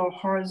to put a little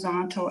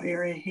horizontal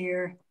area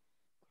here.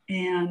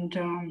 And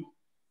then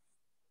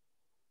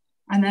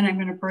I'm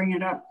going to bring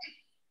it up.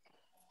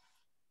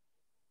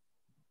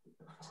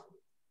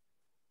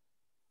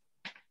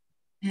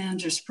 And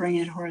just bring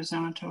it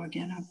horizontal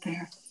again up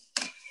there.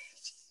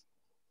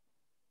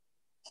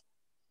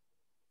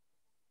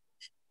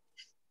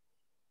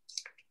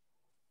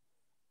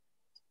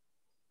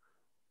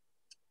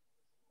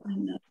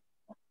 And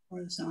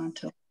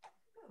horizontal.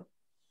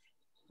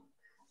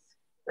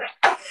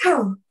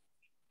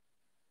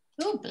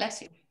 Oh,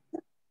 bless you.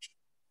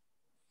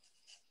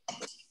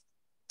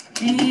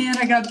 And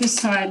I got this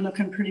side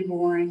looking pretty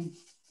boring.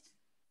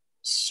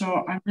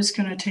 So I'm just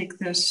going to take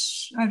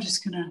this,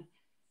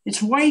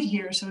 it's white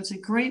here, so it's a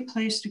great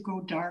place to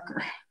go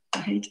darker,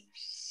 right?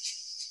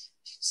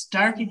 It's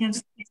dark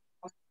against the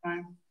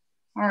time.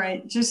 All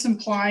right, just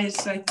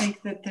implies, I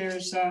think, that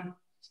there's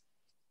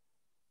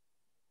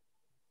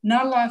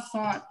not a lot of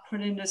thought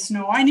put into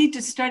snow. I need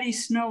to study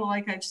snow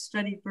like I've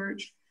studied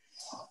birch.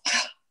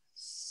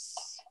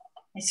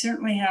 I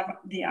certainly have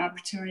the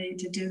opportunity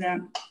to do that.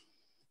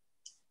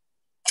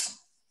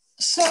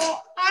 So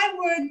I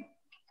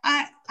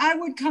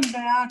would come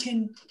back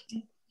and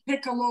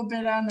pick a little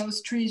bit on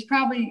those trees,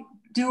 probably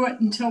do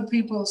it until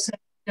people say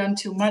I've done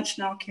too much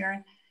now,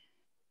 Karen.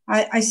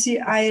 I see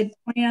I had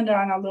planned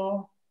on a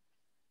little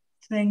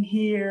thing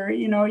here.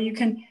 You know,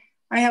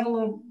 I have a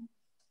little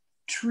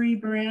tree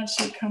branch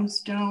that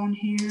comes down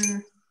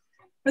here,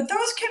 but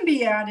those can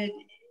be added.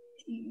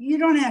 You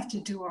don't have to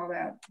do all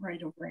that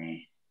right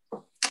away.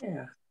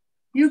 Yeah.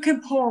 You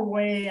can pull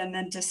away and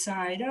then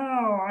decide,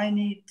 oh,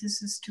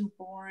 this is too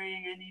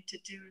boring. I need to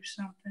do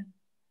something.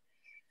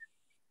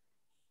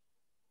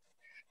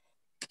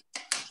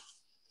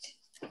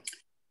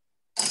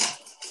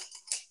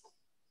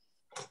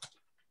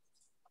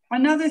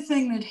 Another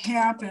thing that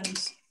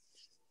happens,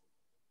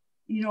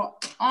 you know,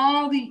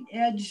 all the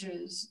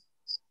edges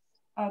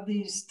of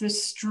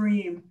this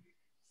stream,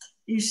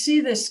 you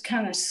see this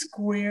kind of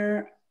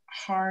square,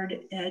 hard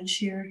edge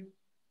here.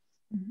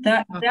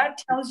 That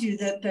tells you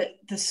that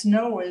the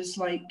snow is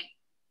like,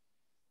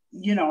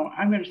 you know,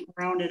 I'm going to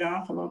round it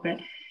off a little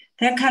bit.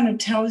 That kind of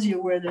tells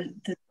you where the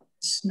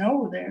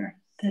snow there,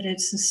 that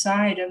it's the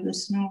side of the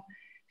snow.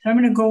 So I'm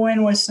going to go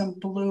in with some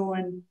blue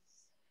and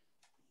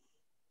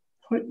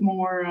put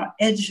more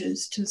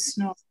edges to the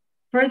snow.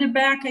 Further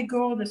back I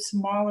go, the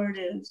smaller it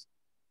is.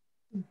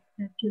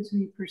 That gives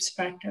me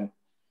perspective.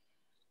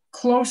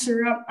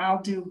 Closer up,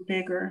 I'll do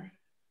bigger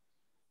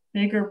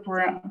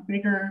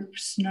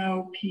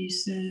snow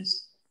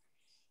pieces.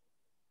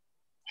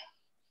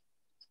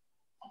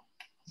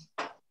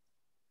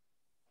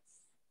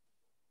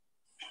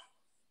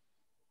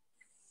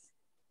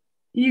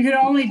 You could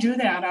only do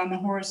that on the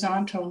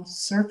horizontal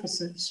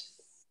surfaces.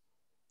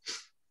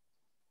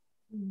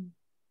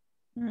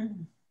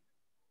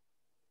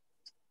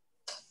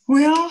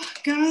 Well,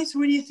 guys,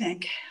 what do you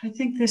think? I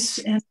think this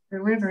end of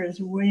the river is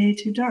way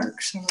too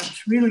dark, so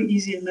it's really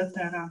easy to lift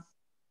that up.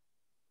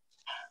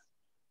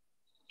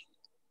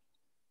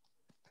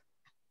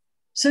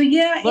 So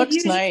yeah,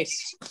 Looks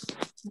nice.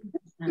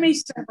 Me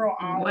several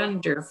hours.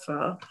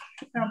 Wonderful.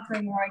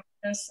 Something like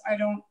this. I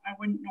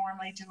wouldn't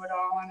normally do it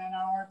all in an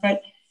hour,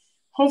 but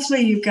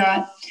hopefully you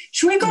got.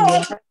 Should we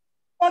go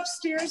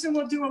upstairs and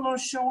we'll do a little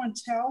show and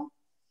tell?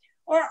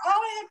 Or all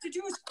I have to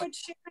do is quit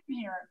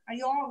sharing here. Are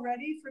you all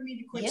ready for me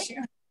to quit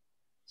sharing?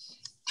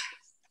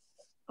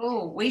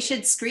 Oh, we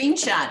should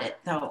screenshot it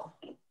though.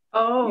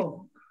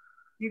 Oh,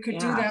 you could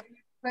do that.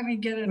 Let me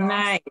get it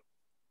nice.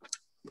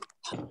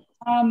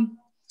 off.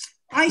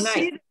 I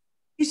see that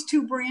these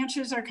two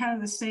branches are kind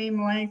of the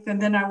same length, and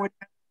then I would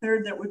have a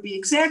third that would be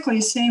exactly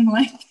the same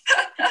length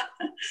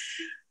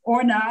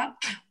or not.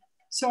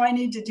 So I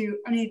need to do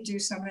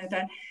something like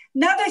that.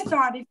 Another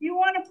thought, if you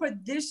want to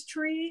put this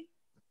tree,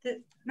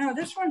 no,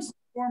 this one's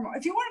formal.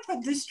 If you want to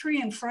put this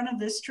tree in front of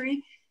this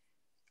tree,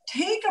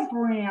 take a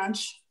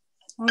branch.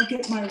 I'll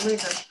get my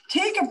rigger.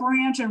 Take a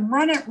branch and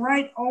run it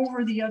right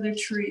over the other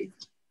tree.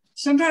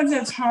 Sometimes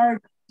that's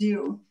hard to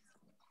do,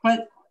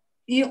 but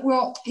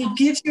it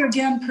gives you,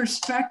 again,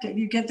 perspective.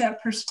 You get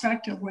that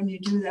perspective when you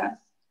do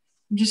that.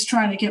 I'm just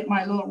trying to get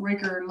my little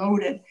rigger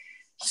loaded.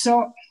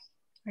 So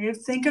I have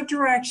to think of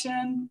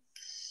direction.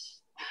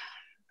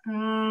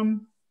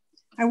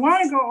 I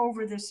want to go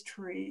over this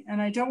tree,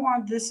 and I don't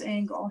want this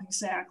angle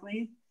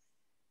exactly.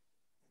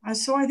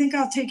 So I think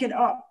I'll take it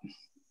up.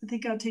 I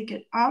think I'll take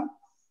it up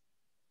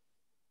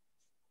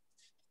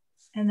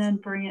and then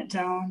bring it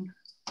down.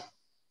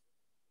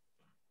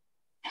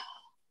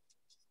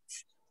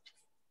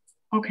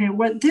 Okay,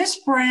 what this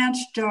branch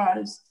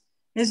does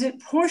is it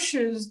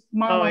pushes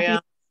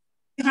Mama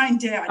behind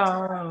Dad.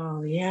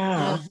 Oh,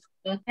 yeah.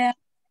 And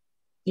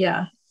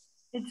yeah.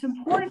 It's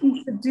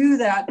important to do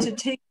that, to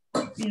take,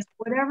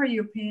 whatever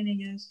your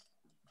painting is.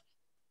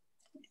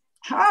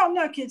 Oh,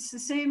 look, it's the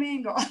same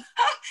angle.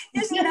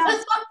 Isn't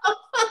that?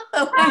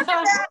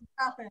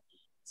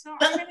 So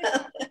I'm going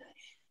to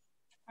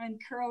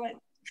uncurl it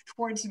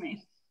towards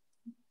me.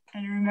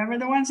 And remember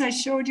the ones I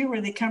showed you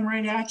where they come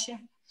right at you?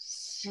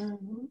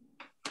 Mm-hmm.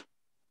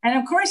 And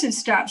of course it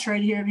stops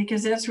right here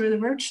because that's where the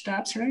birch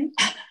stops, right?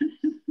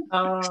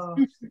 Oh.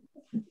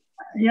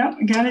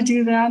 Yep, got to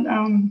do that.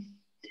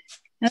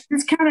 That's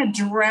just kind of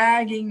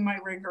dragging my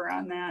rigger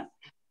on that.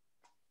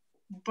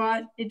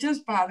 But it does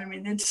bother me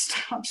that it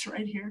stops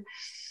right here.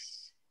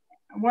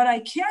 What I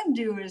can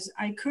do is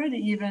I could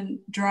even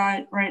draw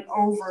it right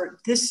over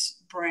this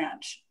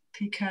branch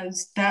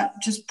because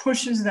that just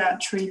pushes that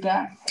tree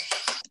back.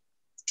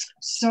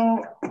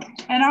 So,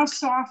 and I'll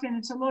soften.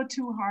 It's a little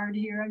too hard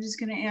here. I'm just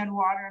going to add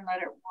water and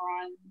let it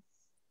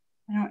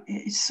run.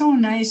 It's so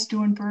nice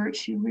doing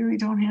birch. You really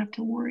don't have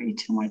to worry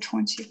too much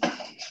once you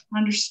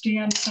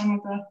understand some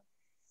of the.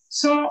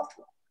 So,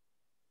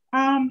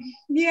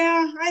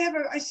 yeah,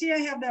 I see I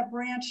have that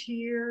branch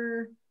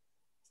here.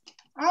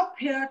 I'll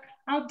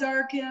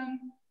darken.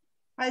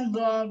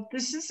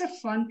 This is the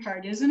fun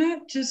part, isn't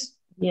it? Just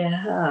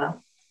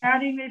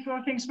adding these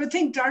little things, but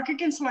think dark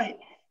against light.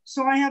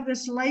 So I have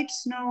this light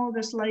snow,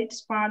 this light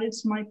spot.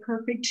 It's my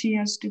perfect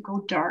chance to go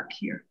dark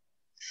here.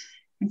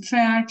 In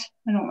fact,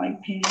 I don't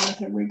like painting with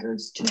the rigger.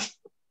 It's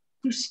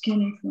too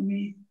skinny for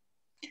me.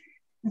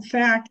 In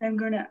fact,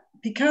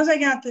 because I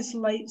got this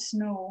light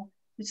snow,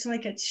 it's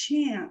like a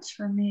chance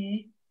for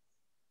me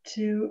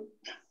to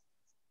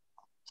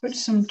put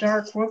some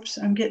dark, whoops,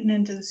 I'm getting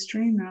into the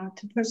stream now,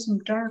 to put some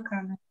dark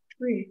on the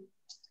tree.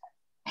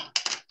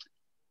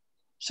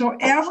 So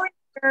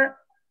everywhere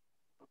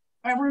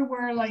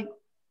like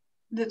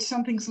that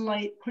something's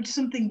light, put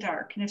something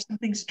dark. And if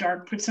something's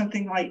dark, put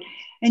something light.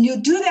 And you'll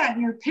do that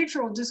and your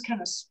picture will just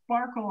kind of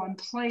sparkle and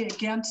play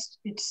against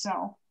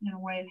itself in a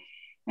way.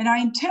 And I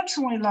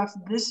intentionally left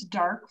this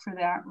dark for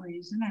that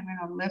reason. I'm going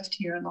to lift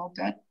here a little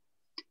bit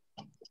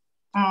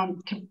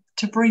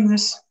to bring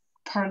this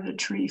part of the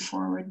tree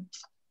forward.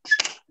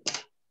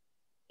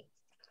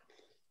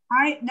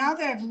 Now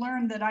that I've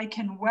learned that I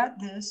can wet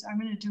this, I'm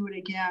going to do it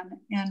again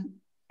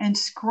and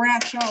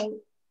scratch out.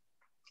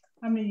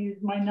 I'm going to use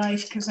my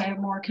knife because I have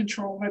more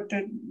control with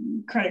the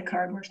credit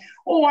card works.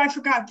 Oh, I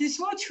forgot. This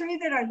little tree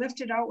that I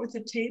lifted out with the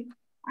tape,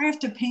 I have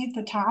to paint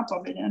the top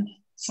of it in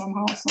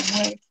somehow,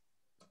 some way.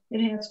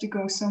 It has to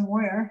go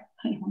somewhere.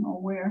 I don't know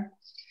where.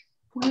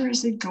 Where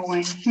is it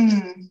going?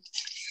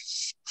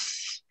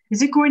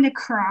 Is it going to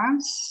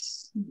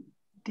cross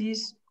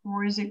these,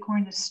 or is it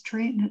going to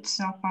straighten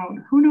itself out?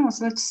 Who knows?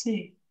 Let's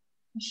see.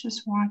 Let's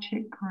just watch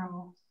it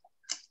grow.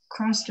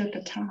 Crossed at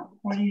the top.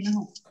 What do you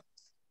know?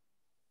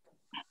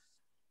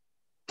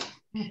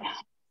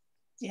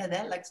 Yeah,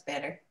 that looks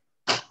better.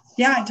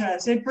 Yeah, it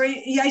does.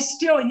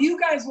 You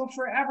guys will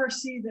forever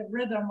see the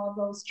rhythm of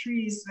those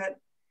trees that,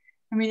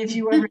 I mean, if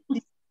you ever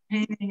see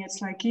painting,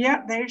 it's like,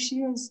 yeah, there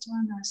she is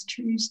doing those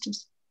trees.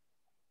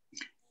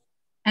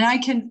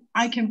 And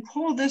I can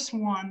pull this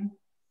one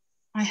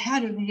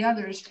ahead of the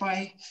others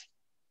by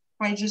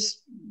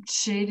just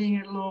shading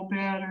it a little bit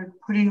or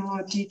putting a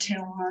little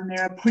detail on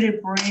there. Put a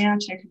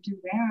branch, I could do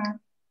that.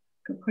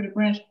 Could put a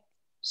branch.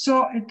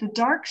 So if the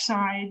dark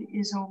side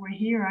is over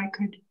here, I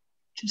could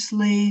just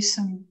lay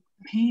some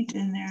paint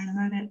in there and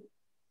let it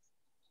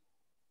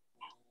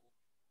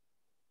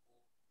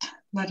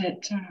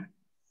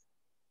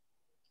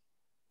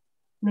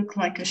look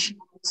like a shadow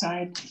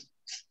side.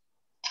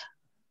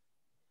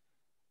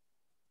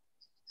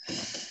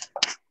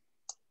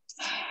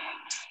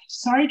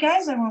 Sorry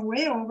guys, I went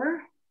way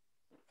over.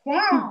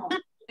 Wow.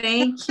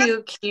 Thank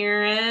you,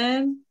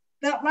 Karen.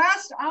 That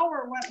last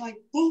hour went like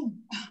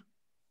boom.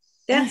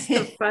 That's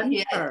the fun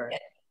part.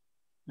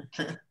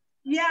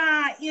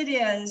 Yeah, it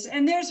is.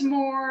 And there's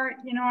more,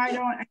 you know,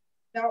 I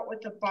dealt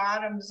with the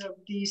bottoms of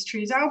these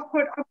trees. I'll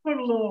put a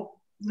little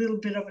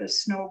bit of a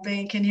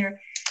snowbank in here.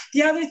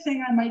 The other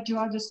thing I might do,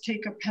 I'll just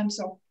take a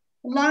pencil.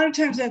 A lot of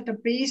times at the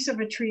base of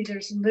a tree,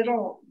 there's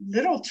little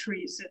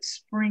trees that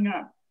spring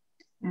up.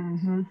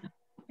 Mm-hmm.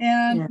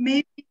 And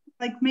yeah.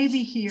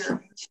 maybe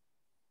here,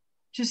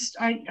 just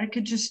I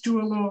could just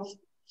do a little,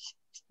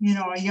 you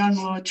know, a young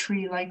little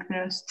tree like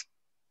this.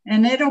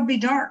 And it'll be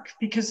dark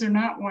because they're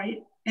not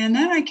white. And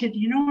then I could,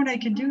 you know what I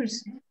can do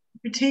is I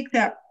could take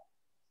that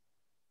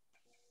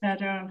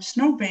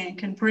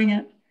snowbank and bring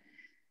it.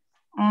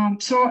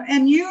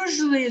 And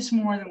usually it's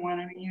more than one.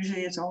 I mean,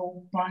 usually it's a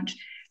whole bunch.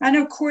 And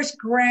of course,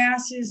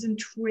 grasses and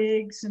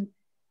twigs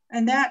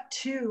and that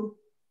too.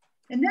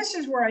 And this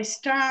is where I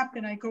stop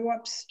and I go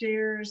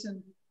upstairs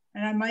and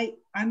I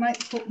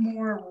might put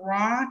more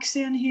rocks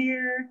in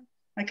here.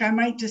 Like I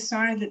might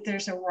decide that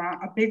there's a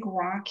big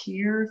rock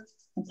here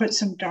and put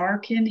some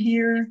dark in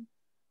here.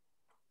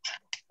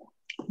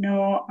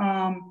 No,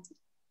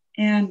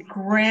 and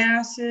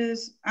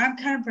grasses. I'm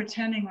kind of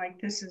pretending like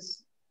this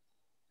is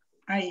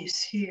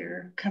ice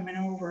here coming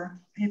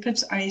over. If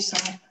it's ice,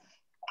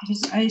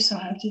 I'll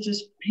have to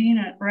just paint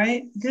it,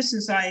 right? This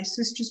is ice.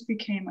 This just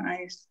became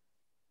ice.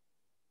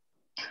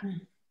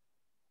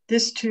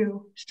 This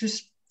too, it's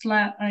just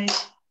flat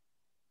ice.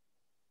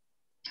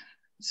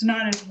 It's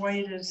not as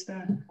white as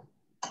the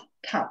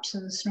tops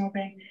of the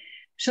snowbank.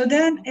 So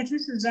then if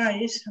this is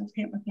ice, I'll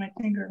paint with my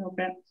finger a little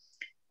bit.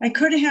 I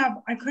could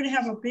have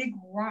a big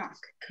rock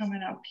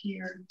coming up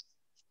here,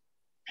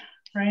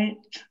 right?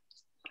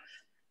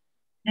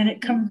 And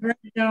it comes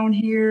right down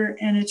here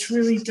and it's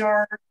really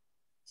dark.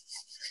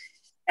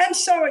 And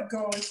so it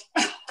goes.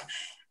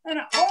 And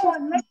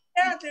look at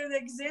that, they're the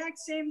exact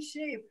same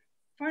shape.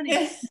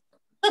 Funny.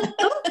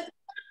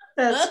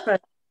 That's funny.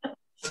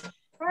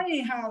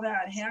 Funny how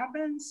that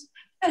happens.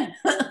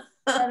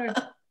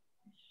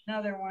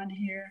 Another one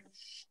here.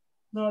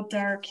 A little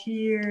dark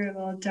here, a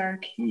little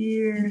dark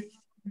here.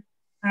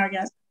 I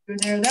got through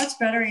there. That's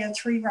better. I got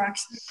 3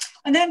 rocks.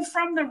 And then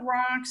from the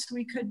rocks,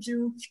 we could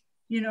do,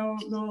 you know,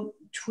 little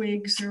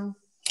twigs or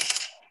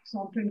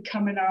something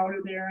coming out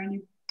of there. And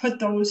you put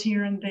those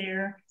here and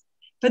there.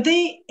 But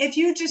if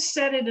you just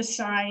set it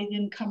aside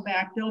and come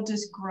back, they'll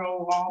just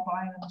grow all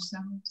by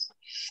themselves.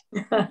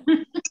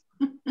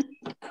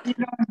 You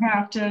don't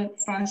have to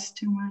fuss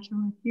too much.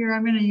 Here,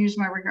 I'm going to use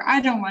my rigger. I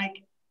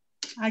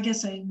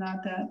guess I'm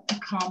not that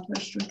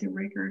accomplished with the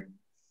rigger.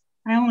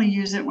 I only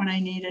use it when I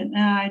need it.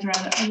 I'd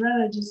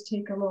rather just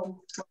take a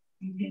little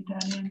and get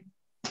that in.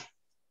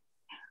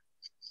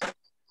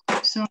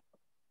 So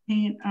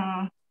paint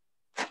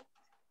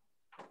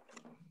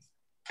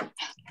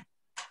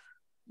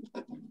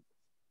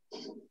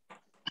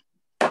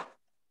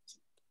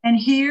and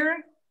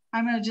here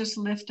I'm going to just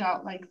lift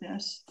out like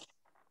this.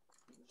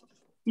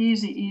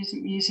 Easy, easy,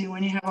 easy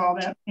when you have all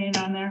that paint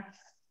on there.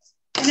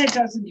 And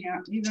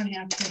you don't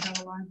have to have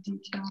a lot of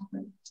detail,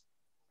 but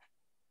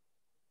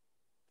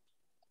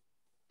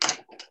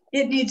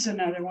it needs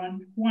another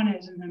one. One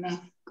isn't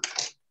enough.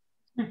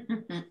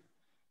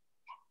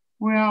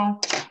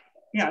 Well,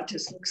 yeah, it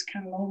just looks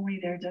kind of lonely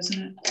there,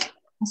 doesn't it?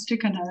 I'll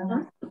stick another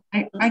one.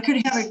 I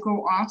could have it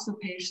go off the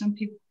page. Some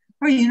people,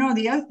 oh, you know,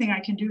 the other thing I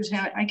can do is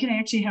I can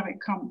actually have it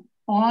come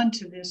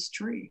onto this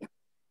tree.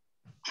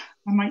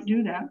 I might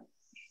do that.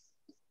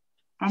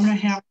 I'm going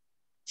to have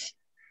it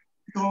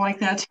go like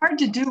that. It's hard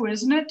to do,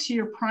 isn't it, to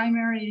your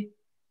primary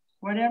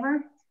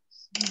whatever?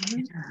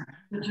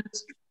 Mm-hmm.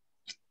 Just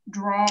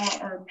draw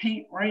or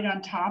paint right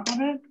on top of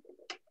it.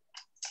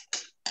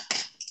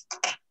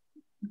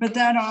 But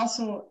that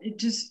also,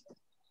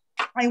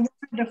 I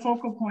wanted a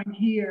focal point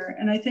here.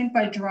 And I think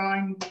by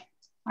drawing,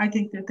 I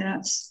think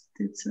it's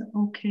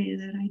okay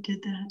that I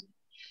did that.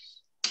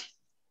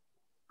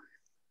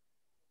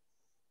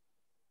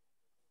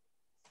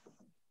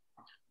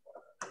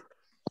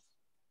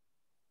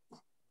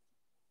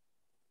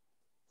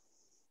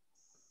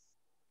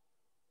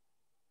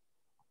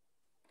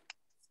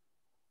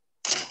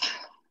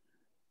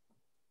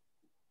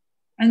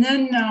 And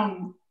then,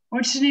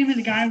 what's the name of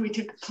the guy we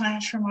took a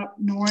class from up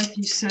north?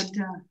 He said,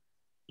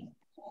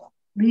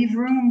 leave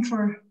room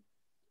for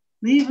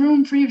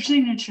your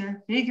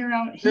signature. Figure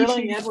out.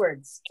 Sterling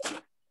Edwards.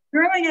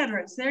 Sterling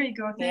Edwards. There you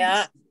go. Thanks.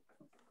 Yeah.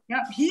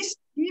 Yep. He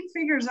he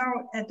figures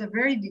out at the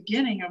very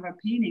beginning of a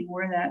painting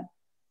where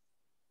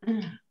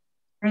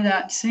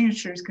that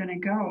signature is going to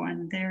go,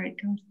 and there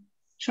it goes.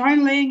 So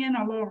I'm laying in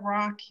a little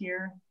rock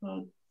here.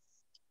 I'm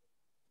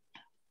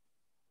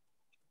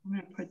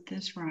going to put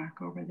this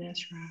rock over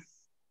this rock,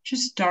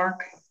 just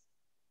dark.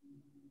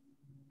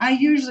 I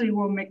usually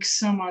will mix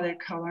some other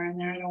color in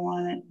there. I don't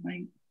want it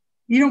like,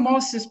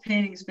 most of this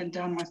painting has been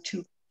done with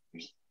 2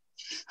 colors,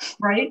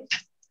 right? A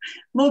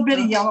little bit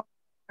of yellow,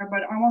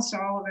 but almost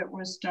all of it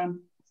was done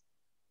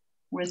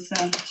with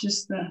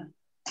just the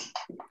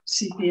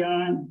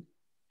sepia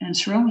and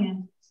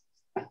cerulean.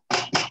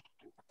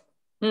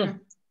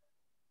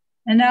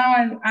 And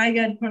now I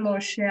got to put a little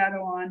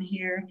shadow on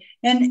here.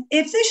 And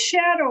if this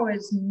shadow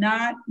is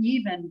not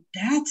even,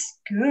 that's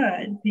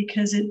good,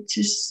 because it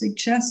just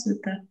suggests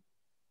that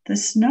the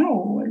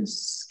snow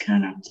is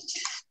kind of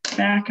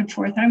back and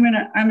forth. I'm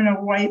gonna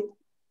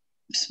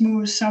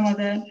smooth some of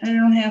that. I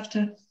don't have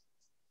to.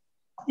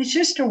 It's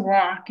just a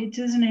rock. It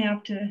doesn't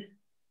have to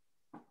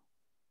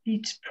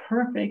be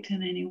perfect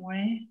in any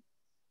way.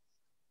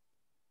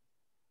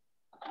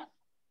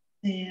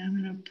 Yeah, I'm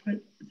gonna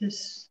put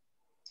this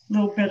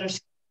little bit of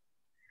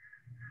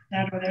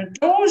shadow there.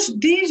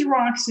 These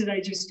rocks that I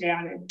just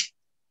added,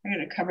 I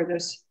gotta cover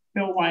this.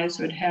 Bill Wise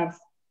would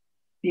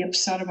be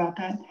upset about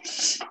that.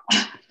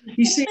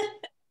 You see,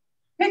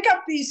 pick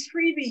up these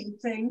freebie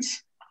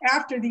things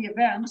after the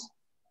event,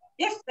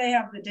 if they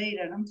have the date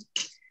in them.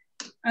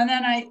 And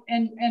then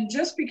and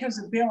just because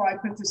of Bill, I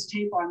put this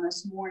tape on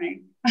this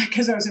morning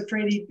because I was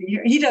afraid he'd be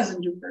here. He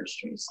doesn't do birch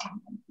trees, so I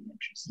wouldn't be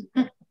interested.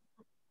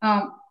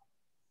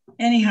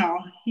 Anyhow,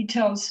 he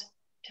tells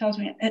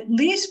me at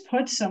least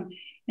put some,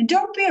 and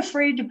don't be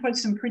afraid to put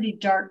some pretty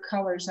dark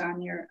colors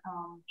on your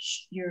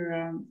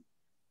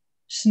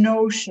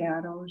snow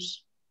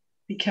shadows,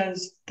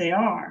 because they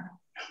are.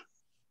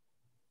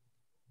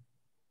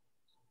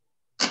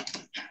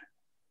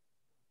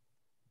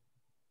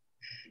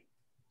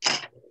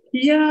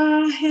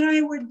 Yeah, and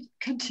I would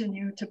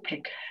continue to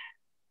pick,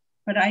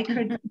 but I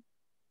could.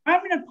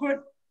 I'm gonna put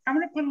a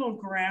little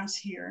grass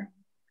here,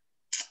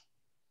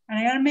 and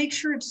I got to make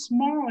sure it's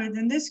smaller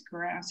than this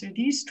grass or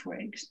these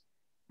twigs,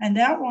 and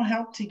that will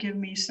help to give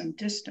me some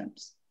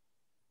distance.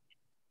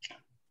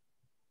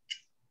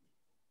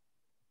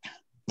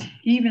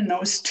 Even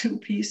those 2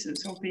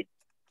 pieces will be.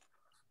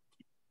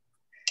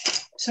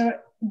 So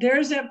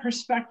there's that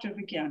perspective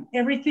again.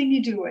 Everything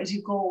you do as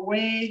you go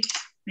away,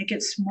 make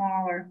it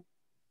smaller.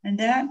 And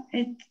the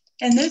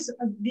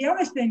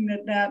other thing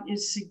that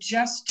is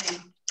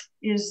suggesting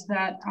is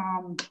that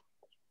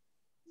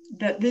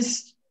that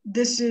this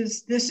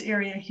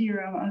area here,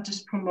 I'll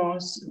just put a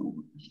little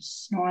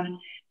snow on it.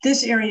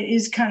 This area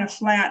is kind of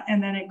flat,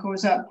 and then it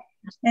goes up.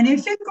 And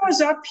if it goes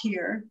up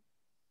here,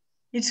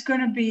 it's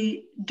going to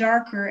be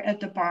darker at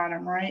the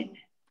bottom, right?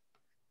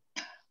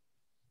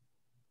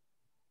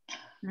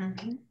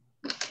 Mm-hmm.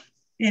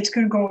 It's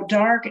going to go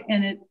dark,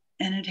 and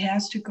it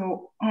has to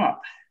go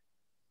up.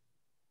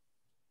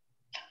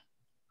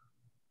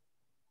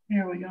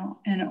 There we go,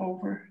 and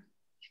over.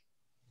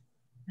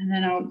 And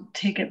then I'll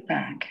take it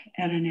back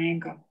at an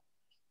angle.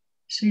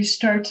 So you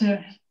start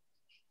to,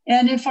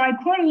 and if I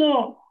put a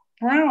little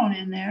brown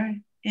in there,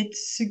 it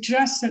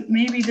suggests that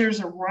maybe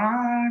there's a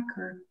rock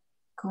or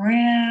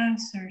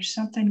grass or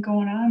something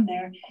going on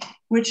there,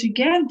 which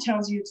again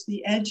tells you it's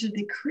the edge of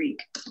the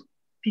creek,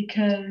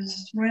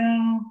 because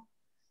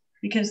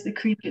the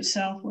creek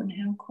itself wouldn't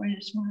have quite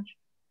as much.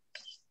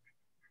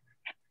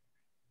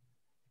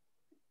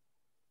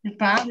 It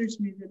bothers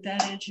me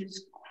that edge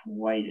is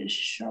quite as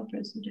sharp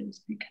as it is,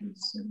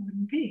 because it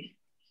wouldn't be.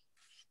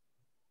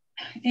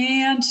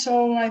 And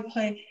so I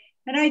play,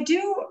 and I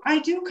do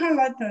kind of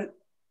let the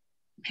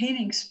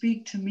painting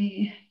speak to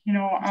me.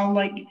 I'll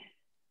like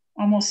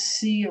almost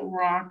see a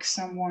rock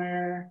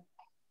somewhere,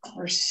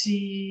 or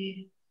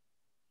see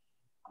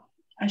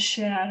a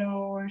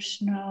shadow or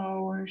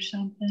snow or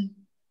something.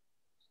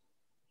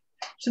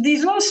 So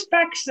these little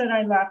specks that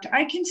I left,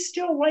 I can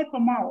still wipe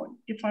them out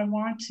if I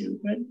want to,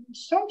 but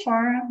so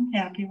far I'm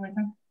happy with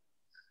them.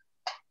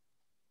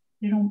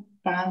 They don't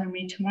bother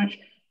me too much.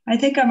 I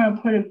think I'm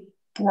gonna put a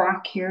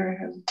rock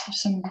here,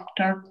 some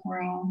dark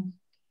brown.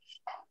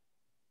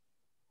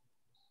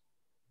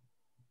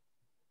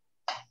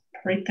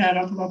 Break that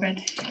up a little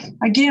bit.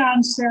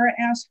 Again, Sarah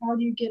asked, how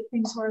do you get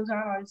things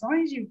horizontal? As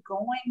long as you're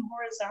going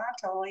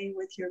horizontally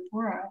with your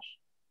brush,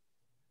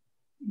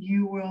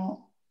 you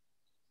will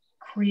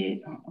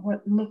create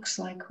what looks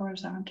like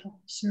horizontal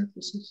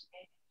surfaces.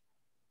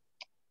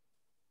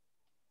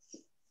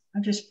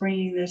 I'm just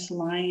bringing this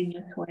line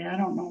this way. I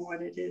don't know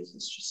what it is.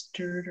 It's just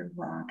dirt or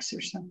rocks or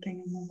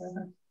something in the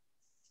river.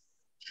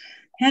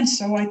 And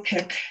so I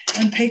pick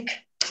and pick.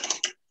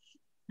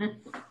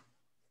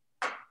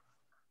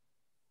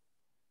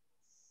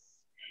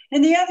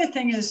 And the other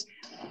thing is,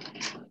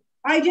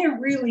 I didn't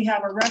really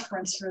have a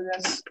reference for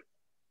this,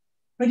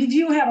 but if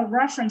you have a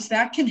reference,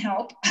 that can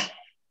help.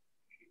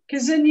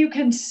 Because then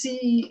you'll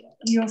see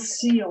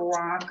a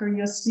rock, or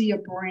you'll see a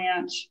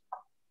branch.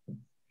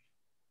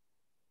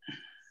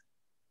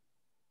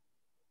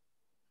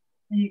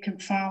 and you can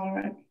follow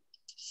it.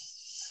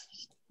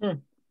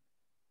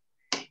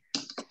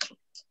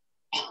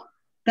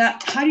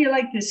 How do you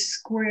like this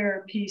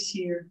square piece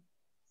here?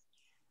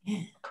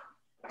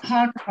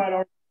 Talk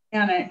about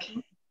organic.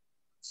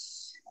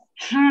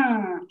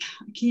 I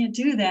can't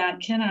do that,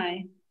 can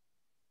I?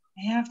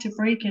 I have to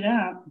break it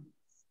up.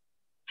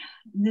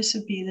 And this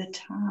would be the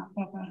top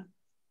of a.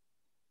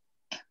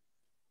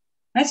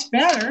 That's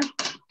better.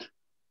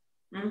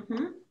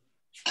 Mm-hmm.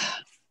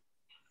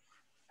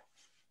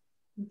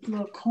 The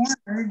little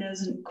corner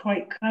doesn't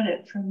quite cut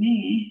it for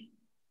me.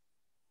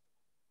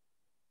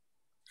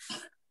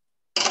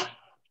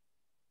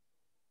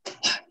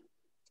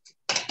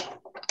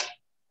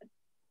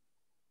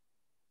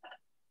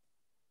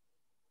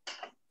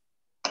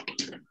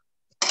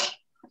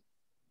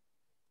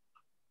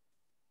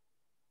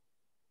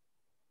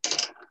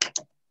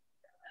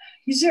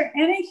 Is there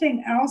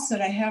anything else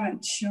that I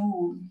haven't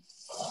shown?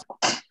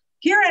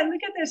 Here,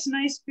 look at this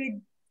nice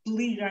big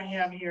bleed I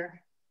have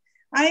here.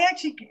 I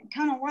actually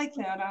kind of like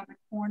that on the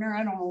corner.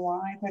 I don't know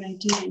why, but I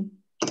do.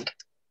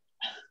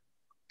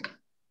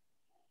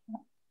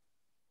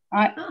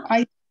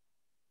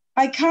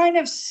 I kind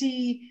of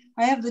see,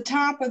 I have the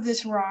top of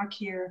this rock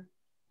here,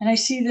 and I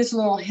see this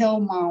little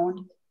hill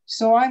mound.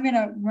 So I'm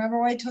gonna, remember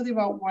what I told you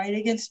about white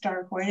against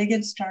dark, white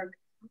against dark.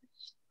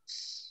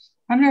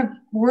 I'm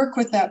gonna work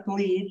with that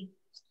bleed,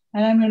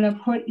 and I'm gonna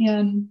put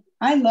in,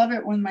 I love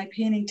it when my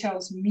painting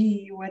tells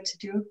me what to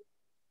do.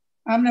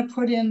 I'm gonna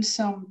put in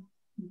some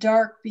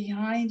dark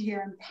behind here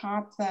and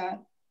pop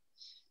that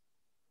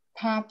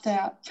top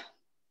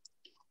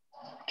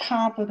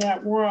of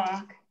that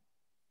rock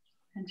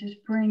and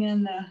just bring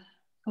in the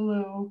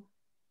blue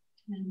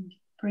and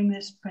bring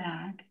this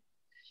back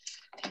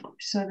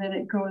so that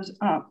it goes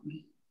up.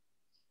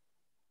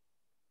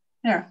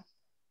 There.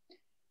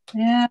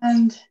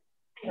 And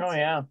oh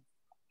yeah,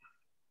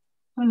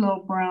 a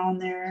little brown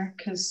there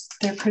because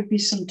there could be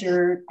some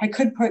dirt. I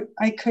could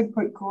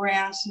put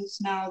grasses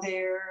now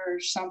there or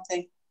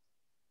something.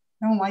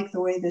 I don't like the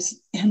way this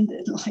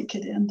ended like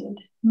it ended.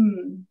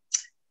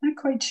 Not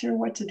quite sure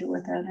what to do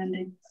with that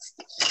ending.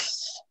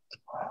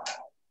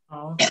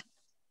 oh.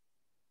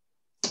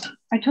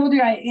 I told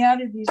you I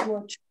added these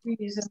little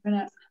trees. I'm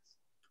gonna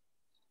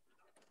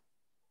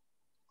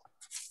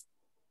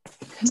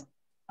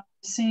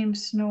same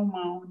snow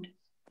mound.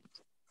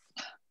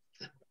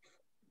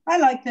 I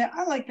like that.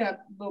 I like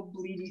that little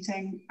bleedy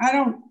thing. I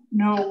don't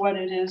know what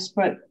it is,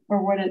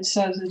 or what it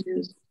says it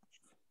is.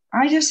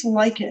 I just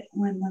like it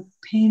when the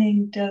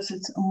painting does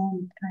its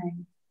own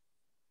thing.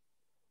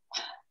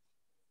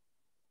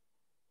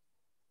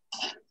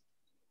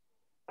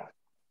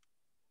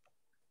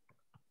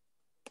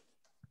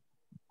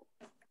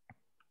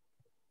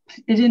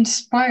 It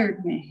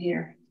inspired me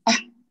here.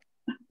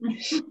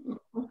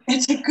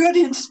 It's a good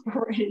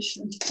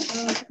inspiration.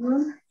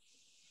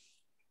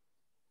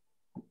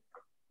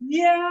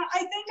 Yeah, I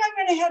think I'm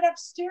gonna head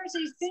upstairs. Do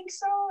you think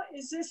so?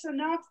 Is this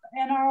enough?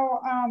 And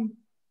I'll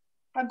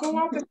go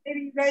up and maybe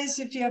you guys,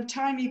 if you have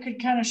time, you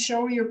could kind of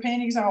show your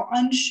paintings. I'll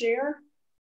unshare